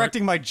real are both sport.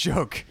 correcting my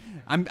joke.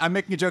 I'm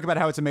making a joke about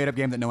how it's a made-up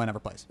game that no one ever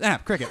plays.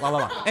 Cricket, la la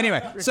la.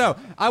 Anyway, so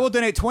I will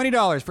donate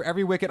 $20 for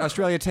every wicket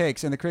Australia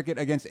takes in the cricket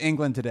against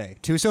England today.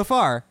 2 so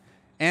far,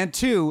 and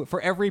 2 for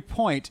every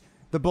point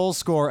the Bulls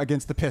score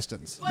against the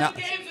Pistons. Now,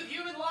 games with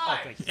human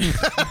lives.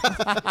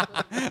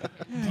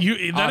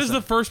 That is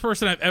the first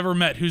person I've ever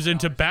met who's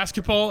into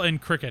basketball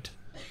and cricket.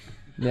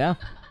 Yeah.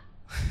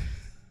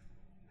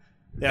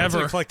 Yeah, it's an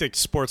ever. eclectic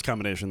sports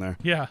combination there.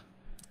 Yeah.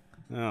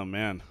 Oh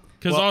man.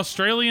 Because Well-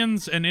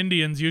 Australians and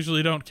Indians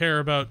usually don't care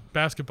about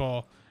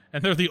basketball,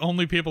 and they're the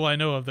only people I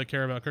know of that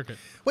care about cricket.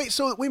 Wait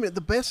a minute.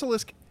 The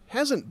basilisk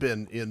hasn't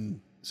been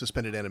in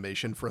suspended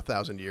animation for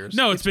 1,000 years.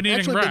 No, it's been eating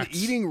actually rats. Been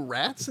eating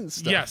rats and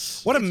stuff.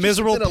 Yes. What a It's just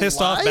miserable, been pissed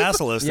off alive?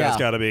 basilisk Yeah. that's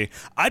got to be.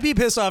 I'd be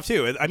pissed off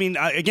too. I mean,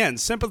 again,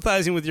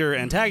 sympathizing with your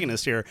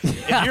antagonist here.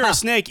 If you're a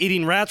snake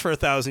eating rats for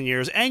 1,000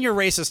 years and you're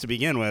racist to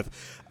begin with,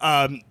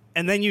 and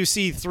then you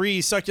see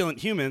 3 succulent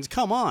humans,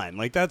 come on,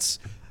 like that's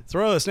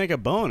throw a snake a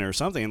bone or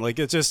something. Like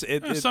it's just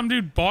Some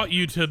dude bought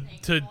you to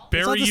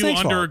bury the you snake's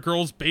under fault. a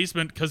girl's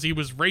basement because he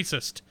was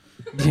racist.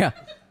 Yeah.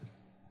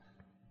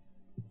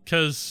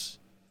 Because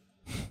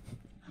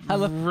I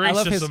love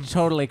his Racism.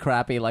 totally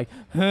crappy like.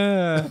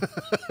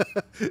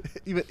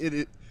 Even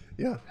it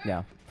yeah.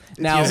 Yeah. He's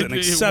Now, an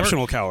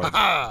exceptional coward.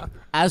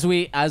 as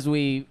we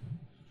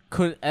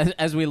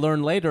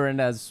learn later,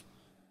 and as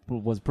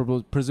was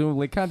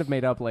presumably kind of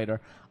made up later,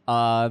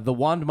 the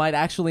wand might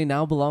actually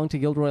now belong to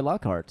Gilderoy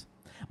Lockhart,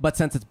 but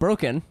since it's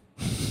broken,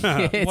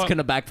 it's What?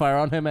 gonna backfire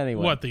on him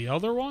anyway. What, the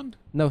Elder Wand?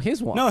 No,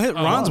 his wand. No, hit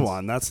Ron's Ron's.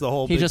 one. That's the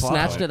whole. He big just plot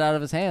snatched point. it out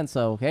of his hand.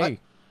 So hey,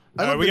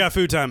 All right, we got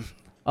food time.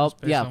 oh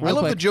yeah, on- real I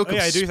love quick. the joke Oh,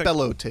 yeah, I of do think-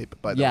 Spello tape,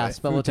 by the Yeah, way.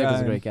 Spello tape is a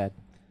time. great guy.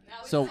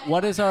 So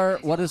what is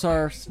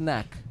our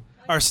snack?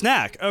 Our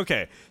snack.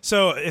 Okay.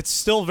 So it's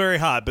still very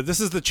hot, but this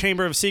is the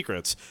Chamber of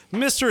Secrets.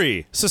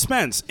 Mystery,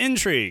 suspense,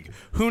 intrigue.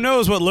 Who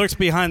knows what lurks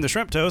behind the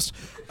shrimp toast?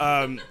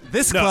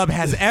 This No. club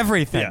has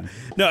everything. Yeah.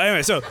 No,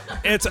 anyway, so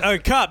it's a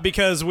cup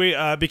because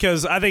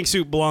because I think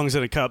soup belongs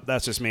in a cup.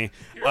 That's just me.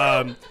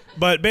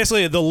 But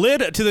basically, the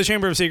lid to the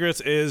Chamber of Secrets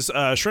is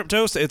shrimp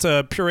toast. It's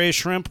a puree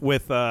shrimp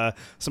with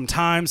some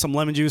thyme, some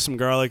lemon juice, some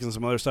garlic, and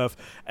some other stuff.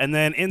 And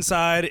then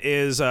inside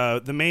is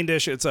the main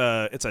dish. It's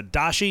a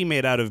dashi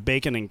made out of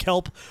bacon and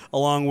kelp,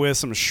 along with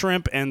some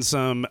shrimp and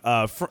some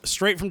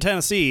straight from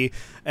Tennessee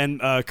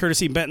and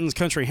courtesy Benton's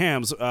Country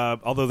Hams.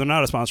 Although they're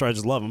not a sponsor, I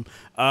just love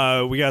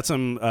them. We got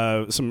some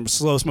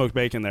slow smoked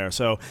bacon there.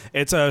 So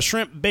it's a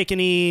shrimp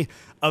bacony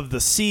of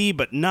the sea,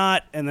 but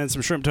not, and then some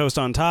shrimp toast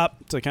on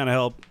top to kind of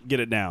help get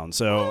it down.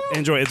 So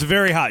enjoy. It's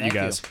very hot, Thank you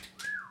guys.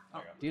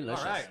 Delicious.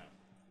 All right.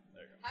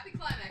 Happy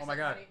climax. Oh my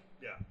God.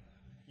 everybody.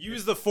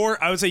 Use the fork.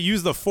 I would say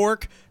use the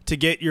fork to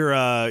get your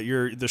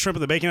the shrimp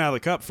and the bacon out of the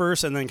cup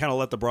first, and then kind of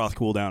let the broth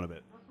cool down a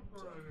bit.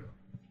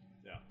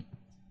 Yeah.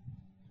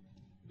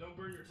 Don't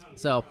burn your tongue.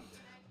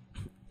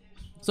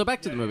 So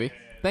back to the movie.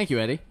 Thank you,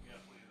 Eddie.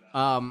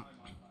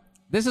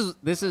 This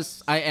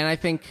is I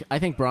think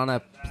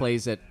Brana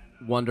plays it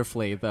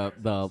wonderfully.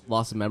 The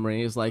loss of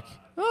memory is like,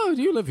 oh,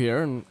 do you live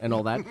here and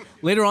all that.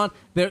 Later on,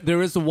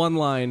 there is the one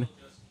line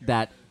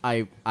that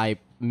I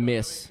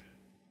miss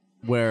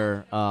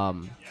where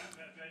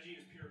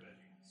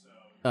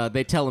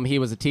they tell him he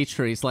was a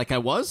teacher. He's like, I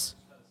was?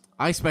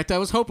 I expect I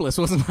was hopeless,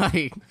 wasn't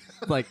I?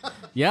 Like,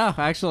 yeah,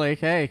 actually,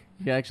 hey,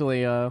 you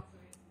actually know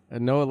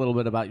a little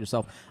bit about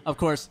yourself. Of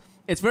course,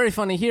 it's very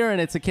funny here, and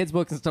it's a kid's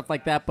book and stuff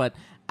like that, but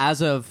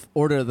as of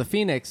Order of the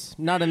Phoenix,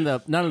 not in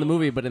the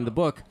movie, but in the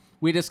book,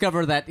 we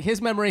discover that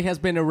his memory has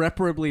been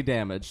irreparably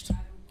damaged.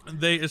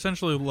 They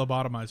essentially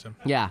lobotomize him.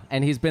 Yeah,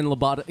 and he's been he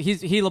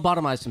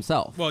lobotomized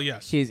himself. Well,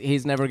 yes.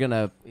 He's never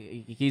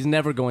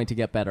going to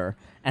get better.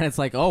 And it's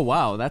like, oh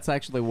wow, that's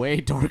actually way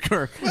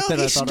darker Well, than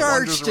he I thought.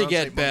 starts to around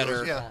get St. Bernard's,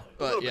 better, yeah.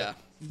 but yeah.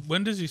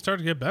 When does he start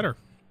to get better?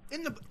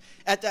 In the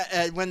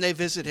when they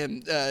visit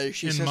him,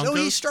 she In says, Monk "Oh,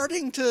 he's House?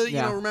 starting to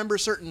Yeah. remember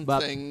certain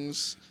But-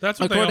 things." That's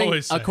what they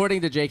always say.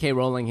 According to J.K.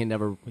 Rowling,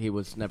 he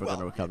was never going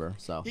to recover.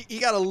 So He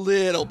got a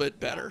little bit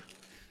better.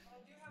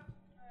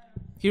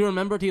 he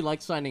remembered he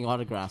liked signing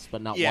autographs,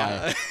 but not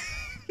Yeah.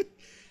 why.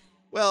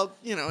 Well,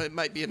 it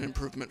might be an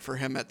improvement for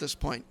him at this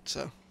point.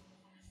 So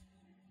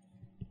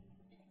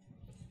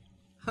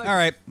All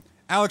right.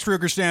 Alex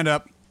Ruger, stand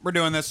up. We're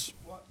doing this.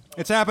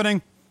 It's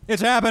happening.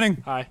 It's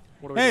happening. Hi.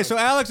 What are we Hey, doing? so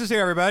Alex is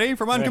here, everybody,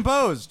 from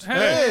Uncomposed.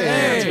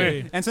 Hey.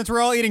 Hey. And since we're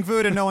all eating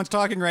food and no one's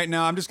talking right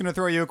now, I'm just going to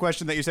throw you a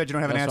question that you said you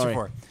don't have an Oh, answer sorry.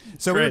 for.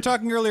 So we were Great.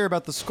 talking earlier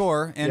about the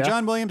score, and Yeah.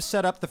 John Williams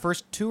set up the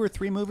first 2 or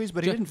 3 movies,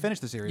 but he didn't finish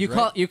the series, You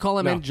right? call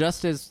him No. in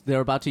just as they're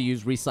about to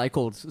use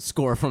recycled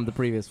score from the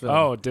previous film.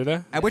 Oh, did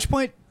they? At which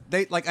point,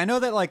 I know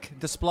that,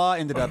 Desplat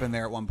ended up in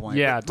there at one point.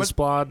 Yeah, but what-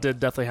 Desplat did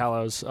Deathly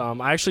Hallows.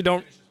 I actually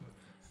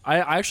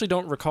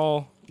don't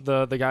recall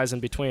the guys in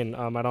between.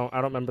 I don't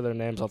remember their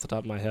names off the top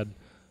of my head.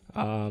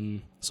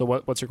 So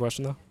what's your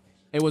question though?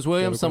 It was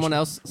Williams. Do you have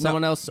a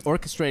Someone else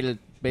orchestrated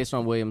based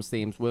on Williams'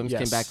 themes. Williams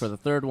came Yes. back for the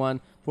third one.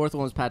 Fourth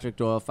one was Patrick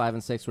Doyle. 5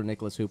 and 6 were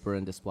Nicholas Hooper,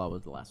 and Desplat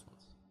was the last ones.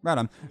 Right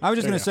on. I was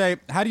just going to say,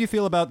 how do you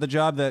feel about the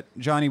job that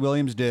Johnny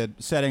Williams did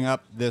setting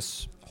up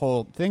this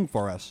whole thing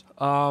for us?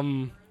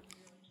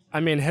 I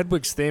mean,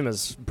 Hedwig's theme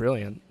is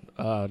brilliant.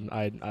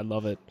 I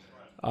love it.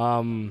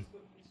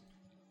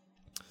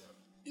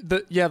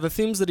 The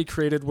themes that he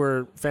created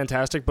were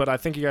fantastic, but I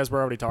think you guys were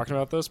already talking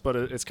about this, but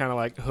it's kind of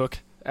like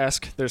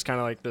Hook-esque. There's kind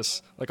of like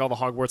this, like all the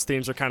Hogwarts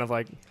themes are kind of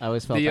like I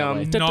always felt the that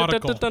way.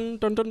 Nautical.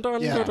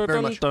 Yeah,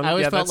 very much. I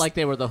always Yeah, felt that's- like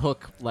they were the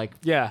Hook,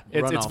 Yeah,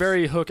 it's runoffs.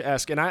 very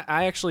Hook-esque, and I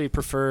actually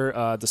prefer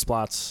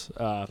Desplat's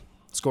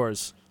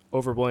scores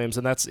over Williams,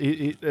 and it's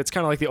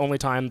kind of like the only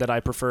time that I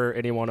prefer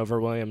anyone over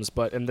Williams.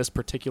 But in this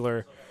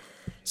particular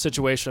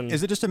situation,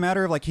 Is it just a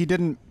matter of, he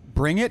didn't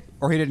bring it,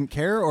 or he didn't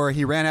care, or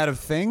he ran out of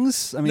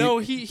things? I mean, no,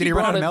 did he he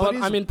run brought out of it, melodies?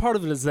 but I mean, part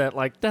of it is that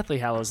Deathly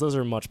Hallows, those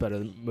are much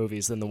better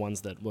movies than the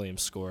ones that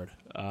Williams scored.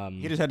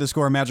 He just had to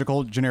score a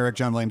magical, generic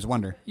John Williams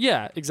wonder.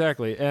 Yeah,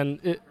 exactly. And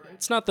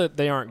it's not that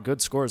they aren't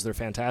good scores; they're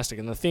fantastic,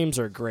 and the themes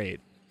are great.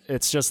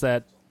 It's just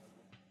that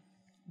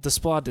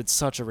Desplat did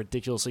such a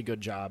ridiculously good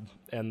job,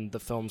 and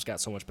the films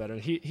got so much better.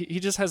 And he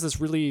just has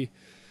this really,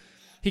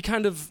 he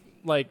kind of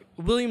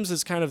Williams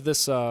is kind of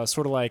this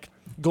sort of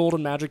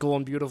golden, magical,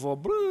 and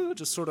beautiful,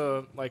 just sort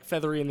of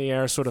feathery in the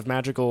air, sort of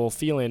magical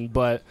feeling.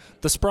 But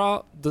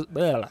Desplat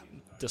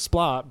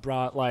Desplat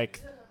brought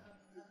like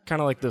kind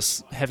of like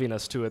this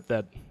heaviness to it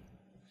that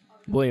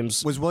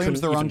Williams Was Williams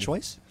the couldn't wrong even-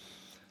 choice?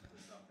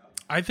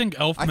 I think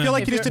Elfman I feel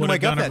like he just didn't would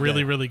have wake up done a that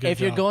really, day. really good If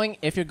you're job.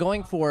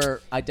 going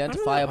for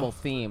identifiable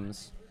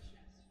themes,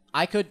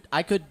 I could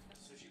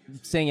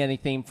sing any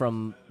theme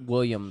from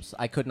Williams.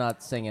 I could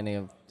not sing any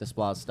of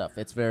Desplat's stuff.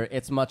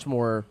 It's much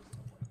more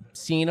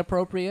scene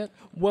appropriate.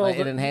 Well, Like,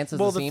 it enhances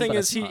the scene. thing but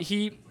is, it's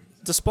not.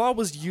 Desplat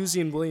was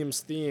using Williams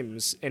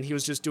themes, and he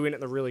was just doing it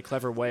in a really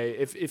clever way.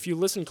 If you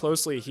listen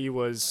closely, he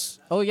was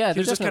Oh yeah, he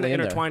was they're just kind of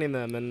definitely in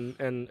there. intertwining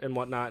them and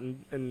whatnot,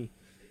 and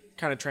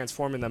kind of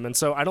transforming them. And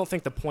so I don't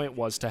think the point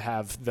was to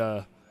have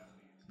the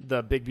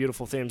big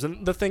beautiful themes.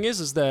 And the thing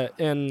is that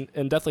in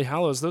Deathly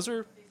Hallows, those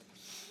are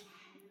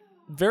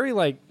very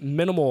like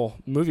minimal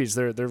movies.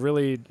 They're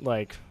really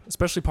like,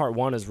 especially part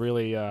 1 is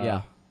really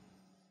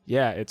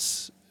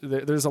it's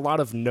there's a lot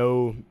of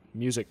no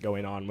music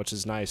going on, which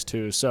is nice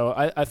too. So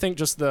I think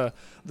just the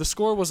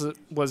score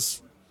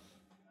was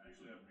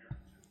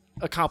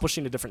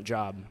accomplishing a different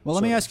job. Well,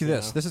 let me sort of, ask you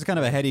this. know? This is kind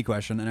of a heady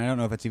question, and I don't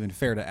know if it's even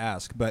fair to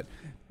ask, but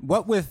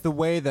what with the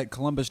way that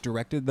Columbus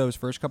directed those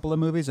first couple of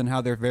movies and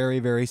how they're very,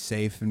 very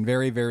safe and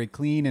very, very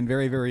clean and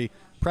very, very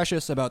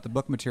precious about the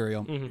book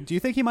material, do you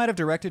think he might have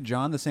directed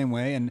John the same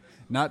way and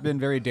not been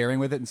very daring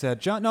with it and said,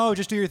 John, no,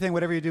 just do your thing.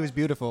 Whatever you do is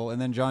beautiful.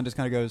 And then John just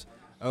kind of goes,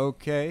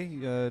 okay.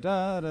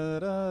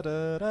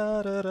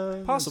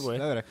 Possibly.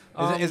 Could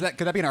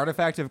that be an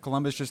artifact of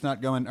Columbus just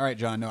not going, all right,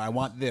 John, no, I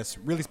want this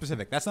really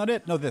specific. That's not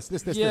it. No, this,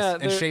 Yeah,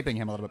 and shaping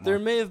him a little bit more. There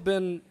may have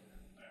been.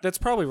 That's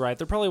probably right.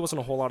 There probably wasn't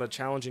a whole lot of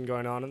challenging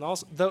going on, and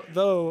also,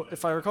 though,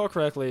 if I recall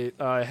correctly,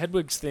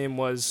 Hedwig's theme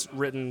was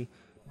written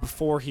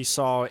before he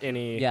saw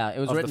any. Yeah, it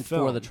was of written the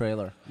film. for the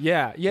trailer.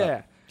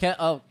 Yeah.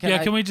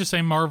 Can we just say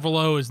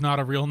Marvelo is not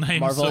a real name?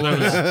 Marvel.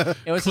 So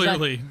It was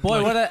clearly, like,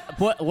 boy,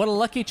 what a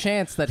lucky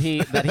chance that he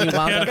wound he had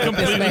up a with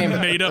this completely name.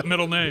 made up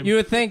middle name. You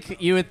would think,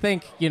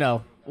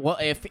 well,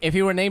 if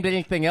he were named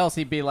anything else,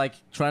 he'd be like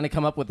trying to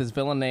come up with his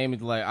villain name. He'd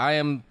be like, I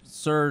am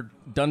Sir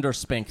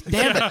Dunderspink.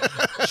 Damn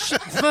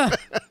it!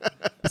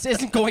 This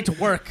isn't going to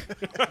work.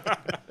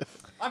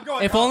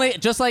 If only,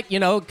 just like,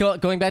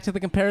 going back to the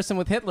comparison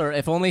with Hitler,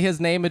 if only his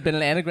name had been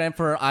an anagram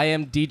for I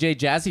am DJ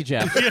Jazzy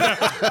Jeff,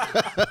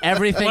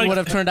 everything Like- would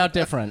have turned out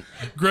different.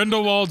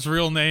 Grindelwald's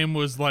real name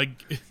was like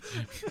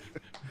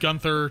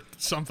Gunther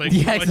something.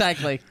 Yeah, Like,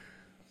 exactly.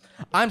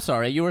 I'm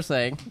sorry, you were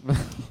saying.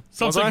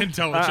 something Was I?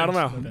 intelligent. I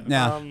don't know.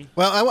 Yeah.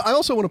 Well, I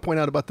also want to point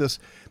out about this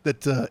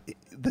that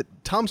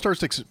Tom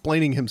starts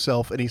explaining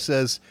himself, and he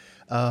says,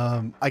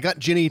 "I got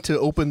Ginny to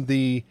open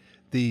the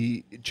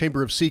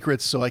Chamber of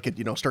Secrets so I could,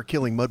 start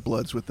killing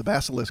mudbloods with the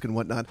basilisk and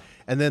whatnot."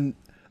 And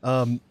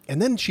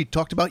then she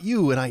talked about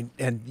you,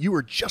 and you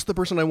were just the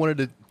person I wanted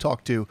to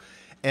talk to.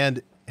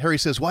 And Harry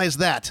says, "Why is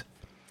that?"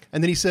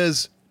 And then he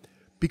says,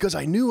 "Because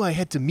I knew I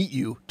had to meet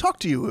you, talk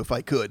to you if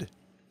I could."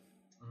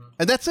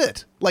 And that's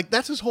it. Like,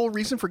 that's his whole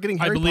reason for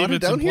getting I Harry believe Potter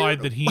it's down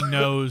implied here. that he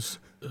knows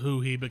who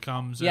he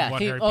becomes and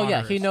what Harry oh Potter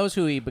yeah, is. he knows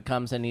who he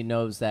becomes, and he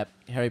knows that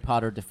Harry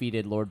Potter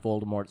defeated Lord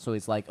Voldemort. So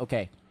he's like,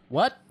 okay,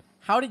 what?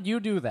 How did you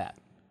do that?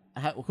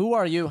 Who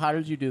are you? How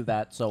did you do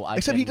that? So I.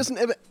 Except he doesn't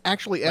ever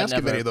actually ask him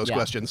never- any of those yeah.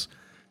 questions.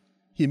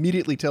 He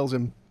immediately tells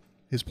him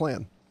his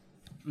plan.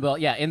 Well,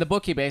 yeah. In the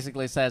book, he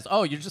basically says,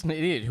 "Oh, you're just an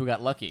idiot who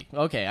got lucky.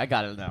 Okay, I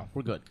got it now.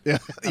 We're good. Yeah,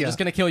 I'm just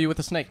gonna kill you with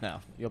a snake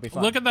now. You'll be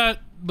fine." Look at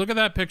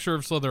that picture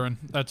of Slytherin,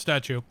 that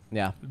statue.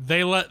 Yeah.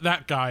 They let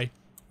that guy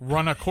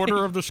run a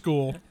quarter of the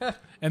school,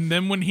 and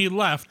then when he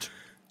left,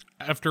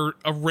 after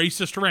a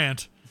racist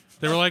rant,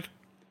 they were like,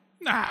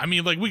 "Nah, I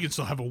mean, like we can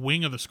still have a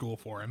wing of the school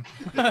for him."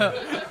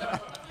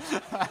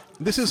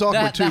 This is awkward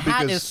That too the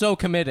hat because is so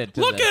committed.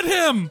 To Look this. at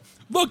him!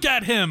 Look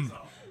at him!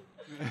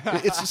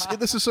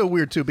 this is so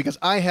weird too because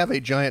I have a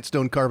giant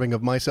stone carving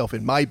of myself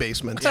in my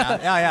basement.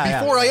 Yeah.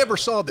 Before I ever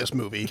saw this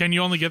movie. Can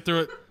you only get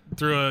through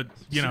a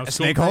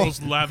snake hole?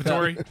 schoolgirl's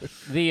lavatory?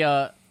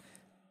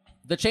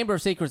 The Chamber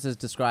of Secrets is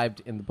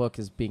described in the book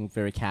as being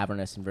very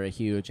cavernous and very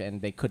huge,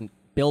 and they couldn't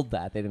build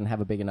that. They didn't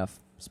have a big enough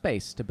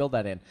space to build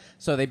that in.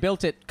 So they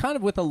built it kind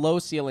of with a low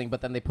ceiling,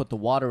 but then they put the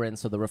water in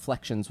so the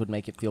reflections would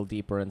make it feel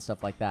deeper and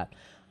stuff like that.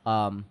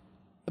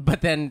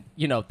 But then,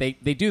 they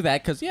do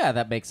that because, yeah,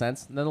 that makes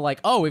sense. And then they're like,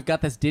 oh, we've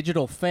got this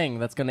digital thing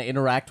that's going to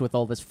interact with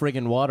all this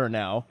friggin' water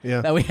now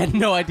that we had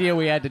no idea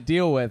we had to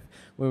deal with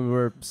when we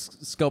were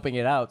scoping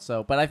it out.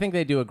 So, but I think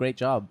they do a great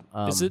job.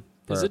 Is it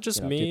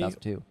just me,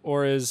 2002.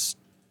 or is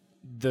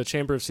the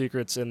Chamber of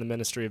Secrets and the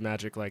Ministry of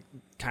Magic like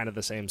kind of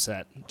the same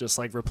set? Just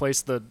like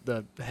replace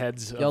the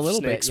heads Yeah, a of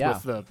little bit, snakes yeah.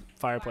 with the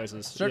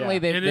fireplaces. Certainly Yeah.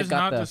 they've It is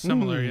got not the...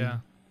 dissimilar, yeah.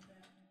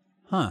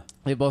 Huh.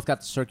 They both got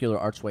the circular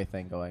archway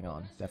thing going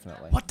on,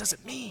 definitely. What does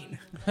it mean?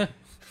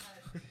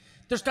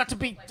 There's got to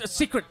be a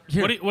secret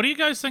here. What do you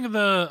guys think of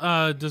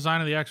the design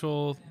of the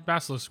actual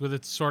basilisk with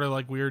its sort of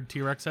like weird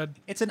T-Rex head?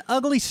 It's an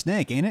ugly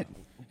snake, ain't it?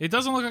 It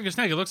doesn't look like a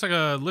snake. It looks like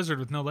a lizard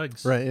with no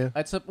legs. Right, yeah.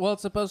 It's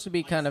supposed to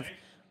be kind of...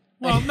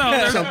 Well, no,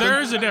 there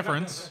is a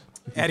difference.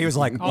 Eddie was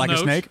like I'll a note.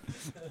 snake.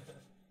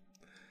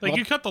 Like,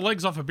 you cut the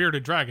legs off a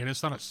bearded dragon.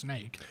 It's not a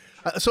snake.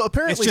 So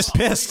apparently, It's just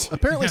pissed.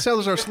 Apparently,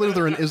 Salazar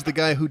Slytherin is the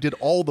guy who did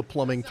all the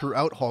plumbing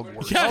throughout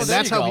Hogwarts. Yes. and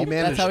that's There you how he go.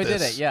 managed That's how he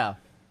this. did it. Yeah.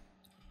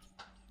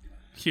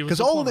 Because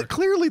all of it,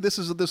 clearly, this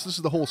is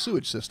the whole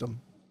sewage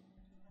system.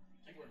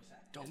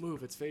 Don't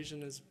move. Its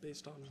vision is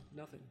based on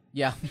nothing.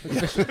 Yeah.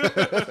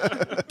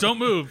 Don't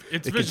move.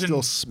 It's It can vision.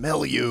 still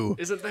smell you.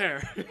 Isn't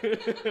there?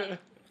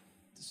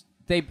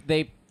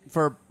 they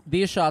for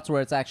these shots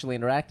where it's actually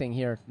interacting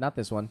here, not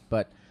this one,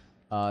 but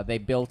they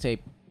built a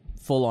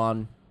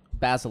full-on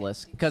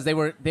basilisk because they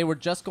were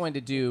just going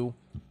to do.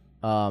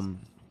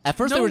 At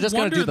first, no they were just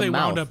going to do wonder the they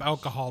mouth. wound up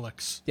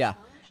alcoholics. Yeah.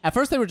 At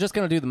first, they were just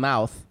going to do the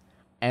mouth,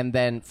 and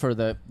then for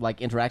the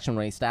interaction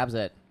when he stabs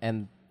it,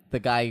 and the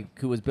guy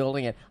who was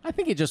building it, I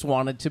think he just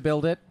wanted to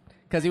build it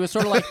because he was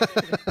sort of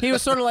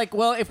like,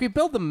 well, if we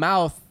build the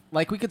mouth,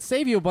 like we could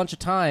save you a bunch of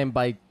time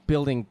by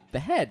building the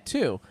head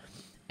too,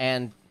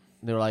 and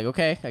they were like,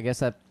 okay, I guess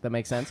that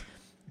makes sense.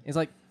 He's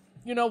like,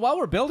 while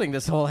we're building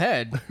this whole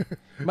head,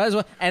 might as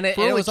well. And For it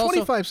only was also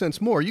 25 cents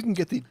more, you can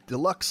get the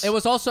deluxe. it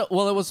was also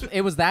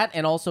it was that,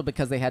 and also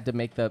because they had to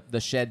make the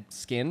shed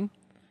skin.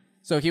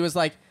 So he was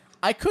like,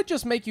 I could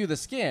just make you the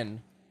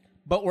skin,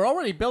 but we're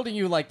already building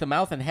you like the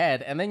mouth and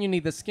head, and then you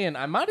need the skin.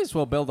 I might as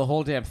well build the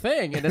whole damn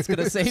thing, and it's going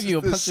to save you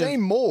a the bunch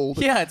same mold.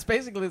 Yeah, it's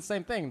basically the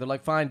same thing. They're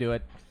like, fine, do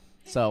it.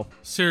 So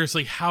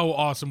Seriously, how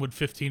awesome would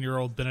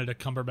 15-year-old Benedict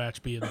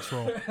Cumberbatch be in this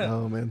role?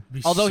 Oh man.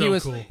 Be although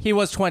so he cool.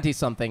 was 20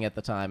 something at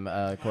the time,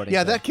 according.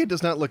 Yeah, to that kid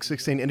does not look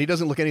 16, and he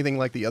doesn't look anything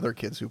like the other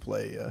kids who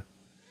play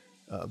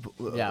Tom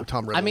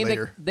Riddle I mean,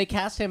 later. they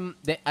cast him.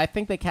 I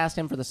think they cast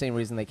him for the same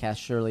reason they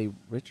cast Shirley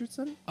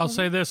Richardson. I'll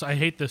say this: I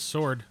hate this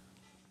sword.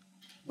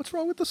 What's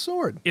wrong with the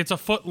sword? It's a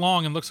foot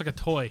long and looks like a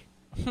toy.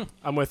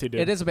 I'm with you,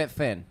 dude. It is a bit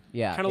thin.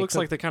 Yeah, Kind of looks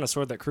like the kind of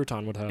sword that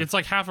Crouton would have. It's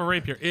like half a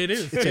rapier. It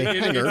is. It's a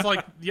hanger. It's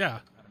like, yeah.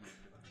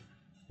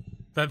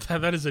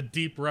 That is a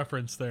deep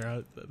reference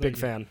there. Thank Big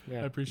you. fan.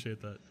 Yeah. I appreciate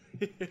that.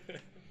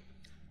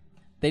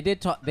 They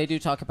do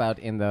talk about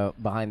in the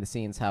behind the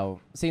scenes how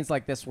scenes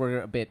like this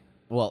were a bit,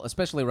 well,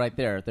 especially right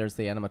there. There's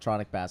the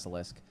animatronic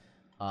basilisk.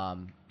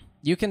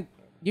 You can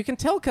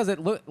tell because it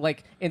look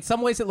like in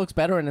some ways it looks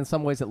better and in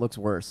some ways it looks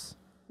worse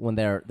when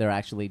they're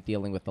actually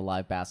dealing with the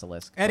live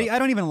basilisk. Eddie, I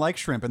don't even like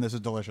shrimp, and this is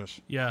delicious.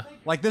 Yeah.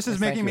 Like, this is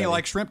Thank making you, me Eddie.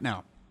 like shrimp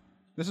now.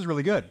 This is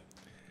really good.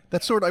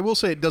 That sword, I will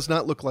say, it does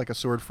not look like a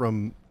sword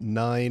from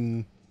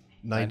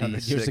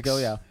 996 years ago,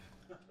 yeah.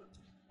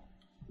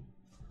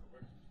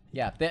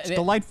 Yeah, It's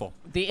delightful.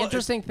 The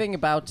interesting thing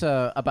about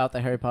the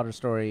Harry Potter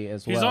story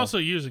as well. He's also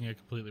using it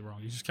completely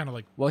wrong. He's just kind of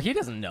like, well, he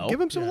doesn't know.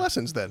 Give him some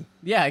lessons then.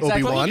 Yeah,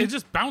 exactly. Obi-Wan. it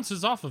just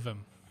bounces off of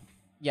him.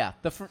 Yeah,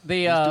 He's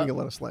doing a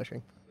lot of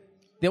slashing.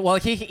 well,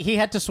 he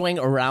had to swing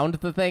around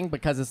the thing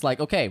because it's like,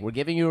 okay, we're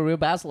giving you a real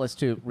basilisk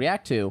to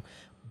react to,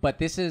 but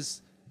this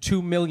is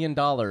 $2 million.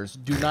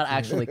 Do not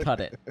actually cut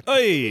it.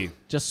 Hey.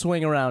 Just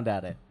swing around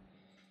at it.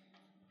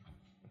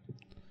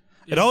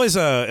 It always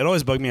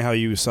bugged me how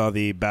you saw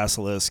the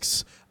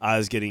basilisk's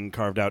eyes getting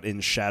carved out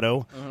in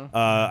shadow.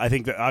 I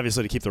think that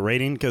obviously to keep the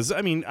rating, because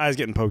I mean eyes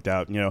getting poked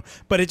out,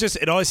 But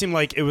it always seemed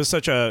like it was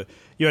such a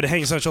you had to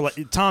hang such a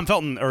Tom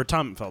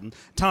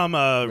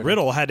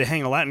Riddle had to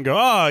hang a Latin and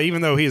go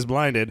even though he is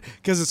blinded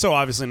because it's so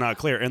obviously not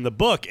clear. In the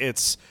book,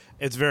 it's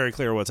very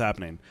clear what's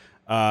happening.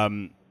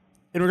 In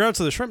regards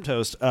to the shrimp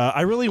toast,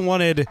 I really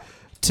wanted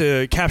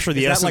to capture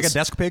the Is that essence. like a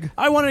desk pig?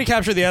 I wanted to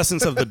capture the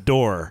essence of the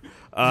door.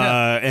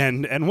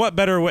 And what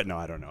better way? No,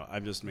 I don't know.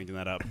 I'm just making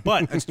that up.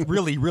 But It's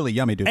really, really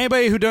yummy, dude.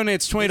 anybody who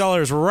donates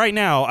 $20 right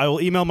now, I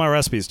will email my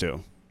recipes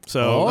to.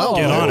 So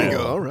get there on we it. go.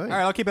 All All right.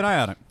 right, I'll keep an eye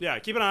on it. Yeah,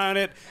 keep an eye on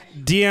it.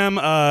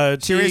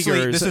 DM Seriously,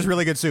 Teague or this is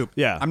really good soup.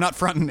 Yeah. I'm not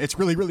fronting. It's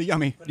really, really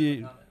yummy.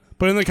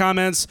 Put in the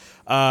comments.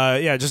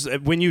 Just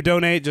when you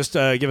donate, just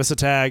give us a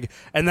tag.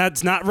 And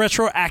that's not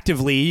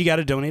retroactively. You got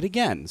to donate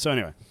again. So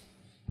anyway.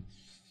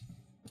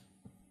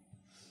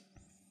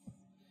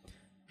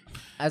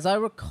 As I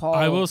recall,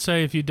 I will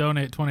say, if you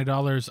donate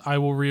 $20, I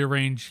will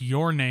rearrange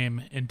your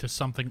name into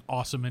something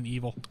awesome and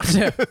evil.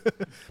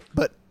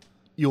 But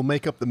you'll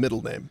make up the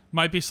middle name.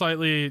 Might be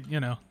slightly,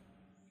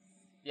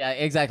 Yeah,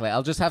 exactly.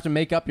 I'll just have to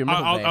make up your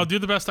middle name. I'll do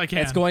the best I can.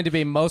 It's going to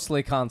be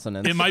mostly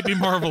consonants. It might be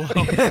Marvel.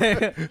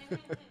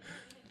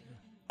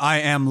 I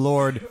am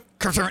Lord.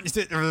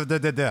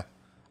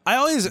 I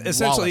always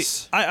essentially,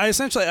 Wallace.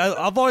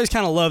 I've always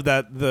kind of loved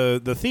that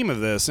the theme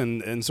of this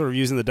and sort of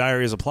using the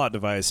diary as a plot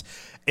device.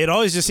 It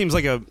always just seems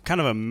like a kind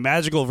of a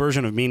magical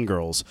version of Mean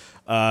Girls.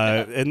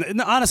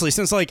 And honestly,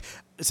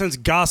 since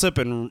gossip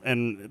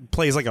and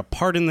plays like a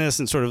part in this,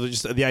 and sort of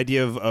just the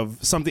idea of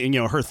something,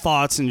 her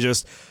thoughts and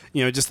just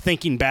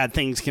thinking bad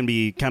things can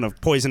be kind of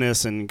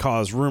poisonous and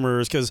cause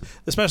rumors, because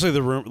especially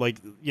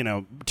the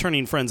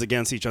turning friends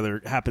against each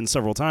other happens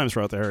several times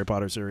throughout the Harry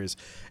Potter series.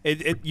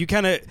 It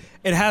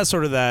has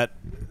sort of that.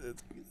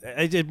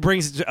 It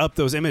brings up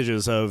those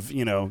images of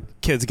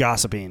kids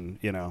gossiping,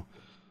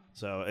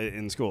 so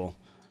in school.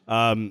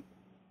 And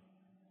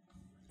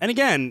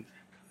again,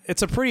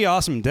 it's a pretty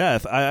awesome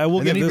death. I will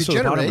And give then he this to the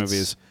Potter regenerates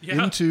movies.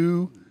 Yeah.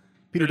 into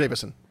Peter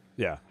Davison.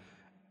 Yeah.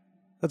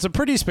 That's a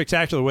pretty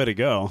spectacular way to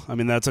go. I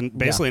mean, that's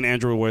basically an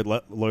Andrew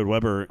Lloyd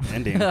Webber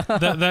ending.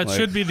 That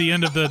should be the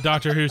end of the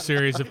Doctor Who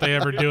series if they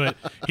ever do it.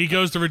 He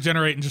goes to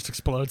regenerate and just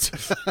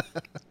explodes.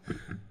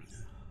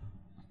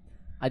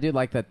 I do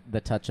like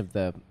the touch of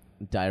the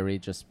diary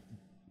just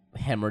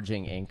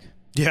hemorrhaging ink.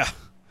 Yeah.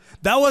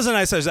 That was a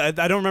nice touch. I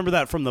don't remember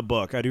that from the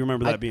book. I do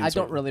remember that being. I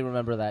don't really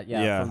remember that.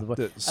 Yeah, from the book.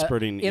 The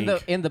spurting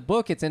ink. In the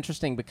book, it's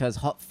interesting because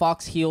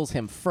Fox heals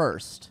him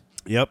first.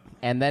 Yep.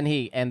 And then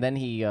he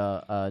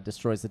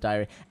destroys the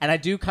diary. And I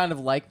do kind of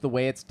like the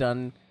way it's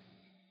done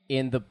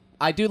in the.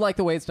 I do like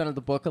the way it's done in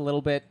the book a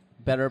little bit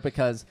better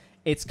because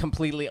it's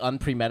completely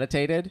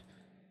unpremeditated.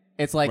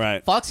 It's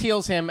like Fox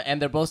heals him,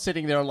 and they're both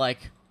sitting there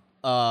like,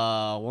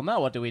 well, now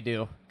what do we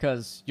do?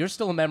 Because you're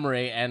still a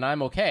memory, and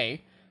I'm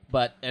okay.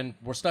 And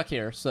we're stuck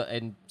here, so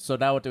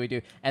now what do we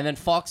do? And then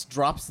Fox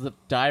drops the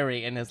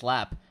diary in his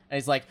lap, and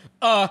he's like,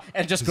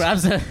 and just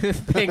grabs the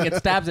thing and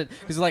stabs it.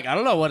 He's like, I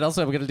don't know, what else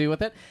am I going to do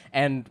with it?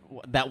 And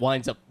that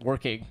winds up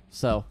working,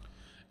 so.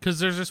 Because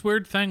there's this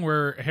weird thing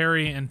where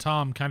Harry and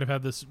Tom kind of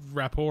have this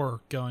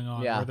rapport going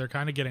on, where they're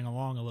kind of getting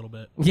along a little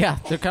bit. Yeah,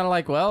 they're kind of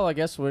like, well, I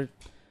guess we're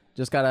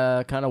just got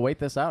to kind of wait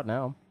this out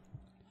now.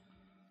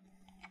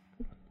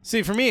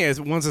 See, for me,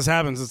 once this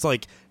happens, it's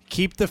like,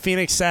 keep the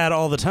Phoenix sad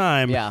all the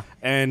time,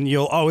 and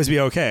you'll always be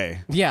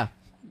okay. Yeah.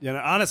 You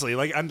know, honestly,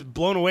 like I'm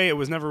blown away. It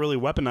was never really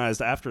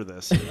weaponized after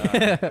this.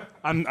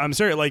 I'm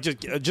serious. Like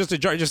just a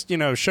jar. Just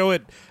show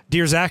it,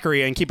 Dear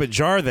Zachary, and keep a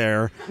jar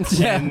there,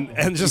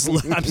 and just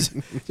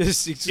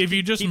if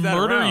you just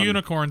murder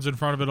unicorns in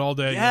front of it all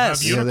day, you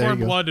have unicorn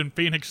blood and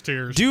Phoenix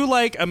tears. Do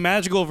like a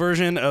magical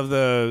version of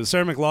the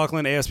Sarah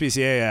McLachlan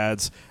ASPCA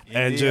ads,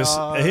 and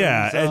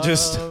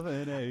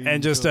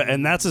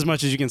and that's as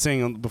much as you can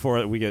sing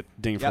before we get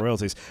dinged for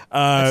royalties.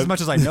 That's as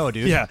much as I know,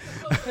 dude. Yeah,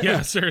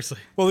 yeah, seriously.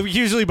 Well,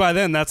 usually by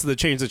then that's the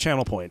change the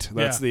channel point.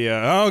 That's the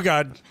oh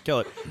god, kill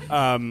it.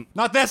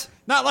 Not this,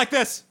 not like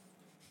this.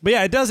 But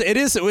yeah, it does. It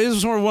is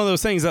sort of one of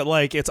those things that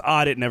like it's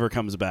odd. It never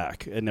comes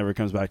back. It never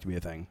comes back to be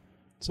a thing.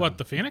 So. What,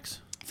 the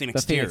Phoenix?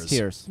 Phoenix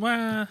Tears.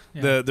 Well,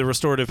 the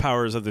restorative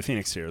powers of the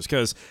Phoenix Tears,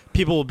 because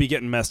people will be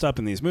getting messed up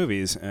in these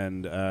movies,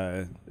 and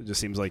it just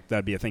seems like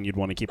that'd be a thing you'd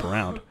want to keep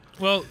around.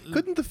 Well,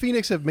 couldn't the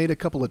Phoenix have made a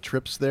couple of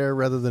trips there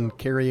rather than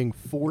carrying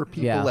 4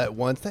 people at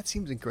once? That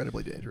seems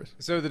incredibly dangerous.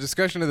 So the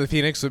discussion of the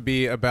Phoenix would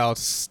be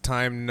about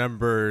time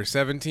number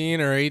 17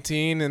 or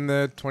 18 in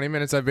the 20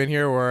 minutes I've been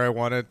here, where I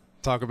want to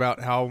talk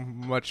about how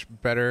much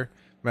better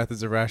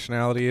Methods of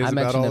Rationality is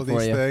about all of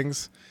these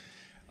things.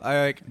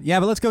 Yeah,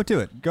 but let's go to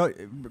it. Go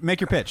make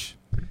your pitch.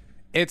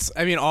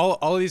 All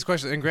of these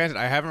questions, and granted,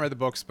 I haven't read the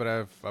books, but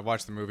I've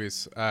watched the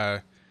movies.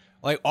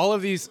 All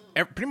of these,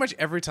 pretty much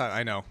every time,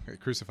 I know,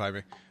 crucify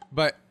me,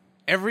 but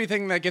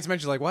everything that gets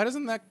mentioned, like, why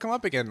doesn't that come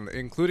up again,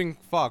 including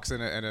Fox,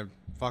 and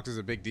Fox is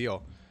a big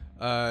deal,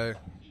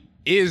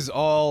 is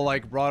all,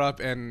 like, brought up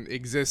and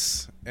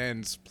exists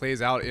and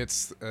plays out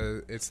its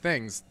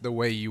things the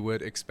way you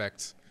would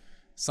expect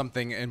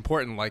something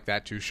important like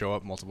that to show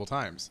up multiple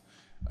times.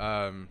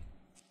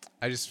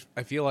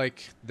 I feel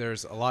like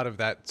there's a lot of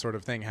that sort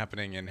of thing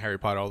happening in Harry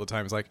Potter all the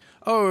time. It's like,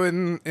 oh,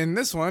 in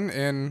this one,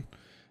 in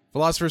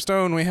Philosopher's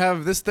Stone, we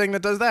have this thing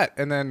that does that.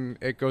 And then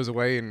it goes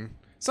away, and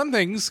some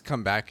things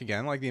come back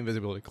again, like the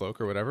invisibility cloak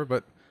or whatever,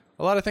 but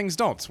a lot of things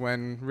don't,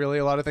 when really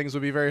a lot of things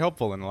would be very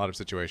helpful in a lot of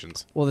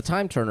situations. Well, the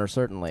Time Turner,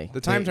 certainly.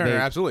 The Time Turner,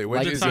 absolutely.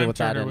 Which is deal with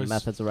that in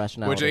Methods of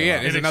Rationality.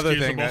 Which, is another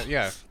thing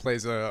that,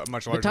 plays a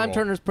much larger role. The Time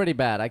Turner's pretty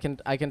bad. I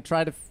can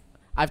try to...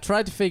 I've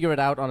tried to figure it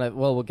out on it.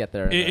 Well, we'll get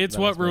there. It's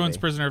what ruins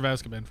Prisoner of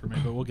Azkaban for me,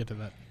 but we'll get to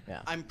that.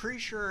 Yeah. I'm pretty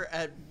sure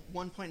at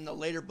one point in the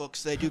later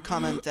books they do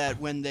comment that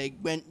when they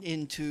went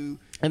into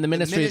the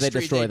ministry they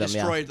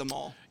destroyed them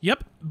all.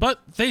 Yep, but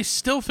they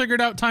still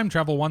figured out time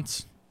travel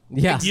once.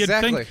 Yeah,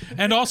 exactly.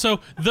 And also,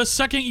 the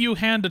second you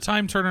hand a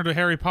Time Turner to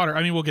Harry Potter,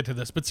 I mean, we'll get to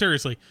this, but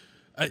seriously,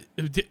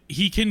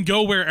 he can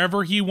go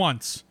wherever he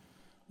wants.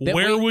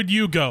 Where would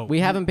you go?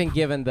 We haven't been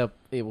given the...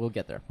 We'll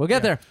get there. We'll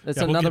get there. It's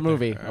another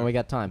movie, and we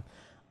got time.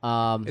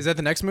 Is that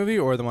the next movie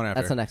or the one after?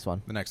 That's the next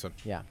one. The next one.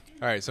 Yeah.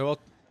 All right, so we'll...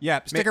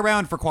 Yeah, stick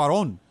around for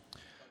Cuarón.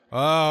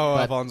 Oh,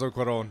 Alfonso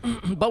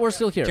Cuarón. But we're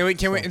still here.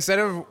 Can we instead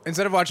of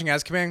watching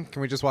Azkaban,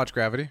 can we just watch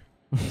Gravity?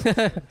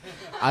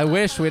 I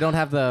wish we don't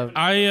have the...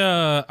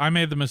 I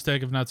made the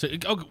mistake of not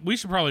saying... Oh, we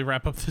should probably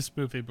wrap up this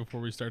movie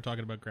before we start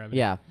talking about Gravity.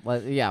 Yeah,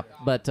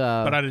 but...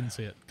 but I didn't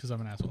see it, because I'm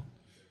an asshole.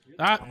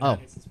 Oh.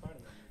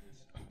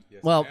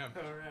 Well...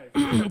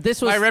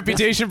 This was my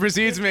reputation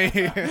precedes me.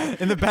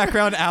 In the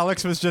background,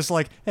 Alex was just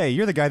like, "Hey,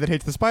 you're the guy that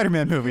hates the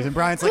Spider-Man movies," and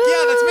Brian's like,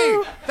 "Yeah, that's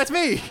me. That's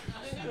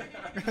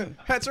me.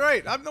 That's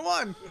right. I'm the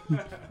one."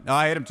 No,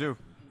 I hate him too.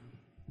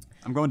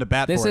 I'm going to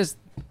bat. This for is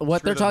it.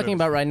 what they're talking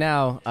about right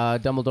now.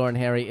 Dumbledore and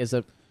Harry is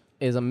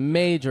a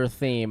major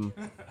theme.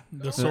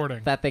 The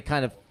sorting that they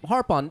kind of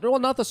harp on. Well,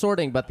 not the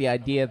sorting, but the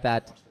idea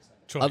that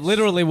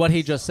literally what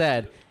he just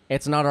said.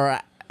 It's not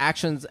our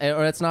actions,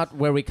 or it's not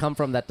where we come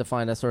from that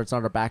define us, or it's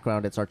not our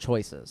background, it's our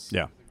choices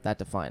that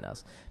define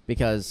us.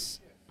 Because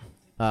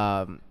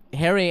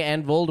Harry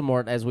and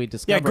Voldemort, as we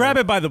discovered. Yeah, grab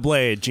it by the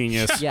blade,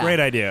 genius. Yeah. Great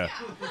idea.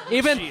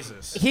 Even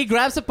he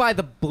grabs it by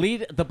the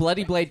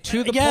bloody blade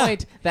to the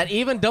point that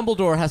even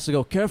Dumbledore has to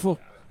go careful.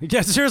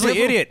 Yeah, seriously,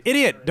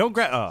 idiot. Don't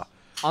grab.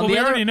 On we the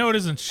other, already know it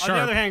isn't sharp. On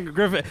the other hand,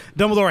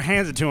 Dumbledore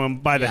hands it to him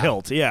by the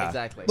hilt. Yeah,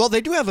 exactly. Well,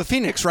 they do have a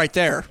phoenix right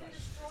there.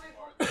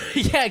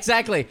 Yeah,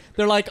 exactly.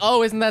 They're like,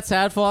 oh, isn't that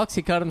sad, Fox?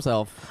 He cut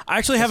himself. I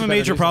actually have a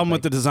major problem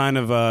with the design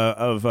of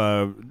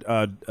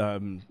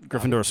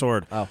Gryffindor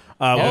sword. Oh.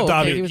 With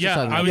Dobby. He was just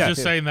talking I about was it.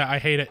 just saying that I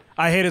hate it.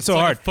 I hate it so It's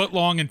like hard. a foot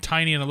long and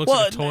tiny, and it looks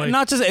like a toy.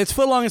 Not just it's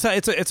foot long. It's a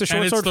short and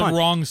sword. it's the fine.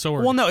 wrong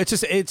sword. Well, no, it's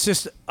just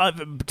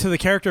to the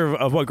character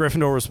of what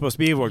Gryffindor was supposed to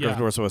be, what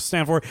Gryffindor was supposed to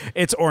stand for.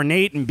 It's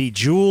ornate and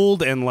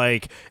bejeweled and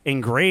like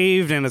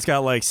engraved, and it's got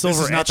like silver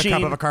This is not the etching.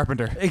 cup of a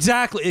carpenter.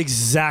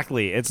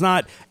 Exactly. It's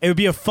not. It would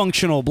be a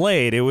functional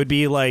blade. It would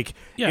be like.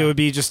 Yeah. It would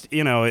be just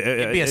It'd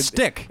be a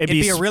stick. It'd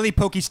be a really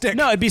pokey stick.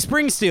 No, it'd be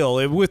spring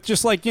steel with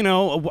just like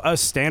a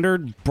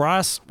standard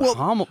brass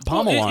pommel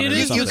on it. it or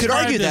is- something. You could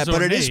argue described that, as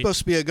but it is ornate. supposed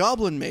to be a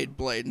goblin-made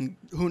blade, and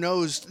who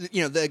knows?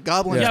 The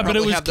goblins Yeah, but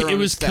probably have their own it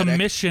was aesthetic.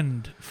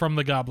 commissioned from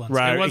the goblins.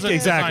 Right, It wasn't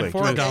exactly.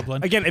 designed for a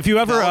goblin. Again, if you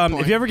Valid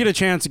ever point. get a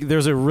chance,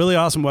 there's a really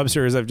awesome web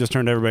series I've just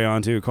turned everybody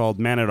on to called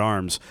Man at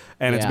Arms,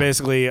 and it's Yeah.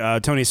 basically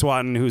Tony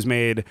Swatton,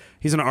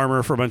 he's an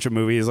armor for a bunch of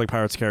movies like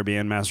Pirates of the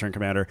Caribbean, Master and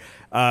Commander.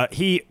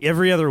 He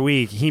every other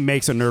week he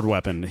makes a nerd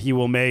weapon. He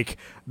will make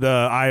the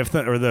Eye of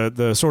or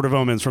the Sword of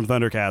Omens from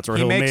Thundercats, or He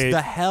he'll makes make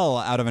the hell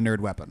out of a nerd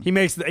weapon. He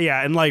makes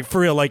and like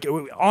for real, like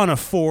on a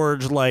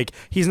forge, like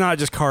he's not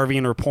just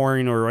carving or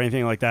pouring or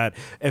anything like that.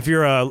 If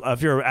you're an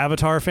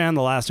Avatar fan,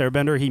 The Last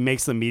Airbender, he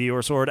makes the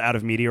meteor sword out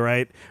of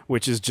meteorite,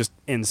 which is just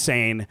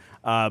insane.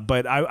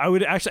 But I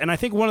would actually, and I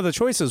think one of the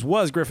choices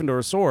was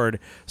Gryffindor's sword.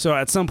 So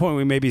at some point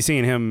we may be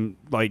seeing him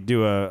like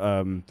do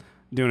an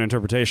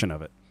interpretation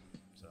of it.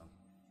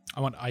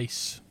 I want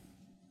ice.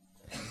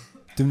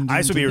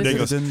 Ice would be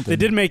ridiculous. They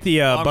did make the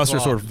Buster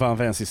sword from Final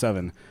Fantasy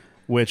VII,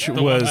 which The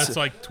was one that's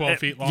like 12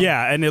 feet long.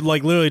 Yeah, and it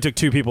like literally took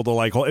two people to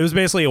like hold. It was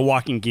basically a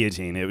walking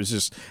guillotine. It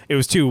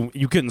was too.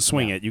 You couldn't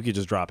swing it. You could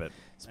just drop it.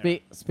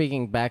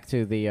 Speaking back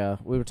to the,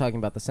 we were talking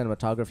about the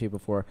cinematography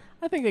before.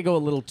 I think they go a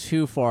little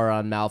too far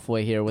on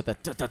Malfoy here with the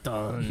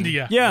dun.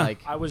 Yeah. Yeah.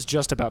 Like, I was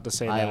just about to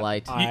say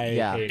highlight. that. I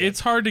Yeah. hate it.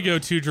 It's hard to go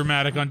too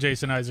dramatic on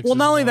Jason Isaacs. Well,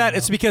 not only that,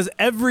 it's because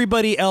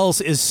everybody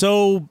else is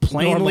so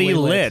plainly Normally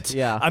lit, lit.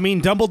 yeah. I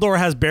mean, Dumbledore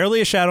has barely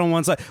a shadow on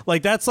one side.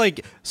 Like that's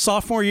like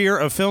sophomore year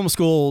of film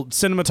school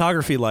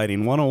cinematography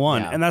lighting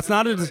 101, Yeah. and that's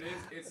not a.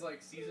 It's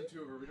like season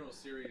 2 of original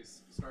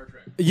series Star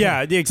Trek.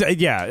 Yeah, it's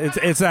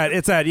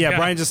that. Yeah, Yeah.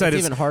 Brian just said It's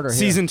it's even harder here.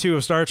 season 2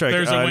 of Star Trek.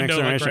 There's a Next window,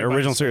 like, Generation, right by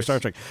original his series face. Star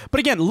Trek. But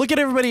again, look at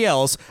everybody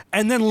else,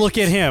 and then look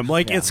at him.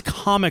 Like it's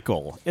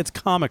comical. It's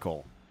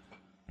comical.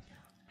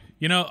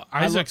 You know,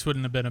 Isaacs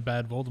wouldn't have been a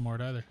bad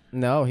Voldemort either.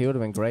 No, he would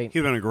have been great.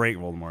 He's been a great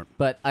Voldemort.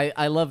 But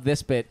I love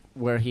this bit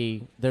where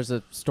there's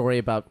a story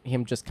about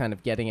him just kind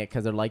of getting it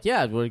because they're like,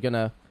 yeah, we're going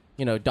to,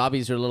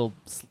 Dobby's your little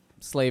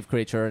slave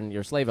creature and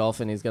your slave elf,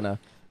 and he's going to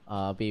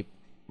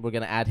we're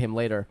going to add him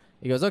later.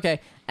 He goes, okay.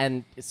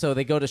 And so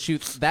they go to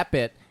shoot that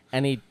bit,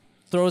 and he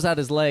throws out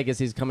his leg as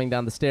he's coming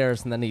down the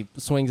stairs, and then he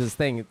swings his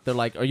thing. They're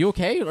like, are you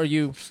okay? Are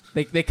you,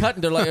 they cut,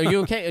 and they're like, are you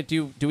okay?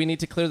 Do we need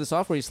to clear this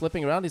off? Were you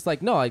slipping around? He's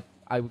like, no,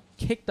 I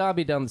kicked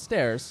Dobby down the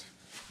stairs,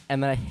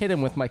 and then I hit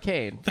him with my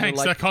cane. They're Thanks,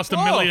 like, that cost $1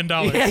 "Whoa." million.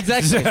 Yeah,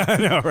 exactly. I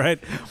know, right?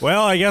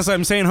 Well, I guess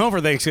I'm staying home for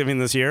Thanksgiving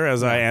this year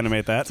as I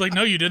animate that. It's like,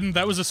 no, you didn't.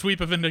 That was a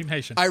sweep of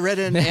indignation. I read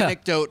an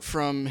anecdote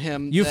from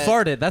him. You that-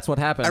 farted. That's what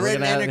happened. I We're read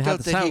an gonna have anecdote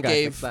the that he sound guy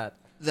gave fix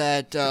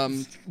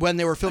that. when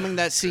they were filming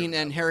that scene,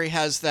 and Harry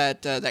has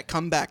that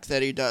comeback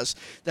that he does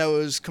that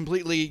was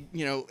completely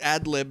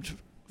ad libbed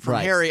from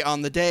Right. Harry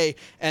on the day,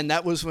 and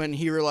that was when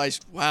he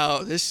realized,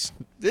 wow, this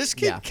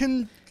kid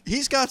Yeah.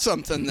 he's got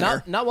something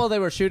there. Not while they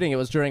were shooting. It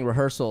was during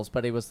rehearsals.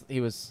 But he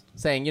was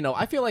saying,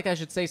 I feel like I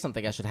should say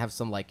something. I should have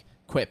some like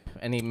quip.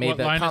 And he made What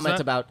the line is comment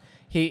that? about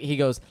he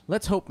goes,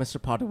 let's hope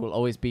Mr. Potter will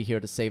always be here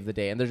to save the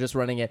day. And they're just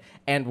running it.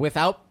 And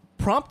without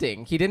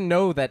prompting, he didn't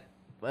know that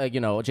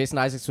Jason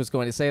Isaacs was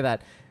going to say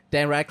that.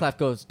 Dan Radcliffe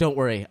goes, don't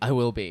worry, I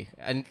will be.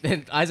 And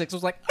then Isaacs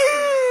was like,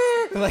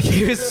 like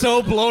he was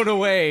so blown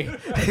away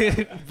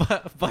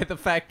by the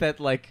fact that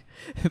like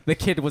the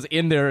kid was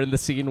in there in the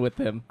scene with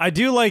him. I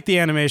do like the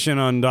animation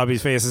on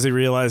Dobby's face as he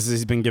realizes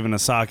he's been given a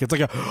sock. It's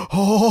like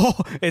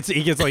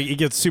he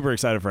gets super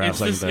excited for half a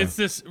second there. It's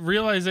this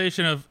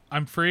realization of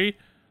I'm free.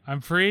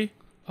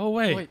 Oh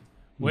wait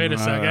a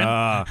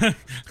second.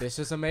 This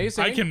is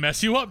amazing. I can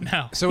mess you up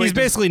now. So He's wait,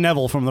 basically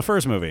Neville from the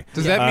first movie.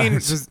 does that mean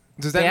does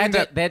They that mean had,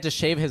 that they had to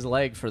shave his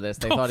leg for this.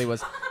 They thought he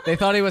was. They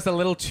thought he was a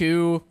little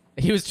too.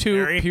 He was too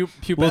Hairy?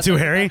 pubescent. A little too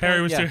hairy?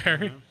 Harry was Yeah. too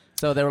hairy.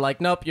 So they were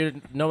like, nope.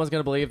 No one's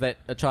gonna believe that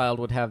a child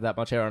would have that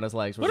much hair on his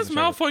legs. We're What is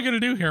gonna shave it." Malfoy going to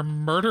do here?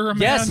 Murder a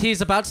man? Yes,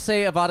 he's about to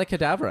say Avada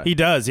Kedavra. He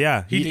does,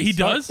 yeah. He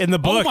does? in the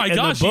book. Oh my in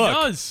gosh, the book, he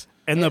does.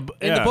 In the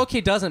book, he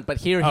doesn't, but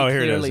here he Here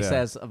he clearly does,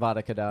 yeah. says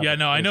Avada Kedavra. Yeah,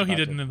 no, I He's know he about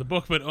didn't to. in the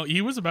book, but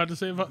he was about to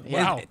say,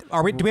 Yeah.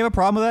 wow. Do we have a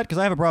problem with that? Because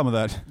I have a problem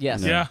with that.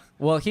 Yes. Yeah.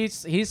 Well,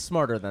 he's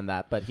smarter than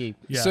that, but he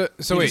Yeah. So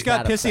He wait, just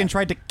got that pissy upset. and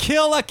tried to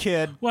kill a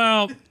kid.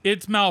 Well,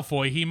 it's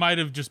Malfoy. He might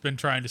have just been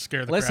trying to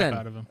scare the listen. crap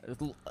out of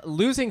him.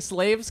 Losing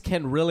slaves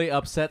can really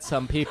upset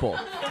some people.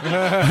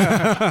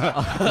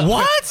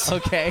 what?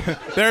 Okay,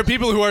 There are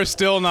people who are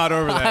still not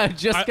over that. I'm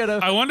just gonna.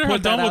 I wonder how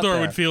put that out Dumbledore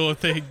there. would feel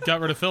if they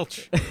got rid of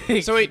Filch.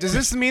 So wait, does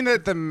this mean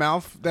that the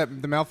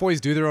Malfoys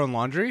do their own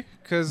laundry?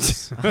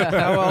 Because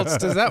how else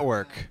does that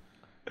work?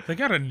 They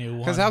got a new one.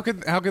 Because how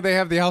could they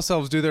have the house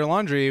elves do their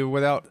laundry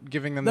without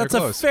giving them That's their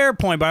a clothes? fair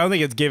point, but I don't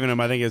think it's giving them.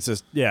 I think it's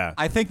just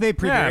I think they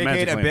prevaricate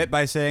a magically. bit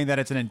by saying that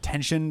it's an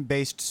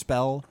intention-based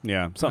spell.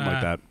 yeah, something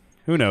like that.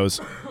 Who knows?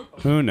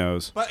 Who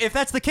knows? But if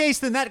that's the case,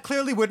 then that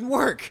clearly wouldn't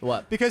work.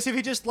 What? Because if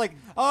he just like,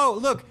 oh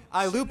look,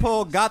 I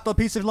loophole got the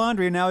piece of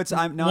laundry, and now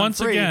I'm once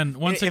free. again,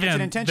 If it's an they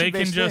can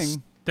intention-based just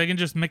thing, they can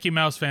just Mickey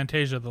Mouse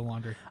Fantasia the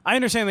laundry. I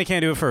understand they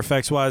can't do it for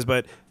effects wise,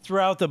 but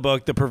throughout the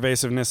book, the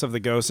pervasiveness of the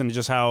ghosts and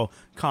just how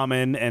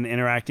common and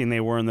interacting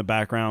they were in the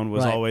background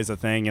was Right. always a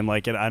thing. And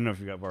like, I don't know if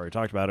you've already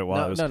talked about it while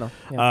No, I was, no.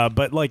 Yeah.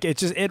 but like, it's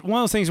just one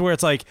of those things where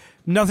it's like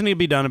nothing to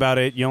be done about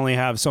it. You only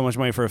have so much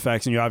money for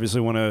effects, and you obviously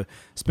want to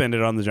spend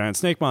it on the giant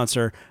snake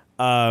monster.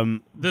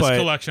 This But-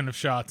 collection of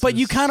shots. But is-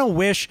 you kind of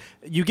wish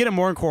you get it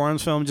more in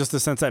Corran's film, just the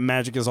sense that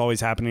magic is always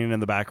happening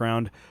in the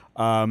background.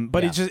 But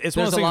Yeah. it's just it's There's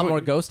one of those a things lot where-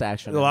 more ghost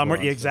action. a in lot more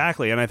Corran's film.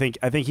 exactly, and I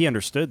think he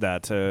understood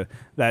that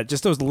that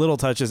just those little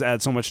touches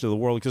add so much to the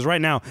world. Because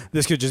right now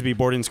this could just be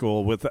boarding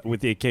school with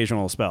the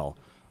occasional spell.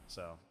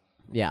 So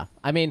Yeah,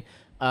 I mean,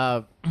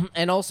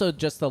 and also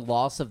just the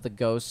loss of the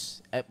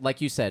ghosts. Like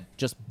you said,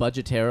 just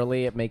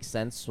budgetarily, it makes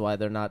sense why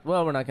they're not.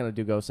 Well, we're not going to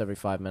do ghosts every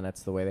 5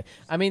 minutes the way they.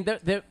 I mean,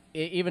 they're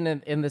even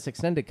in this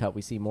extended cut,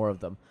 we see more of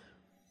them.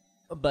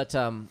 But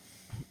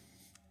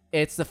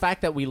it's the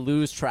fact that we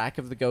lose track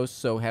of the ghosts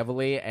so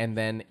heavily, and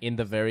then in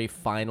the very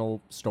final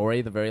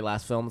story, the very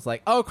last film, it's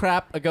like, oh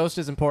crap, a ghost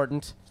is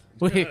important.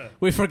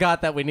 We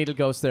forgot that we needed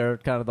ghosts there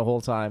kind of the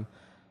whole time.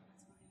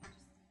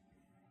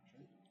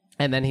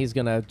 And then he's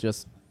gonna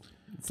just.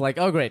 It's like,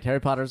 oh great, Harry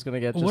Potter's gonna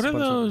get just What a are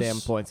bunch those- of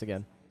damn points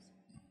again.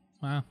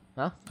 Wow.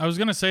 Huh? I was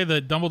gonna say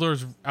that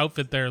Dumbledore's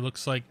outfit there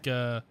looks like.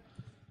 I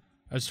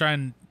was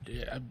trying.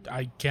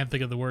 I can't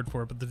think of the word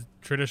for it, but the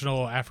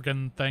traditional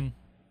African thing.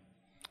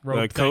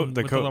 Robe thing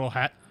with the little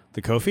hat.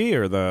 the Kofi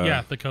or the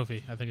Yeah, the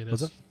Kofi. I think it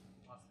is. it?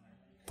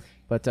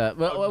 But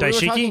well,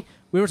 Daishiki?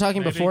 we were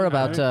talking Maybe. before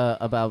about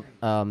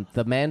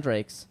the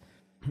mandrakes.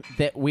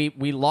 That we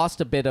lost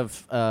a bit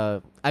of.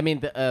 I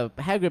mean,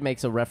 Hagrid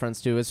makes a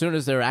reference to as soon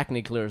as their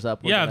acne clears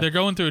up. Yeah, they're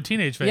going through a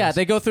teenage phase. Yeah,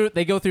 they go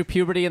through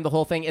puberty and the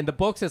whole thing. In the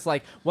books, it's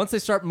like once they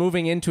start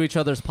moving into each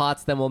other's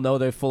pots, then we'll know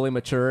they're fully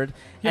matured.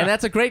 Yeah. And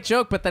that's a great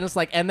joke. But then it's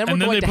like, and then and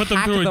we're then going they to put them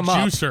hack through a them up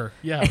juicer.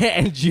 Yeah.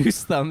 and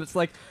juice them. It's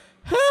like,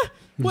 huh?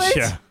 Wait.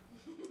 Yeah.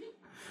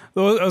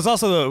 Well, it was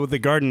also with the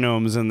garden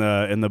gnomes in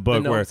the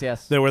book gnomes, where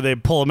yes. where they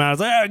pull them out. It's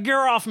like, get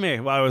off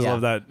me! Well, I always Yeah.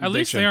 love that. At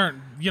least diction. they aren't,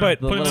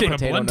 But putting The them in a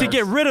potato blender. to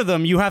get rid of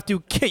them, you have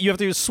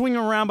to swing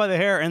around by the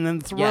hair and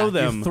then throw Yeah,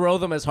 them. you throw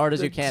them as hard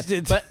as you can.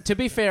 But to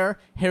be fair,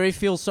 Harry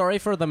feels sorry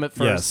for them at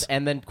first, Yes.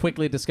 and then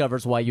quickly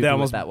discovers why you they do it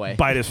almost that way.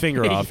 bite his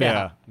finger off.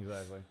 Yeah. Yeah.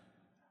 Exactly.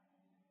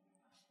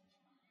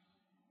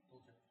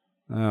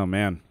 Oh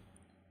man.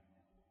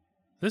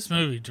 This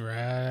movie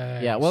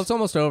drags. Yeah, well, it's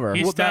almost over.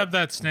 He Well, stabbed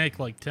that snake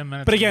like 10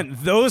 minutes But ago. again,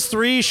 those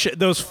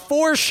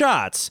 4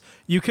 shots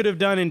you could have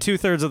done in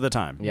 2/3 of the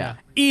time. Yeah.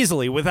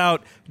 Easily,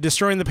 without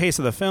destroying the pace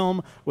of the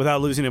film,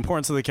 without losing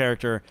importance of the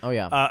character. Oh,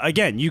 yeah.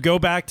 Again, you go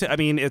back to. I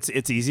mean, it's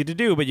easy to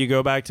do, but you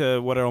go back to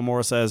what Errol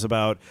Morris says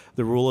about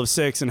the rule of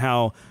 6 and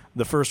how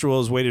the first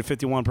rule is weighted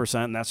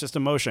 51%, and that's just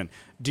emotion.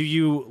 Do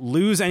you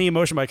lose any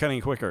emotion by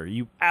cutting quicker?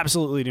 You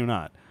absolutely do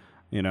not.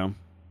 You know.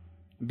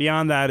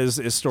 Beyond that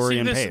is story See,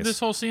 and this, pace. this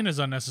whole scene is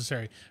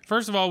unnecessary.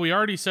 First of all, he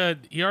already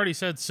said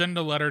send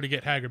a letter to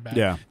get Hagrid back.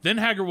 Yeah. Then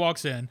Hagrid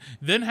walks in.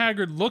 Then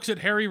Hagrid looks at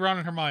Harry, Ron,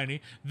 and Hermione.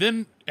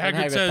 Then And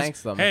Hagrid Hagrid says,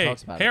 thanks them and "Hey,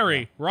 talks about it, Harry,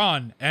 yeah.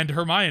 Ron, and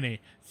Hermione,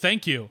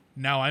 thank you.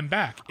 Now I'm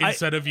back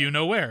instead of you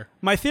know where."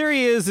 My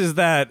theory is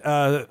that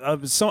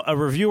a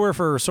reviewer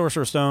for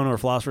Sorcerer's Stone or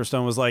Philosopher's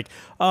Stone was like,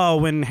 "Oh,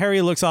 when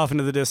Harry looks off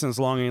into the distance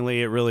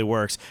longingly, it really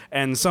works."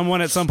 And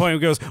someone at some point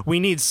goes, "We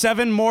need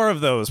 7 more of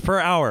those per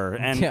hour,"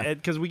 and Yeah.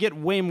 because we get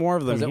way more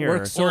of them 'Cause it here.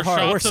 works so Or hard.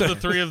 shots We're of so- the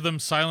 3 of them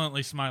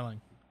silently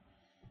smiling.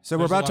 So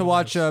we're There's a about to lot of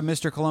watch those.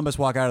 Mr. Columbus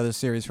walk out of this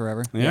series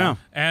forever. Yeah,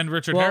 And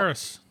Richard Well,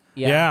 Harris.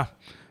 yeah.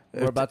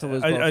 We're about to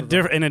lose both of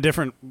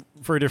them.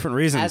 For different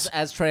reasons.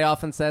 As Trey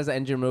often says,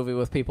 end your movie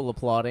with people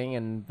applauding,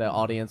 and the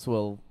audience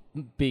will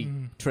be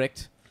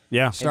tricked.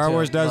 yeah, Star Into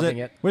Wars does loving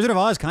it. it. Wizard of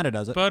Oz kind of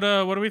does it. But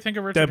what do we think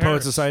of Richard Dead Poet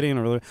Harris? Society and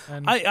really.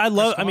 And I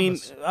love.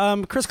 Chris I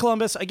mean, Chris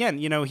Columbus again.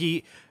 You know,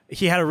 he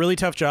had a really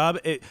tough job.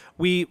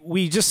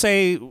 We just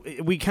say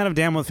we kind of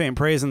damn with faint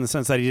praise in the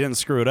sense that he didn't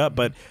screw it up,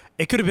 but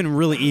it could have been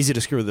really easy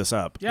to screw this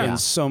up Yeah. in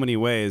so many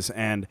ways.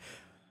 And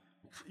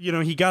you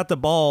know, he got the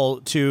ball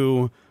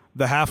to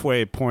the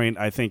halfway point,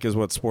 I think is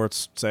what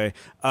sports say.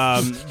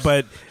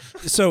 But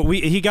so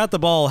he got the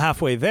ball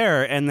halfway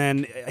there, and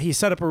then he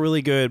set up a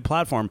really good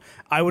platform.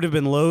 I would have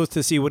been loath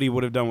to see what he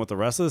would have done with the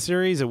rest of the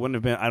series. It wouldn't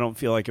have been. I don't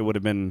feel like it would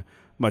have been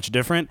much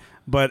different.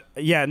 But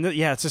yeah,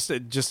 it's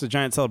just a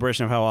giant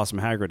celebration of how awesome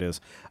Hagrid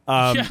is,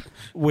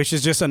 which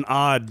is just an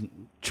odd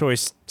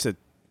choice to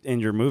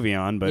end your movie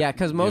on. But yeah,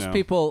 because most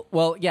people,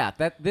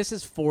 this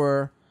is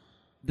for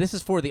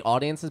the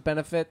audience's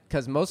benefit,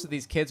 because most of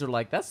these kids are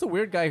like, that's the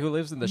weird guy who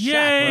lives in the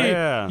shack, right?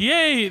 Yeah.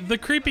 Yay! The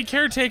creepy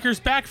caretaker's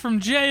back from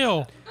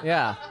jail.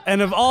 Yeah.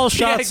 And of all shots...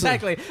 Yeah,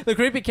 exactly. The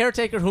creepy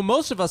caretaker who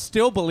most of us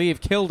still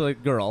believe killed a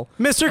girl.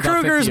 Mr.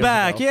 Kruger's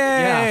back! Ago.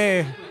 Yay!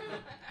 Yeah.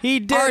 He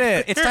did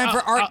it! It's time for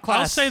art class.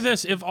 I'll say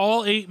this. If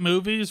all 8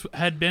 movies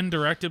had been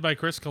directed by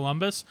Chris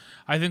Columbus,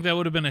 I think that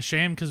would have been a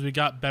shame because we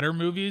got better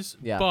movies.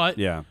 Yeah. But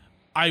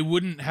I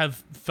wouldn't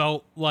have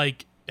felt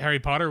like Harry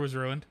Potter was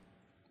ruined.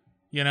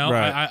 You know?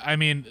 Right. I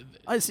mean...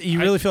 You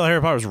really feel Harry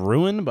Potter was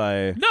ruined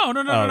by... No. I'm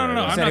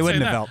not saying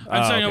that.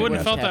 I'm saying I wouldn't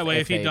have felt that way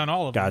if he'd done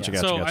all of them. Gotcha.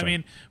 So, I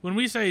mean, when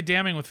we say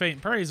damning with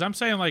faint praise, I'm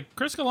saying, like,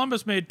 Chris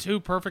Columbus made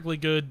 2 perfectly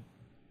good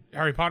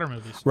Harry Potter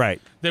movies.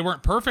 Right. They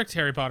weren't perfect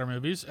Harry Potter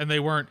movies, and they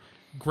weren't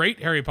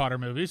great Harry Potter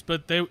movies,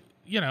 but they,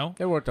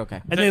 they worked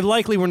okay. And they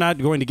likely were not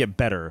going to get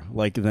better,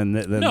 like, than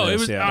no, this. It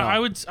was. Yeah. I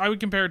would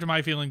compare it to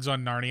my feelings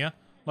on Narnia.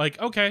 Like,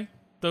 okay,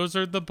 those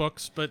are the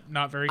books, but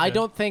not very good. I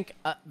don't think...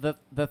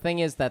 the thing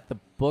is that the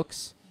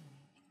books...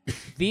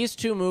 These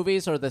 2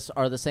 movies are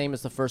the same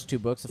as the first 2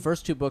 books. The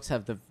first 2 books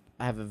have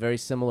a very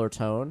similar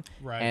tone,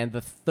 right? And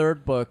the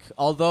third book,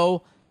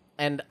 although,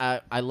 and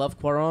I love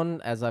Cuarón,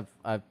 as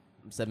I've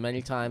said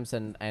many times,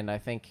 and I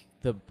think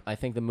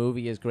the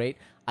movie is great.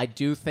 I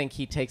do think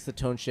he takes the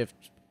tone shift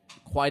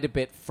quite a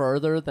bit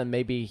further than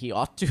maybe he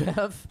ought to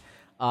have.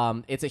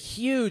 It's a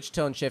huge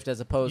tone shift as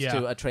opposed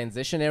to a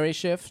transitionary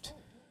shift.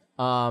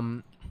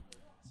 But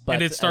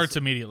and it starts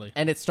immediately.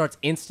 And it starts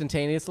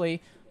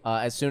instantaneously.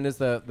 As soon as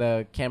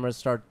the cameras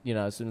start,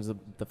 as soon as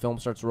the film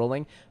starts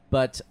rolling.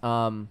 But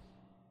the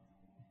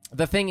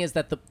thing is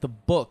that the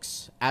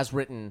books, as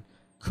written,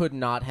 could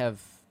not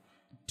have...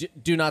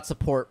 do not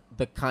support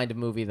the kind of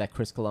movie that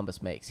Chris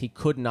Columbus makes. He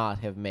could not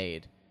have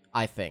made,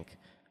 I think,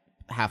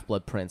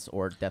 Half-Blood Prince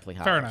or Deathly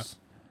Hallows. Fair enough.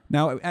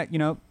 Now,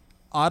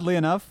 oddly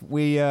enough,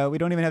 we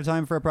don't even have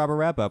time for a proper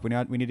wrap-up.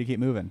 We need to keep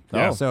moving.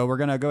 Yeah. So we're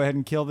going to go ahead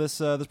and kill this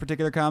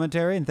particular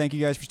commentary, and thank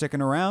you guys for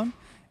sticking around.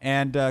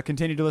 And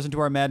continue to listen to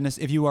our madness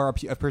if you are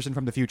a person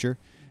from the future.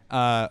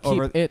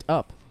 Keep it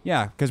up.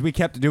 Yeah, because we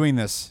kept doing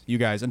this, you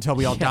guys, until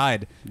we all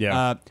died.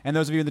 Yeah. And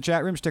those of you in the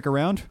chat room, stick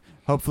around.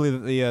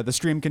 Hopefully the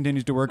stream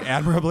continues to work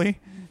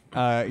admirably,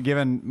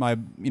 given my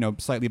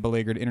slightly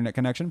belabored internet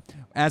connection.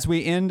 As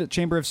we end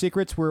Chamber of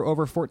Secrets, we're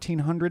over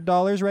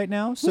 $1,400 right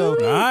now. So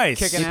nice.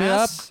 Kicking Keep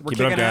ass. it up. We're Keep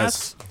it kicking up,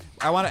 ass.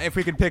 If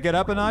we could pick it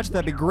up a notch,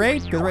 that'd be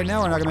great. Because right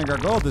now we're not gonna make our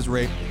goal at this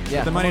rate. Yeah,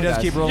 but the money does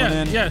keep rolling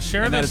in. Yeah,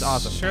 share and this. That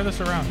is awesome. Share this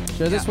around.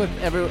 Share this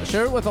with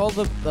Share it with all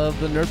the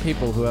nerd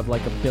people who have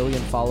like 1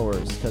 billion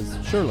followers. Because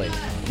surely.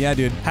 Yeah,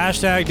 dude.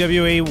 Hashtag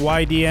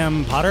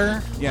WAYDM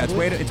Potter. Yeah,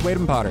 it's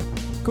Wade Potter.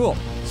 Cool.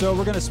 So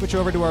we're gonna switch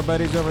over to our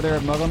buddies over there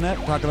at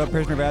MuggleNet, talk about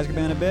Prisoner of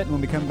Azkaban a bit, and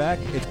when we come back,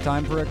 it's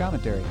time for a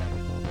commentary.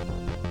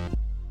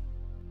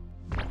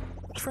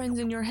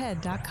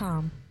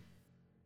 Friendsinyourhead.com